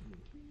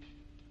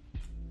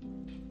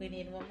 We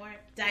need one more.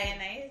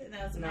 Dionysus.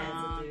 That was No,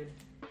 mine. it's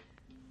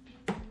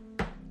a dude.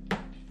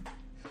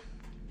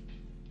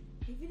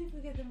 Even if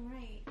we get them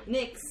right.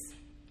 Nyx.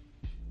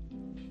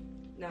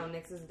 No,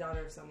 Nyx is the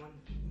daughter of someone.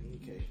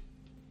 Nike.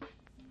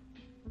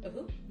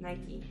 Who?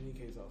 Nike.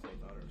 Nike is also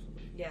a daughter of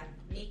somebody. Yeah.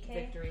 Nike.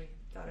 Victory.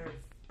 Daughter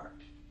of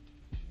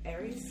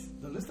Ares.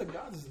 The list of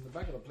gods is in the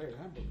back of the player's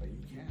handbook. Like,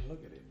 you can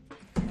look at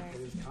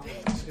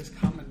it. It's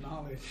common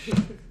knowledge.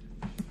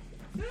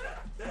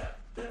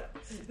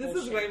 This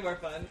is way more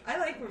fun. I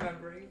like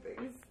remembering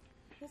things.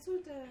 That's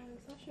what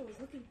Sasha was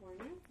looking for,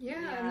 no?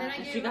 Yeah, and then I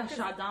gave She got up 'cause-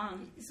 shot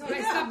down. So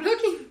I stopped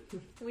looking.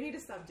 We need to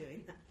stop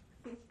doing that.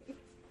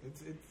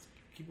 It's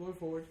keep going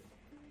forward.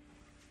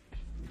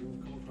 You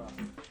will come across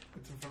it.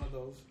 It's in front of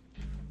those.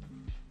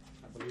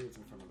 I believe it's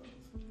in front of those.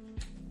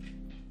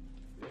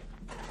 Yeah.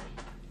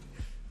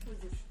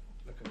 What's this?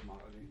 The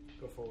cosmology.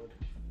 Go forward.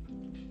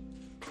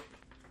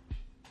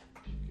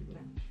 Keep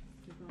going.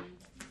 Keep going.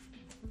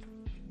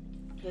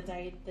 The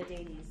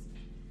deities.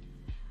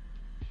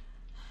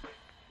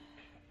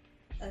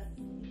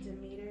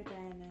 Demeter,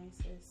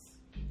 Dionysus,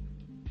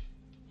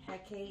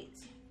 Hecate,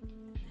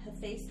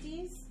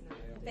 Hephaestus,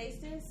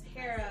 Hephaestus,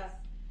 Hera,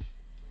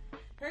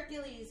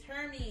 Hercules,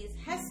 Hermes,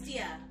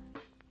 Hestia.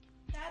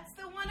 That's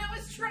the one I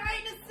was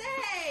trying to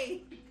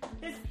say.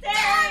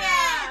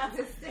 Hysteria!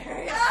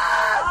 Hysteria.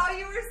 Oh,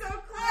 you were so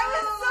close.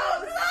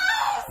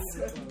 I was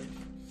so close.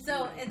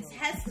 So it's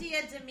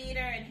Hestia, Demeter,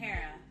 and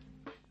Hera.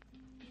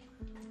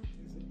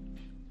 Is it?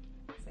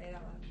 Say it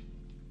out loud.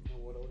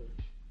 In what order?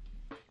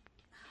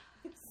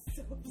 I'm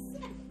so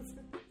upset.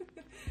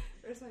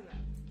 Where's my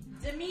map?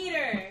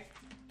 Demeter,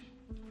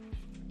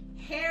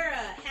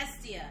 Hera,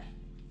 Hestia.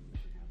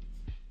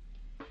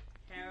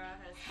 Hera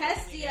has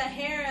Hestia,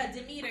 Hera,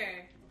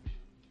 Demeter.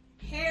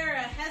 Hera,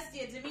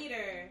 Hestia,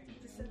 Demeter.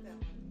 Just said that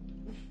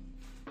one.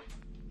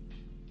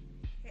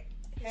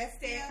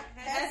 Hestia.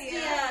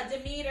 Hestia,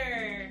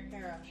 Demeter.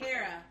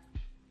 Hera.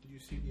 You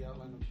see the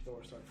outline of the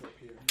door start to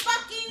appear.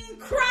 Fucking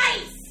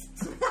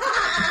Christ!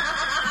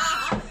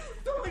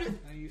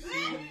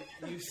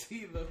 And you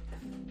see the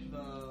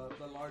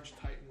large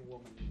Titan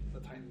woman, the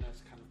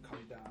Titaness kind of come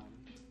down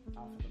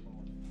off of the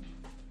moon.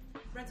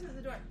 Run to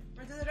the door.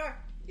 Run to the door.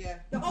 Yeah.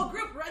 The whole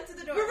group run to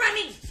the door. We're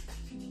running!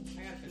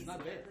 It's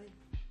not there.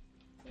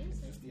 It's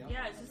just the outline.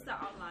 Yeah, it's just the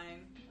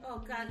outline. Oh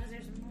god, because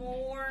there's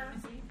more.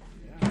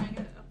 Yeah.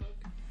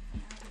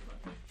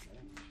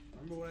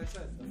 Remember what I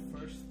said? The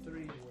first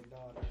 3 were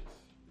daughters.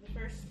 The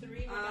first 3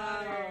 were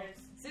daughters.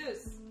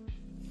 Zeus.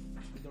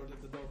 The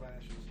door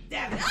vanishes.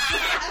 Damn it. Wait.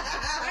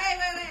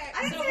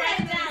 I didn't So see write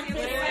it it. down. Wait,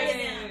 Write it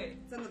wait, down. wait.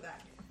 It's in the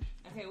back.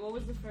 Okay, what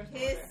was the first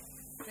His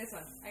order? This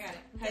one. I got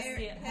it.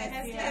 Hestia.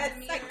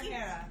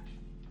 Hera.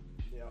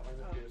 Yeah,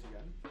 I'll appears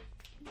again.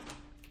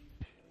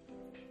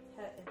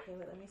 Okay,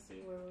 wait, let me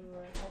see where we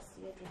were.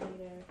 Hestia,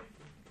 Demeter,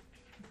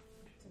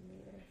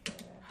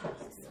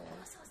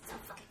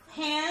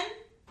 Pan.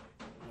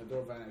 The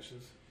door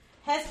vanishes.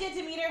 Hestia,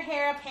 Demeter,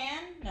 Hera,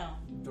 Pan? No.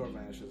 The door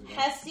vanishes again.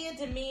 Hestia,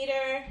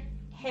 Demeter,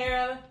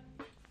 Hera,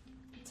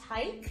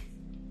 Tyche?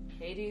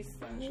 Hades.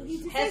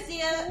 Vanishes.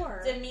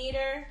 Hestia,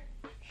 Demeter,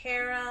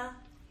 Hera,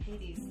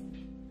 Hades.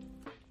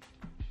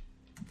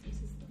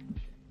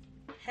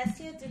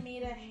 Hestia,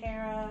 Demeter,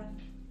 Hera,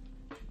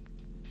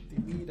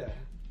 Demeter.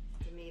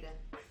 Demeter.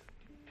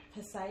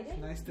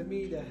 Poseidon? Nice to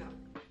meet you.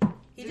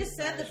 He just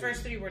said the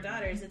first 3 were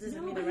daughters. It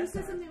doesn't mean the rest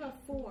are. something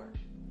about 4.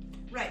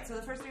 Right, so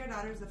the first 3 are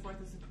daughters, the fourth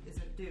is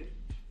a dude.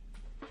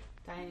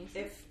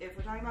 Dionysus. If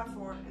we're talking about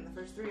 4 and the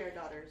first 3 are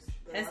daughters.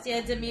 the Hestia,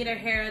 last- Demeter,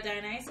 Hera,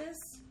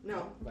 Dionysus?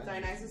 No,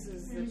 Dionysus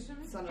is the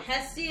son of.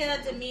 Hestia,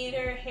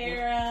 Demeter,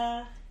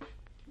 Hera,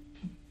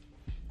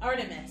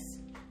 Artemis.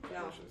 No.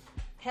 Vanishes.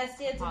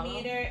 Hestia, Apollo?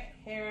 Demeter,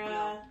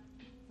 Hera,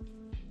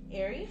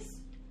 Ares?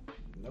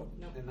 Nope.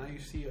 No. And now you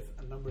see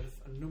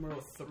a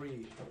numeral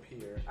 3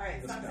 appear. Alright,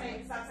 in the stop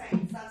sky.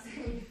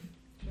 saying.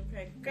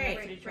 Okay,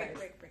 great. Break.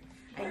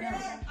 I know.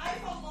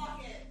 iPhone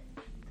lock it.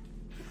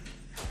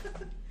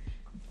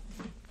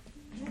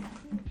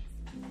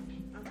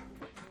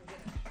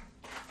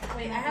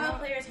 Wait, I have a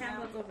player's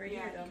handbook over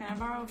here, though. Can I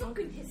borrow a book?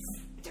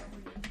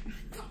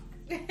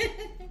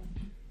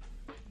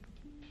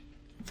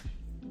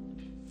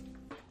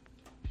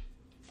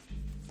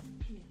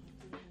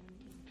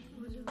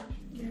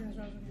 Yeah, that's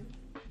what I was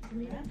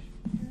looking at.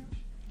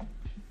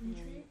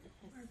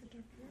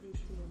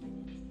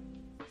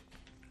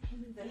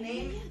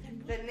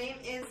 The name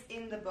is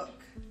in the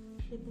book.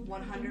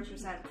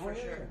 100% for Oh,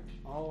 yeah. sure.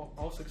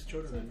 All 6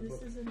 children are in the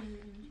book. This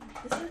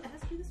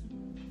has to be this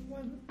one.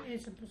 One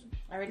is supposed to.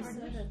 I already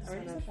said that. Son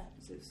of that.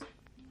 Zeus.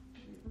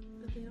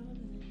 But they all have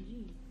an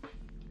NG.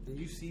 And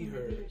you see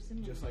her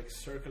just like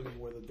circling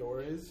where the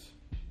door is.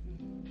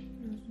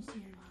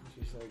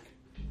 She's like,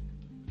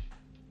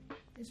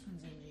 This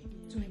one's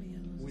NG. So maybe the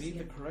other one's we need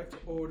the CM. correct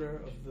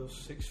order of those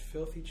 6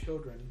 filthy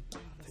children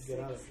to get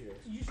out of here.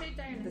 Did you say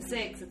Diana? The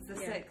 6. It's the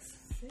Yeah. 6.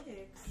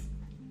 6.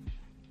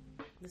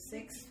 The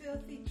 6.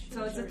 Filthy children.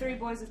 So it's the 3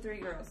 boys and 3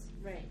 girls.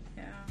 Right.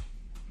 Yeah.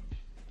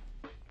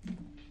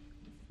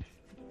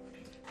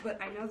 But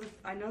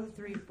I know the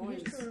 3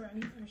 boys. These two are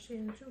actually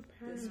in the 2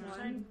 patterns. This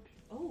one.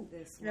 Oh,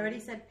 this I one. already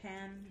said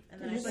Pan,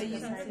 and then I But said you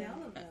didn't Poseidon. say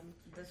all of them.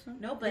 This one?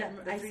 No, but Yeah,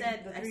 the I three-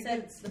 said the I three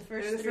said dudes. the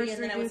first They're the 3, first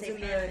and then I three would say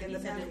dudes in Pan, the- and in he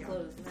the said it pantheon.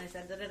 closed, and then I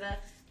said da-da-da,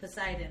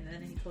 Poseidon, and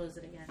then he closed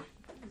it again.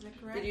 Is that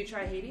correct? Did you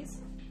try Hades?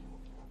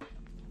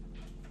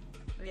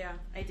 Yeah,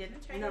 I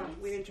didn't try. No, Hades.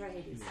 we didn't try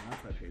Hades. Yeah, I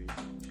tried Hades.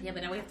 Yeah,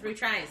 but now we have 3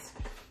 tries.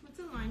 What's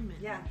alignment?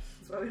 Yeah,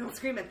 that's why we don't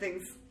scream at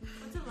things.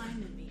 What's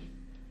alignment mean?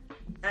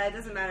 It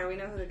doesn't matter. We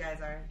know who the guys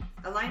are.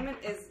 Alignment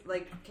is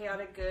like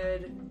chaotic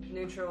good,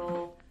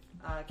 neutral,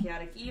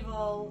 chaotic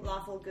evil,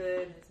 lawful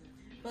good.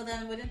 Well,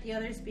 then wouldn't the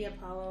others be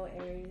Apollo,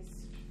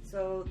 Ares?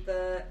 So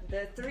the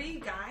 3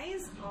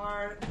 guys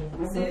are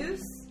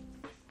Zeus,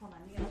 Hold on,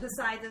 we got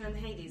Poseidon, and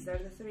Hades. They're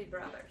the 3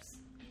 brothers.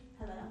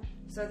 hello.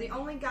 So the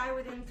only guy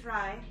we didn't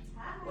try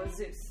was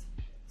Zeus.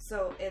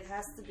 So it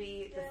has to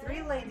be the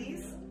 3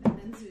 ladies, And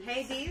then Zeus.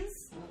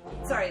 Hades.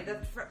 Sorry, the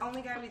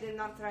only guy we did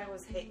not try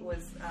was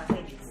Hades.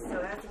 So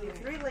it has to be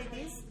 3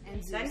 ladies,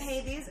 And Zeus. then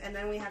Hades, and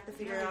then we have to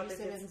figure No, out you if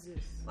said it's. and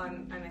Zeus.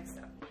 I mixed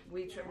up.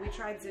 We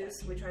tried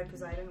Zeus, we tried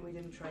Poseidon, we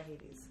didn't try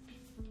Hades.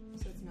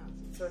 So it's not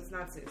Zeus. So it's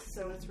not Zeus.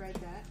 So let's write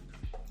that.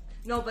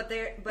 No, but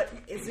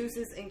Zeus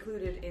is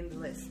included in the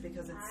list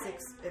because it's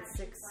 6. It's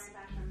 6.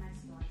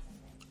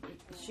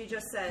 She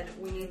just said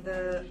we need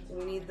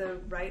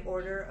the right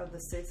order of the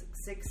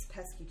six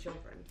pesky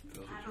children.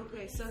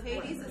 Okay, so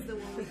Hades is the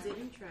one we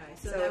didn't try.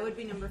 So, So- that would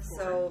be number 4.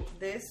 So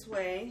this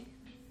way,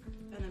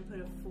 and then put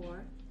a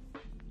 4.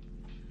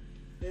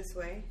 this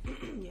way,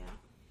 Yeah.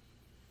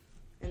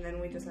 and then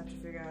we just have to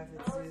figure out if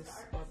it's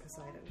Zeus or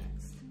Poseidon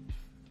next.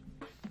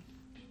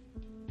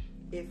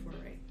 If we're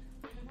right.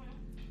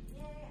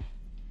 Yeah.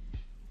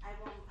 I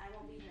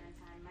won't be here in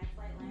time. My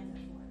flight lands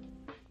at 4.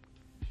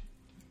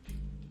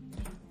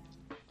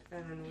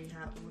 And then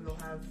we will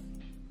have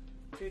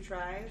 2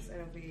 tries,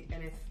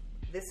 and if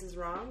this is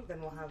wrong,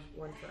 then we'll have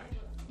 1 try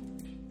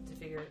to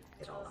figure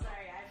it all out.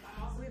 Sorry,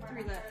 I'm also. We have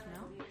 3 left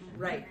now.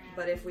 Right,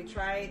 but if we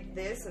try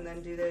this and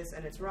then do this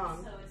and it's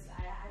wrong, So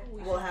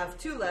it's we'll have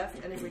 2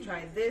 left. And if we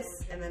try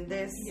this and then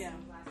this, Yeah.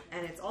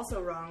 and it's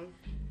also wrong,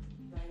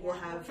 we'll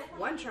have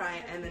 1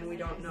 try, and then we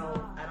don't know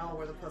at all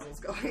where the puzzle's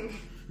going.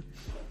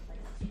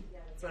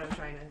 That's what I'm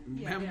trying to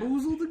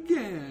Bamboozled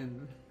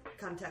again.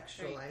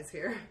 contextualize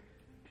here.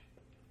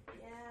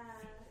 Yeah,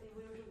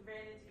 we ran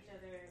into each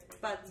other.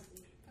 But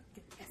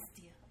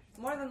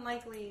more than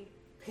likely,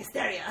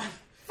 hysteria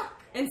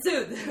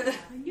ensued.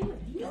 I knew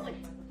it. You know it.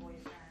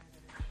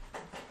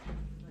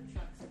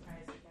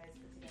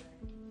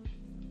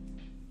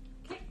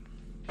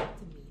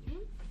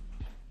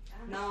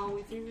 No,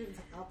 we figured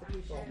out the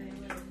people.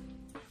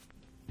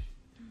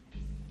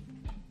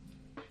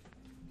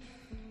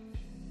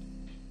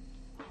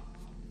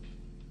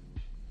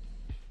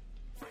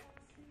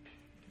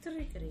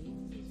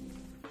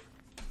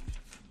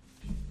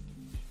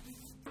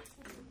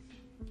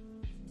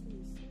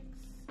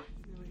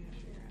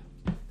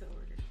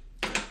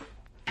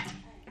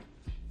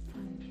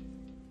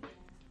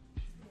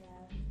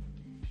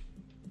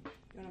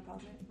 You want to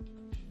pause it?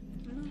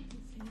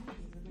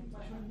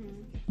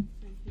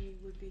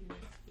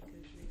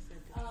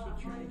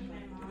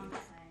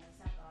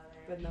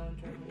 But no one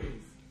tried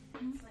his.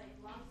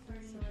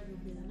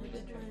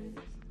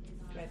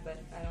 Right, but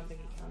I don't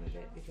think he counted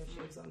it because she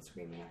was on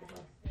screaming at the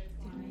door.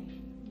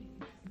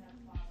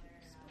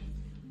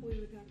 We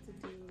would have to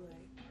do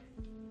like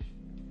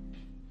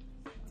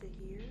to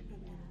here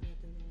and then if it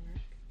doesn't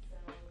work,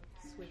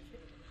 switch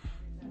it.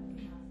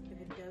 If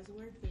it does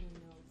work, then we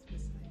know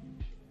it's beside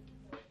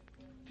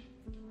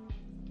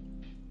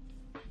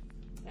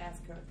it.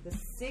 Ask her.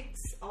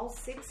 All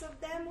six of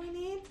them we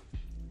need?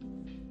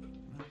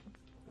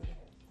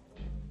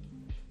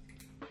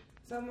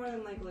 So more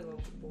than likely we'll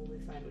be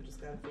fine. We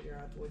just gotta figure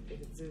out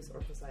if it's Zeus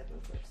or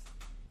Poseidon first.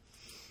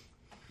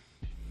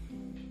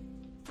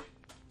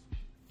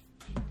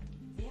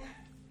 Yeah.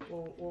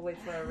 We'll wait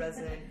for our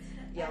resident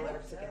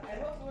yeller to get I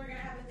there. hope we're gonna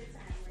have a good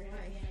time. We're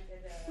gonna be in a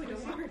good. We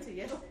don't want her to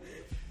yell.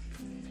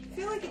 I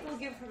feel like it will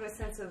give her a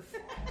sense of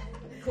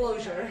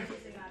closure.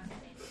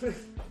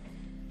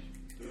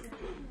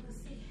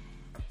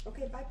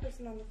 Okay, bye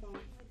person on the phone.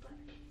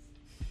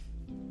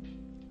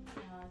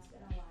 No, it's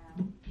been a while.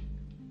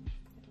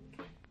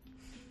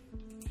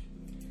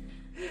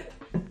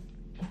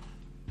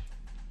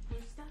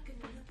 We're stuck in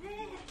the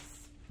abyss.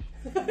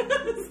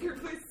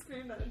 Please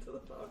scream that into the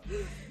phone.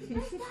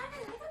 We're stuck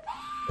in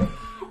the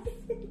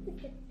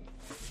abyss.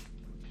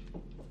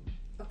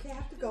 Okay, I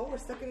have to go. We're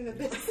stuck in an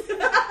abyss.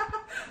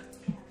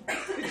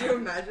 Could you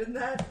imagine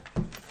that?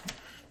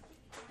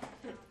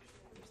 We're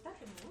stuck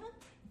in what?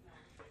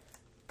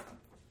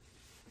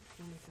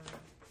 Oh my god.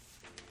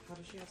 How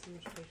does she have so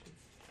much patience?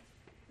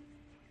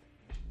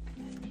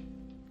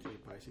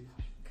 Pisces.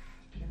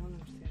 I don't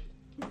understand.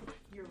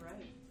 You're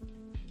right.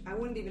 I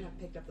wouldn't even have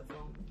picked up the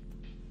phone.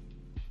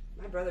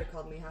 My brother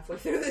called me halfway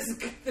through this.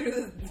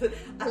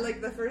 I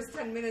like the first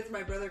 10 minutes.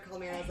 My brother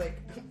called me and I was like,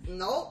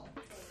 nope.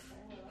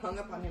 Hung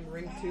up on him.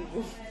 Ring 2.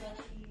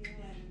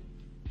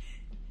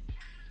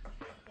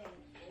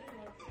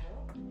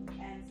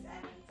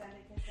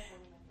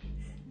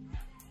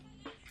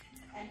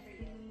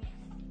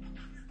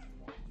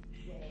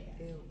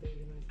 Ew,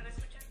 baby, nice.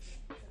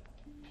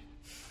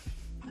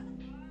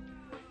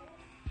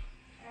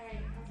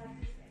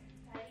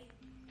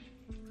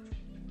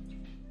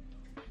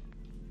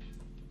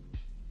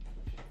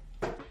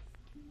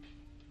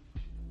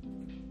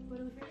 What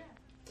do we figure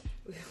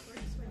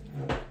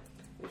out?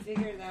 We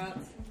figured it out.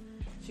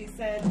 She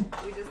said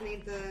we just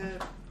need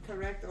the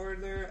correct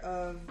order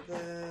of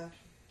the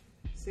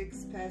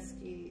 6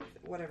 pesky,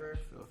 whatever,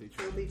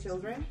 filthy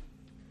children.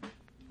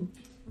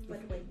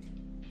 But wait.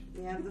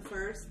 We have the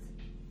first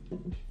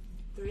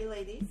 3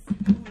 ladies.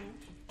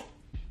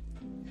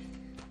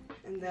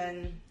 And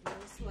then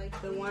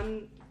the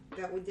one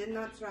that we did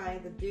not try,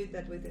 the dude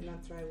that we did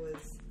not try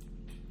was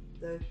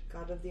the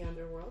god of the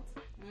underworld.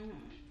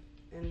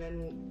 And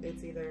then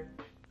it's either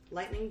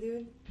lightning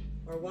dude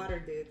or water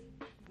dude.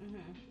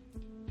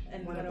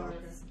 And One what of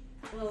order? us.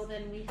 Well,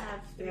 then we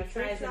have We 3 have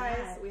 3 tries. in tries.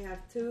 that. We have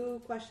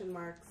 2 question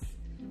marks.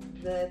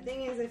 The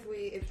thing is,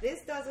 if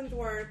this doesn't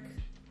work,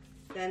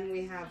 then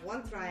we have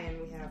 1 try and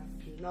we have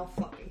no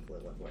fucking clue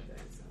what we're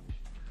doing. So,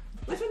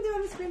 which one do you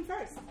want to scream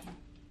first?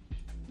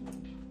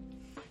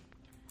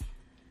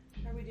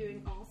 Are we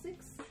doing all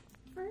 6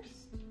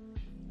 first?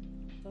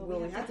 Well,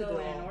 we have to go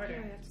in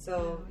order.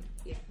 So,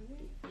 yeah.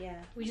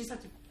 Yeah. We just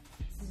have to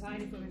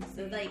decide if we're going to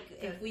So, say like,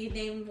 if we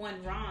name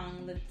one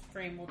wrong, the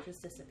frame will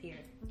just disappear.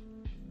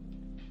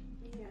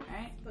 Yeah.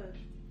 Right? But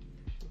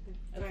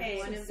Okay,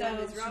 one of so them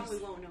is wrong, we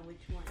won't know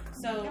which one.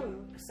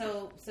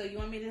 So you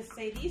want me to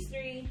say these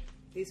 3,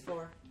 These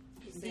 4.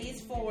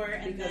 these 4,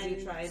 and Because then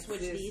you tried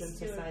switch Zeus these and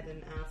 2?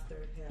 Poseidon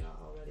after Hera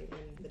already,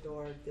 and the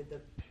door did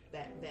the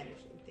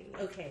vanishing thing.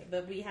 Okay,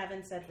 but we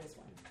haven't said this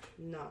one.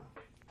 No.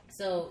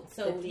 So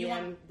the you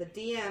want?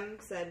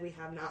 DM said we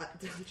have not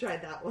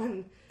tried that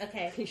one.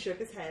 Okay. He shook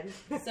his head.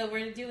 So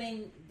we're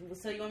doing.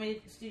 So you want me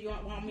to? Do you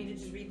want me to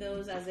just read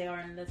those as they are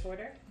in this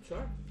order?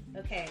 Sure.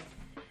 Okay.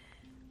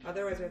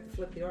 Otherwise, we have to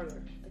flip the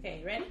order. Okay.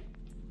 You ready?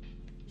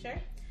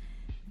 Sure.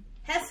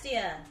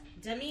 Hestia,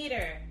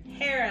 Demeter,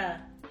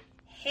 Hera,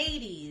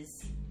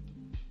 Hades,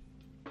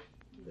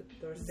 The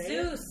door stays?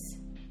 Zeus.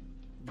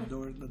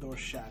 The door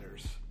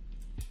shatters.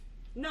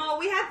 No,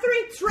 we had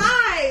 3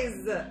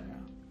 tries. Yeah.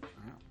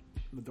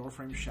 The door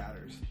frame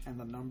shatters, and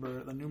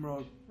the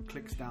numeral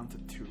clicks down to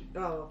 2.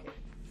 Oh, okay,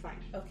 fine.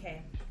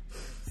 Okay.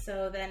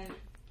 So then,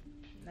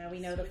 Now we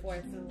know the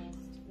fourth.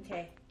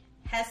 Okay.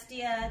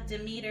 Hestia,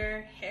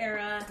 Demeter,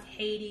 Hera,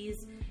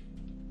 Hades,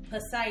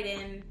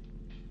 Poseidon,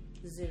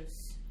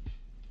 Zeus.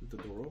 The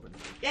door open.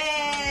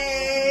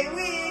 Yay!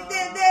 We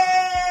did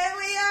it!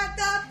 We are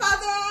the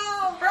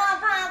puzzle!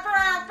 Brah, brah,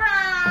 brah,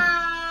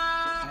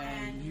 brah!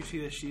 And you see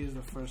that she is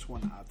the first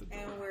one out the door.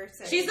 And we're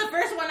safe. She's the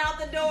first one out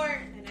the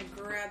door. And I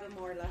grab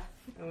Amorla.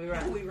 And we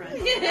run. We run.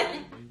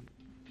 And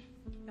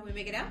we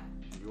make it out?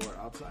 You are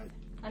outside.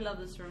 I love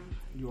this room.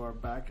 You are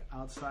back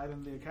outside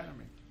in the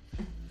academy.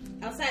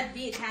 Outside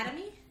the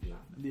academy?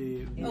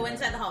 Oh,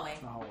 inside the hallway.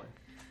 The hallway.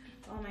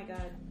 Oh my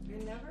god. I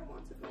never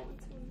want to go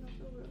into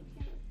another room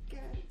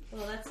again.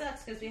 Well, that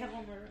sucks because we have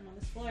one more room on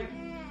this floor.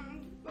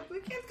 But we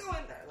can't go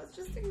in there. Let's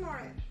just ignore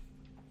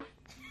it.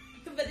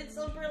 But it's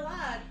super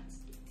locked.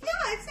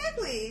 Yeah,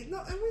 exactly. No,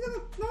 no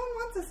one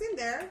wants us in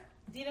there.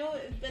 You know,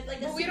 but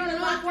like But a we don't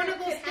super know if locker one of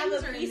those could have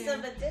things a are in piece there.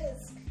 of a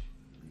disc.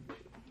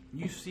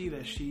 You see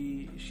that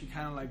she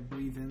kind of like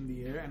breathes in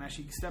the air, and as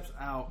she steps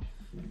out,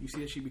 you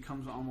see that she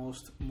becomes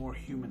almost more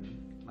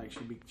human. Like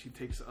she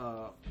takes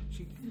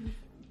she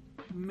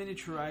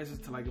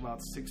miniaturizes to like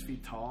about 6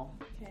 feet tall.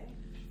 Okay.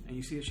 And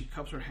you see that she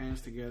cups her hands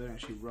together and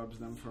she rubs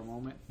them for a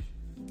moment,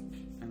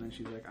 and then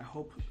she's like, "I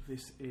hope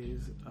this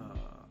is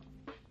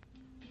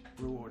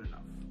reward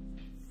enough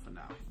for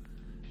now."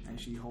 And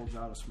she holds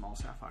out a small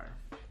sapphire.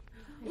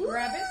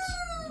 Grab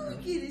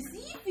it. Get a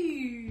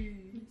seafood.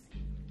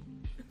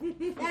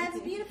 That's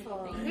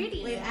beautiful.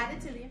 Pretty. Wait, add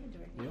it to the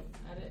inventory. Yep.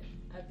 Add it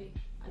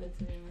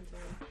to the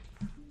inventory.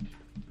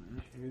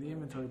 You're the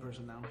inventory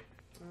person now.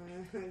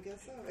 I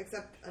guess so.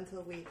 Except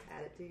until we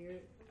add it to your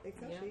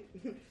Excel sheet.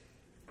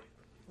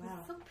 Wow.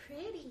 So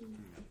pretty.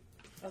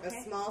 Okay. A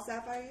small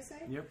sapphire, you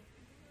say? Yep.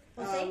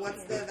 Well, thank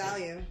What's you. the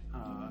value?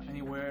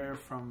 Anywhere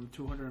from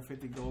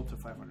 250 gold to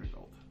 500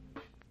 gold.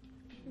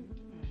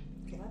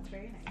 Okay, that's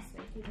very nice.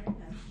 Thank you very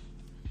much.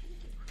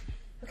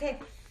 Okay.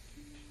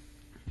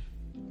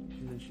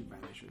 And then she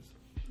vanishes.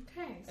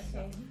 Okay.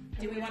 Okay.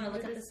 Do we want to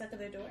look at the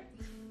second door?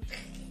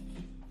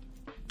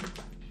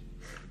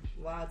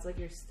 Wow, it's like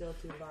you're still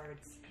two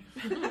bards.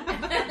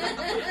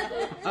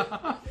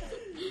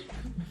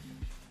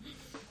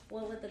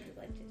 What would the group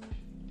like to do?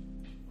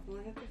 Well,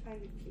 I have to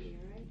find a key,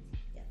 right?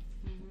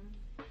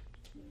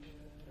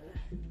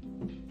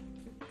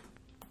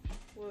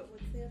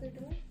 What's the other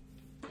door?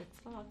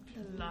 It's locked.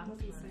 The lock.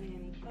 Doesn't say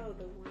any. Oh,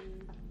 the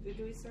one. Do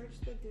we search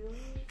the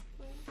dueling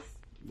place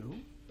No?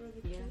 for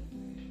the key?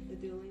 The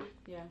dueling?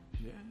 Yeah.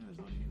 Yeah, there's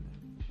no key in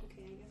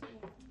Okay, I guess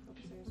we'll go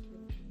upstairs for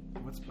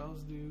there. What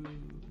spells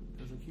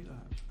does Akita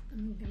have?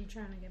 I'm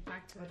trying to get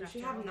back to it. Does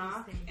she after have all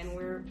knock? these things. And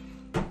we're...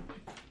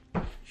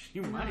 She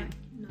might.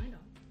 No, I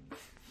don't.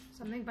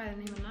 Something by the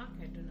name of knock,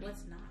 I do not.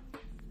 What's not?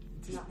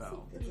 It's a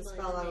spell. It's a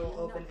spell that will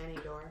open any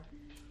door.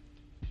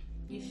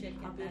 You should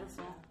How get that beautiful.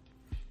 spell.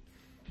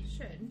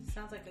 Should.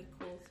 Sounds like a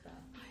cool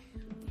spell. How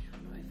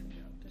do I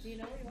figure out this? Do you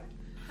know where you are?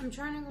 I'm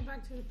trying to go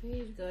back to the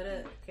page. Go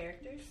to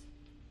characters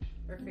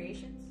or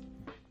creations.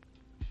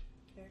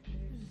 Characters.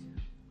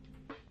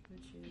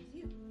 And choose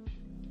you.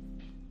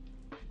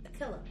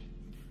 Aquila.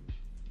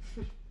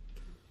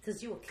 Because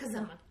you a Cause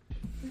killer.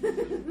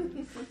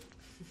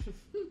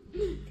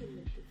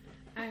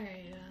 I'm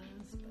Alright,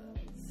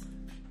 spells.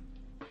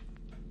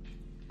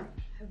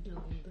 Have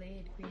glowing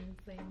blade, green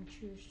flame,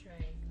 true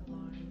strike,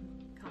 alarm,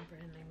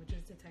 comprehend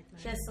languages, detect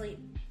She has sleep.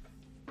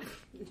 I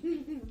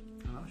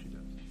know she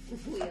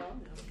does. We all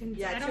know.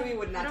 Yeah, I don't- Chewie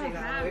would I not don't take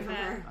that have away from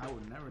that. her. I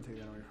would never take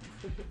that away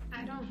from her.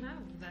 I don't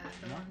have that.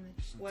 The No? one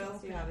that What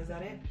else do you have? Is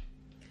that it?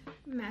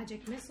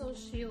 Magic missile,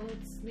 shield,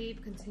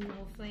 sleep,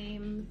 continual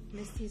flame,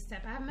 misty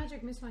step. I have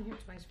magic missile on here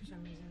twice for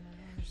some reason. I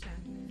don't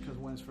understand. Because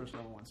one is first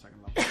level, one's second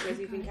level. Because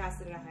you can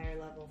cast it at a higher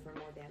level for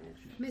more damage.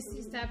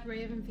 Misty step,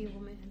 ray of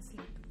enfeeblement, and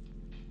sleep.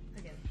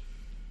 Again.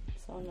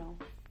 So no.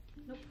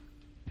 Nope.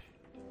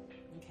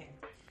 Okay.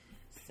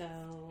 So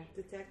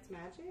Detect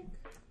magic?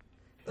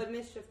 But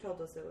Mischief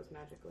told us it was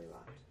magically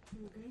locked.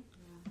 Okay.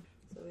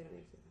 So we don't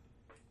need to do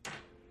that.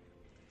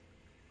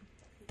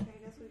 Okay,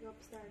 I guess we go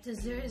upstairs.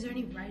 Is there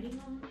any writing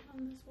on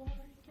this wall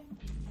or anything?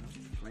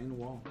 Plain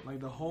wall. Like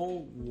the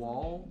whole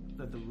wall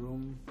that the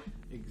room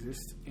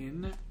exists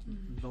in,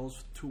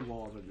 those two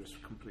walls are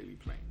just completely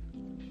plain.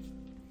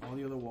 All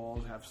the other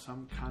walls have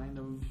some kind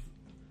of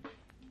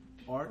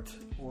art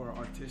or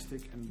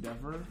artistic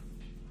endeavor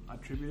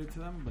attributed to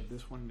them, but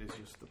this one is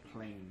just the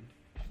plain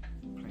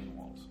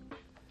walls.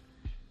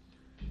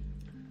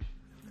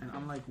 And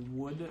unlike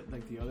wood,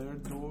 like the other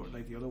door,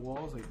 like the other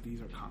walls, like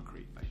these are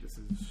concrete. Like this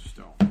is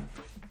stone. Okay,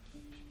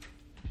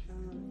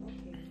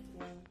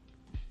 well,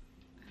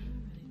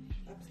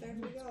 upstairs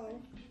we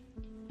go.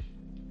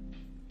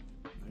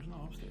 There's no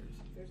upstairs.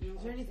 There's no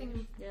Is there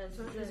anything? Yeah,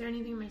 So is there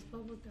anything in my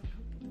spellbook that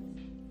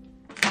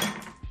would help?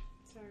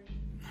 Sorry.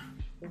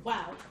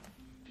 wow.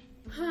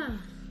 Huh.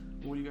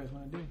 What do you guys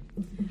want to do?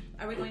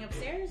 Are we going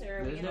upstairs or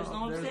are we There's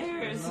gonna? no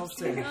upstairs. There's no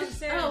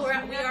upstairs. Oh,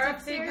 we are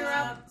upstairs.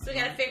 So we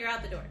gotta figure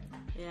out the door.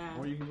 Yeah.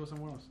 Or you can go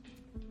somewhere else.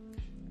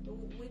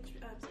 Which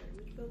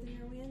building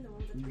are we in? The one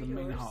with the In three the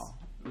main doors? hall.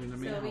 We're in the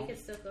main So we hall. could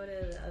still go to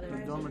the other. The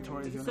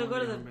dormitory is You the can still only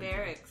go to one the we haven't been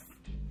barracks.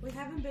 We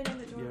haven't been in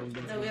the dorm.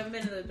 No, we haven't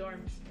been to the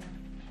dorms.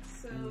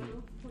 So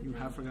You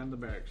have forgotten the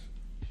barracks.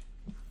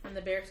 And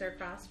the barracks are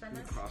across from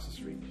us? Across the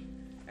street.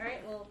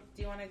 Alright, well,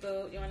 do you want to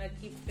go, you want to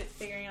keep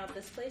figuring out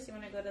this place? You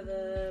want to go to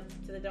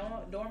the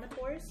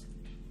dormitories?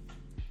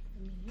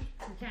 We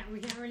can't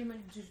really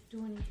much just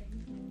do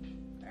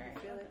anything. Alright. I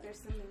feel like there's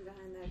something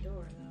behind that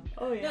door,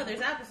 though. Oh yeah. No,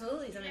 there's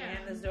absolutely something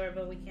behind this door,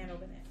 but we can't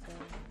open it.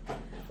 So.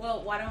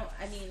 Well, why don't,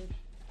 I mean,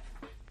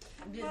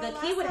 the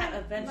key would have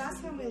eventually.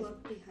 Last time we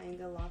looked behind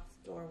the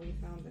locked door, we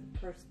found a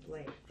cursed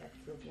blade that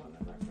killed one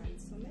of our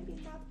friends. So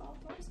maybe not all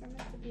doors are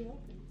meant to be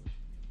open.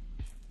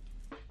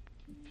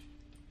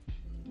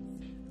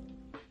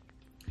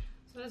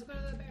 So let's go to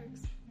the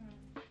barracks.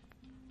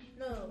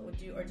 No,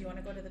 do you want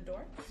to go to the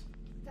dorms?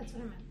 That's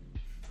what I meant.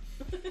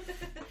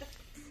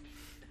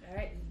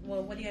 Alright,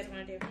 well, what do you guys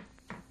want to do?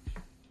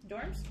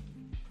 Dorms?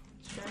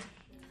 Sure.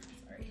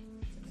 Sorry,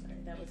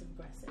 that was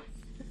aggressive.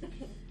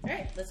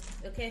 Alright,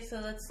 so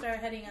let's start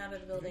heading out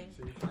of the building.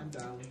 So you climb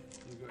down,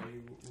 you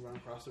run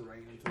across the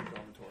rain into the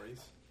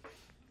dormitories.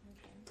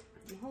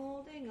 I'm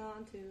holding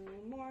on to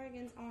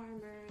Morgan's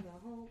armor the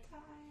whole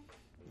time.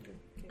 Okay.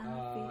 I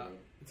feel it.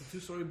 It's a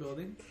 2-story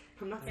building.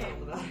 I'm not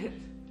sad about it.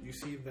 You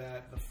see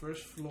that the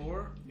first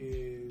floor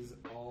is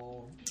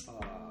all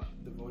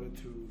devoted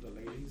to the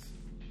ladies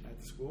at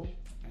the school,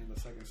 and the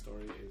second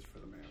story is for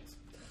the males.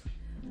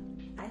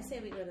 I say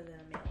we go to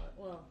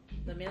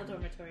the male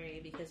dormitory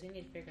because we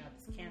need to figure out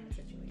this camera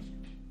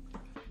situation.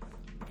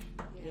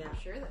 Yeah, I'm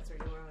sure that's where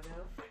you want to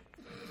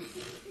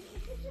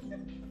go.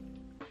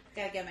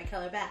 Gotta get my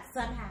color back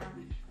somehow.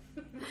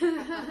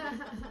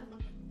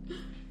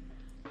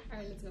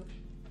 Alright, let's go.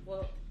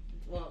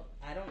 Well,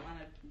 I don't want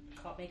to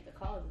make the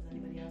call. Does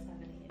anybody else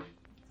have any?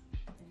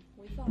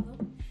 We follow.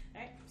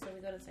 Alright, so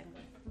we go to the second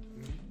floor.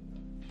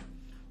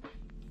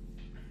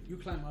 You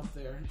climb up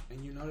there,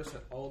 and you notice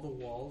that all the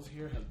walls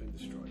here have been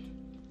destroyed.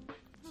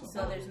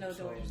 So there's no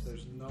doors.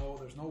 There's no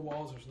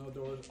walls. There's no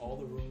doors. All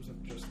the rooms are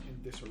just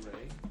in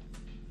disarray.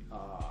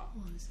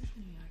 This is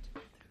gonna be hard to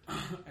go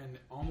through. And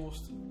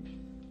almost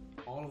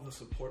all of the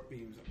support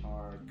beams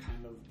are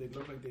they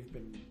look like they've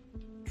been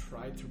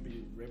tried to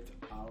be ripped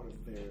out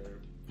of their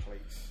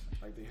place.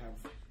 Like they have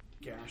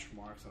gash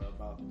marks that are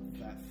about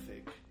that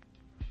thick.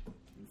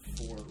 And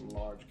 4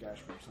 large gash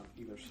marks on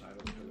either side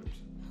of the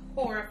pillars.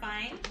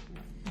 Horrifying.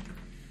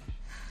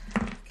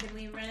 Can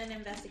we run an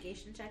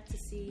investigation check to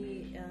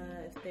see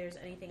if there's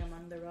anything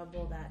among the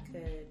rubble that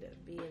could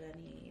be of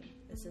any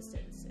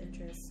assistance,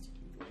 interest?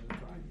 Go ahead and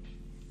try.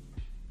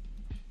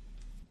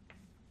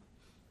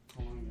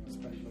 How long are you going to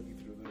spend looking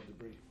through the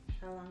debris?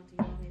 How long do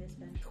you want me to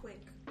spend?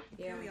 Quick.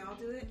 Yeah. Can we all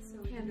do it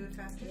so we can do it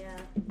faster? Yeah.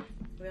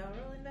 We all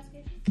roll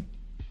investigation?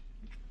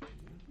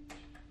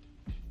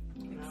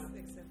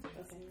 Except for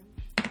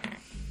Okay.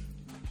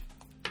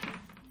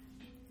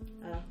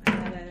 Oh, I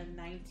got a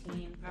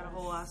 19. Got a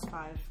whole ass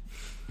 5.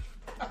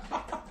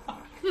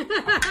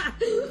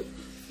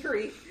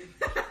 3.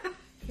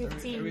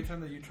 15. Every time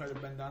that you try to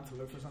bend down to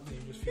look for something,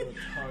 you just feel a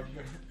tug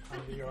on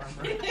the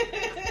armor.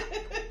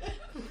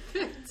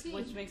 15.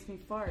 Which makes me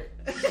fart.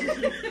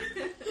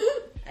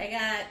 I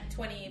got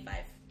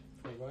 25.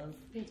 25,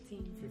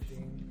 15.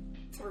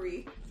 15,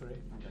 3. 3. Okay.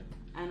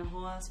 And a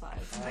whole ass 5.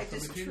 I So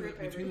just trip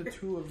between the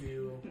two of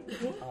you,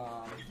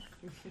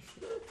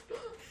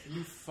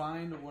 you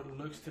find what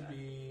looks to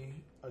be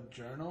a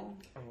journal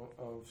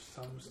of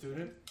some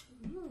student.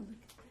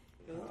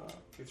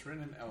 It's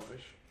written in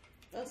Elvish.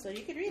 Oh, so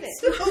you could read it.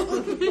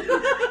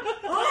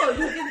 Oh,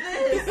 look at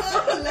this!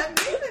 Oh, let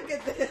me look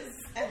at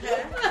this.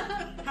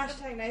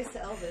 Hashtag nice to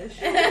Elvish.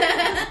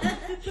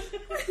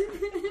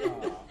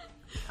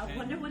 I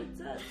wonder what it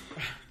says.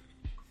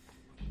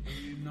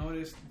 You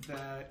notice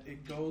that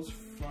it goes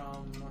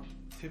from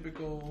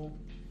typical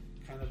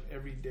kind of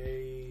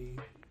everyday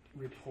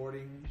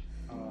reporting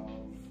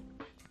of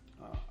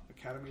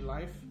academy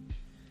life,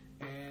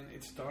 and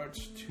it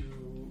starts to,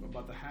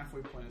 about the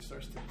halfway point, it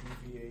starts to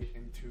deviate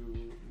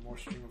into more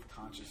stream of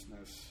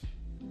consciousness,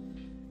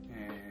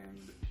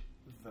 and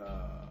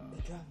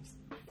The drums.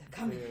 They're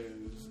coming.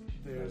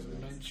 there's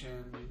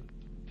mention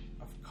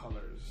of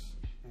colors,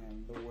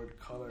 and the word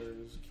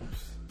colors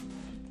keeps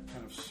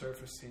kind of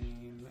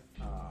surfacing,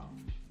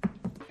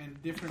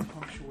 and different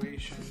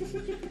punctuation,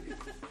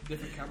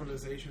 different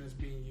capitalization is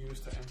being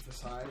used to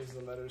emphasize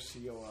the letters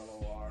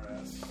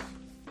COLORS.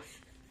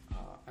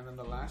 And then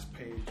the last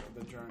page of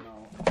the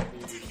journal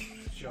is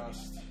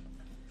just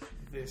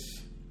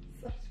this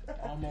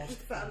almost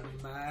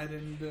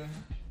maddened,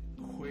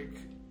 quick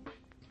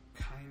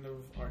kind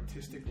of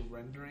artistic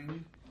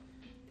rendering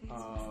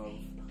of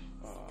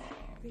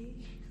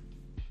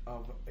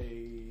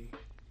a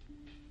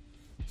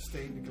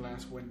stained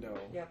glass window.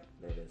 Yep,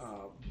 there it is.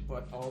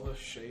 But all the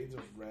shades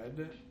of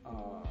red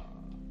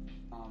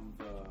on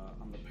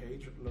the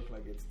page look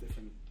like it's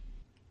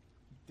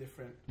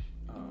different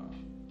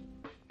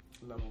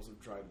levels of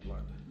dried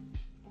blood.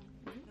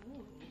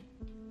 Oh.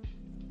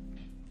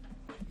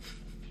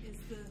 Is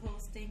the whole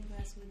stained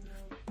glass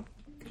window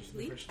Just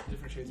complete?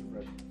 different shades of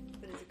red.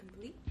 But is it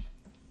complete?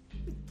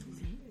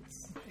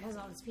 It has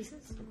all its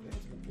pieces. Yeah,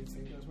 it's a complete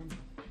stained glass window.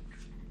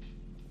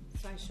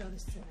 So I show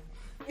this to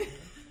them.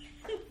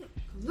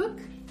 Look!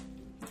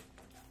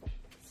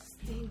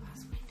 Stained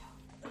glass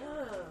window.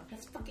 Ugh,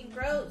 that's fucking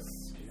gross.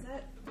 Is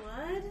that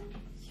blood?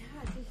 Yeah,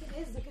 I think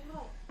it is. Look at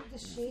how the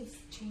shapes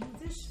change.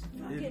 This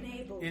fucking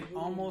able. It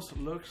almost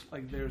looks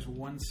like there's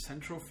one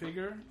central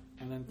figure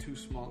and then two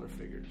smaller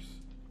figures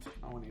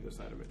on either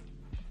side of it.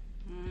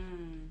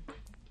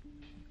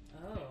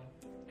 Oh.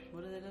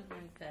 What do they look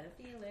like?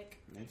 Pedophilic.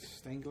 It's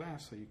stained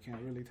glass, so you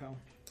can't really tell.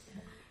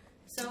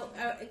 So,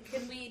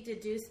 can we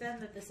deduce then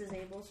that this is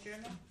Abel's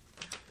journal?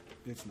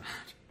 It's not.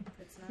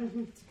 It's not.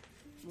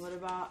 What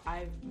about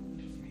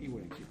He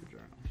wouldn't keep a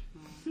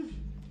journal.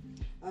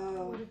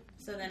 Oh.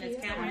 So then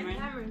it's Cameron.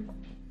 Cameron.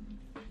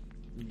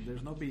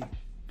 There's no B.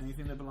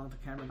 Anything that belongs to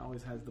Cameron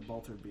always has the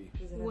Balter B.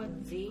 Does it What? have a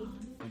V?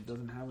 It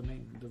doesn't have a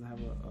name. It doesn't have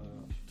a.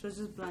 So it's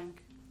just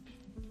blank.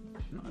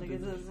 No, Like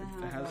it doesn't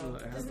have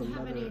it has the Doesn't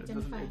have letter. any It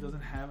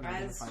doesn't have an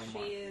As identifying she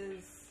mark.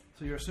 is.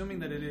 So you're assuming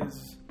that it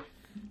is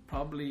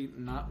probably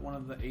not one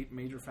of the 8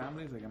 major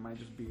families. Like it might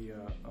just be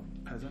a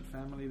peasant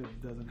family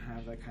that doesn't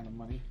have that kind of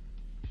money.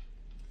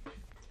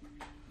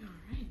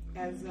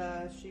 As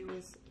she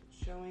was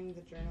showing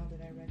the journal,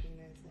 did I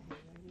recognize the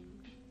handwriting?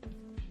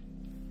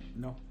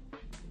 No.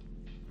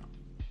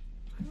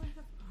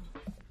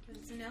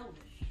 It's an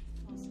Elvish.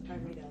 I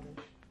read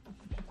Elvish.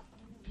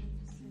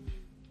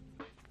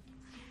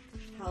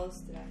 How else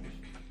did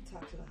I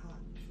talk to the hot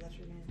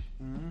Fletcher man?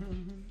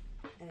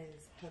 Mm-hmm. And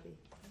his hubby.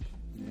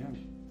 Yeah.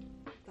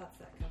 Thoughts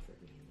that comfort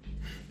me.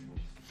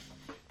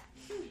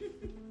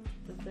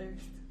 The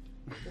thirst.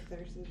 The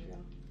thirst is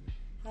real.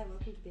 Hi,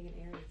 welcome to being an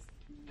Aries.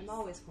 I'm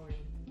always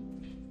horny.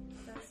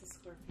 That's the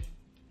Scorpio.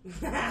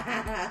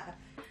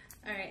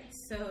 Alright,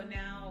 so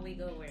now we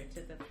go where?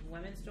 To the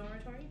women's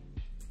dormitory?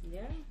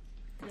 Yeah.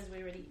 Because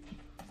we already.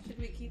 Should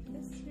we keep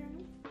this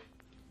journal?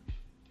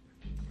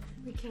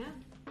 We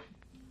can.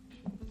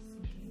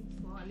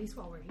 Well, at least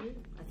while we're here.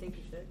 I think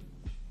you should.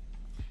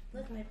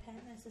 Look, my pen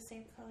is the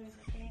same color as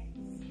my pants.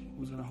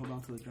 Who's gonna hold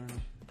on to the journal?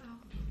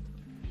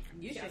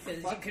 You Yeah, should, because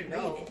you fucking can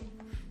no. read it.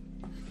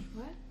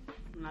 What?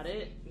 Not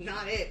it.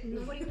 Not it.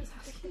 Nobody was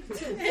asking.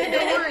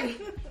 Don't worry.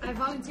 I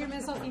volunteered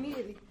myself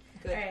immediately.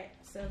 Good. Alright,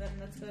 so then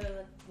let's go to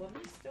the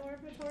women's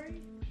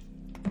dormitory.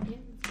 Yeah.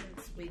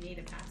 Since we need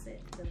to pass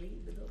it to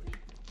leave the building.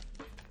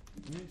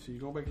 Okay, so you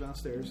go back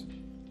downstairs,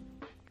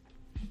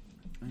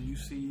 and you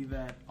see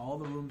that all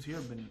the rooms here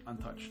have been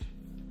untouched.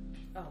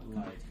 Oh,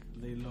 Like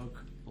they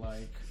look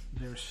like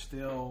they're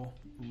still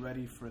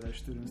ready for their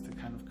students to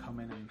kind of come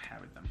in and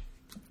inhabit them.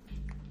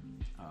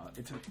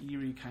 It's an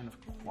eerie kind of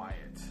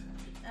quiet.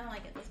 I don't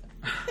like it this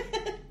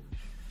way.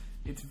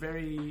 It's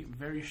very,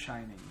 very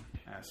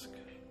Shining-esque.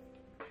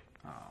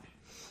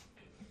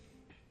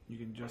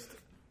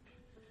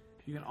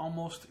 You can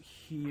almost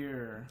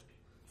hear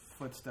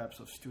footsteps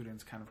of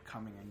students kind of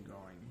coming and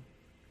going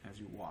as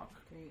you walk.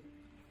 Great.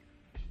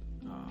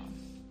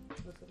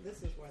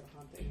 This is where the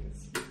haunting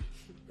is.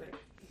 Great.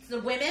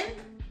 The women?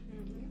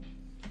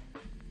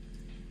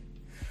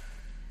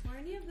 Were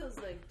any of those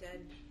like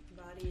dead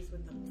bodies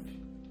with the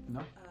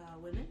No,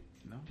 women?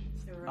 no.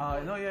 They were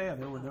No, yeah,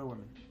 there were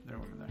women. There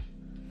were women there.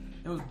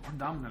 It was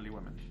predominantly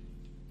women.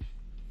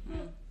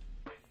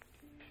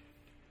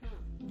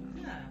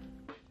 Huh.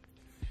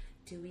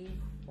 Do we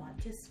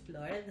want to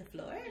explore the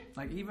floor?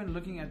 Like even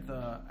looking at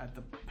the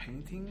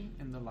painting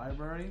in the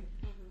library,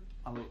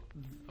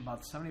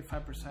 about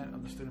 75%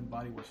 of the student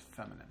body was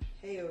feminine.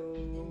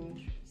 Heyo.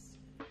 Yeah.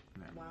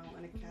 Wow,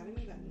 an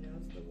academy that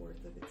knows the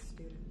worth of its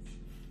students.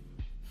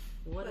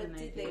 What But an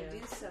did idea. they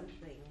do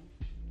something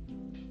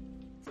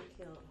to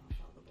kill off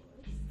all the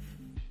boys?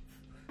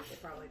 They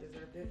probably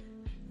deserved it.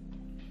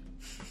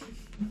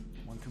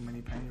 One too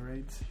many penny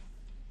raids.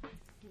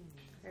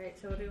 Alright,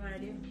 so what do we want to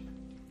do?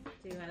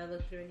 Do you want to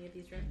look through any of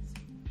these rooms?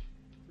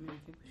 I mean, I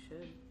think we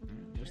should.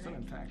 They're still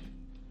intact.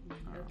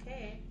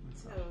 Okay.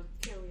 So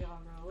can we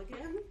all roll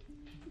again?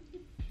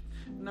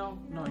 No,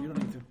 you don't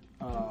need to.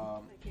 I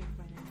can't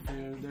find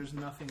anything. There's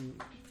nothing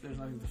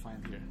to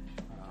find here.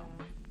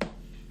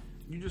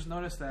 You just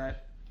notice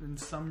that in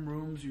some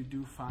rooms you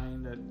do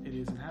find that it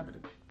is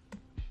inhabited.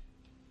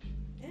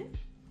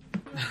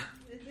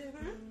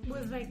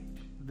 Was like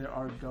There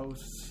are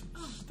ghosts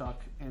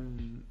stuck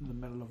in the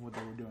middle of what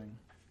they were doing.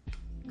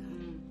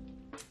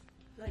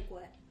 Like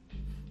what?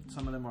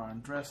 Some of them are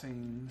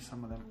undressing,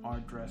 some of them are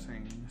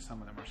dressing,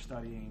 some of them are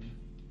studying,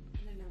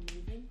 They're not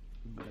moving.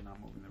 but they're not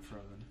moving, they're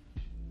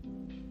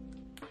frozen.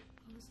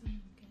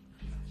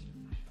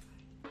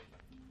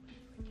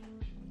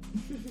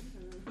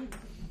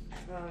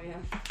 Oh, yeah.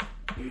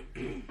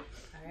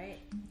 Alright.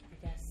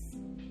 I guess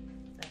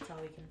that's all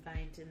we can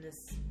find in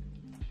this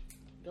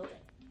building.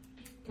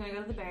 Can I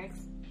go to the barracks?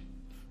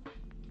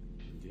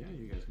 Yeah,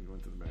 you guys can go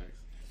into the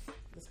barracks.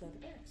 Let's go to the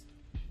barracks.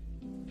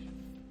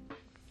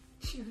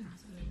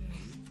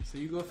 So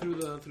you go through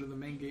the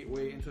main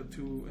gateway into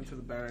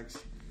the barracks.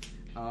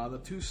 The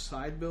two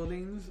side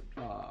buildings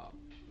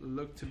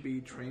look to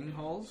be training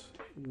halls,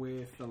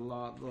 with the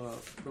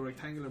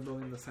rectangular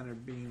building in the center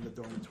being the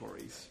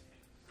dormitories.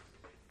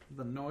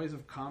 The noise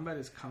of combat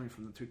is coming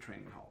from the two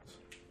training halls.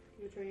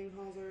 The training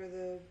halls are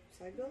the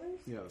side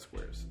buildings? Yeah, the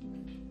squares.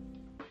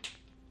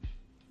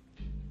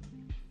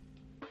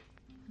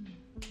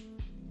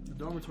 The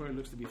dormitory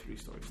looks to be 3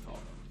 stories tall.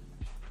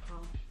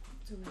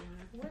 Do we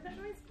want to where that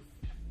noise?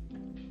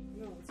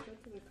 No, let's go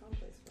to the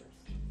complex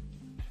first.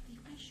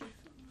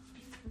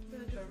 The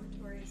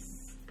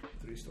dormitory's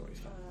 3 stories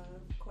tall.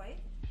 quiet.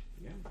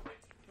 Yeah.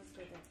 Let's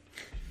go there.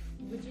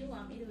 Would you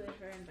want me to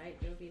ever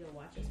invite Jovi to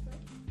watch us play?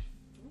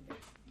 Okay.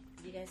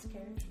 Do you guys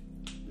care?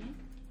 No?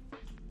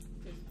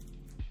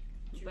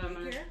 But I'm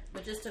gonna,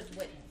 But just to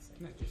witness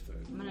it. Yeah, just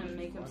I'm gonna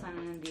make him sign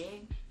an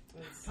NDA.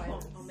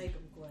 I'll make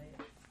them quiet.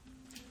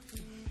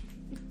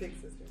 Big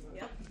sister mode.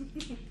 Yep.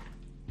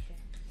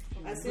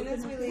 As soon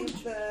as we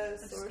leave the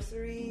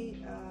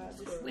sorcery,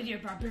 just With your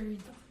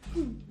barbarian.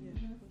 I'm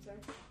sorry.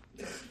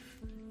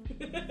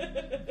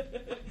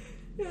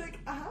 You're like,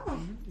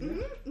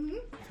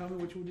 Tell me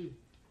what you will do.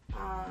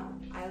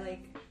 I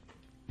like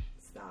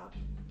stop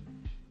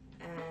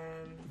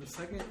and The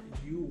second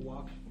you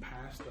walk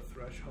past the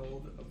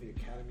threshold of the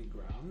academy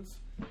grounds,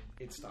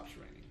 it stops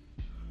raining.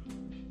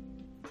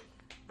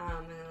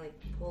 and I like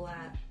pull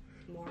at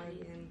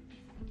Morgan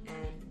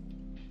and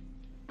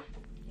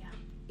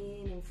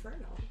in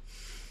Inferno.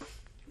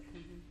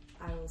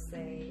 I will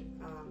say,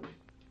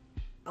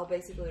 I'll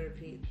basically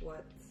repeat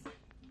what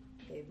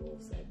Abel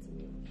said to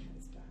me when he had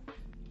his back,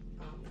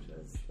 which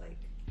was like,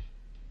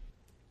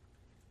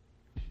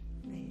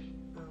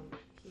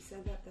 he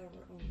said that there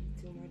were only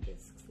 2 more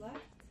discs left,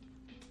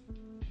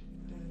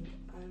 and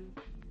I'm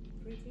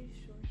pretty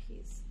sure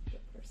he's the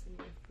person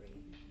you're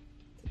freeing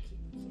to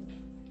keep Keela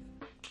alive.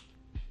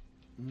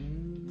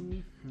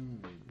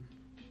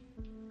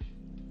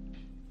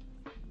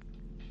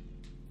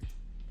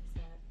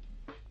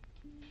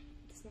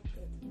 It's not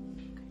good.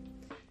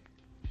 Okay.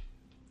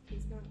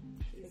 He's not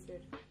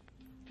good.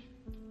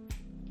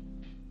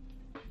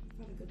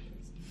 Not a good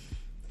person.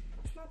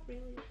 It's not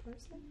really a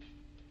person.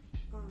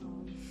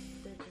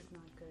 They're just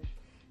not good.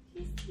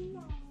 He's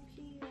no.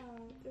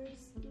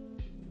 There's.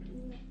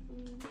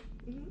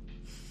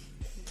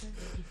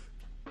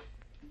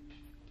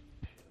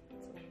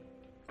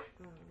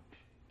 So,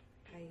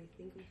 I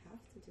think we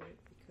have to do it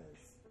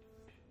because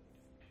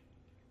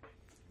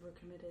We're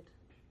committed.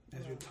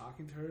 As you're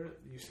talking to her,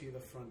 you see the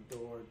front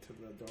door to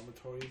the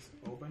dormitories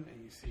open,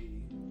 and you see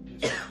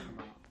Mr. come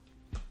out.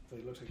 So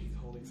it looks like he's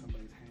holding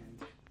somebody's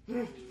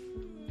hand.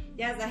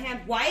 yeah, is the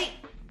hand white?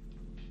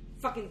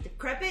 Fucking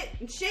decrepit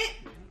and shit.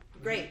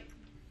 Great.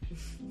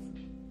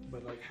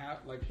 But like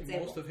It's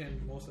most of him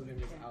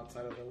is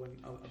outside of the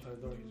outside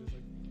the door. He's just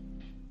like,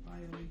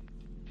 "Bye, Ellie,"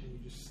 and you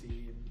just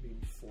see him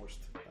being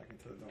forced back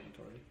into the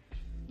dormitory.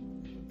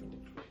 And the door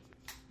closes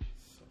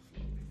so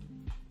slowly.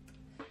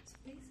 So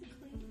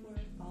basically,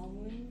 we're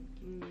following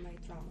my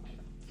trauma.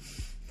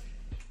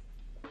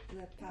 In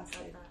the past,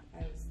 I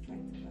was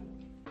trying to run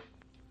away.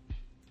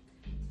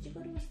 Did you go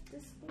to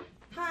this school?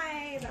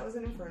 Hi, that was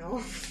an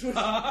infernal.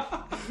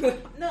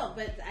 No,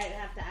 but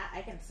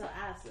I can still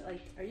ask.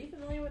 Like, are you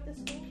familiar with this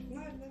school? No,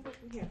 I've never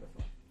been here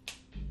before.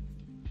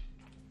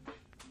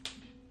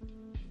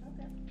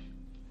 Okay.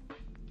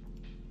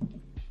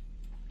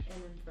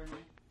 In Inferno.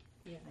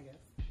 Yeah, I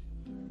guess.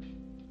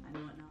 I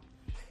know it now.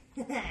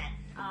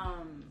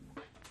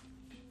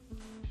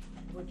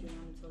 Would you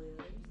want to tell the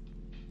others?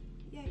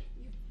 Yeah,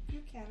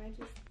 you can. I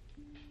just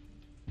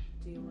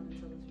Do you want to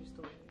tell us your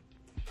story?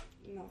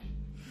 no.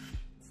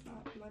 It's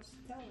not much to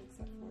tell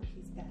except for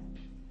he's bad.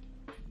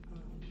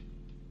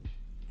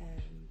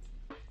 And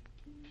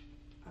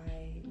I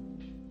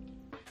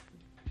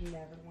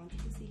never wanted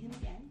to see him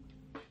again.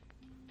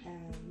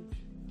 And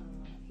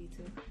he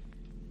took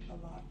a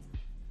lot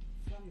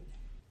from me.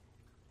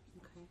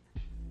 Okay.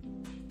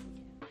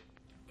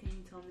 Can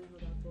you tell me who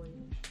that boy is?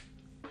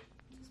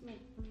 Just my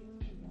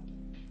brother.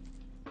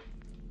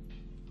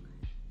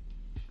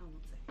 I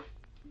won't say.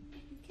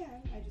 You can.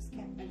 I just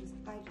can't. I just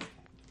can't.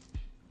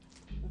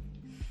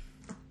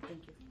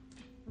 Thank you.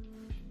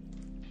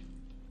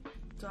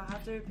 Do I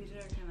have to repeat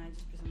it, or can I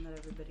just pretend that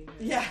everybody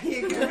heard? Yeah,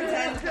 you can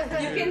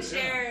pretend. You can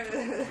share.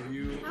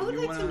 I would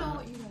like to know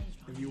what you guys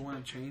are If you want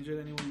to change it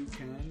any way you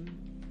can,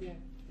 Yeah.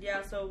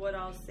 Yeah, so what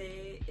I'll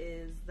say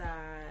is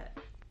that,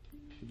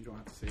 you don't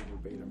have to say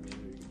verbatim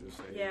either. You can just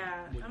say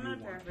yeah, what I'm you going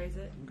to want. paraphrase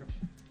it. Okay.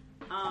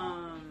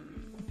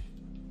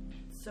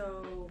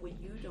 So what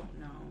you don't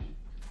know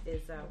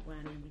is that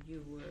when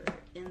you were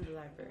in the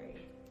library,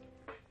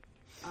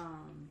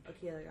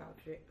 Akila got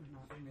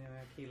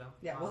Akila.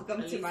 Yeah,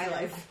 welcome to my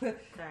life.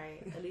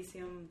 Sorry,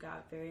 Elysium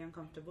got very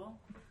uncomfortable,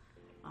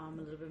 a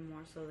little bit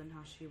more so than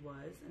how she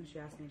was, and she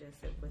asked me to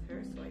sit with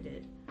her, so I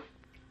did.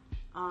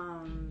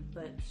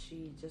 But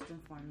she just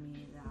informed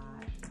me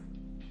that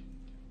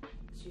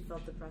she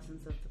felt the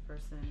presence of the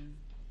person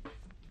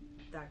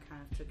that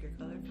kind of took your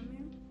color from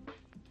you,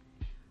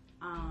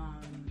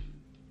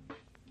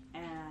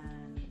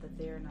 and that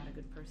they are not a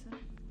good person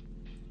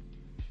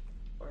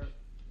or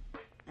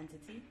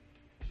entity.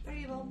 They're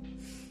evil.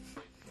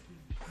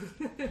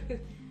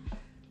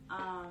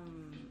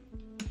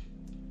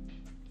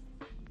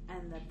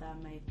 And that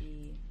that might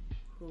be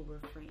who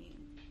we're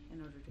freeing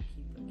in order to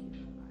keep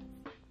Akira alive.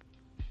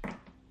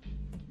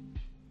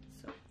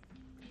 So.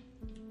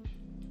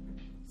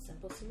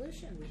 Simple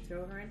solution. We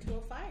throw her into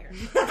a fire.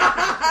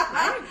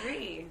 I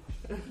agree.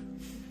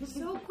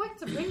 So quick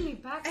to bring me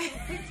back, so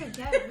quick to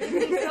get rid of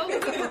me, so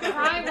quick to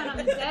cry when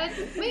I'm dead.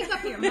 Make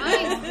up your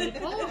minds,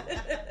 people.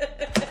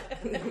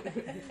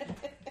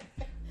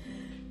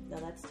 No,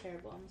 that's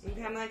terrible. I'm sorry.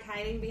 Okay, I'm like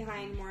hiding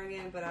behind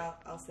Morgan, but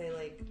I'll say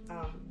like,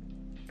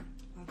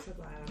 I'm so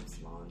glad I'm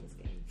small in this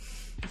game.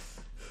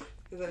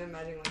 Because I'm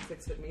imagining like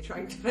 6 foot me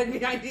trying to hide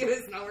behind you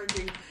is not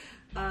working.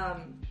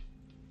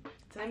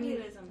 Technically,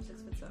 it is. I'm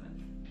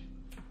 6'7".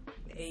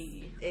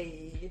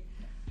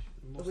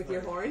 With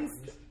your horns?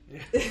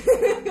 Yeah.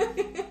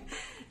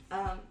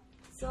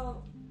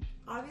 So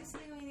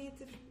obviously we need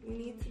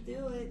to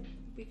do it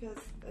because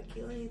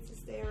Aquila needs to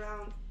stay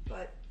around,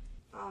 but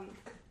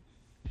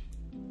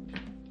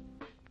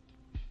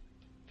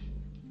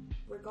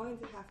we're going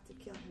to have to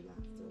kill him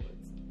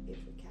afterwards if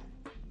we can.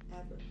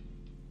 Ever.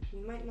 We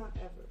might not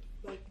ever.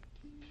 Like,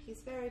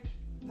 he's very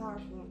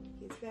powerful,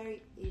 he's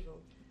very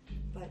evil,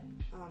 but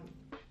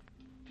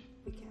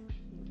we can't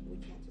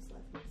just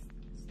let him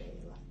stay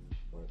alive.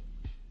 Or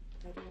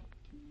I don't,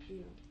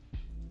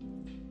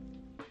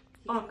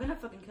 I'm gonna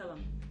fucking kill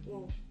him.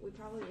 Well, we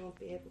probably won't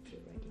be able to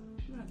right now.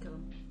 I'm gonna kill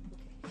him.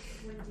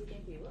 Okay. When do you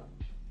think we will?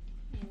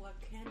 What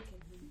can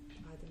kill him?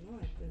 I don't know,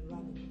 I've been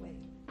running away.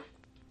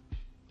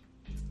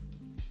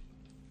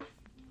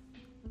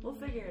 We'll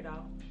figure it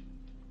out.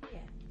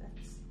 Yeah,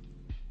 that's.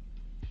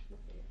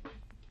 Okay.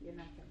 You're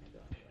not gonna go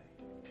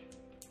anywhere.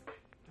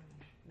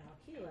 Now,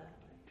 Keela.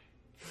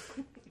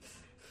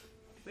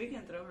 We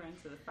can throw her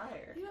into the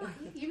fire.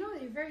 You know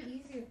you're very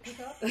easy to pick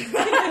up.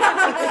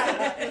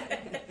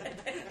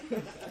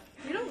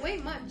 You don't weigh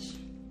much.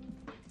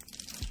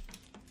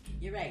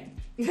 You're right.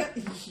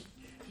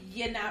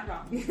 You're not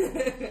wrong.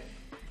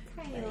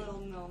 Tiny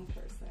little gnome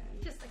person.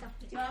 Just like a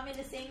Do you want me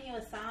to sing you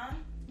a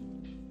song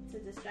to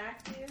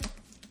distract you?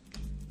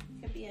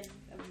 Could be a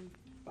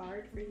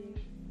bard for you.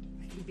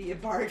 I can be a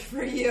bard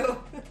for you.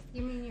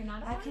 You mean you're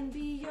not a I bard? can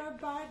be your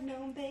bard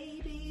gnome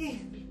baby.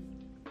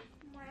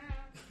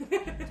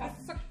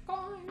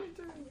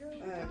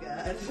 Oh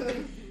god.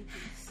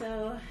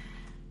 So,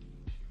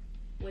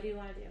 what do you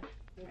want to do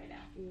right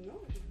now? No.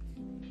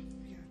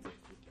 We have to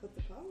put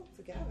the puzzle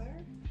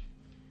together.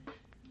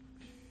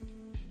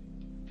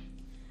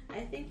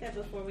 I think that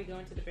before we go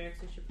into the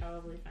barracks, we should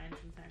probably find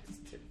some time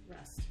to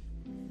rest.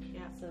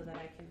 Yeah. So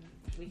that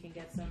we can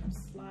get some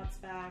slots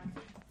back.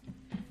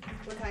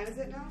 What time is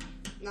it now?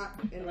 Not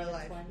in real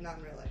life. 11:20. Not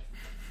in real life.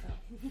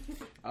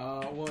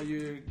 Well,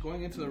 you're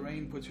going into the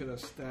rain puts you at a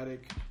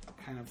static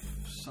kind of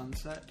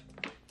sunset.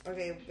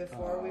 Okay,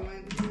 before we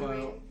went to the But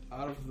rain.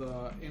 out of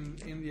the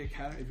in the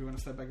academy, if you're going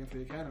to step back into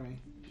the academy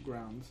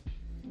grounds,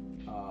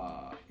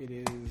 it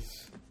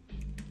is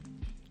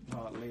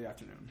late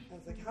afternoon. I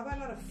was like, how about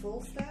not a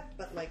full step,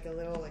 but like a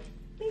little like.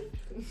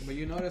 But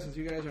you notice as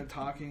you guys are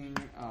talking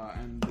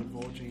and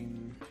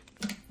divulging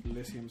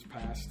Elysium's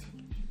past,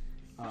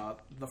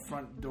 the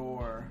front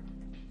door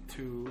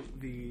to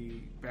the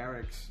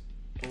barracks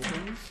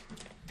opens.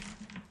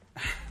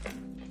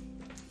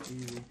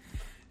 Easy.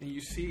 And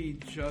you see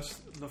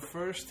just the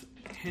first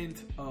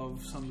hint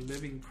of some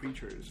living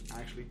creatures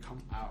actually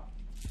come out.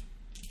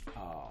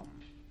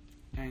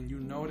 And you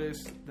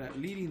notice that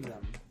leading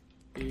them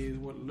is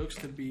what looks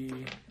to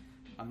be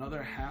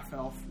another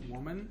half-elf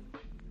woman,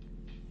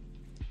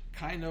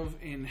 kind of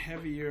in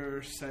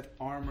heavier set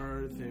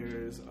armor.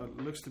 There's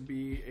looks to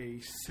be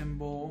a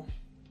symbol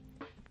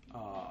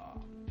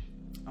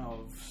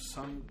of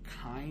some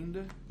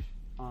kind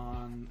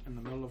in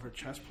the middle of her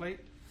chest plate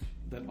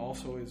that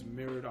also is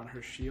mirrored on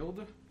her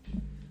shield.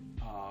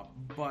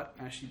 But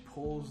as she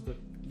pulls the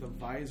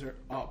visor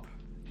up,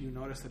 you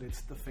notice that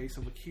it's the face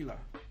of Aquila.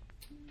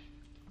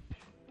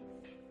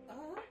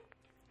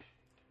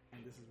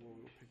 And this is where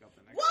we will pick up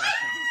the next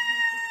section.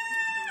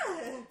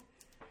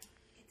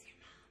 It's your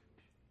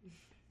mom.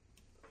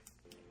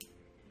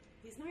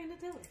 He's not gonna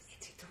tell us.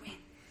 It's your twin.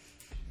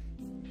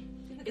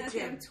 It's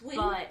your twin.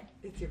 Butt.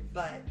 It's your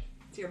butt.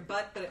 It's your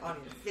butt, but on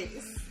your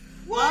face.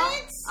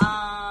 What?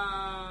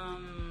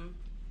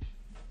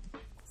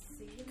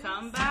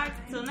 Come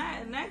back till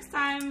next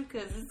time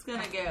because it's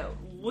gonna get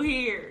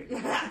weird.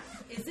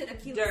 Is it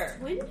Aquila's Dirt.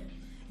 twin?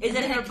 Is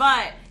it her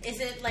butt? Is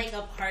it like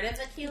a part of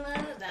Aquila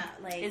that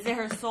like? Is it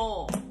her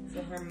soul?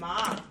 So her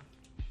mom.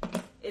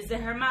 Is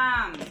it her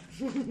mom?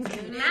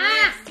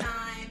 Next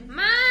time.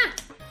 Ma!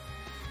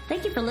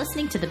 Thank you for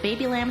listening to the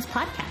Baby Lambs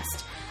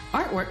podcast.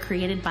 Artwork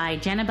created by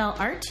Janabelle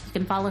Art. You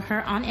can follow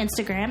her on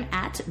Instagram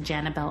at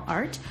Janabelle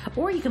Art,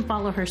 or you can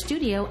follow her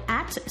studio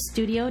at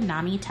Studio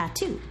Nami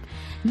Tattoo.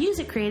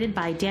 Music created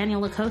by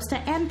Daniel Acosta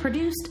and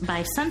produced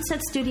by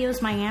Sunset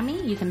Studios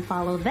Miami. You can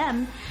follow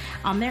them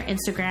on their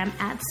Instagram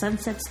at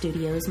Sunset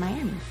Studios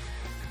Miami.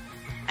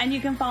 And you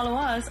can follow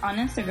us on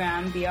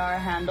Instagram via our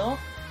handle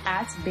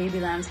at Baby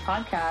Lambs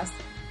Podcast.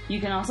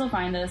 You can also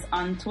find us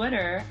on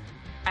Twitter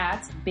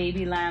at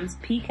Baby Lambs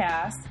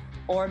PCast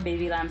or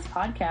Baby Lambs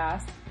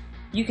Podcast.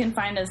 You can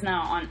find us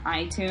now on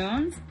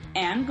iTunes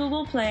and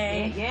Google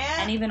Play,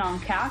 and even on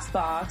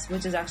CastBox,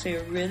 which is actually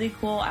a really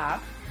cool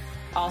app.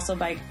 Also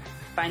by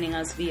finding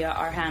us via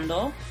our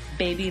handle,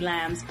 Baby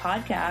Lambs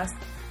Podcast,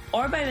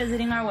 or by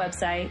visiting our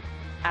website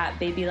at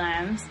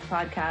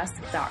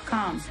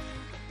babylambspodcast.com.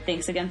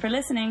 Thanks again for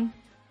listening.